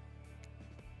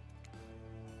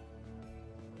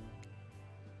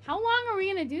 How long are we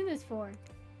gonna do this for?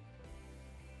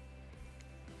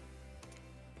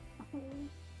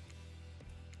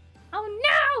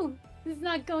 Oh no! This is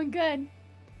not going good.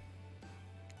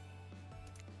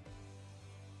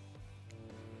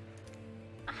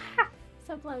 Ah,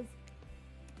 so close.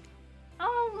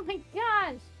 Oh my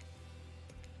gosh!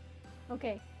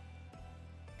 Okay.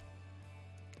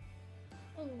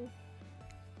 Oh.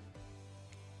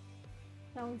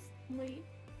 That was late.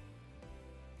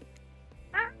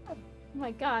 Ah! Oh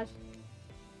my gosh.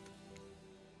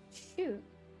 Shoot.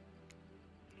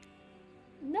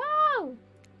 No!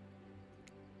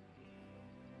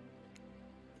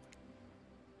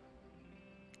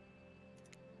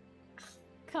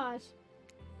 Gosh.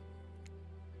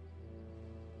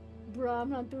 Bruh, I'm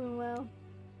not doing well.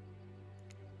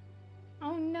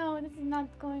 Oh no, this is not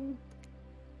going...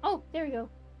 Oh, there we go.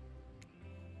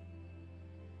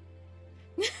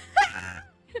 Do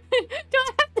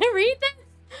I have to read this?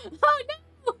 Oh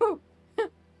no!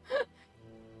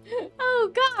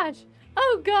 Oh gosh!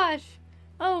 Oh gosh!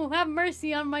 Oh, have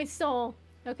mercy on my soul.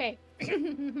 Okay.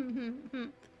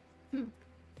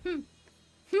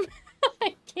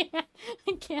 I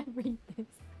can't read this.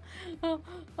 Oh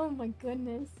my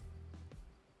goodness.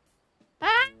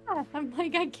 Ah! I'm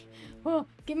like, I can't. Oh,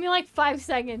 give me like 5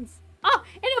 seconds. Oh,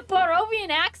 in a Barovian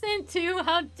accent too?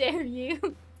 How dare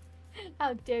you?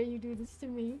 How dare you do this to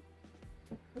me?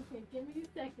 Okay, give me a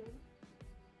second.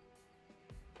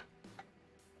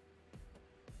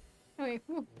 Okay,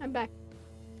 I'm back.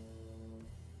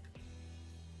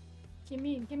 Give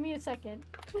me a second.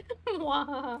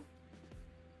 Wow.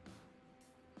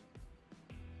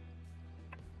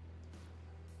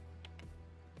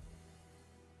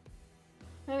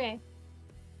 Okay.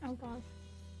 Oh gosh.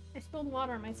 I spilled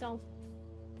water on myself.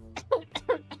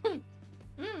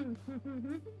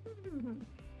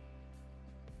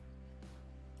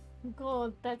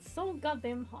 God, that's so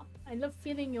goddamn hot. I love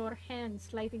feeling your hands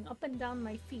sliding up and down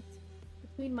my feet,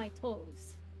 between my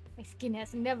toes. My skin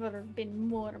has never been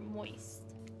more moist.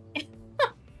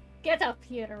 Get up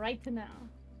here right now.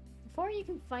 Before you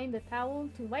can find the towel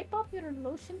to wipe off your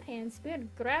lotioned hands,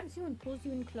 Spirit grabs you and pulls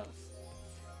you in close.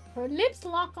 Her lips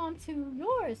lock onto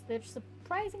yours. They're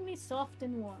surprisingly soft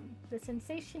and warm. The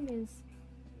sensation is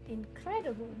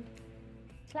incredible.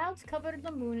 Clouds cover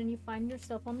the moon and you find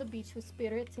yourself on the beach with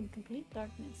spirits in complete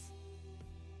darkness.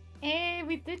 Hey,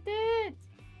 we did it!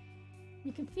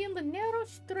 You can feel the narrow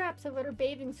straps of her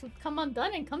bathing suit come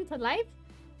undone and come to life,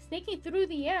 snaking through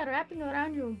the air, wrapping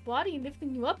around your body,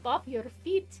 lifting you up off your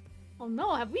feet. Oh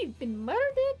no, have we been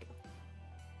murdered?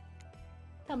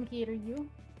 Come here, you.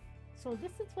 So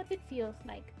this is what it feels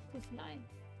like to fly.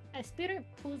 As spirit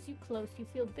pulls you close, you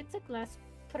feel bits of glass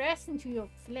press into your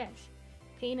flesh.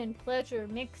 Pain and pleasure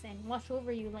mix and wash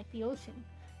over you like the ocean.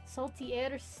 Salty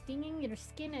air stinging your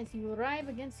skin as you arrive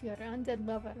against your undead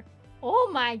lover.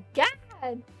 Oh my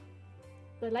god!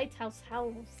 The lighthouse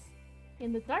howls.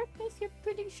 In the darkness, you're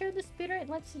pretty sure the spirit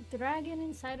lets the dragon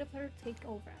inside of her take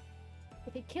over.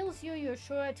 If it kills you, you're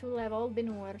sure it will have all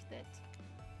been worth it.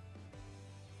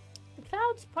 The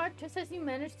clouds part just as you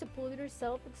manage to pull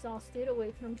yourself exhausted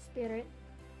away from Spirit.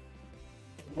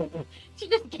 She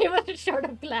just gave us a shard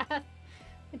of glass.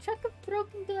 A chunk of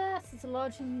broken glass is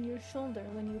lodged in your shoulder.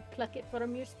 When you pluck it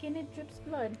from your skin, it drips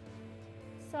blood.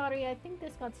 Sorry, I think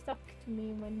this got stuck to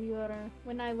me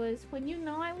when I was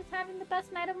having the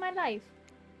best night of my life.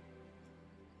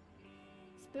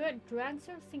 Spirit drags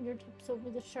her fingertips over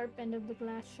the sharp end of the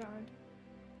glass shard.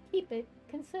 Keep it.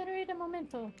 Consider it a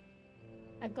memento.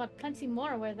 I've got plenty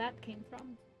more where that came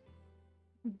from.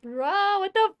 Bro,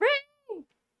 what the frick?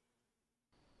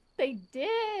 They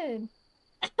did!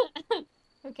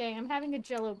 Okay, I'm having a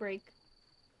jello break.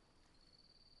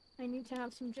 I need to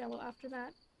have some jello after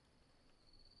that.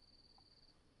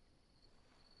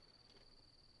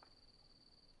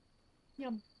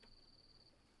 Yum.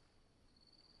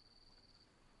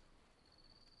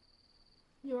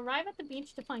 You arrive at the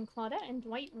beach to find Claudette and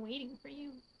Dwight waiting for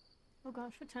you. Oh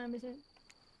gosh, what time is it?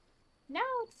 Now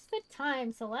it's the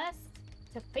time, Celeste,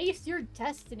 to face your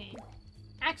destiny.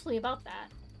 Actually, about that.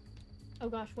 Oh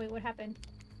gosh, wait, what happened?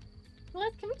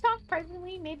 Celeste, can we talk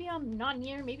privately? Maybe I'm not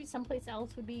near, maybe someplace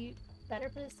else would be better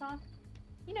for this talk.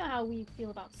 You know how we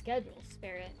feel about schedules,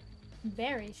 Spirit.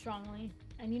 Very strongly.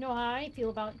 And you know how I feel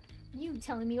about you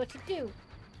telling me what to do.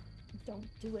 Don't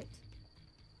do it.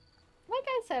 Like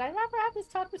I said, I'd rather have this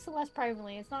talk with Celeste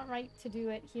privately. It's not right to do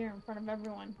it here in front of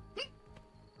everyone.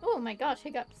 Oh my gosh,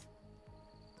 hiccups.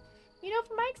 You know,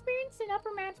 from my experience in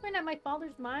upper management at my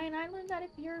father's mine, I learned that if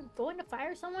you're going to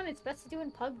fire someone, it's best to do it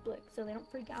in public so they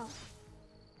don't freak out.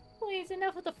 Please,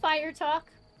 enough with the fire talk.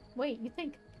 Wait, you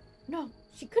think... No,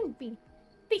 she couldn't be.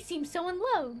 They seem so in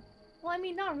love. Well, I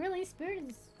mean, not really. Spirit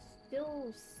is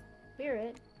still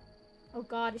Spirit. Oh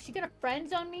god, is she gonna friend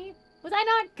zone me? Was I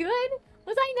not good?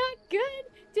 Was I not good?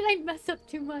 Did I mess up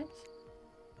too much?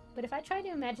 But if I try to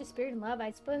imagine Spirit in love,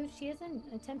 I suppose she hasn't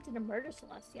attempted to murder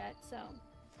Celeste yet, so...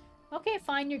 Okay,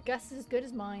 fine, your guess is as good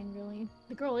as mine, really.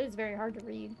 The girl is very hard to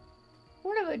read.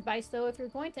 Word of advice, though, if you're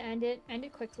going to end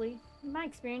it quickly. In my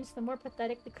experience, the more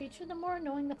pathetic the creature, the more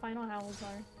annoying the final howls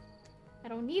are. I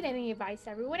don't need any advice,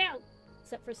 everyone out!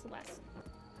 Except for Celeste.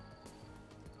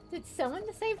 Did someone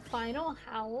say final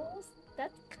howls?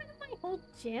 That's kind of my whole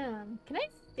jam. Can I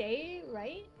stay,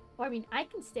 right? Or, I mean, I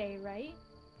can stay, right?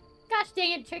 Gosh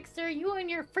dang it, Trickster, you and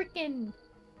your freaking...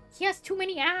 He has too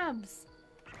many abs!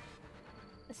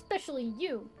 Especially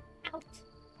you. Out.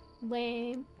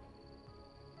 Lame.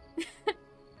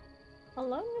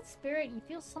 Alone with Spirit, you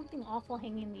feel something awful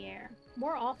hanging in the air.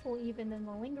 More awful even than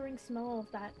the lingering smell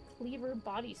of that Cleaver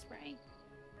body spray.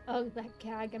 Oh, that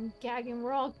gag. I'm gagging.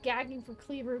 We're all gagging for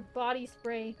Cleaver body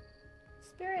spray.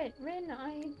 Spirit, Rin,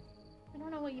 I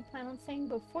don't know what you plan on saying,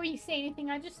 but before you say anything,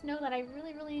 I just know that I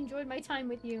really enjoyed my time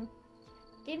with you.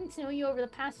 Getting to know you over the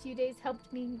past few days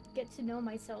helped me get to know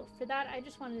myself. For that, I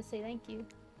just wanted to say thank you.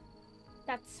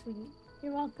 That's sweet.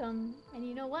 You're welcome. And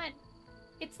you know what?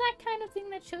 It's that kind of thing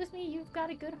that shows me you've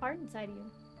got a good heart inside of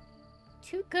you.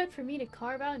 Too good for me to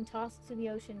carve out and toss to the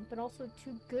ocean, but also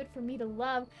too good for me to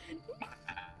love.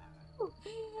 No! Wait!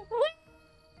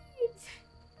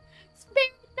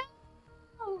 Spirit,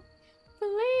 no!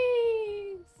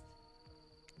 Please!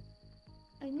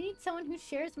 I need someone who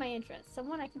shares my interests,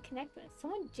 someone I can connect with,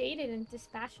 someone jaded and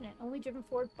dispassionate, only driven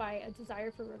forward by a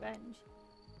desire for revenge.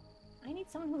 I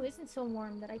need someone who isn't so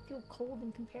warm that I feel cold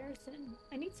in comparison.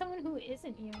 I need someone who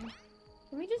isn't you.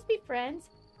 Can we just be friends?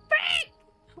 Frick!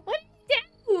 What did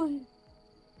you do?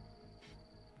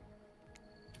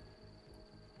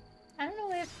 I don't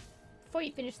know if, before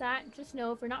you finish that, just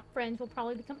know if we're not friends, we'll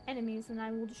probably become enemies and I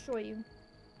will destroy you.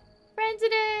 Friends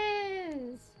it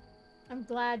is! I'm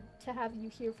glad to have you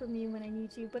here for me when I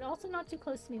need you, but also not too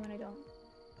close to me when I don't.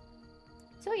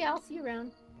 So yeah, I'll see you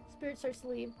around. Spirit starts to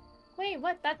leave. Wait,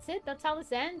 what? That's it? That's how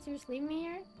this ends? You're just leaving me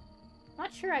here?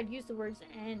 Not sure I'd use the words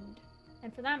end.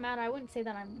 And for that matter, I wouldn't say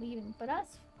that I'm leaving. But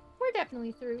us, we're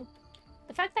definitely through.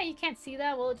 The fact that you can't see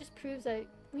that, well, it just proves that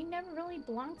we never really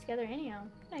belonged together anyhow.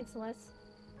 Good night, Celeste.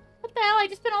 What the hell? I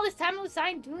just spent all this time on the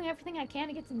side doing everything I can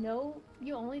to get to know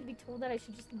you, only to be told that I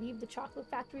should just leave the chocolate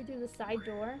factory through the side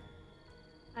door.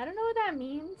 I don't know what that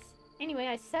means. Anyway,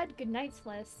 I said good night,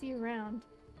 Celeste. See you around.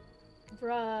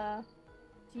 Bruh.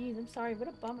 Jeez, I'm sorry. What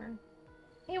a bummer.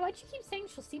 Hey, why'd you keep saying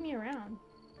she'll see me around?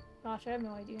 Gosh, I have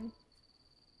no idea.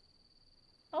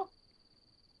 Oh.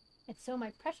 And so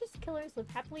my precious killers live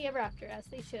happily ever after, as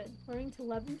they should, learning to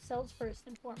love themselves first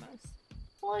and foremost.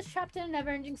 While I was trapped in a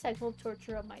never-ending cycle of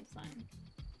torture of my design.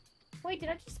 Wait, did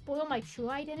I just spoil my true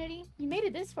identity? You made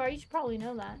it this far, you should probably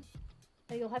know that.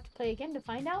 But you'll have to play again to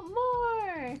find out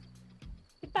more!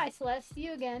 The Goodbye, Celeste. See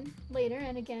you again. Later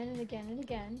and again and again and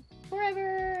again.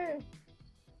 Forever!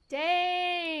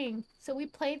 Dang! So we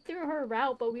played through her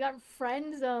route, but we got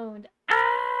friend zoned.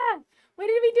 Ah! What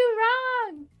did we do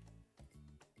wrong?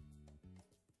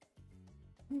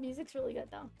 The music's really good,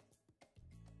 though.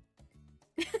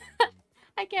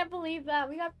 I can't believe that.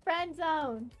 We got friend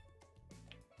zoned.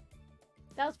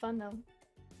 That was fun, though.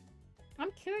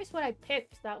 I'm curious what I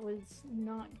picked that was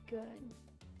not good.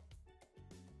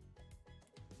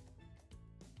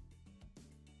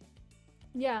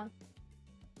 Yeah.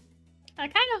 I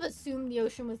kind of assumed the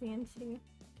ocean was the entity.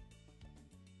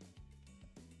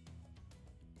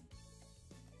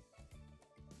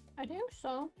 I think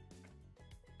so.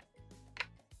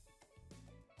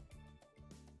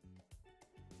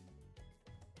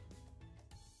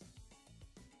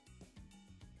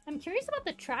 I'm curious about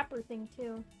the trapper thing,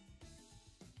 too.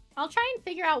 I'll try and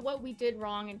figure out what we did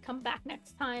wrong and come back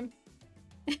next time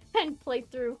and play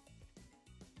through.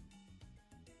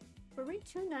 Were we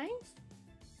too nice?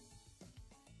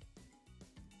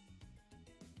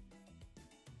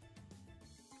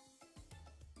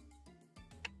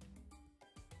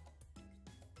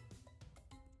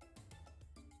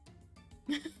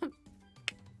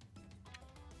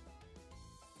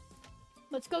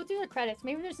 Let's go through the credits.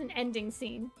 Maybe there's an ending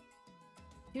scene.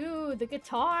 Dude, the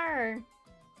guitar!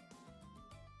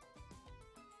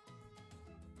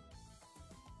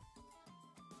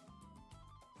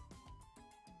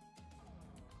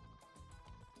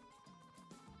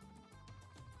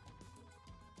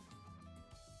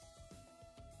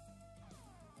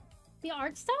 The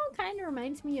art style kind of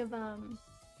reminds me of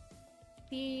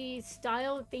the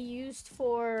style they used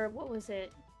for, what was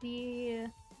it? The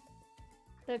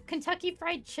Kentucky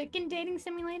Fried Chicken dating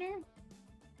simulator?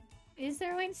 Is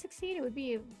there a way to succeed? It would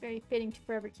be very fitting to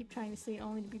forever keep trying to sleep,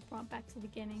 only to be brought back to the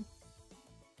beginning.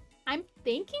 I'm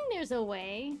thinking there's a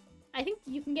way. I think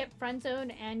you can get friend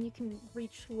zoned and you can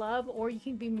reach love, or you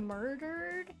can be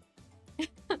murdered.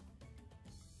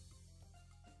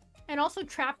 And also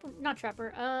Trickster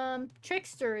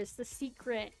is the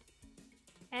secret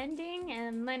ending,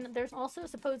 and then there's also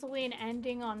supposedly an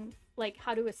ending on like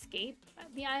how to escape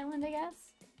the island, I guess.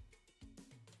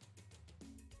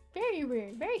 Very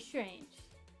weird, very strange.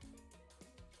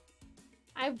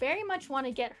 I very much want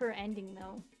to get her ending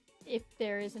though, if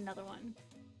there is another one.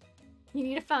 You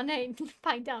need to find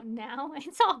out now.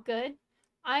 It's all good.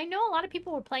 I know a lot of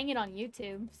people were playing it on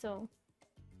YouTube, so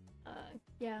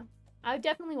yeah. I would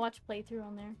definitely watch a playthrough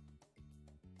on there.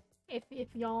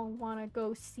 If y'all want to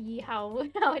go see how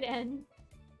it ends.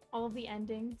 All of the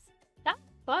endings. That's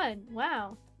fun.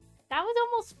 Wow. That was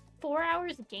almost 4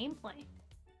 hours of gameplay.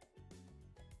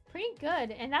 Pretty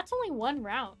good. And that's only one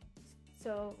route.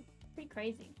 So, pretty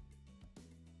crazy.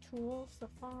 Tools, the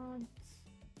fonts.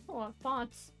 Oh,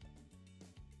 fonts.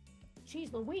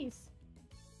 Jeez Louise.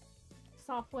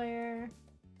 Software.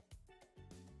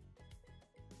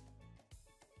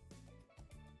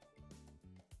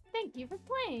 Thank you for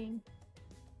playing.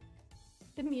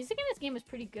 The music in this game is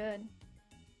pretty good.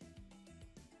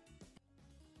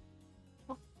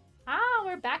 Oh. Ah,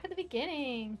 we're back at the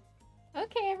beginning.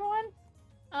 Okay, everyone.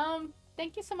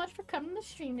 Thank you so much for coming to the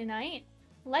stream tonight.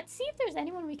 Let's see if there's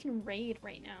anyone we can raid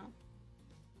right now.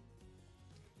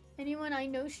 Anyone I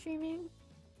know streaming?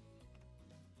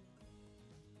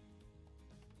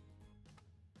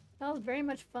 That was very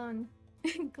much fun.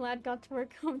 Glad got to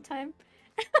work home time.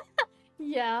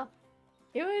 Yeah.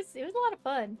 It was a lot of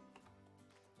fun.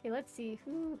 Okay, let's see.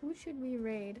 Who should we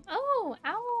raid? Oh,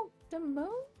 Owl Demo,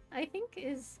 I think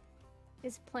is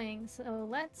playing, so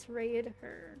let's raid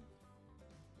her.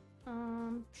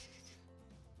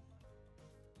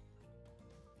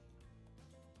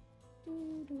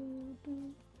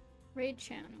 Raid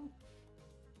channel.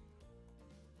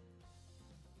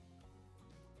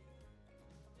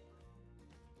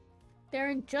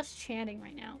 They're just chatting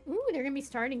right now. Ooh, they're gonna be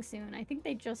starting soon. I think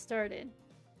they just started.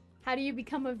 How do you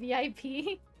become a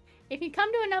VIP? If you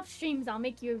come to enough streams, I'll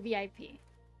make you a VIP.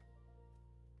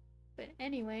 But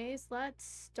anyways, let's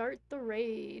start the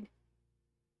raid.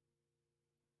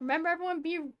 Remember, everyone,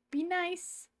 be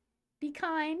nice. Be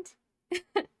kind.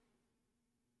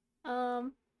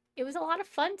 It was a lot of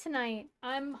fun tonight.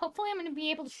 Hopefully I'm gonna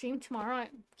be able to stream tomorrow.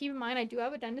 Keep in mind, I do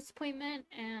have a dentist appointment,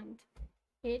 and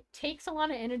it takes a lot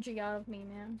of energy out of me,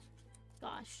 man.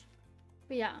 Gosh.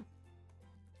 But yeah.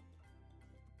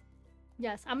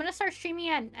 Yes, I'm gonna start streaming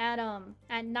at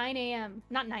 9 a.m.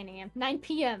 Not 9 a.m. 9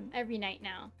 p.m. every night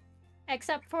now.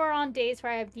 Except for on days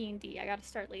where I have D&D. I gotta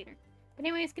start later. But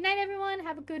anyways, good night, everyone.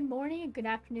 Have a good morning, a good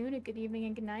afternoon, a good evening,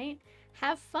 and good night.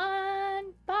 Have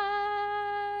fun. Bye.